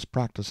barbarous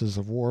practices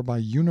of war by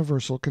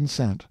universal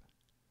consent.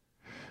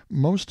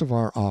 Most of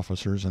our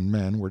officers and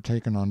men were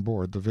taken on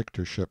board the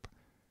victor ship.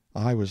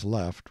 I was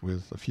left,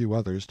 with a few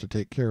others, to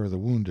take care of the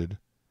wounded.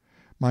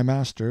 My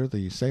master,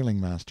 the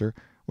sailing-master,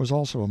 was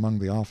also among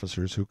the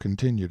officers who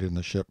continued in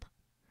the ship.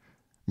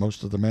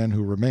 Most of the men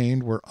who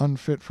remained were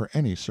unfit for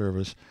any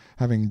service,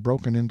 having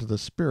broken into the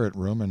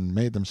spirit-room and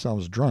made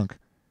themselves drunk.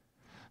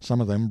 Some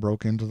of them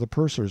broke into the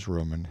purser's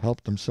room and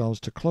helped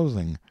themselves to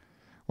clothing,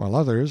 while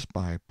others,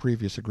 by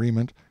previous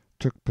agreement,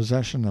 took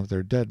possession of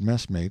their dead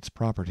messmates'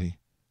 property.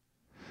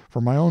 For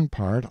my own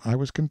part, I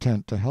was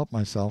content to help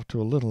myself to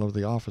a little of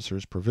the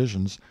officers'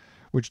 provisions,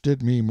 which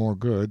did me more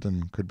good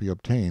than could be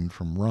obtained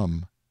from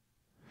rum.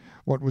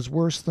 What was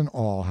worse than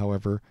all,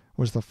 however,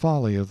 was the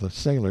folly of the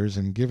sailors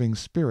in giving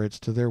spirits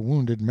to their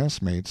wounded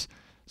messmates,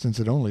 since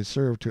it only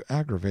served to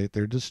aggravate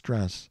their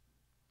distress.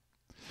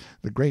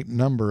 The great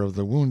number of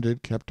the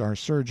wounded kept our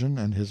surgeon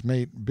and his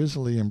mate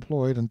busily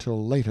employed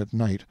until late at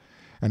night,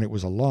 and it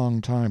was a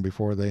long time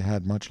before they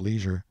had much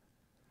leisure.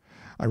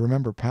 I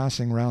remember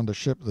passing round the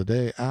ship the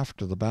day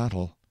after the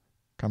battle.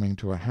 Coming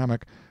to a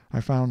hammock,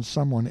 I found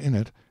someone in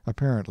it,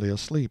 apparently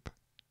asleep.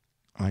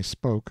 I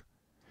spoke.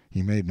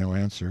 He made no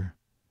answer.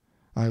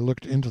 I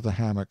looked into the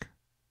hammock.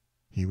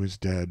 He was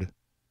dead.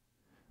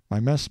 My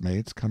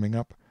messmates coming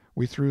up,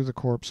 we threw the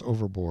corpse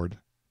overboard.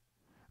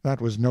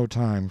 That was no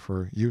time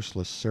for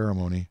useless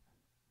ceremony.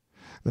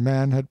 The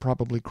man had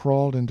probably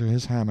crawled into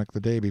his hammock the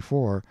day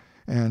before,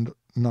 and,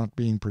 not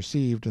being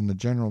perceived in the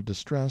general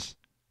distress,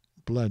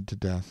 bled to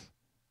death.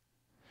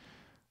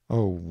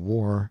 O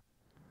war,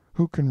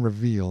 who can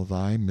reveal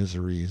thy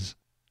miseries?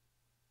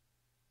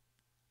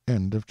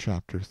 End of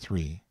chapter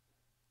 3.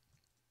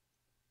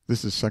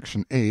 This is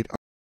section 8,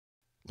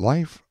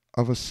 Life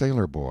of a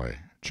Sailor Boy,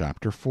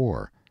 chapter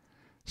 4,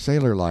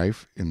 Sailor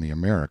Life in the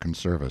American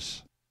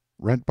Service.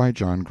 Read by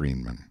John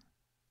Greenman.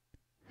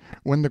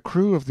 When the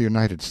crew of the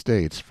United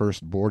States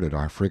first boarded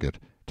our frigate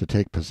to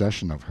take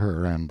possession of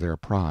her and their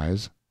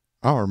prize,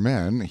 our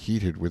men,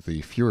 heated with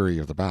the fury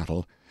of the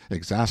battle,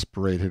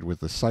 exasperated with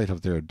the sight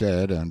of their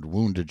dead and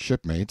wounded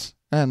shipmates,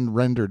 and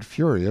rendered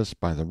furious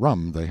by the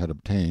rum they had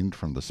obtained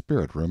from the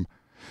spirit-room,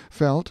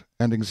 felt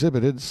and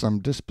exhibited some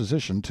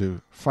disposition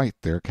to fight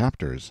their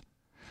captors.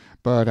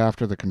 But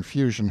after the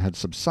confusion had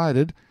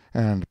subsided,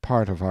 and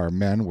part of our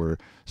men were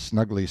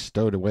snugly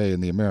stowed away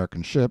in the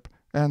American ship,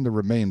 and the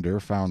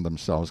remainder found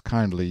themselves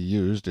kindly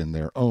used in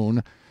their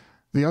own,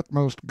 the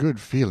utmost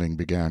good feeling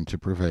began to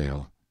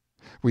prevail.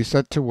 We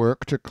set to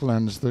work to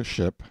cleanse the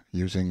ship,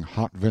 using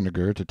hot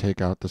vinegar to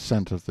take out the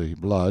scent of the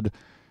blood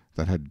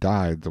that had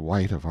dyed the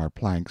white of our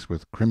planks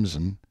with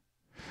crimson.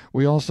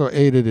 We also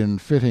aided in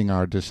fitting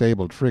our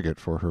disabled frigate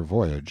for her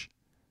voyage.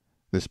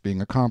 This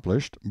being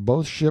accomplished,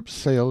 both ships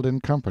sailed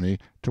in company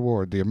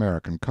toward the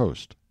American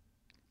coast.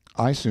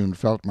 I soon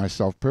felt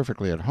myself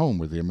perfectly at home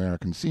with the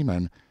American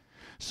seamen,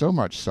 so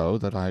much so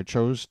that I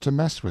chose to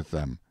mess with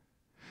them.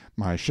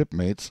 My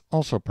shipmates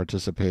also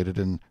participated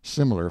in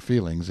similar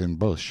feelings in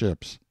both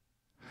ships.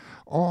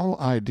 All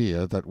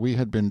idea that we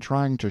had been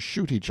trying to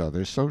shoot each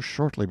other so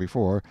shortly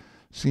before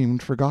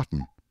seemed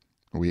forgotten.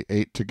 We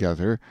ate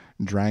together,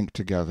 drank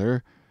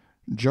together,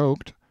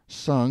 joked,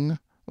 sung,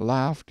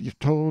 laughed,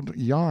 told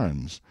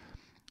yarns.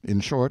 In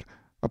short,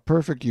 a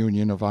perfect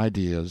union of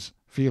ideas,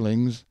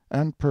 feelings,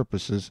 and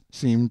purposes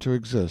seemed to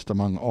exist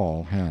among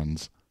all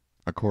hands.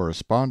 A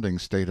corresponding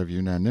state of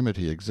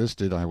unanimity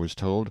existed, I was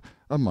told,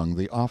 among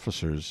the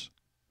officers.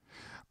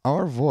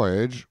 Our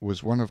voyage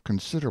was one of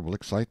considerable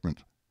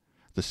excitement.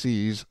 The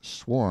seas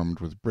swarmed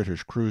with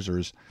British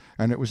cruisers,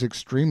 and it was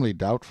extremely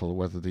doubtful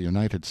whether the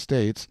United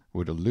States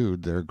would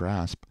elude their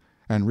grasp,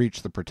 and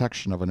reach the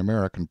protection of an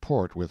American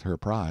port with her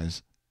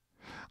prize.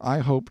 I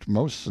hoped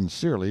most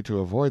sincerely to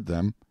avoid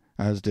them,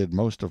 as did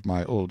most of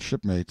my old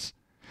shipmates.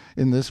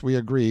 In this we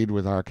agreed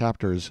with our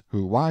captors,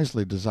 who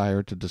wisely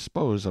desired to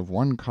dispose of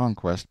one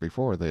conquest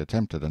before they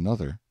attempted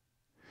another.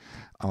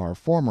 Our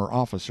former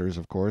officers,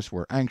 of course,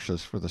 were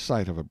anxious for the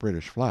sight of a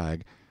British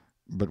flag,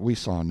 but we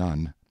saw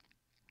none.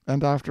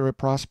 And after a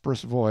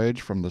prosperous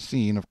voyage from the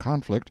scene of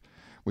conflict,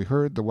 we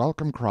heard the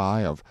welcome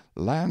cry of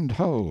 "Land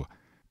ho!"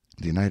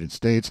 The United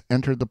States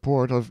entered the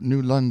port of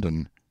New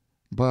London,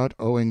 but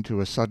owing to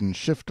a sudden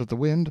shift of the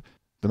wind,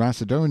 the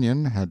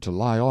Macedonian had to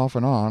lie off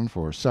and on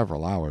for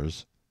several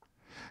hours.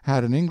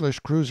 Had an English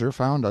cruiser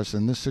found us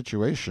in this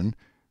situation,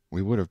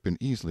 we would have been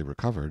easily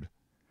recovered.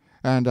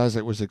 And as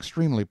it was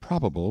extremely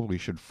probable we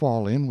should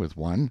fall in with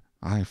one,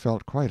 I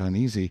felt quite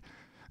uneasy,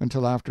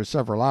 until after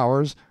several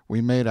hours we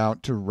made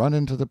out to run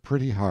into the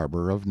pretty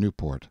harbor of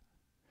Newport.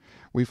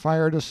 We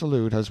fired a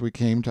salute as we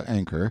came to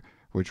anchor,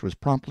 which was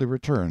promptly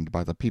returned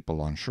by the people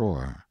on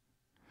shore.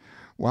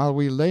 While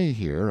we lay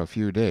here a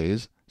few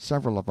days,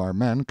 several of our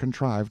men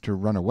contrived to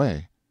run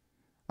away.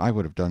 I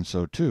would have done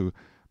so too,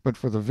 but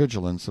for the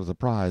vigilance of the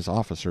prize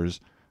officers,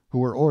 who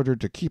were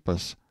ordered to keep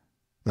us,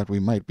 that we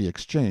might be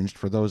exchanged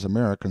for those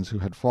Americans who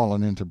had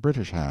fallen into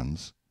British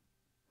hands.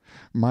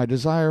 My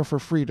desire for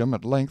freedom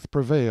at length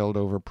prevailed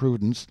over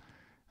prudence,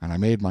 and I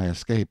made my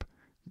escape,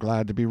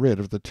 glad to be rid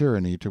of the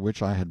tyranny to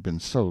which I had been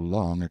so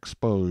long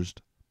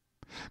exposed.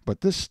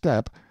 But this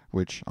step,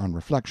 which, on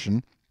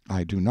reflection,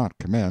 I do not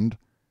commend,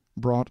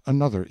 brought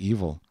another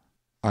evil.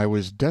 I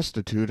was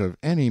destitute of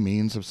any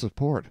means of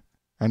support,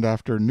 and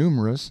after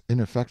numerous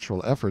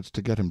ineffectual efforts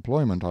to get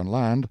employment on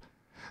land,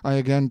 I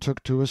again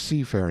took to a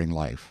seafaring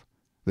life,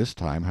 this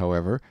time,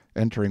 however,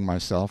 entering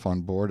myself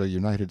on board a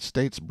United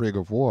States brig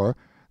of war,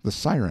 the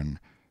Siren,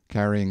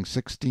 carrying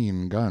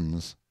 16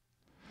 guns.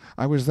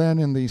 I was then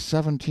in the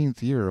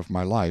 17th year of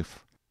my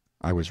life.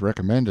 I was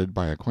recommended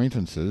by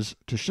acquaintances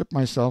to ship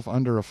myself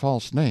under a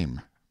false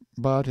name,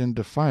 but in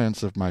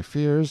defiance of my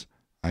fears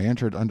I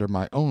entered under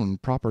my own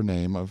proper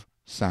name of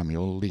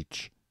Samuel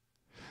Leach.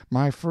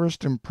 My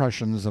first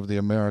impressions of the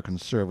American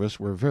service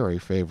were very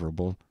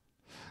favorable.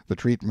 The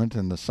treatment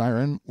in the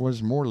Siren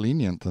was more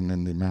lenient than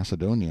in the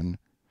Macedonian.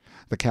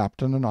 The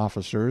captain and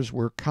officers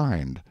were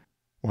kind,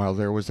 while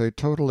there was a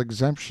total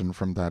exemption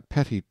from that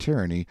petty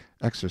tyranny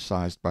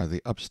exercised by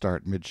the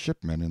upstart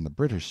midshipmen in the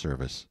British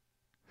service.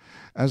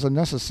 As a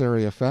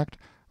necessary effect,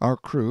 our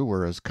crew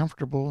were as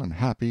comfortable and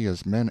happy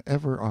as men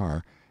ever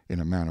are in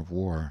a man of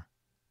war.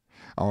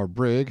 Our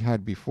brig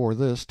had before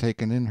this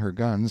taken in her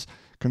guns,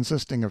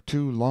 consisting of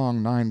 2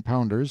 long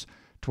 9-pounders,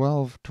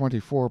 12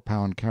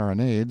 24-pound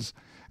carronades,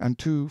 and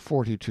 2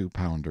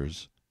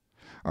 42-pounders.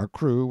 Our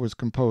crew was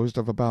composed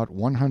of about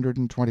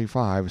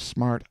 125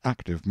 smart,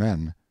 active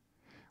men.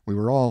 We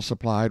were all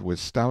supplied with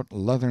stout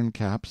leathern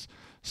caps,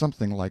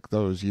 something like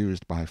those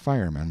used by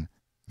firemen.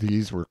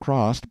 These were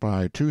crossed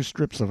by 2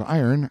 strips of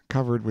iron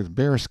covered with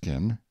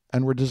bearskin,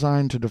 and were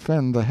designed to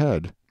defend the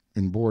head,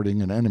 in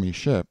boarding an enemy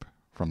ship,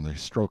 from the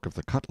stroke of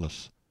the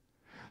cutlass.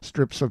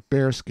 Strips of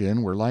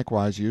bearskin were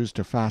likewise used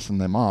to fasten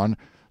them on,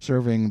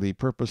 serving the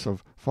purpose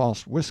of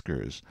false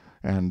whiskers,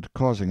 and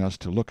causing us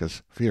to look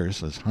as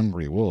fierce as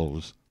hungry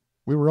wolves.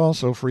 We were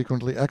also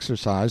frequently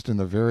exercised in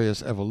the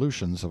various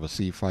evolutions of a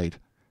sea fight,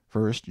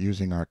 first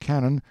using our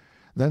cannon,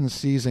 then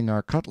seizing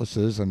our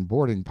cutlasses and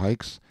boarding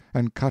pikes,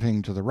 and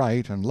cutting to the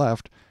right and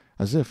left,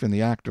 as if in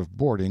the act of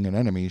boarding an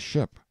enemy's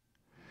ship.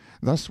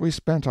 Thus we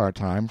spent our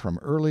time from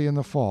early in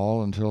the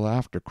fall until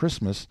after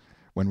Christmas,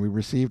 when we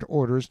received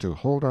orders to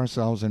hold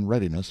ourselves in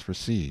readiness for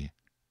sea.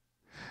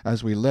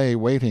 As we lay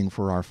waiting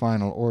for our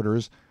final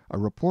orders, a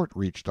report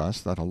reached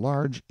us that a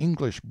large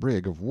English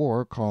brig of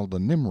war called the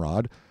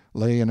Nimrod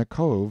lay in a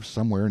cove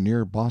somewhere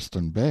near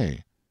Boston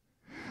Bay.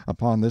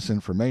 Upon this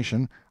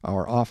information,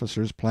 our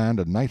officers planned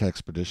a night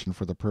expedition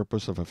for the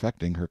purpose of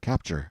effecting her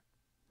capture.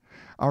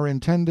 Our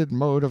intended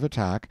mode of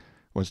attack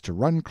was to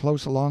run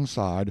close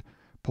alongside,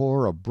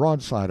 pour a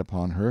broadside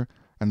upon her,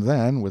 and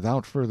then,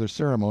 without further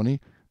ceremony,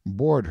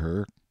 board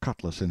her,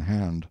 cutlass in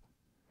hand.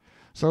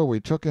 So we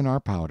took in our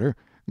powder,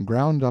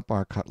 ground up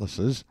our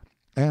cutlasses,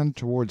 and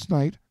towards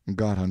night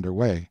got under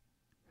way.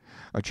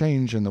 A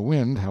change in the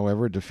wind,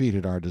 however,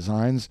 defeated our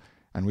designs,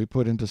 and we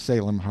put into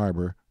Salem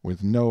harbor,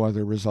 with no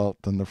other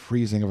result than the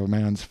freezing of a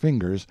man's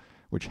fingers,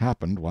 which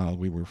happened while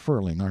we were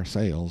furling our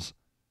sails.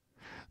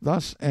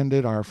 Thus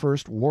ended our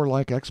first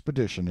warlike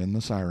expedition in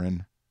the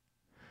Siren.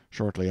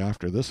 Shortly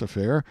after this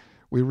affair,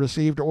 we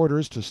received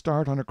orders to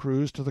start on a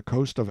cruise to the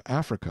coast of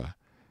Africa,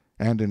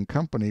 and in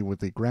company with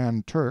the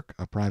Grand Turk,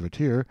 a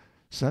privateer,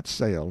 set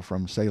sail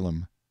from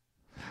Salem.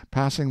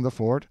 Passing the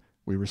fort,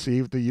 we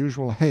received the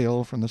usual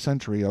hail from the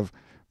sentry of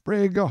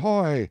 "Brig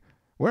ahoy!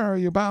 Where are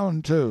you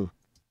bound to?"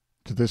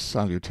 To this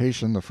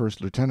salutation the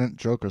first lieutenant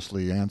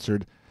jocosely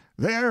answered,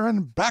 "There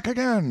and back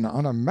again,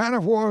 on a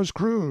man-of-war's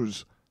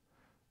cruise."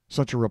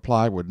 Such a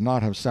reply would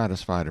not have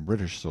satisfied a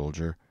British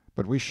soldier,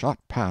 but we shot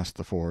past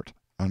the fort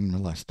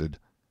unmolested.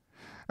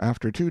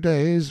 After 2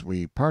 days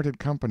we parted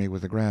company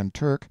with the Grand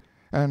Turk,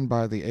 and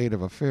by the aid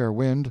of a fair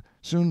wind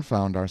soon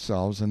found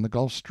ourselves in the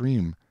Gulf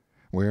Stream,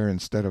 where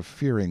instead of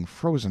fearing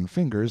frozen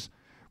fingers,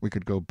 we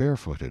could go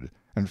barefooted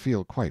and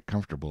feel quite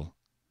comfortable.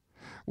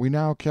 We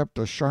now kept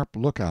a sharp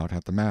lookout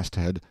at the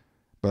masthead,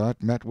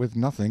 but met with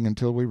nothing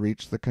until we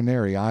reached the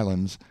Canary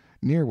Islands,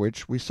 near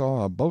which we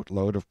saw a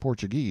boatload of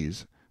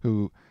Portuguese,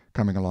 who,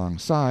 coming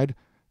alongside,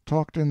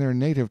 talked in their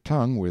native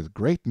tongue with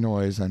great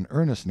noise and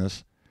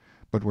earnestness,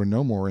 but were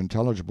no more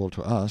intelligible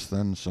to us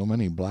than so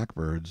many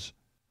blackbirds.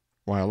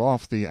 While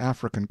off the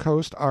African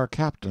coast our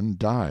captain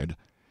died.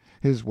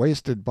 His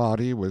wasted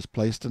body was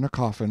placed in a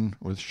coffin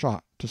with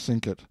shot to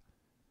sink it.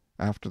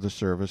 After the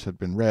service had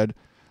been read,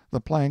 the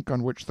plank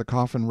on which the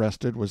coffin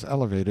rested was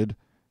elevated,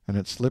 and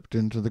it slipped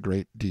into the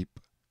great deep.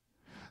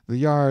 The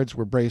yards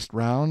were braced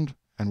round,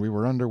 and we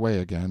were under way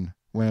again,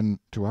 when,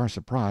 to our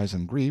surprise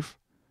and grief,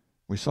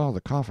 we saw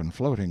the coffin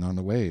floating on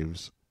the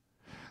waves.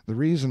 The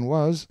reason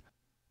was,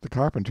 the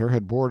carpenter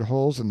had bored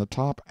holes in the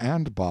top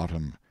and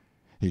bottom.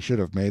 He should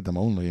have made them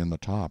only in the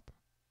top.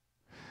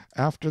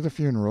 After the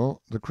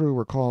funeral the crew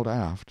were called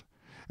aft,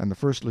 and the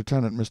first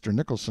lieutenant, Mr.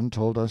 Nicholson,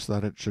 told us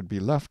that it should be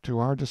left to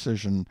our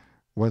decision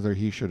whether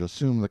he should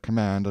assume the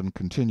command and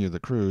continue the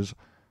cruise,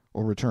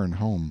 or return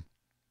home.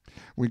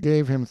 We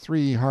gave him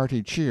 3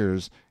 hearty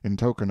cheers in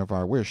token of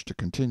our wish to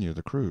continue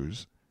the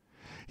cruise.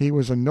 He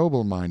was a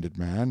noble-minded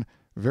man,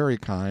 very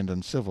kind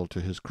and civil to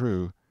his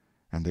crew,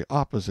 and the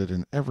opposite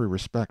in every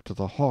respect to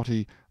the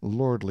haughty,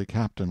 lordly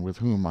captain with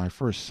whom I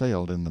first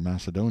sailed in the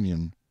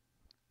Macedonian.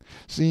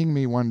 Seeing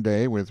me one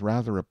day with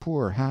rather a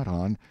poor hat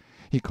on,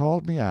 he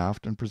called me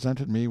aft and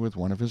presented me with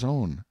one of his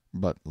own,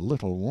 but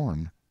little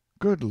worn.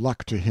 "Good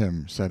luck to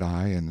him," said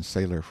I in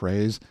sailor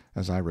phrase,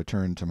 as I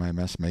returned to my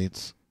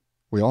messmates.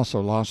 We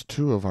also lost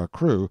 2 of our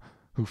crew,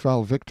 who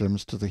fell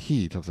victims to the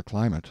heat of the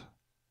climate.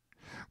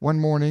 One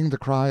morning the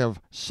cry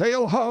of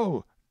 "Sail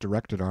ho!"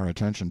 directed our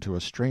attention to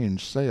a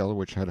strange sail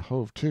which had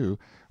hove to,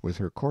 with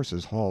her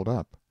courses hauled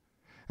up.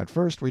 At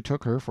first we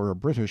took her for a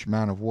British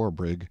man-of-war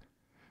brig.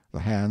 The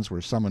hands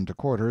were summoned to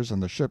quarters,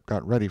 and the ship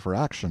got ready for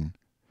action.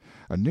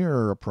 A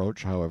nearer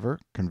approach, however,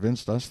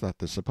 convinced us that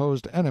the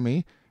supposed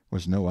enemy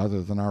was no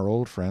other than our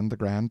old friend the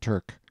Grand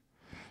Turk.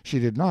 She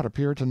did not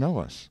appear to know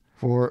us,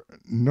 for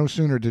no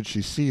sooner did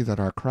she see that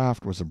our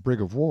craft was a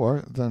brig of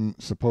war than,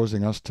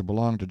 supposing us to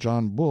belong to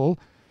John Bull,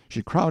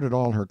 she crowded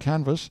all her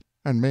canvas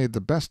and made the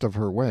best of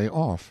her way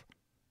off.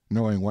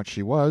 Knowing what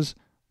she was,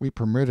 we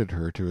permitted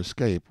her to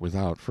escape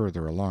without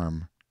further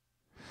alarm.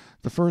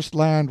 The first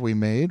land we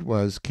made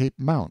was Cape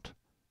Mount.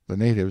 The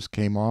natives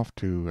came off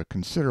to a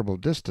considerable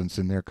distance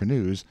in their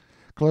canoes,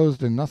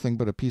 clothed in nothing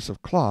but a piece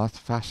of cloth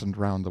fastened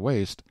round the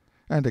waist,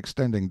 and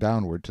extending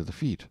downward to the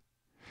feet.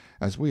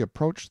 As we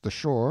approached the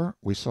shore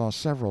we saw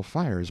several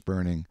fires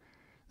burning.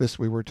 This,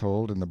 we were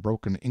told in the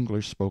broken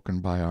English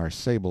spoken by our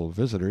sable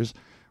visitors,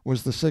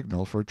 was the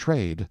signal for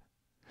trade.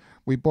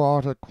 We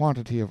bought a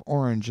quantity of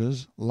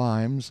oranges,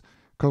 limes,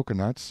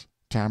 cocoanuts,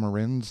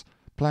 tamarinds,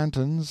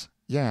 plantains,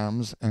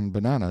 yams, and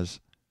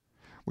bananas.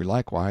 We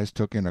likewise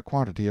took in a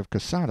quantity of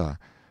cassada,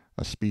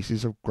 a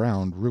species of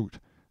ground root,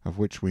 of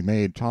which we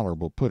made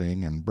tolerable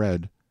pudding and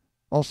bread,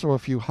 also a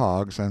few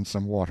hogs and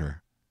some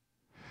water.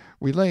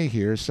 We lay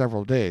here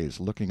several days,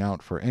 looking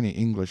out for any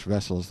English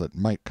vessels that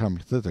might come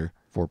thither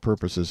for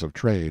purposes of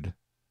trade.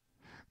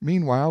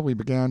 Meanwhile we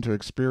began to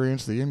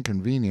experience the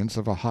inconvenience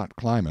of a hot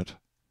climate.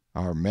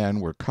 Our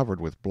men were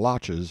covered with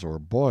blotches or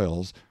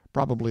boils,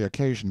 probably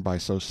occasioned by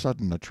so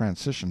sudden a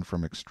transition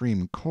from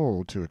extreme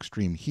cold to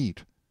extreme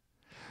heat.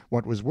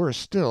 What was worse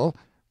still,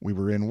 we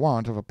were in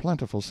want of a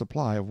plentiful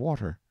supply of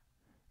water.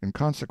 In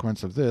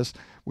consequence of this,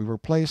 we were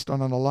placed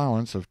on an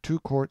allowance of 2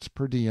 quarts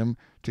per diem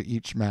to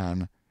each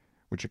man,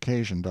 which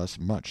occasioned us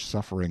much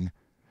suffering,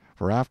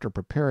 for after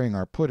preparing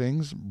our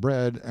puddings,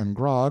 bread, and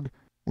grog,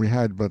 we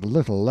had but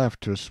little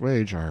left to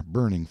assuage our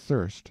burning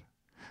thirst.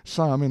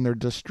 Some, in their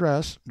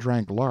distress,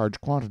 drank large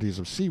quantities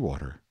of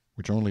sea-water,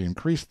 which only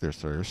increased their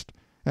thirst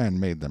and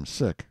made them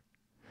sick.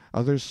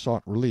 Others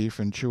sought relief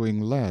in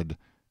chewing lead,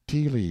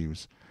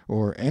 tea-leaves,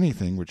 or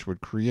anything which would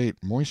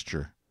create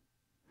moisture.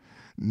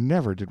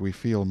 Never did we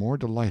feel more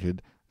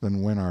delighted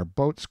than when our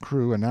boat's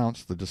crew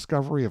announced the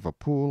discovery of a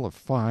pool of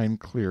fine,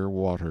 clear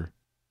water.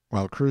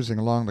 While cruising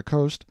along the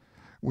coast,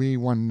 we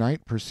one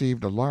night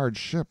perceived a large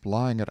ship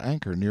lying at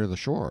anchor near the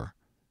shore.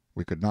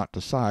 We could not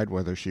decide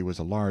whether she was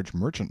a large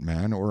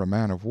merchantman or a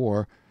man of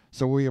war,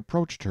 so we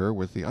approached her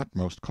with the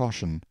utmost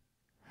caution.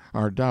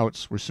 Our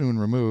doubts were soon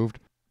removed,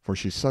 for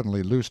she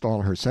suddenly loosed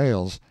all her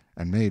sails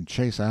and made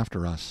chase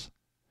after us.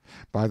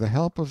 By the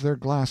help of their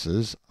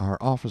glasses our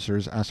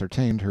officers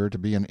ascertained her to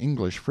be an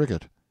English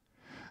frigate.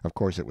 Of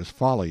course it was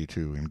folly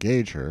to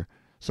engage her,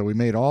 so we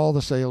made all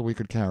the sail we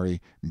could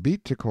carry,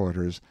 beat to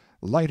quarters,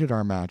 lighted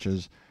our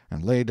matches,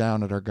 and lay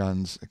down at our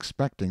guns,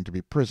 expecting to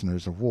be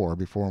prisoners of war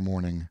before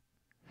morning.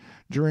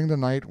 During the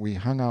night we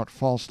hung out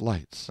false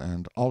lights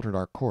and altered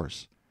our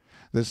course.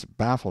 This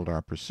baffled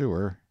our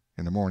pursuer.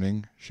 In the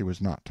morning she was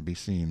not to be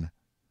seen.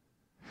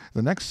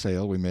 The next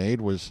sail we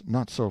made was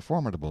not so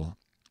formidable.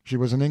 She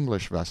was an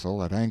English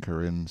vessel at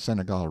anchor in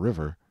Senegal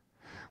River.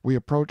 We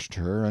approached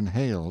her and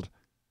hailed.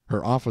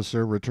 Her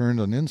officer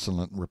returned an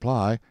insolent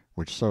reply,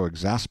 which so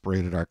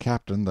exasperated our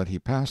captain that he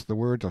passed the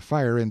word to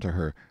fire into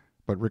her,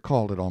 but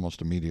recalled it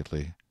almost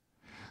immediately.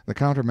 The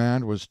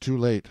countermand was too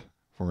late,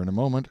 for in a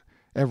moment,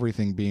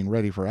 everything being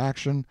ready for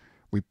action,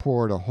 we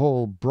poured a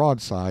whole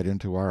broadside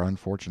into our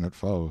unfortunate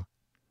foe.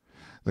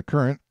 The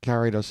current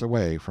carried us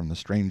away from the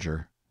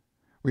stranger.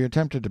 We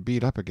attempted to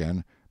beat up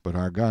again, but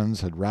our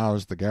guns had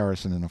roused the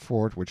garrison in a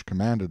fort which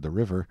commanded the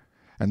river,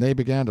 and they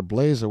began to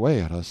blaze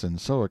away at us in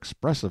so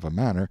expressive a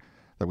manner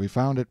that we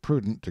found it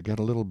prudent to get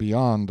a little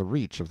beyond the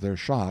reach of their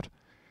shot,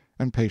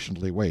 and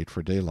patiently wait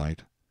for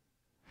daylight.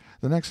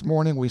 The next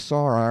morning we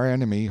saw our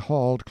enemy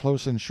hauled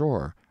close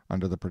inshore,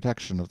 under the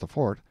protection of the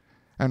fort,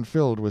 and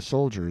filled with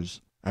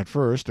soldiers. At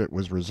first it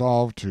was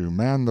resolved to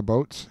man the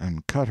boats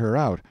and cut her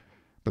out,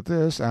 but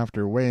this,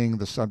 after weighing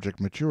the subject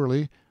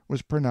maturely,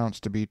 was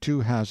pronounced to be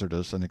too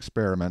hazardous an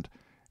experiment,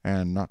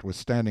 and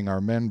notwithstanding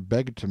our men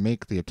begged to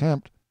make the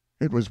attempt,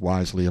 it was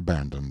wisely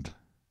abandoned.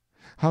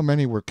 How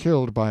many were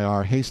killed by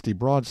our hasty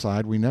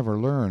broadside we never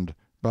learned,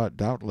 but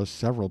doubtless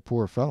several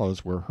poor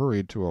fellows were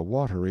hurried to a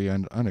watery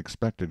and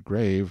unexpected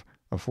grave,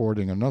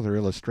 affording another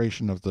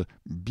illustration of the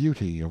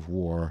beauty of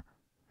war.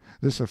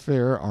 This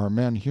affair our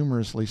men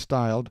humorously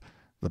styled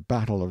the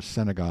Battle of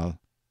Senegal.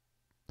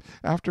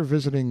 After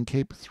visiting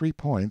Cape 3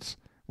 Points,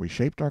 we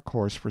shaped our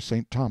course for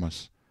St.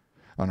 Thomas.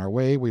 On our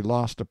way we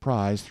lost a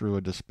prize through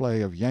a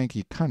display of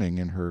Yankee cunning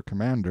in her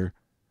commander.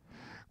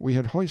 We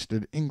had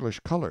hoisted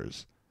English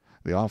colors.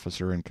 The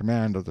officer in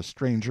command of the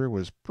stranger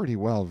was pretty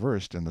well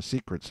versed in the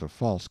secrets of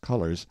false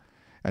colors,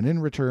 and in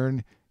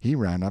return he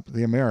ran up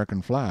the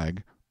American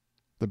flag.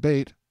 The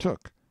bait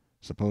took.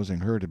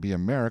 Supposing her to be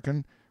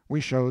American, we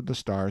showed the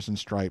stars and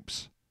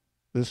stripes.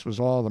 This was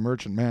all the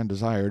merchantman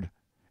desired.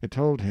 It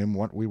told him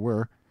what we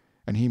were,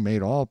 and he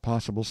made all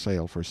possible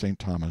sail for St.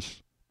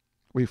 Thomas.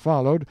 We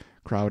followed,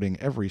 crowding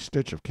every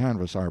stitch of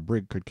canvas our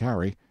brig could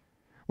carry.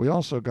 We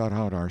also got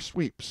out our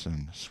sweeps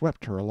and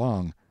swept her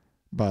along,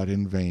 but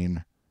in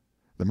vain.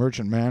 The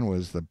merchantman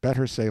was the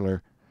better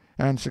sailor,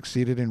 and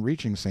succeeded in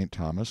reaching St.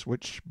 Thomas,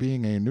 which,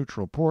 being a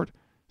neutral port,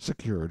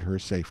 secured her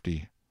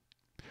safety.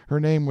 Her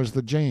name was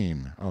the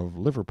Jane, of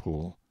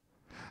Liverpool.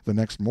 The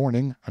next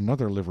morning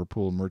another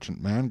Liverpool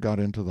merchantman got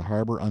into the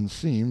harbor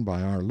unseen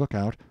by our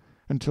lookout,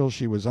 until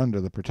she was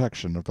under the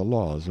protection of the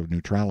laws of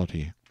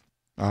neutrality.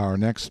 Our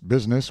next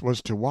business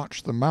was to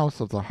watch the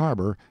mouth of the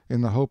harbor in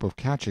the hope of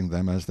catching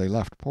them as they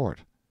left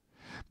port.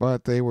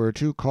 But they were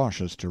too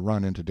cautious to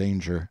run into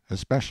danger,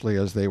 especially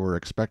as they were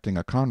expecting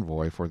a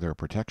convoy for their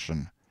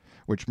protection,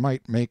 which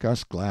might make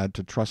us glad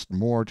to trust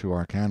more to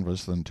our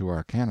canvas than to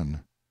our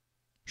cannon.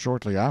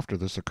 Shortly after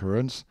this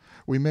occurrence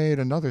we made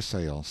another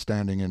sail,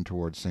 standing in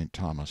towards St.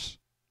 Thomas.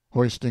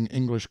 Hoisting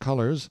English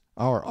colors,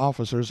 our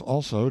officers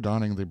also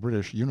donning the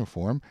British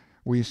uniform,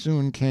 we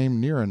soon came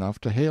near enough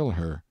to hail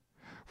her.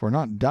 For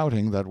not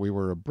doubting that we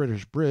were a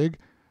British brig,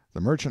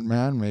 the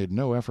merchantman made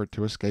no effort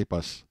to escape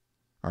us.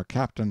 Our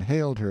captain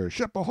hailed her,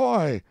 "Ship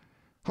ahoy!"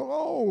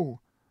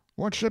 "Hello!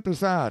 What ship is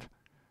that?"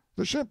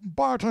 "The ship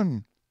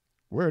Barton."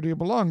 "Where do you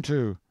belong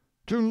to?"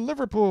 "To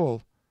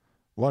Liverpool."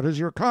 "What is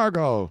your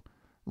cargo?"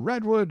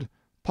 "Redwood,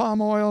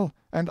 palm oil,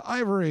 and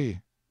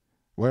ivory."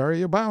 "Where are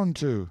you bound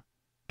to?"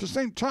 "To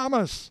St.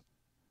 Thomas."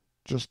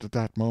 Just at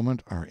that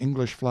moment our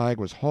English flag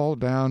was hauled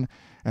down,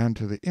 and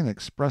to the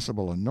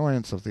inexpressible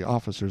annoyance of the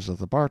officers of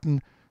the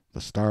Barton, the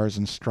stars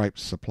and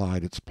stripes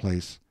supplied its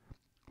place.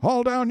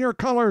 "Haul down your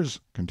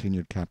colors,"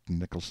 continued Captain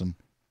Nicholson.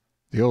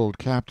 The old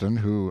captain,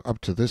 who up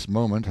to this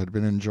moment had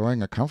been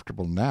enjoying a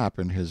comfortable nap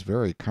in his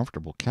very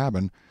comfortable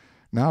cabin,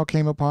 now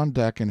came upon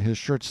deck in his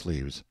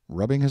shirt-sleeves,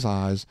 rubbing his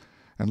eyes,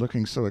 and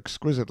looking so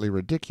exquisitely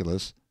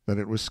ridiculous that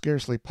it was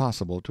scarcely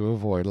possible to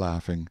avoid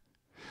laughing.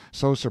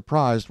 So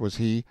surprised was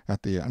he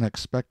at the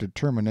unexpected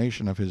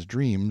termination of his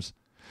dreams,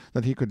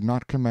 that he could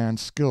not command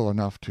skill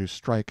enough to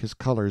strike his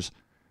colors,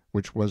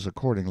 which was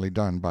accordingly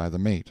done by the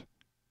mate.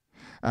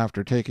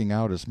 After taking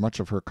out as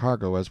much of her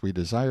cargo as we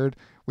desired,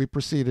 we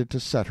proceeded to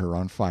set her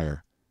on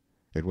fire.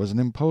 It was an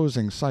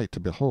imposing sight to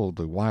behold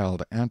the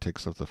wild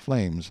antics of the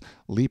flames,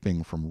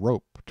 leaping from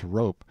rope to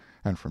rope,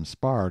 and from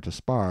spar to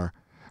spar,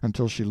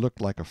 until she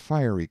looked like a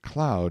fiery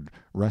cloud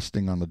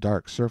resting on the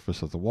dark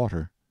surface of the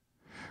water.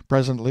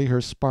 Presently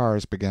her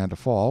spars began to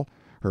fall,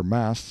 her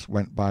masts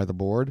went by the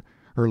board,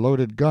 her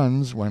loaded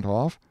guns went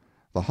off,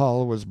 the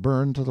hull was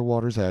burned to the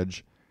water's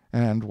edge,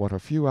 and what a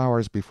few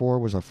hours before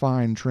was a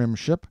fine trim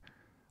ship,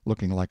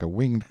 looking like a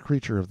winged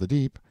creature of the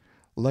deep,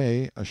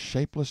 lay a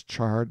shapeless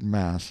charred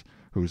mass,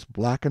 whose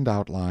blackened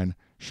outline,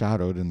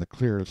 shadowed in the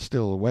clear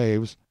still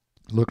waves,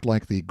 looked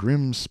like the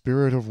grim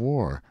spirit of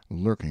war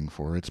lurking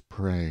for its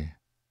prey.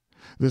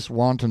 This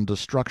wanton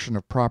destruction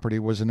of property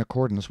was in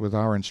accordance with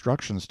our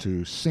instructions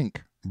to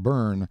sink,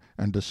 burn,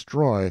 and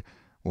destroy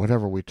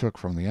whatever we took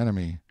from the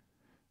enemy.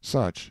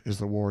 Such is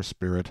the war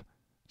spirit.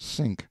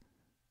 Sink,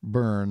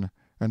 burn,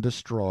 and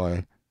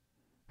destroy.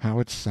 How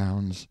it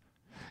sounds!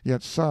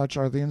 Yet such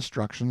are the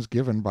instructions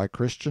given by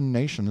Christian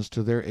nations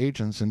to their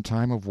agents in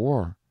time of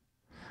war.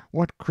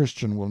 What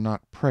Christian will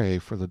not pray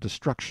for the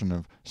destruction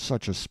of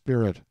such a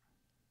spirit?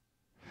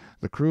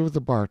 The crew of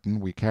the Barton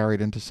we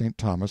carried into St.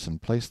 Thomas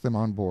and placed them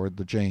on board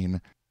the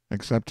Jane,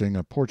 excepting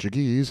a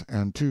Portuguese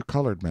and 2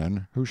 colored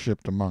men who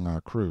shipped among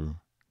our crew.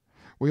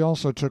 We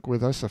also took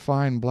with us a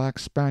fine black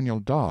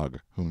spaniel dog,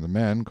 whom the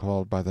men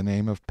called by the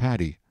name of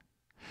Paddy.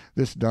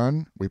 This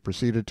done, we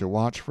proceeded to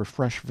watch for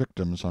fresh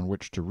victims on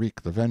which to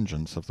wreak the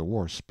vengeance of the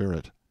war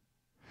spirit.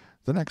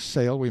 The next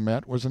sail we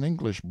met was an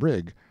English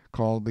brig,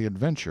 called the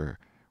Adventure,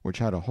 which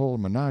had a whole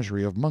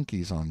menagerie of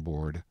monkeys on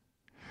board.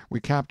 We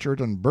captured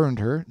and burned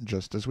her,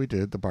 just as we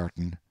did the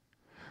Barton.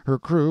 Her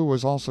crew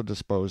was also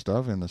disposed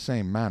of in the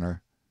same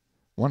manner.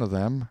 One of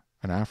them,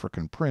 an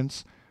African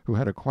prince, who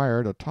had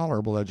acquired a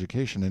tolerable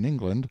education in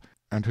England,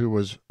 and who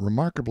was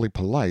remarkably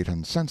polite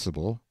and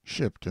sensible,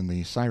 shipped in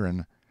the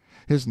Siren.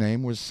 His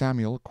name was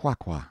Samuel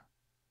Quaqua.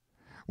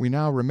 We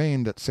now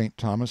remained at St.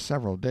 Thomas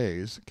several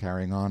days,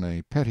 carrying on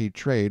a petty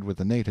trade with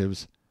the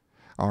natives.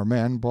 Our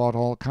men bought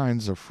all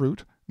kinds of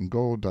fruit,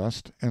 gold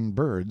dust, and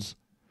birds.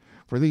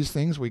 For these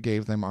things we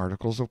gave them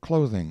articles of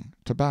clothing,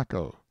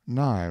 tobacco,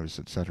 knives,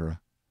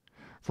 etc.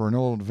 For an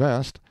old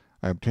vest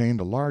I obtained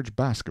a large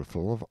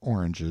basketful of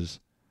oranges.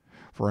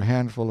 For a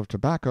handful of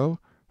tobacco,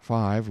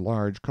 5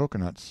 large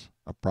cocoanuts,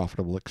 a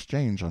profitable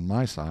exchange on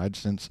my side,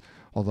 since,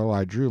 although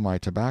I drew my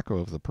tobacco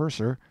of the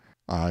purser,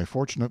 I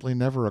fortunately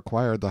never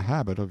acquired the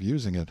habit of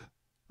using it,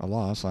 a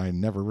loss I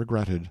never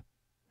regretted.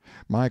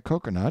 My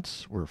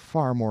cocoanuts were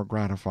far more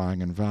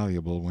gratifying and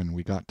valuable when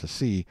we got to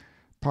sea,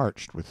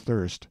 parched with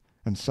thirst,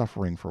 and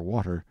suffering for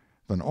water,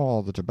 than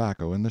all the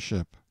tobacco in the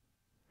ship.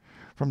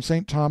 From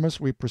St. Thomas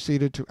we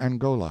proceeded to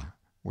Angola,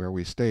 where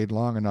we stayed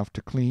long enough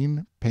to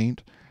clean,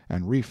 paint,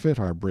 and refit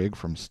our brig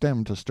from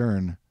stem to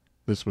stern.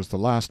 This was the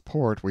last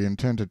port we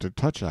intended to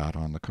touch at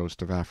on the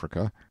coast of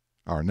Africa.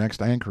 Our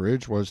next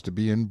anchorage was to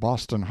be in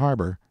Boston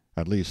harbor,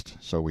 at least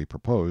so we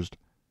proposed.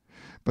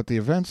 But the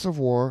events of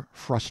war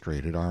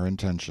frustrated our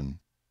intention.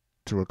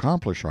 To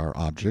accomplish our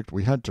object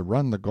we had to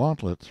run the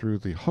gauntlet through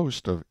the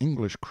host of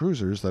English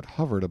cruisers that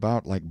hovered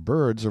about like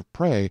birds of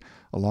prey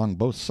along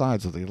both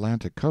sides of the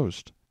Atlantic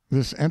coast.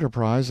 This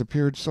enterprise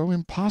appeared so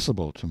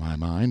impossible to my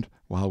mind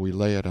while we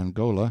lay at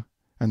Angola,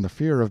 and the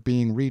fear of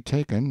being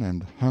retaken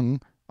and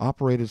hung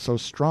operated so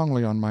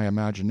strongly on my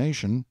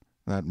imagination,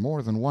 that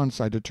more than once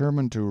I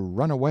determined to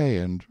run away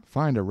and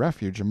find a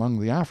refuge among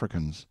the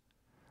Africans.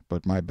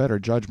 But my better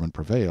judgment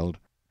prevailed,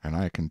 and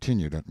I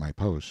continued at my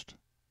post.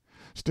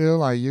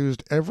 Still, I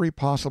used every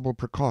possible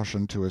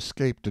precaution to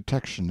escape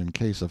detection in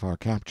case of our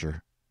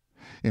capture.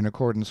 In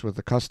accordance with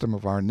the custom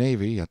of our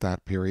navy at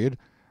that period,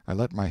 I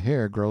let my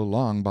hair grow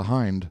long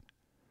behind.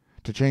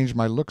 To change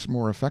my looks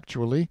more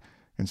effectually,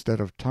 instead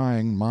of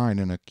tying mine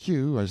in a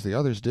queue, as the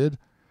others did,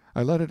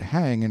 I let it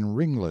hang in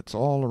ringlets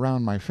all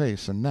around my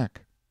face and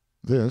neck.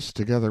 This,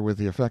 together with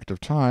the effect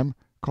of time,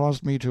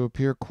 caused me to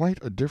appear quite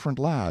a different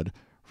lad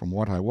from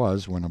what I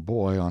was when a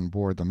boy on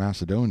board the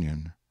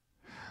Macedonian.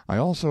 I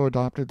also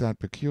adopted that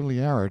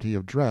peculiarity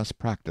of dress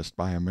practiced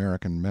by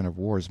American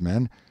men-of-war's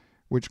men,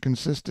 which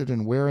consisted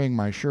in wearing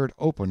my shirt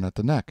open at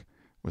the neck,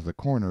 with the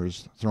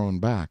corners thrown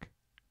back.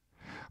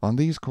 On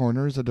these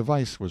corners a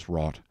device was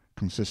wrought,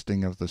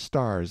 consisting of the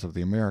stars of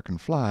the American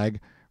flag,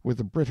 with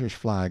the British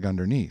flag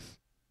underneath.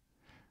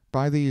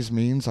 By these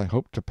means I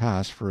hoped to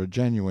pass for a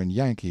genuine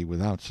Yankee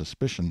without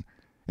suspicion,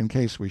 in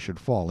case we should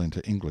fall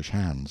into English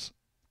hands.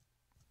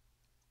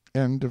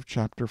 End of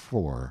Chapter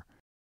 4.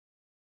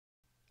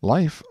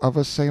 Life of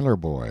a Sailor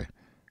Boy,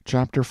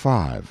 Chapter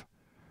 5.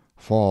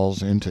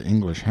 Falls into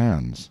English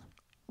Hands.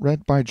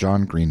 Read by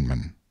John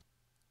Greenman.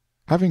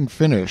 Having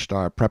finished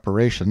our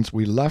preparations,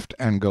 we left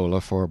Angola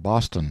for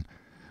Boston.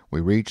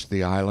 We reached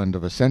the island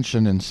of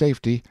Ascension in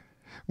safety,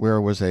 where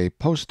was a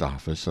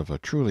post-office of a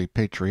truly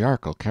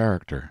patriarchal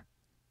character.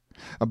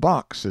 A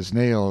box is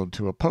nailed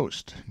to a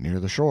post near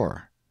the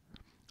shore.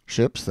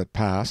 Ships that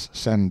pass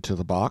send to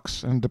the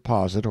box and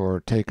deposit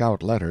or take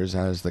out letters,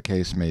 as the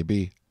case may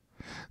be.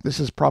 This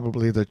is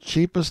probably the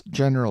cheapest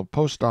general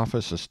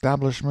post-office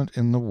establishment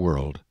in the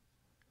world.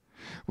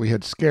 We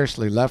had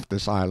scarcely left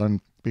this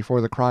island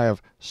before the cry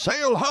of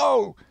 "Sail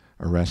ho!"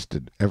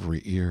 arrested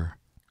every ear.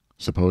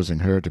 Supposing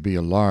her to be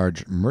a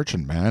large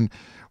merchantman,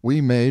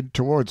 we made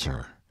towards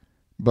her,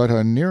 but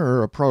a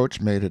nearer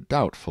approach made it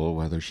doubtful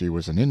whether she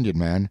was an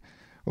Indiaman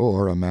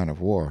or a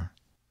man-of-war.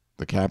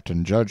 The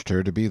captain judged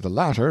her to be the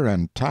latter,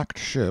 and tacked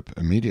ship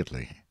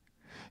immediately.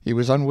 He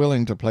was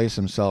unwilling to place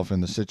himself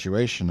in the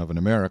situation of an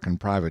American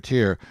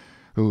privateer,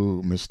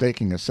 who,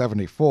 mistaking a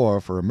 74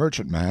 for a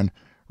merchantman,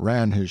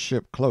 ran his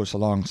ship close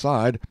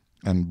alongside,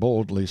 and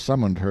boldly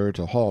summoned her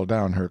to haul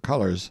down her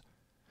colors.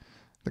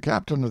 The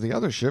captain of the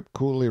other ship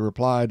coolly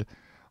replied,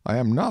 "I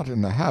am not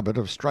in the habit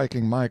of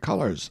striking my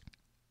colors."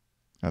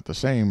 At the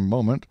same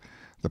moment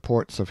the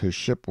ports of his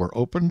ship were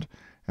opened,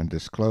 and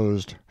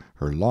disclosed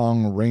her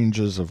long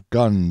ranges of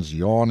guns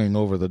yawning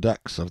over the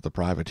decks of the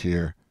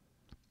privateer.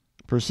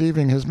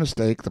 Perceiving his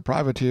mistake, the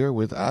privateer,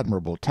 with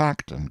admirable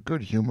tact and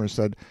good humor,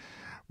 said,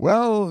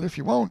 "Well, if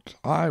you won't,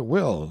 I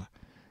will,"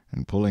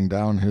 and pulling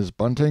down his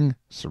bunting,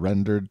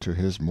 surrendered to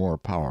his more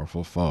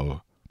powerful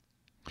foe.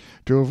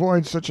 To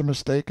avoid such a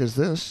mistake as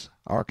this,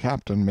 our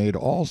captain made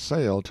all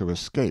sail to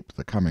escape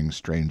the coming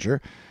stranger,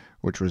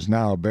 which was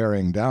now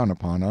bearing down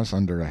upon us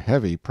under a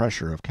heavy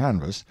pressure of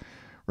canvas,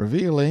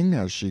 revealing,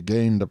 as she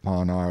gained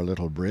upon our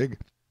little brig,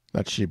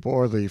 that she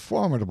bore the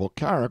formidable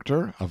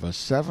character of a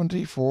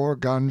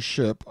 74-gun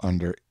ship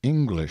under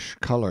English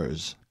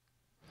colors.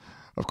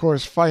 Of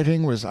course,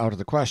 fighting was out of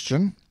the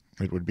question.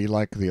 It would be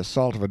like the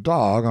assault of a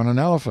dog on an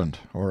elephant,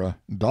 or a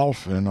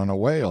dolphin on a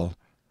whale.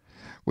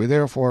 We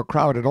therefore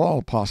crowded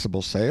all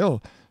possible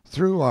sail,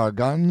 threw our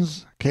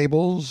guns,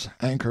 cables,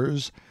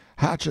 anchors,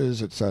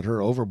 hatches,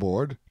 etc.,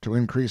 overboard to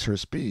increase her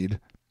speed,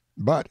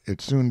 but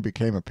it soon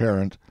became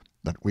apparent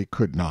that we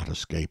could not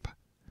escape.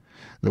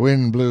 The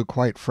wind blew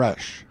quite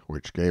fresh,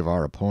 which gave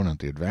our opponent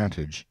the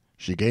advantage.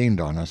 She gained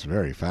on us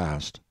very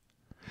fast.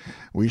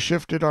 We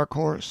shifted our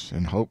course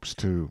in hopes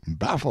to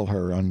baffle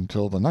her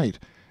until the night,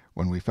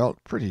 when we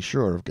felt pretty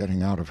sure of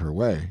getting out of her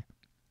way.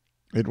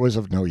 It was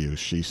of no use,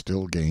 she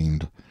still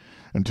gained,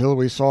 until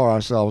we saw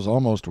ourselves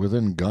almost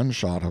within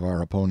gunshot of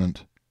our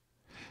opponent.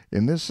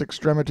 In this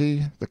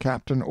extremity the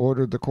captain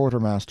ordered the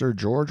quartermaster,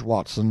 George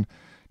Watson,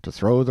 to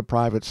throw the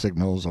private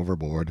signals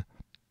overboard.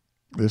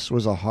 This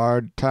was a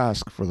hard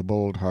task for the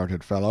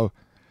bold-hearted fellow.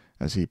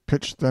 As he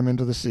pitched them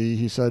into the sea,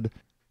 he said,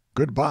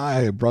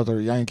 "Good-bye, brother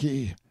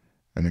Yankee,"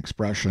 an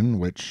expression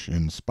which,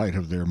 in spite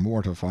of their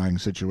mortifying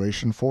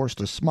situation,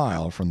 forced a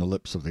smile from the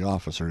lips of the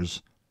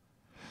officers.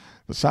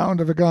 The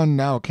sound of a gun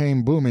now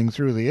came booming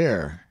through the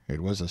air.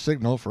 It was a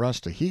signal for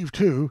us to heave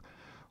to,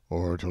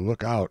 or to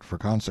look out for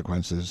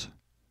consequences.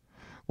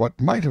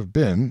 What might have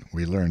been,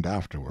 we learned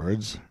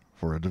afterwards,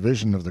 for a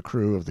division of the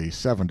crew of the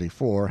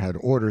 74 had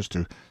orders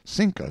to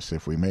sink us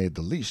if we made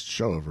the least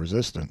show of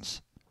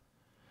resistance.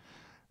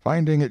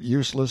 Finding it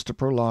useless to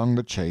prolong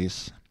the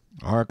chase,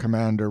 our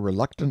commander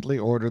reluctantly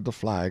ordered the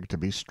flag to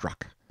be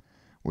struck.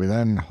 We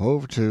then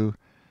hove to,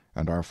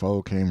 and our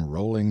foe came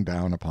rolling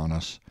down upon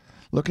us,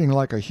 looking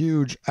like a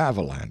huge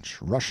avalanche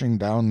rushing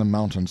down the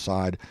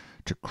mountainside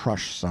to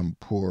crush some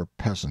poor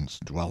peasant's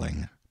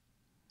dwelling.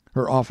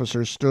 Her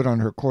officers stood on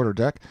her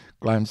quarter-deck,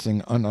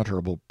 glancing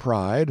unutterable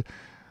pride,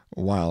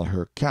 while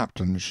her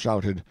captain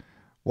shouted,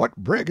 "What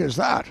brig is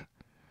that?"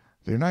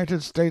 "The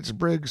United States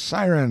brig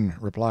Siren,"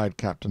 replied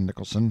Captain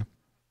Nicholson.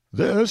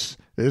 "This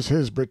is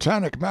His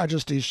Britannic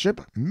Majesty's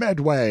ship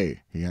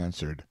Medway," he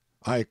answered.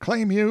 "I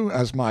claim you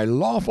as my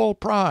lawful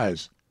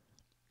prize."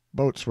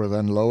 Boats were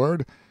then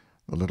lowered,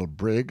 the little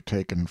brig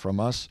taken from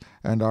us,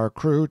 and our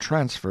crew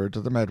transferred to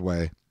the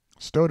Medway,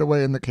 stowed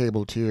away in the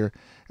cable tier,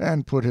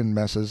 and put in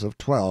messes of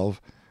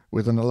 12,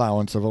 with an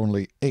allowance of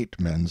only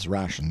 8 men's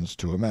rations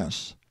to a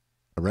mess,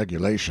 a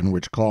regulation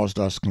which caused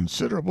us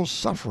considerable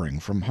suffering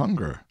from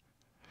hunger.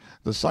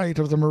 The sight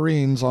of the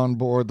marines on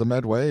board the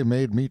Medway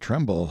made me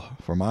tremble,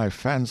 for my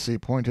fancy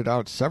pointed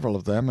out several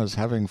of them as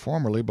having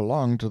formerly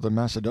belonged to the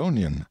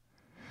Macedonian.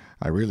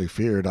 I really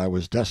feared I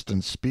was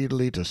destined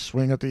speedily to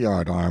swing at the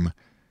yardarm.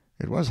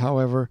 It was,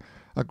 however,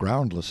 a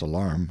groundless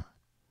alarm.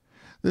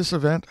 This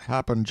event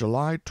happened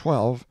July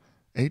 12,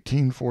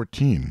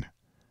 1814.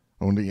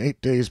 Only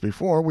 8 days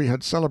before we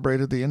had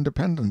celebrated the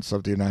independence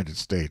of the United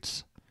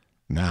States.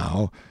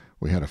 Now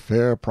we had a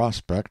fair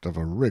prospect of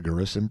a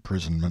rigorous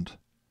imprisonment.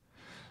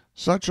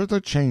 Such are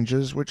the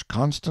changes which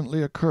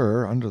constantly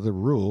occur under the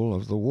rule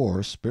of the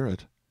war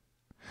spirit.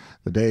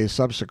 The day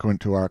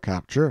subsequent to our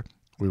capture,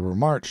 we were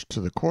marched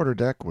to the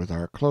quarter-deck with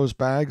our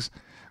clothes-bags,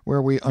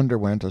 where we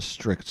underwent a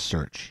strict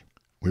search.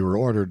 We were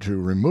ordered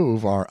to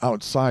remove our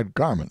outside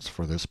garments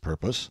for this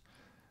purpose.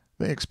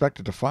 They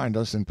expected to find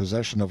us in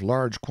possession of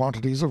large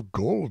quantities of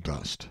gold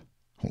dust.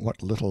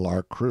 What little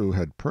our crew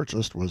had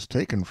purchased was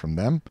taken from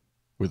them,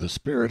 with a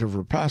spirit of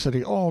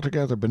rapacity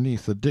altogether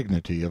beneath the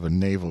dignity of a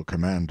naval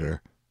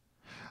commander.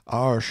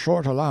 Our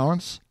short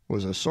allowance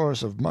was a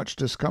source of much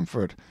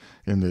discomfort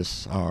in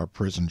this our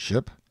prison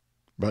ship,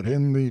 but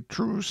in the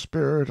true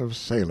spirit of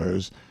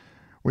sailors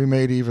we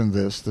made even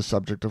this the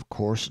subject of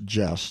coarse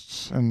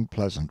jests and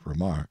pleasant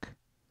remark.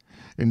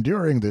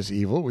 Enduring this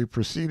evil, we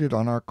proceeded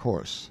on our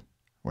course.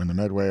 When the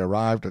Medway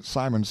arrived at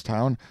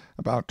Simonstown,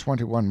 about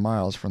 21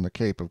 miles from the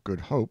Cape of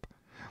Good Hope,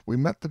 we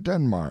met the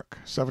Denmark,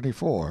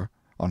 74,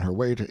 on her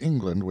way to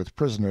England with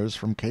prisoners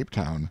from Cape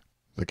Town.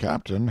 The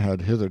captain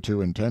had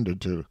hitherto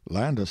intended to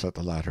land us at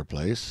the latter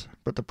place,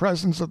 but the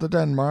presence of the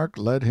Denmark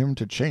led him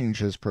to change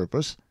his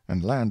purpose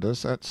and land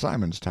us at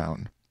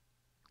Simonstown.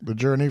 The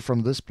journey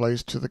from this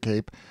place to the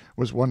Cape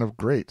was one of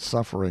great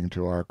suffering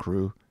to our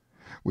crew.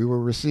 We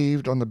were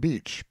received on the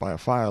beach by a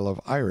file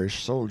of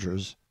Irish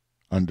soldiers.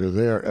 Under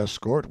their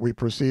escort we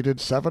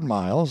proceeded 7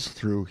 miles,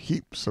 through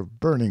heaps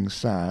of burning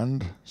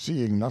sand,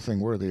 seeing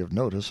nothing worthy of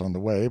notice on the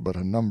way but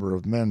a number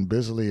of men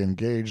busily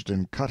engaged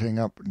in cutting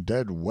up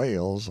dead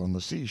whales on the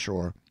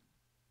seashore.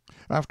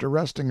 After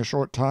resting a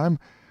short time,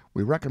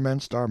 we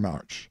recommenced our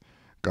march,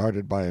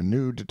 guarded by a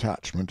new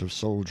detachment of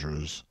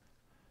soldiers.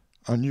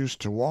 Unused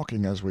to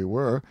walking as we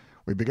were,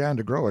 we began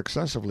to grow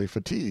excessively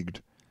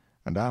fatigued,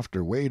 and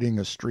after wading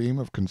a stream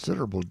of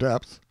considerable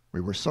depth,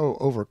 we were so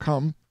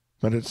overcome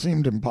that it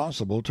seemed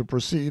impossible to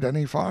proceed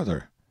any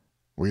farther.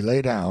 We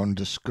lay down,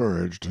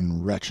 discouraged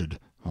and wretched,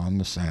 on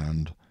the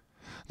sand.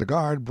 The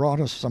guard brought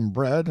us some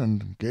bread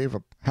and gave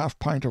a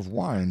half-pint of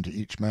wine to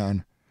each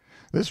man.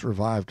 This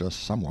revived us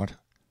somewhat.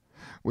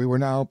 We were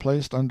now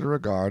placed under a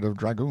guard of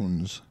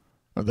dragoons.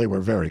 They were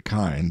very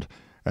kind,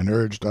 and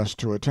urged us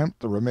to attempt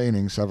the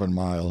remaining 7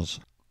 miles.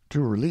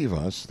 To relieve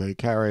us, they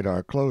carried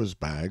our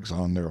clothes-bags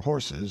on their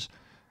horses,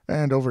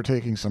 and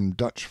overtaking some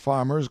Dutch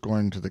farmers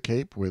going to the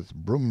Cape with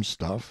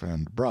broom-stuff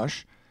and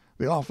brush,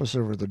 the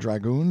officer of the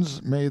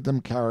dragoons made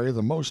them carry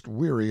the most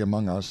weary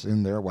among us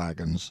in their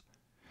wagons.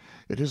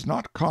 It is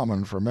not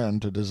common for men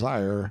to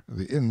desire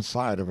the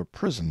inside of a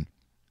prison,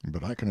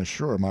 but I can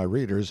assure my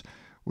readers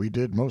we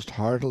did most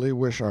heartily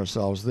wish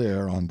ourselves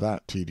there on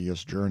that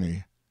tedious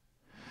journey.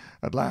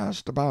 At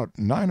last, about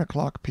 9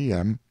 o'clock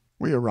p.m.,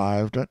 we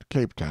arrived at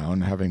Cape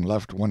Town, having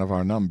left one of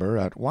our number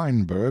at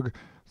Wynberg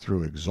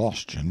through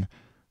exhaustion,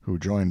 who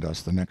joined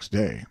us the next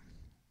day.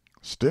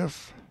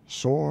 Stiff,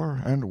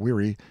 sore, and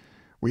weary,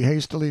 we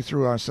hastily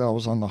threw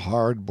ourselves on the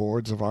hard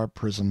boards of our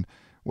prison,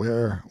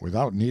 where,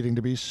 without needing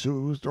to be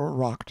soothed or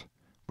rocked,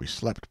 we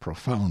slept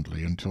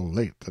profoundly until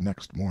late the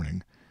next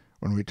morning,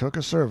 when we took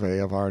a survey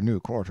of our new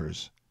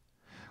quarters.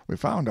 We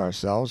found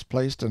ourselves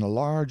placed in a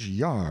large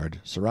yard,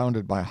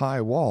 surrounded by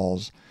high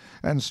walls,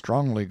 and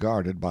strongly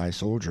guarded by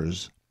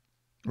soldiers.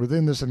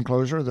 Within this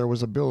enclosure there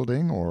was a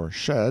building, or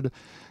shed,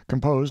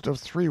 composed of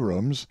 3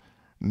 rooms,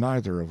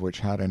 neither of which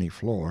had any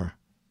floor.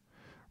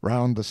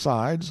 Round the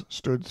sides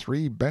stood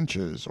 3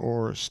 benches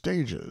or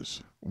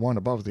stages, one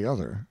above the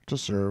other, to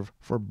serve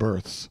for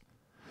berths.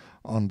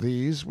 On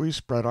these we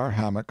spread our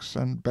hammocks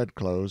and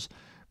bedclothes,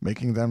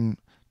 making them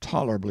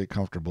tolerably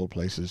comfortable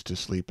places to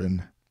sleep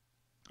in.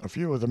 A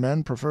few of the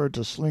men preferred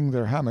to sling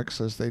their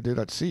hammocks as they did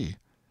at sea.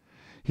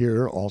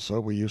 Here also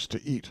we used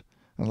to eat,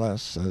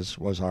 unless, as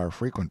was our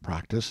frequent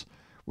practice,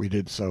 we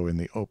did so in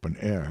the open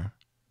air.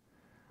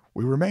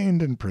 We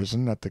remained in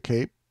prison at the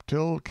Cape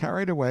till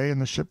carried away in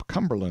the ship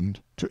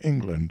Cumberland to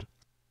England.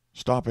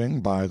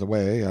 Stopping by the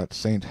way at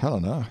St.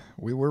 Helena,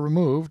 we were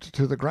removed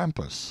to the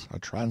Grampus, a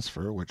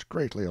transfer which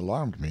greatly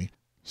alarmed me,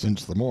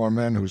 since the more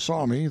men who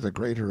saw me, the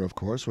greater, of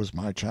course, was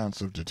my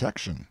chance of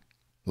detection.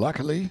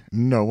 Luckily,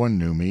 no one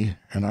knew me,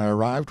 and I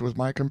arrived with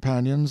my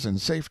companions in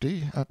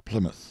safety at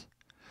Plymouth.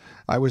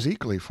 I was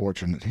equally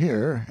fortunate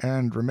here,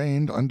 and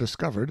remained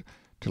undiscovered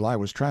till I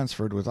was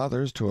transferred with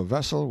others to a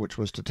vessel which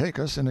was to take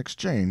us in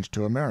exchange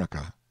to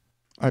America.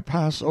 I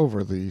pass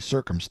over the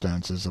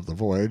circumstances of the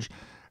voyage,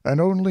 and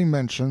only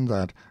mention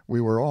that we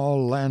were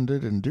all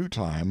landed in due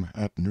time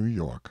at New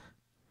York.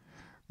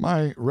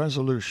 My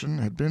resolution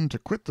had been to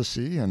quit the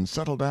sea and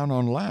settle down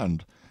on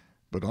land,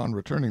 but on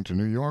returning to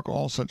New York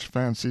all such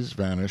fancies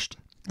vanished,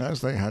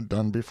 as they had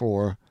done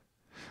before.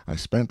 I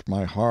spent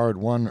my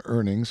hard-won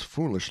earnings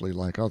foolishly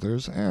like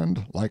others,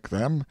 and, like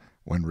them,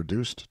 when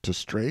reduced to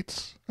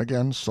straits,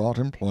 again sought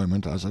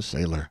employment as a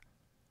sailor.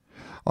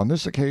 On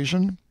this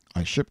occasion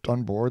I shipped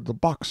on board the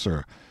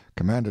Boxer,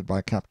 commanded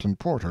by Captain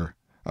Porter,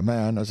 a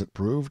man, as it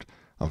proved,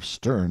 of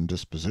stern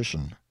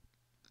disposition.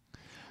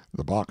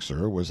 The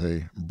Boxer was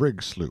a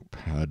brig sloop,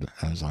 had,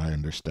 as I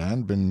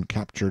understand, been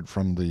captured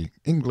from the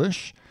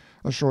English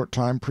a short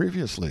time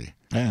previously,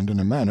 and in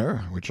a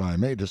manner which I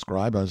may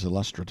describe as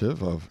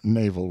illustrative of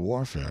naval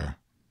warfare.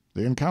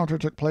 The encounter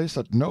took place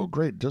at no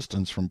great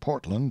distance from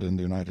Portland, in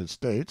the United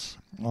States,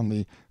 on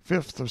the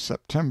 5th of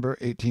September,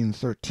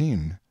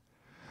 1813.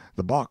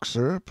 The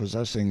Boxer,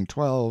 possessing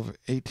 12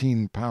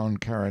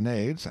 18-pound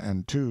carronades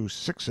and 2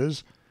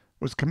 6s,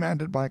 was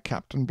commanded by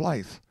Captain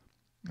Bligh,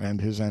 and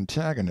his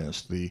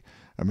antagonist, the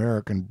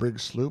American brig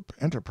sloop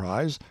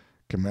Enterprise,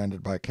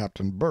 commanded by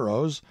Captain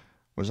Burrows,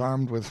 was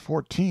armed with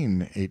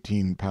 14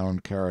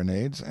 18-pound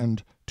carronades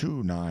and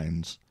 2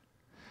 9s.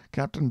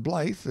 Captain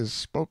Bligh is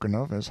spoken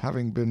of as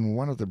having been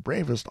one of the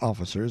bravest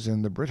officers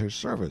in the British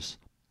service,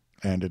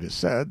 and it is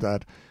said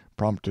that,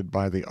 prompted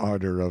by the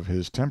ardor of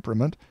his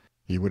temperament,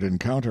 he would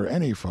encounter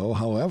any foe,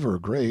 however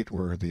great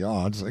were the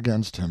odds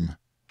against him.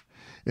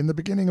 In the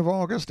beginning of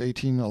August,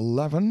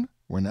 1811,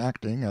 when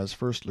acting as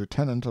first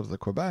lieutenant of the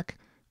Quebec,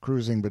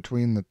 cruising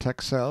between the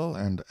Texel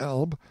and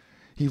Elbe,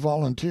 he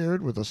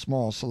volunteered with a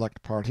small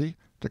select party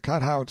to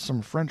cut out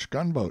some French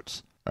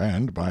gunboats,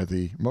 and by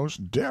the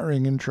most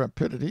daring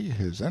intrepidity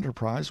his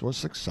enterprise was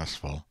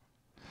successful.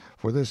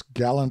 For this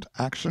gallant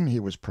action he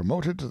was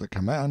promoted to the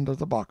command of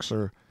the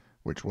Boxer,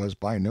 which was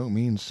by no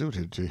means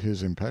suited to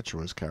his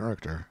impetuous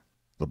character.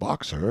 The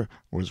Boxer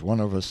was one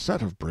of a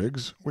set of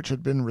brigs which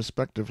had been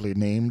respectively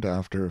named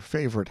after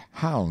favorite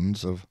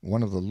hounds of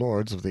one of the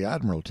Lords of the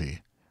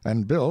Admiralty,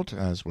 and built,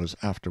 as was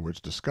afterwards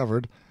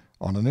discovered,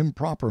 on an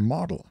improper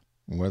model,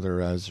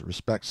 whether as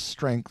respects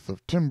strength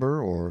of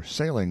timber or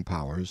sailing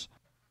powers.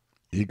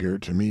 Eager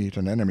to meet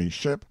an enemy's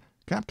ship,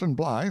 Captain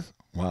Bligh,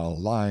 while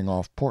lying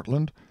off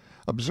Portland,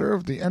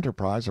 observed the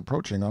Enterprise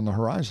approaching on the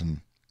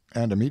horizon,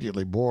 and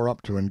immediately bore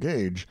up to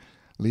engage,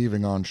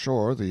 leaving on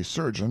shore the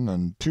surgeon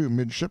and 2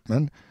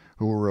 midshipmen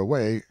who were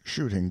away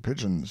shooting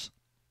pigeons.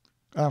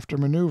 After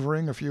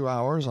maneuvering a few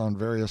hours on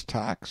various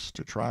tacks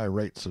to try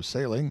rates of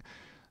sailing,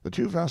 the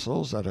 2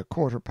 vessels, at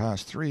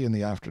 3:15 in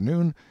the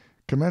afternoon,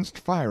 commenced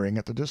firing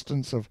at the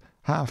distance of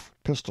half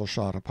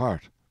pistol-shot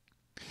apart.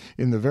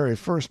 In the very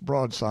first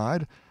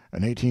broadside,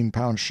 an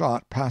 18-pound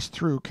shot passed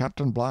through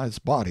Captain Bligh's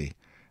body,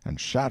 and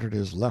shattered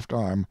his left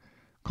arm,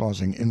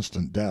 causing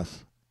instant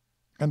death.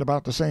 And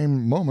about the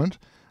same moment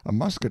a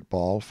musket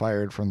ball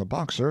fired from the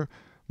Boxer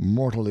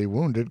mortally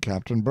wounded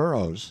Captain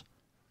Burrows.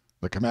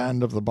 The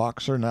command of the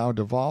Boxer now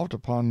devolved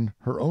upon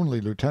her only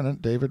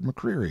lieutenant, David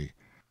McCreary,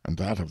 and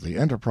that of the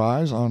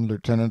Enterprise on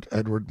Lieutenant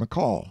Edward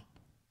McCall.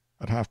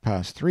 At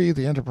 3:30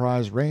 the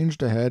Enterprise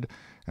ranged ahead,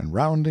 and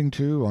rounding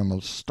to on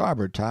the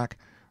starboard tack,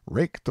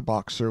 raked the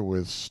Boxer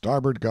with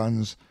starboard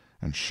guns,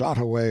 and shot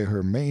away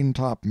her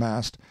main-top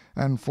mast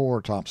and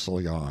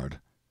fore-topsail yard.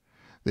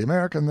 The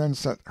American then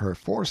set her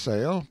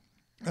foresail,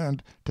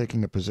 and,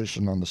 taking a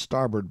position on the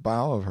starboard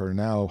bow of her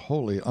now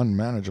wholly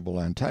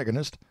unmanageable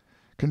antagonist,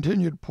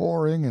 continued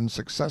pouring in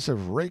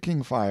successive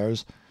raking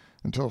fires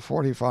until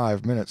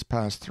 45 minutes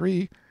past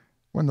 3,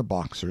 when the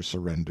Boxer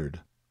surrendered.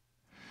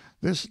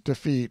 This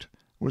defeat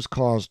was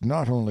caused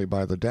not only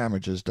by the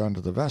damages done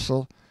to the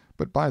vessel,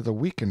 but by the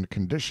weakened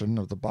condition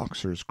of the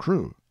Boxer's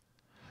crew.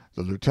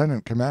 The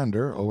lieutenant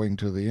commander, owing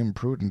to the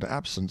imprudent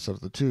absence of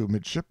the 2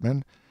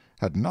 midshipmen,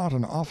 had not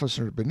an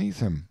officer beneath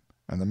him,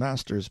 and the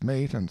master's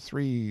mate and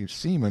 3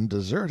 seamen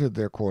deserted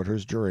their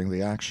quarters during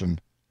the action.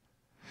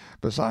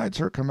 Besides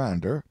her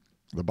commander,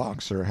 the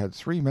Boxer had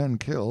 3 men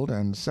killed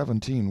and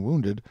 17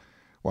 wounded,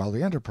 while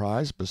the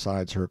Enterprise,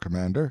 besides her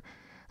commander,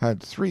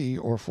 had 3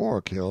 or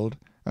 4 killed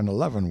and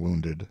 11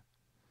 wounded.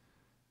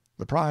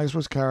 The prize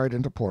was carried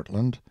into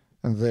Portland,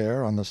 and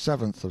there, on the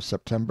 7th of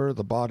September,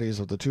 the bodies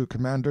of the 2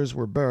 commanders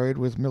were buried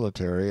with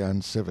military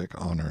and civic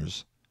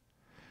honors.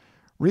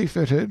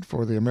 Refitted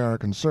for the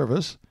American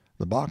service,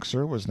 the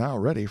Boxer was now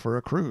ready for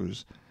a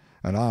cruise,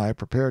 and I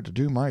prepared to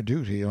do my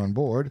duty on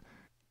board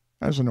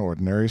as an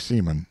ordinary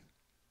seaman.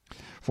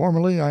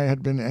 Formerly I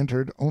had been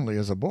entered only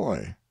as a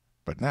boy,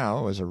 but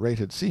now, as a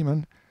rated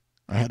seaman,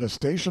 I had a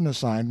station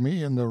assigned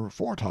me in the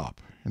foretop,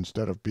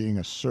 instead of being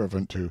a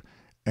servant to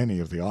any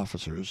of the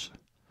officers.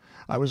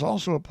 I was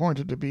also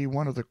appointed to be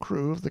one of the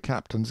crew of the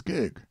captain's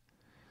gig.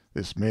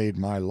 This made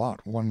my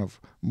lot one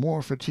of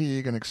more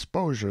fatigue and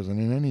exposure than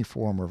in any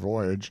former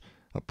voyage,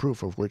 a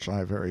proof of which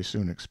I very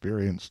soon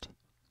experienced.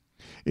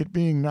 It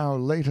being now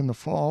late in the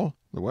fall,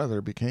 the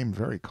weather became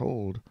very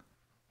cold.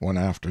 One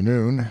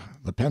afternoon,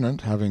 the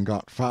pennant having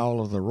got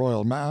foul of the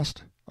royal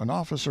mast, an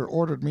officer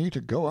ordered me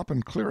to go up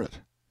and clear it.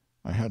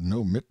 I had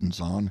no mittens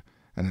on,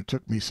 and it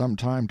took me some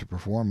time to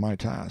perform my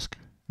task,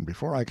 and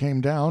before I came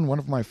down one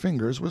of my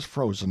fingers was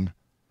frozen.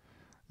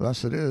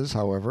 Thus it is,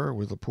 however,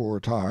 with the poor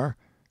tar,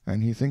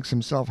 and he thinks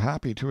himself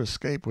happy to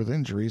escape with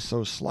injuries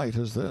so slight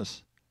as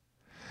this.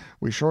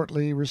 We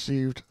shortly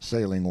received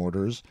sailing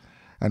orders,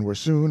 and were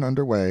soon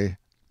under way,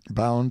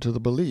 bound to the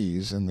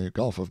Belize in the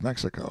Gulf of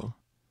Mexico.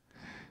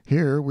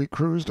 Here we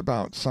cruised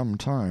about some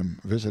time,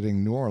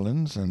 visiting New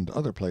Orleans and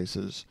other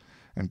places,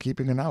 and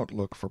keeping an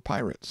outlook for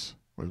pirates,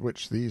 with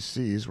which these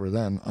seas were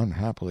then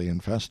unhappily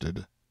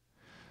infested.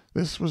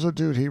 This was a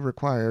duty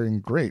requiring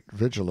great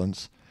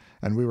vigilance,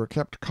 and we were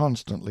kept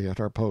constantly at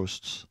our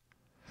posts.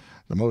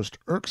 The most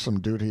irksome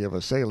duty of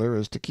a sailor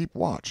is to keep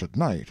watch at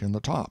night in the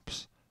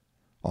tops.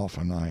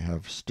 Often I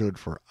have stood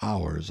for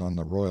hours on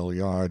the royal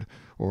yard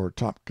or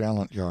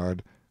top-gallant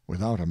yard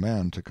without a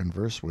man to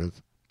converse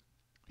with.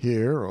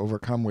 Here,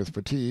 overcome with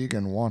fatigue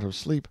and want of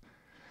sleep,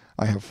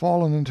 I have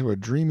fallen into a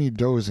dreamy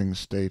dozing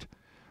state,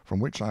 from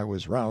which I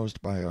was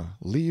roused by a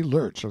lee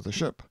lurch of the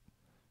ship.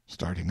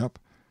 Starting up,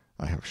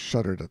 I have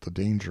shuddered at the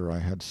danger I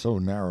had so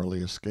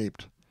narrowly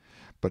escaped.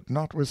 But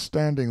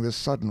notwithstanding this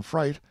sudden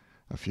fright,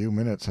 a few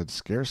minutes had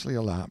scarcely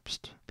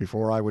elapsed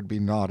before I would be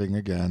nodding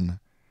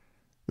again.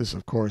 This,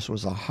 of course,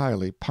 was a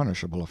highly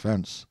punishable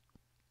offense.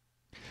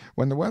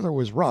 When the weather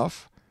was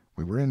rough,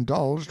 we were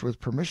indulged with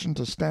permission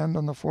to stand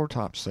on the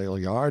foretopsail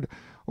yard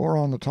or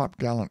on the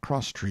top-gallant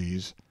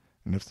cross-trees,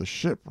 and if the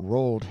ship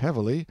rolled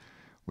heavily,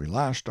 we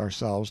lashed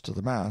ourselves to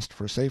the mast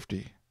for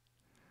safety.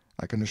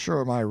 I can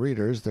assure my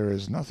readers there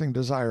is nothing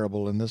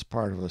desirable in this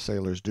part of a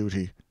sailor's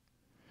duty.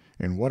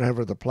 In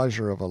whatever the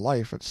pleasure of a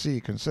life at sea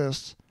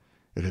consists,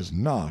 it is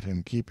not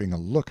in keeping a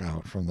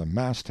lookout from the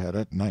masthead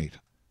at night.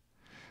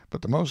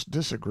 But the most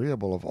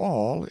disagreeable of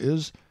all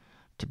is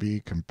to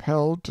be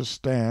compelled to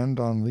stand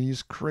on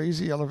these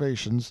crazy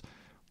elevations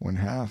when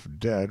half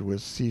dead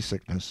with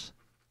seasickness.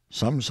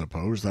 Some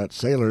suppose that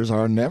sailors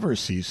are never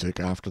seasick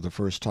after the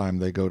first time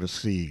they go to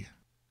sea.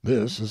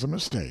 This is a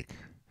mistake.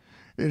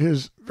 It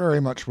is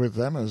very much with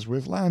them as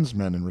with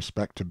landsmen in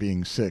respect to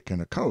being sick in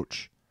a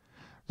coach.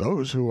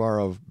 Those who are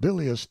of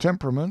bilious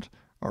temperament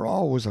are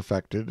always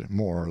affected,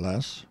 more or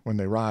less, when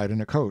they ride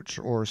in a coach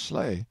or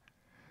sleigh,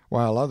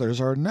 while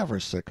others are never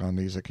sick on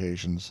these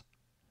occasions.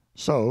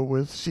 So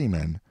with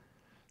seamen.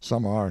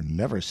 Some are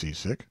never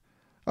seasick,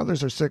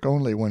 others are sick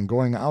only when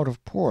going out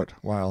of port,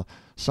 while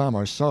some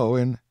are so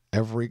in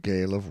every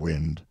gale of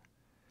wind.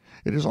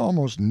 It is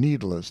almost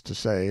needless to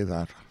say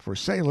that for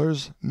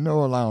sailors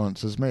no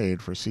allowance is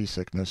made for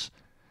seasickness.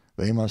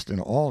 They must in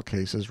all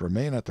cases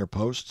remain at their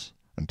posts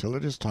until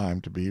it is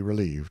time to be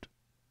relieved.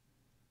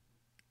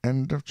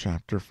 End of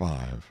Chapter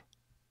 5.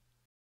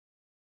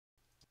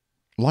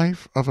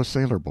 Life of a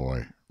Sailor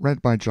Boy,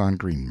 read by John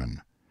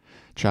Greenman.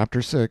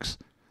 Chapter 6,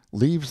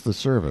 Leaves the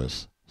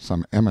Service,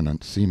 Some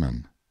Eminent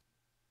Seamen.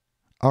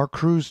 Our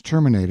cruise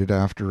terminated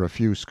after a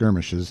few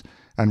skirmishes,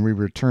 and we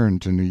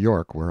returned to New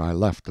York, where I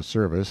left the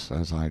service,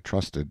 as I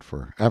trusted,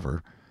 for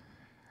ever.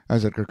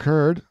 As it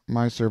occurred,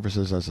 my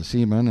services as a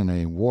seaman in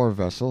a war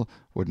vessel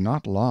would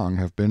not long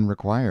have been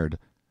required.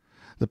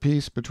 The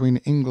peace between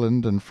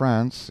England and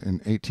France in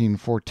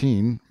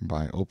 1814,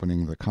 by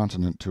opening the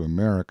continent to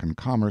American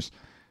commerce,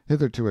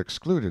 hitherto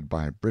excluded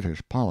by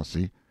British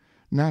policy,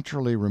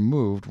 naturally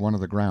removed one of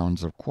the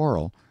grounds of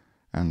quarrel,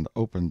 and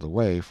opened the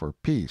way for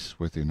peace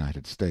with the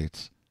United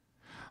States.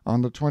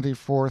 On the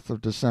 24th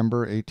of December,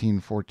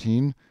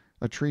 1814,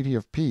 a treaty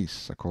of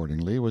peace,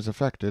 accordingly, was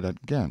effected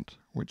at Ghent,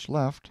 which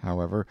left,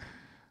 however,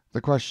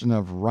 the question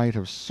of right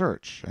of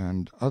search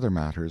and other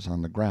matters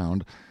on the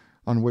ground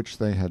on which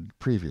they had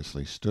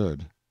previously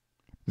stood.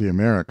 The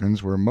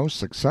Americans were most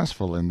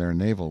successful in their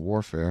naval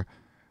warfare,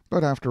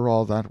 but after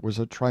all that was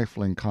a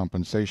trifling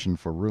compensation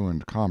for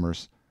ruined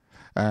commerce,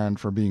 and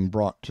for being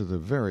brought to the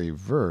very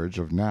verge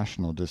of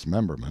national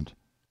dismemberment.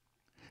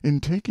 In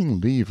taking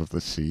leave of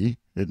the sea,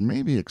 it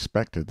may be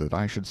expected that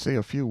I should say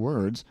a few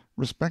words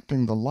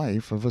respecting the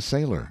life of a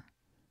sailor.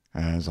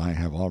 As I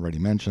have already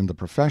mentioned, the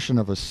profession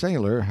of a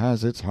sailor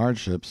has its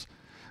hardships,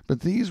 but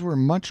these were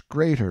much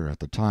greater at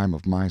the time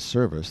of my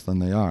service than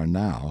they are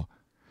now.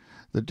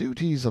 The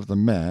duties of the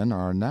men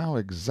are now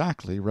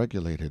exactly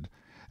regulated,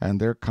 and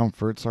their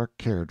comforts are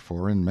cared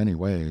for in many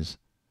ways.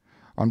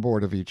 On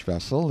board of each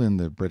vessel in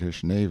the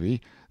British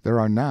Navy there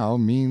are now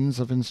means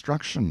of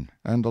instruction,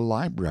 and a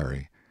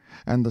library,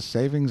 and the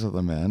savings of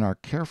the men are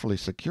carefully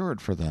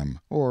secured for them,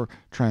 or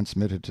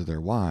transmitted to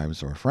their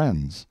wives or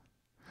friends.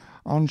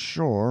 On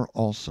shore,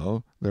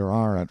 also, there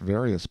are at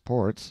various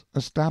ports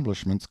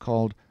establishments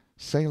called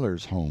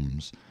sailors'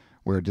 homes,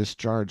 where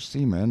discharged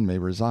seamen may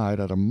reside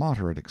at a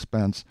moderate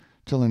expense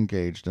till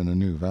engaged in a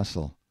new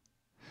vessel.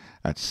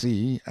 At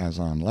sea, as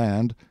on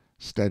land,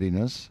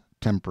 steadiness,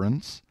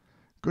 temperance,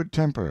 good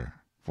temper,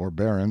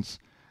 forbearance,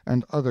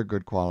 and other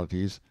good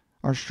qualities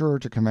are sure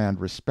to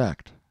command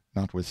respect,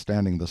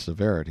 notwithstanding the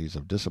severities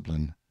of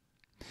discipline.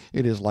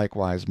 It is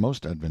likewise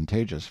most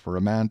advantageous for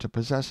a man to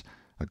possess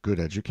a good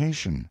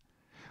education,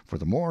 for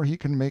the more he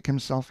can make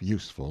himself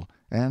useful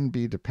and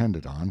be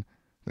depended on,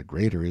 the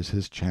greater is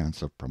his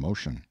chance of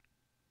promotion.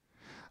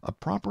 A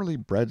properly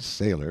bred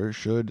sailor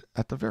should,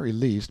 at the very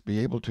least, be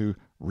able to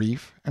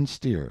reef and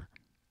steer,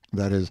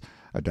 that is,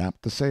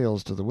 adapt the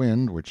sails to the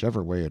wind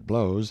whichever way it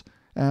blows,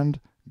 and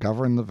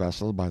govern the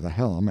vessel by the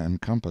helm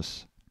and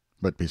compass.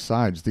 But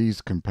besides these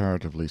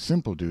comparatively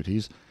simple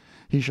duties,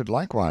 he should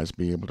likewise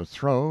be able to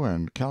throw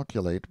and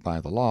calculate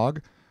by the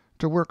log,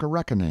 to work a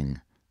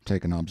reckoning,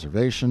 take an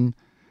observation,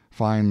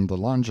 find the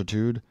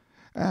longitude,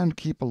 and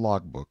keep a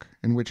logbook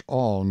in which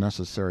all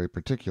necessary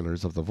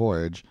particulars of the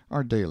voyage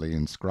are daily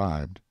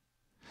inscribed.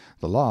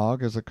 The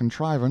log is a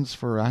contrivance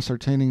for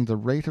ascertaining the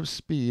rate of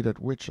speed at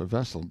which a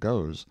vessel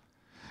goes.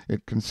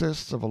 It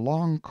consists of a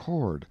long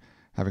cord,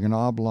 having an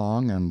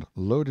oblong and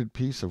loaded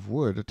piece of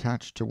wood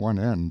attached to one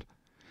end.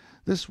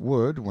 This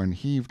wood, when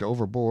heaved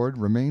overboard,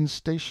 remains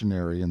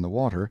stationary in the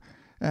water,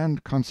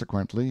 and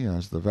consequently,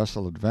 as the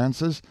vessel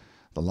advances,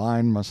 the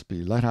line must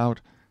be let out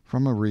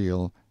from a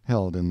reel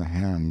held in the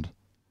hand.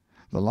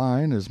 The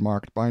line is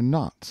marked by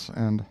knots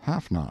and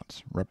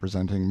half-knots,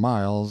 representing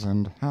miles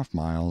and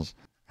half-miles,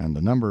 and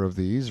the number of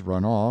these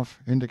run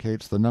off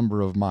indicates the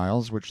number of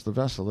miles which the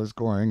vessel is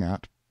going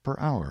at per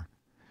hour.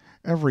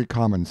 Every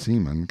common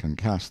seaman can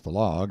cast the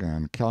log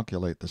and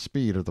calculate the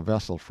speed of the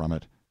vessel from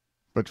it,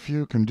 but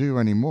few can do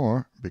any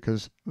more,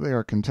 because they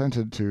are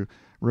contented to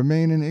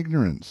remain in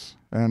ignorance,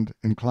 and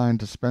inclined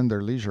to spend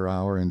their leisure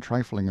hour in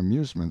trifling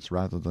amusements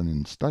rather than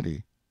in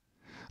study.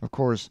 Of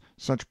course,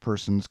 such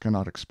persons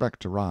cannot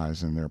expect to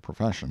rise in their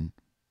profession.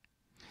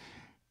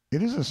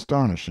 It is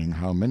astonishing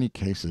how many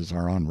cases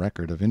are on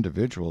record of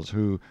individuals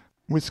who,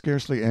 with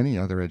scarcely any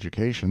other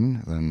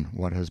education than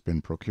what has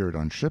been procured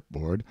on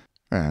shipboard,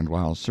 and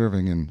while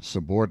serving in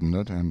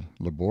subordinate and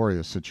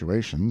laborious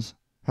situations,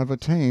 have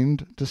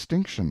attained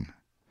distinction.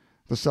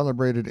 The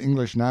celebrated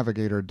English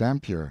navigator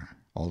Dampier,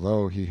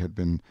 although he had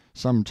been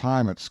some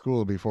time at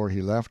school before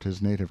he left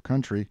his native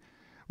country,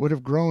 would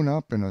have grown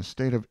up in a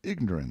state of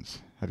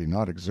ignorance had he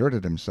not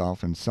exerted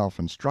himself in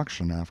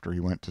self-instruction after he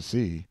went to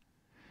sea.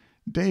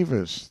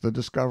 Davis, the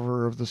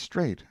discoverer of the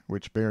strait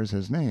which bears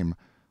his name,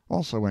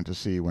 also went to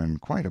sea when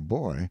quite a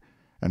boy,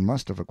 and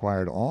must have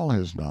acquired all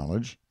his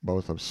knowledge,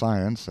 both of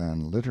science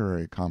and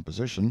literary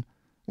composition,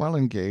 while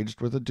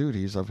engaged with the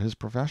duties of his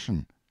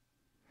profession.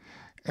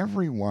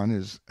 Every one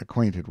is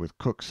acquainted with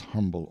Cook's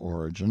humble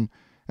origin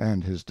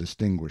and his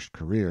distinguished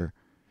career.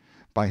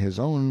 By his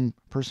own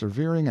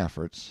persevering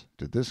efforts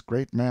did this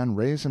great man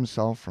raise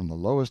himself from the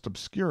lowest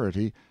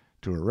obscurity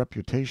to a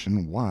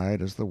reputation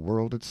wide as the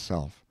world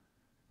itself.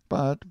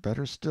 But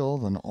better still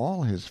than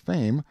all his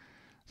fame,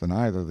 than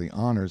either the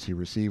honors he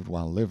received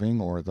while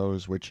living or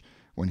those which,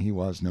 when he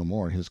was no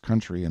more, his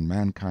country and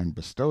mankind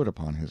bestowed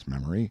upon his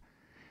memory,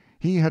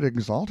 he had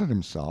exalted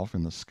himself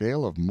in the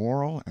scale of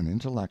moral and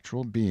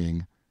intellectual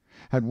being,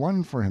 had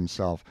won for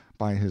himself,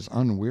 by his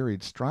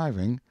unwearied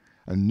striving,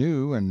 a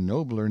new and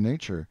nobler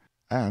nature,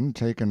 and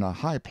taken a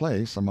high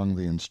place among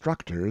the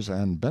instructors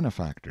and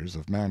benefactors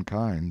of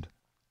mankind.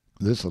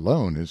 This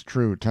alone is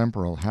true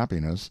temporal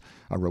happiness,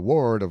 a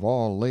reward of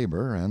all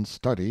labor and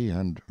study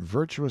and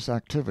virtuous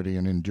activity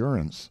and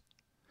endurance.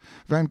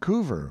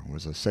 Vancouver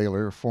was a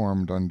sailor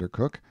formed under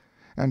Cook,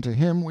 and to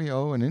him we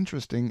owe an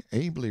interesting,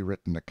 ably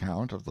written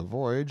account of the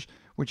voyage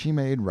which he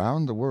made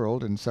round the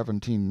world in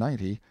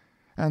 1790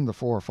 and the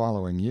 4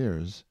 following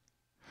years.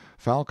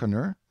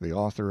 Falconer, the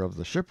author of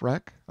The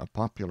Shipwreck, a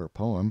popular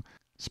poem,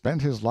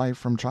 spent his life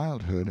from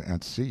childhood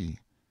at sea.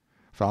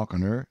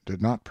 Falconer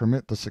did not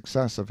permit the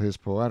success of his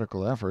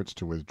poetical efforts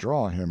to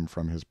withdraw him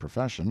from his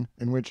profession,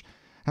 in which,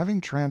 having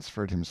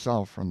transferred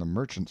himself from the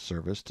merchant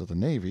service to the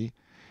navy,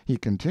 he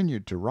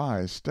continued to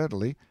rise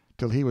steadily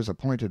till he was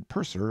appointed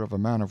purser of a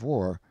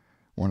man-of-war,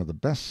 one of the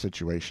best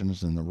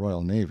situations in the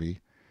Royal Navy,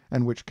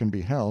 and which can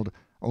be held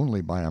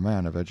only by a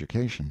man of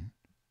education.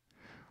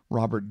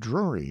 Robert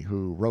Drury,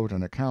 who wrote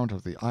an account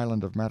of the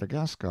island of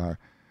Madagascar,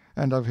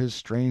 and of his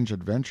strange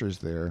adventures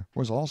there,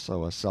 was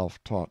also a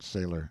self-taught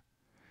sailor.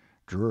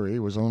 Drury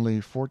was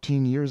only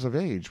 14 years of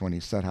age when he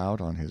set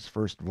out on his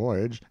first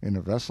voyage in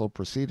a vessel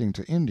proceeding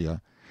to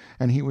India,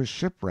 and he was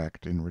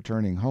shipwrecked in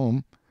returning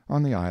home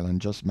on the island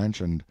just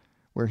mentioned,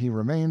 where he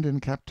remained in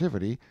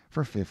captivity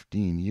for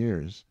 15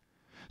 years.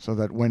 so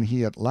that when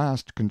he at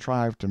last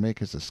contrived to make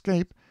his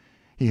escape,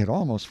 he had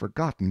almost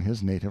forgotten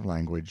his native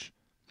language.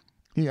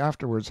 He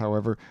afterwards,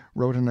 however,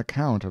 wrote an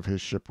account of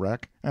his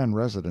shipwreck and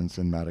residence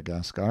in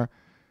Madagascar,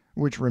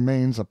 which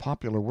remains a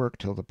popular work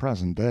till the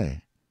present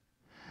day.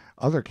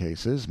 Other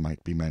cases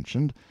might be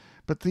mentioned,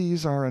 but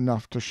these are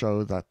enough to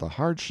show that the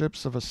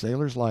hardships of a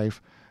sailor's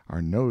life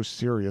are no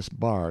serious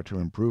bar to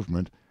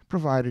improvement,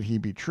 provided he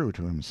be true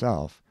to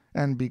himself,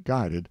 and be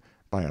guided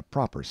by a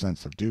proper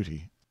sense of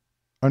duty.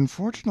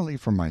 Unfortunately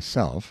for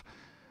myself,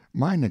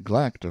 my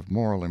neglect of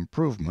moral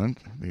improvement,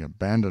 the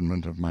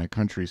abandonment of my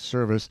country's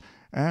service,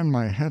 and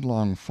my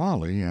headlong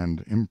folly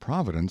and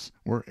improvidence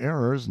were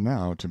errors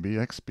now to be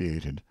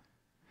expiated.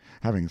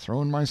 Having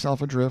thrown myself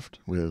adrift,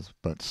 with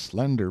but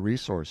slender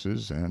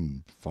resources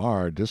and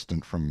far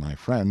distant from my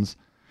friends,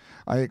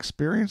 I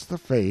experienced the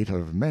fate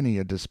of many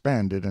a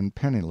disbanded and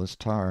penniless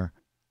tar.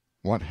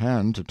 What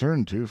hand to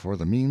turn to for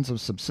the means of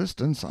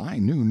subsistence I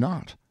knew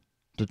not.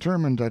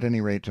 Determined at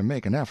any rate to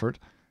make an effort,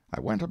 I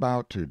went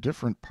about to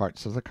different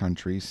parts of the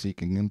country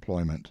seeking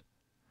employment.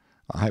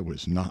 I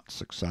was not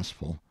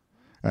successful,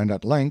 and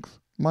at length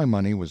my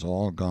money was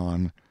all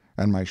gone,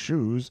 and my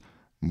shoes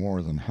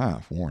more than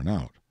half worn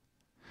out.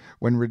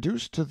 When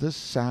reduced to this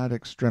sad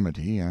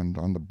extremity, and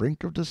on the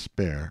brink of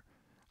despair,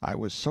 I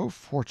was so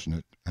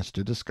fortunate as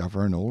to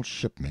discover an old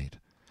shipmate,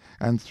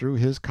 and through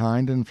his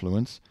kind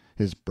influence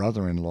his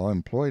brother-in-law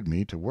employed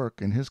me to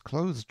work in his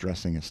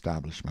clothes-dressing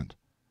establishment.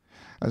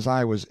 As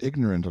I was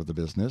ignorant of the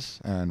business,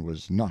 and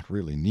was not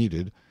really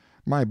needed,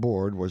 my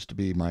board was to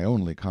be my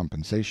only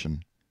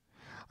compensation.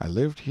 I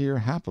lived here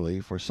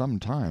happily for some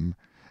time,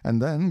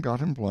 and then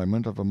got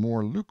employment of a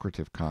more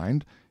lucrative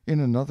kind in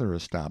another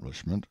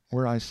establishment,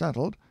 where I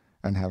settled,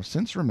 and have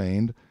since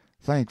remained,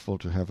 thankful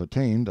to have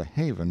attained a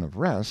haven of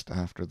rest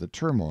after the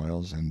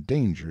turmoils and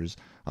dangers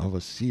of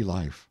a sea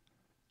life.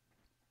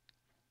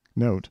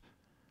 Note: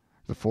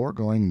 the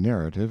foregoing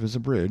narrative is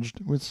abridged,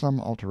 with some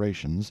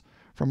alterations,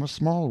 from a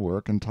small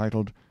work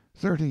entitled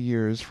 30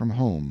 Years from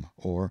Home,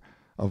 or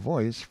A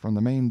Voice from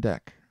the Main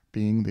Deck,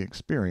 being the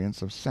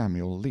experience of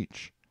Samuel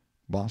Leach.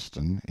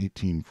 Boston,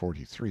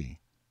 1843.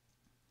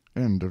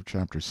 End of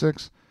Chapter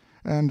 6,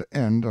 and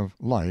end of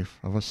Life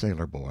of a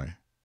Sailor Boy.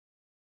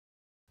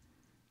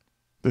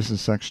 This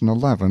is Section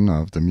 11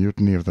 of The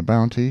Mutiny of the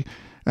Bounty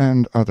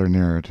and Other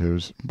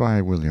Narratives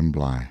by William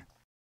Bligh.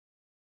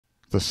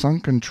 The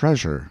Sunken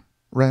Treasure,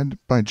 read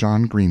by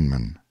John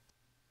Greenman.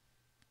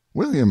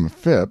 William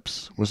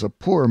Phipps was a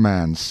poor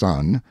man's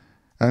son,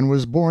 and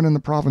was born in the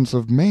province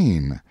of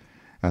Maine,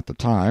 at the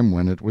time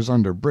when it was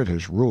under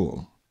British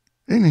rule.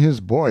 In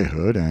his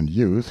boyhood and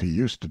youth he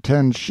used to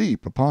tend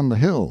sheep upon the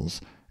hills,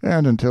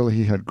 and until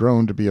he had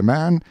grown to be a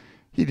man,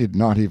 he did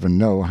not even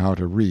know how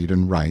to read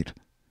and write.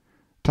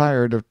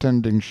 Tired of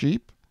tending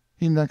sheep,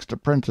 he next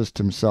apprenticed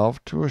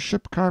himself to a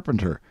ship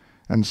carpenter,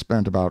 and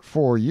spent about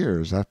 4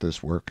 years at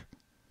this work.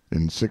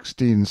 In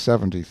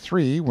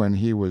 1673, when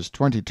he was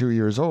 22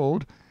 years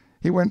old,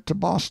 he went to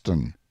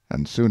Boston,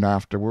 and soon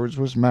afterwards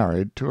was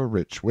married to a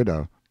rich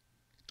widow.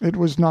 It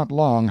was not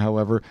long,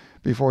 however,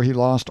 before he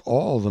lost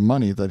all the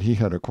money that he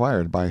had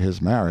acquired by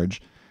his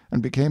marriage,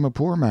 and became a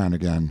poor man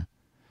again.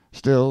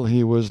 Still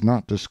he was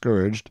not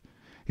discouraged.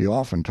 He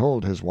often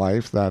told his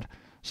wife that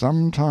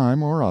some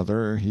time or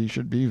other he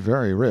should be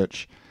very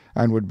rich,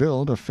 and would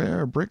build a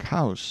fair brick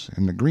house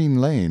in the Green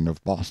Lane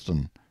of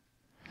Boston.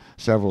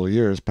 Several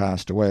years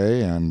passed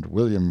away, and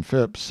William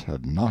Phipps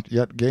had not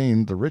yet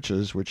gained the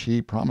riches which he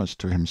promised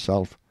to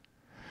himself.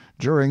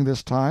 During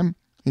this time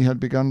he had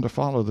begun to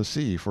follow the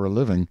sea for a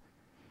living.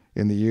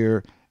 In the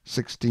year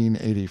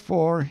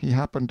 1684 he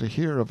happened to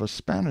hear of a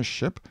Spanish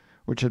ship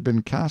which had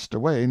been cast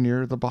away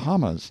near the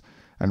Bahamas,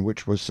 and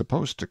which was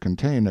supposed to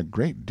contain a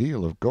great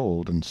deal of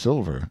gold and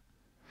silver.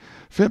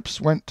 Phipps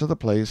went to the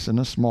place in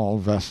a small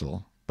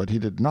vessel, but he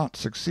did not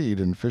succeed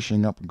in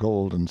fishing up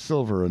gold and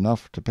silver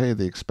enough to pay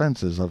the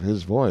expenses of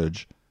his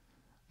voyage.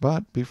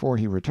 But before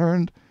he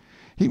returned,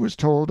 he was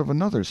told of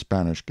another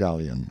Spanish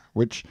galleon,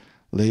 which,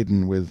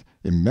 laden with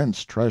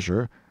immense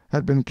treasure,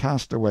 had been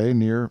cast away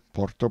near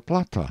Porto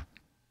Plata.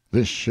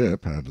 This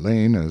ship had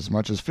lain as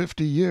much as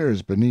 50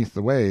 years beneath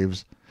the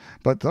waves,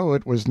 but though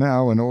it was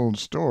now an old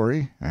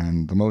story,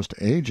 and the most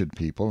aged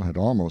people had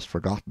almost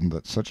forgotten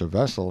that such a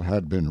vessel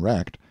had been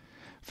wrecked,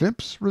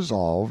 Phipps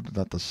resolved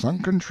that the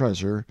sunken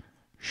treasure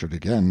should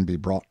again be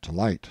brought to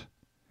light.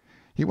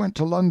 He went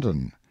to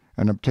London,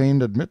 and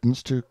obtained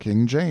admittance to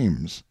King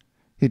James.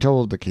 He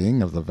told the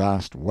king of the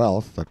vast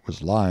wealth that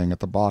was lying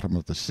at the bottom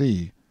of the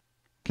sea.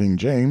 King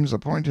James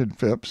appointed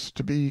Phipps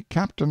to be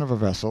captain of a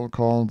vessel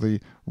called the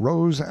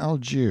Rose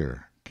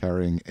Algier,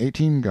 carrying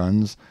 18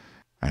 guns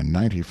and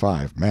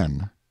 95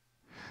 men.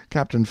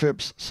 Captain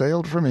Phipps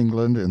sailed from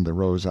England in the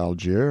Rose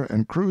Algier,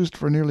 and cruised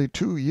for nearly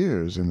 2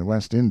 years in the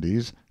West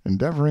Indies,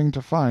 endeavoring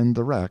to find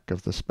the wreck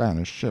of the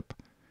Spanish ship.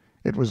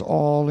 It was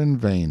all in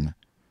vain.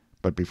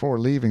 But before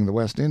leaving the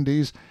West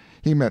Indies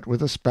he met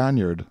with a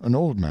Spaniard, an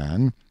old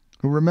man,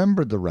 who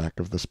remembered the wreck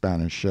of the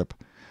Spanish ship,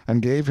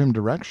 and gave him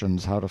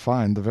directions how to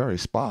find the very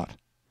spot.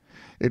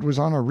 It was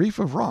on a reef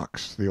of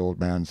rocks, the old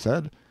man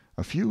said,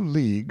 a few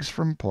leagues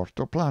from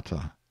Porto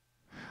Plata.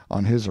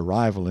 On his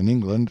arrival in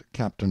England,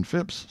 Captain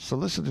Phipps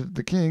solicited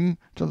the King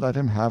to let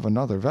him have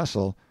another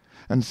vessel,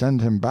 and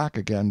send him back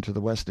again to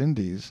the West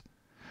Indies.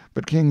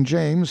 But King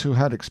James, who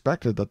had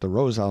expected that the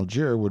Rose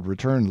Algier would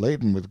return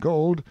laden with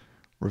gold,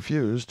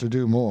 refused to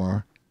do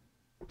more.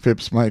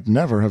 Phipps might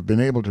never have been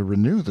able to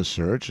renew the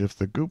search if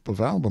the Goop of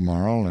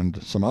Albemarle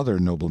and some other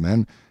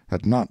noblemen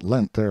had not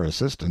lent their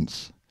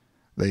assistance.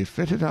 They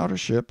fitted out a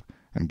ship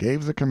and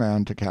gave the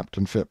command to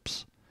Captain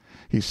Phipps.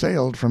 He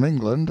sailed from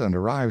England and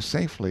arrived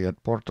safely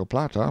at Porto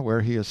Plata,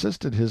 where he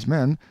assisted his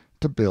men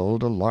to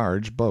build a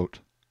large boat.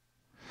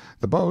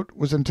 The boat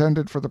was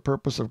intended for the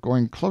purpose of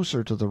going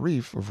closer to the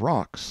reef of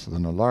rocks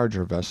than a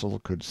larger vessel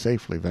could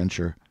safely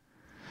venture.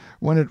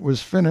 When it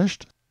was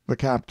finished, the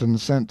captain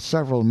sent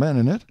several men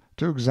in it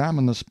to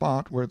examine the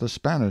spot where the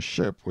Spanish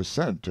ship was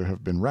said to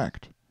have been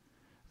wrecked.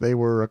 They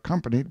were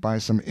accompanied by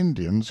some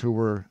Indians who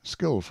were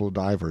skillful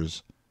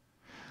divers.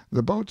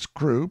 The boat's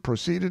crew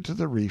proceeded to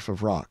the reef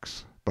of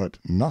rocks, but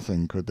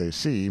nothing could they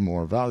see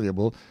more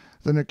valuable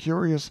than a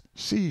curious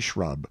sea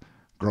shrub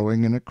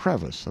growing in a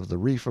crevice of the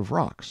reef of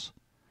rocks.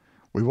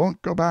 "We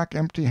won't go back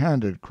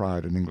empty-handed,"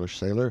 cried an English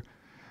sailor,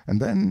 and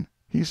then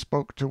he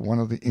spoke to one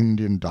of the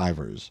Indian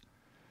divers.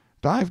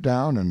 "Dive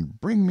down and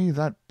bring me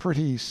that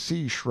pretty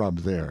sea shrub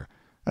there.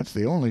 That's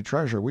the only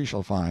treasure we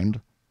shall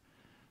find."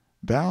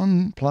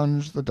 Down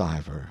plunged the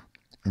diver,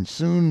 and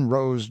soon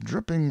rose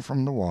dripping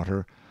from the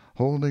water,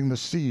 holding the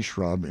sea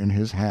shrub in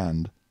his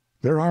hand.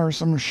 "There are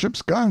some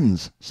ship's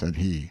guns," said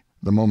he,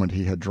 the moment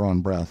he had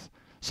drawn breath,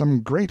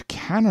 "some great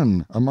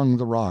cannon among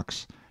the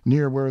rocks,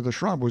 near where the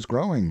shrub was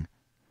growing."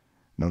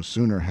 No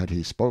sooner had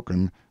he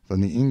spoken than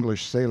the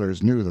English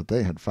sailors knew that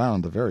they had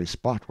found the very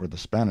spot where the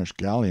Spanish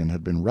galleon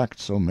had been wrecked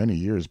so many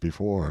years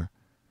before.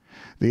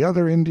 The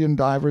other Indian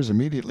divers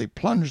immediately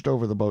plunged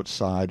over the boat's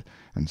side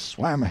and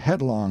swam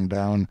headlong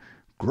down,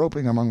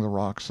 groping among the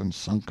rocks and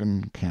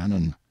sunken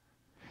cannon.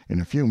 In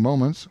a few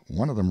moments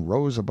one of them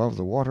rose above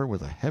the water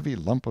with a heavy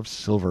lump of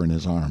silver in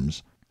his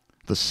arms.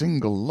 The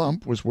single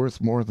lump was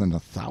worth more than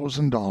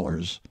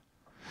 $1,000.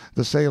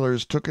 The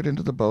sailors took it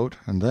into the boat,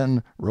 and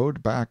then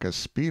rowed back as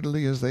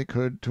speedily as they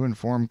could to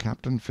inform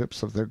Captain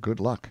Phipps of their good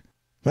luck.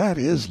 "That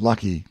is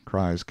lucky,"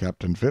 cries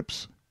Captain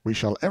Phipps. "We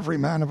shall every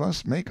man of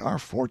us make our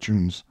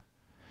fortunes."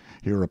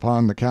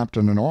 Hereupon the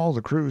captain and all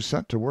the crew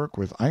set to work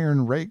with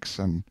iron rakes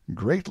and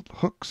great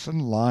hooks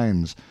and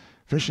lines,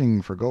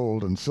 fishing for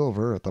gold and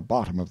silver at the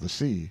bottom of the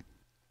sea.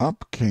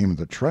 Up came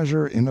the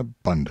treasure in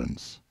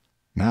abundance.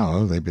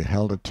 Now they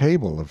beheld a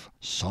table of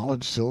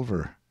solid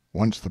silver,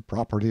 once the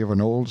property of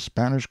an old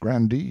Spanish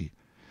grandee.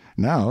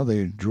 Now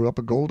they drew up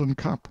a golden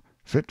cup,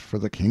 fit for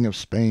the King of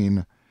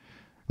Spain.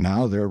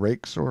 Now their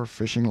rakes or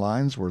fishing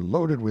lines were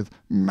loaded with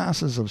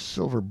masses of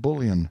silver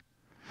bullion.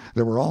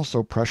 There were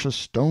also precious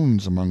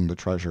stones among the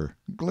treasure,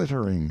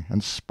 glittering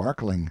and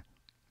sparkling.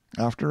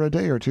 After a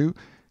day or two,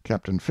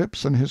 Captain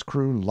Phipps and his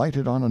crew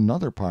lighted on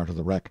another part of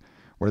the wreck,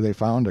 where they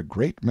found a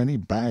great many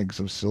bags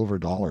of silver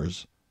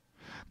dollars.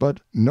 But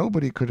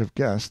nobody could have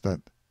guessed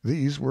that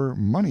these were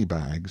money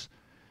bags.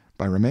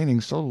 By remaining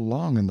so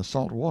long in the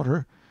salt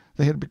water,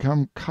 they had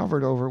become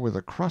covered over with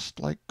a crust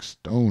like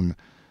stone,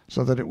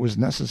 so that it was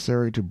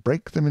necessary to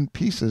break them in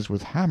pieces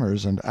with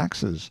hammers and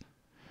axes.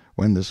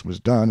 When this was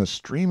done, a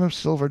stream of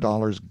silver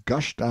dollars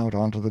gushed out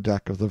onto the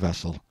deck of the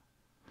vessel.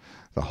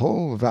 The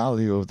whole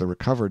value of the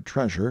recovered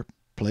treasure,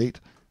 plate,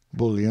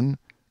 bullion,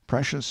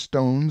 precious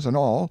stones, and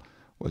all,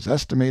 was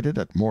estimated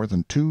at more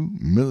than $2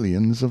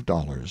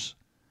 millions.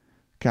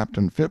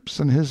 Captain Phipps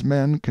and his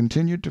men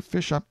continued to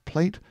fish up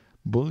plate,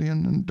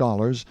 bullion, and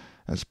dollars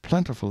as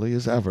plentifully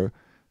as ever,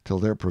 till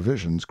their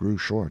provisions grew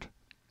short.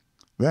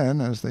 Then,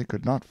 as they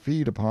could not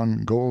feed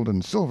upon gold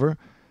and silver,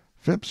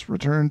 Phipps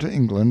returned to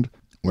England,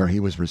 where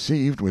he was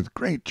received with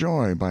great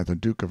joy by the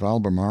Duke of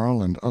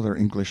Albemarle and other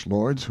English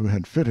lords who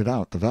had fitted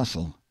out the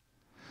vessel.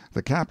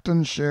 The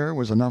captain's share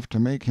was enough to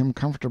make him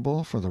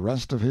comfortable for the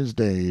rest of his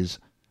days.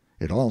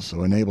 It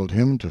also enabled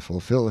him to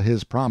fulfill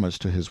his promise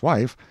to his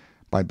wife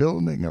by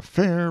building a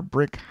fair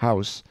brick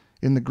house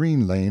in the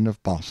Green Lane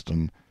of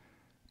Boston.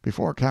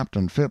 Before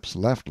Captain Phipps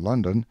left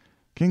London,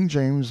 King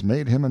James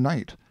made him a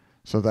knight,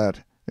 so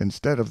that,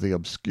 instead of the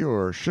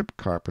obscure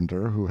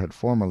ship-carpenter who had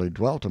formerly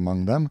dwelt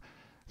among them,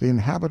 the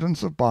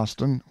inhabitants of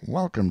Boston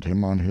welcomed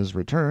him on his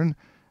return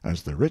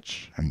as the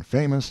rich and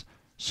famous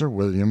Sir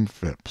William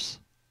Phipps.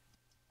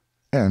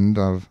 End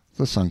of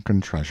The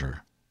Sunken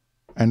Treasure.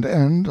 And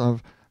end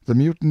of The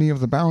Mutiny of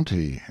the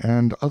Bounty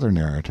and Other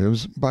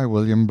Narratives by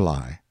William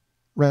Bligh.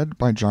 Read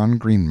by John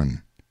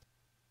Greenman.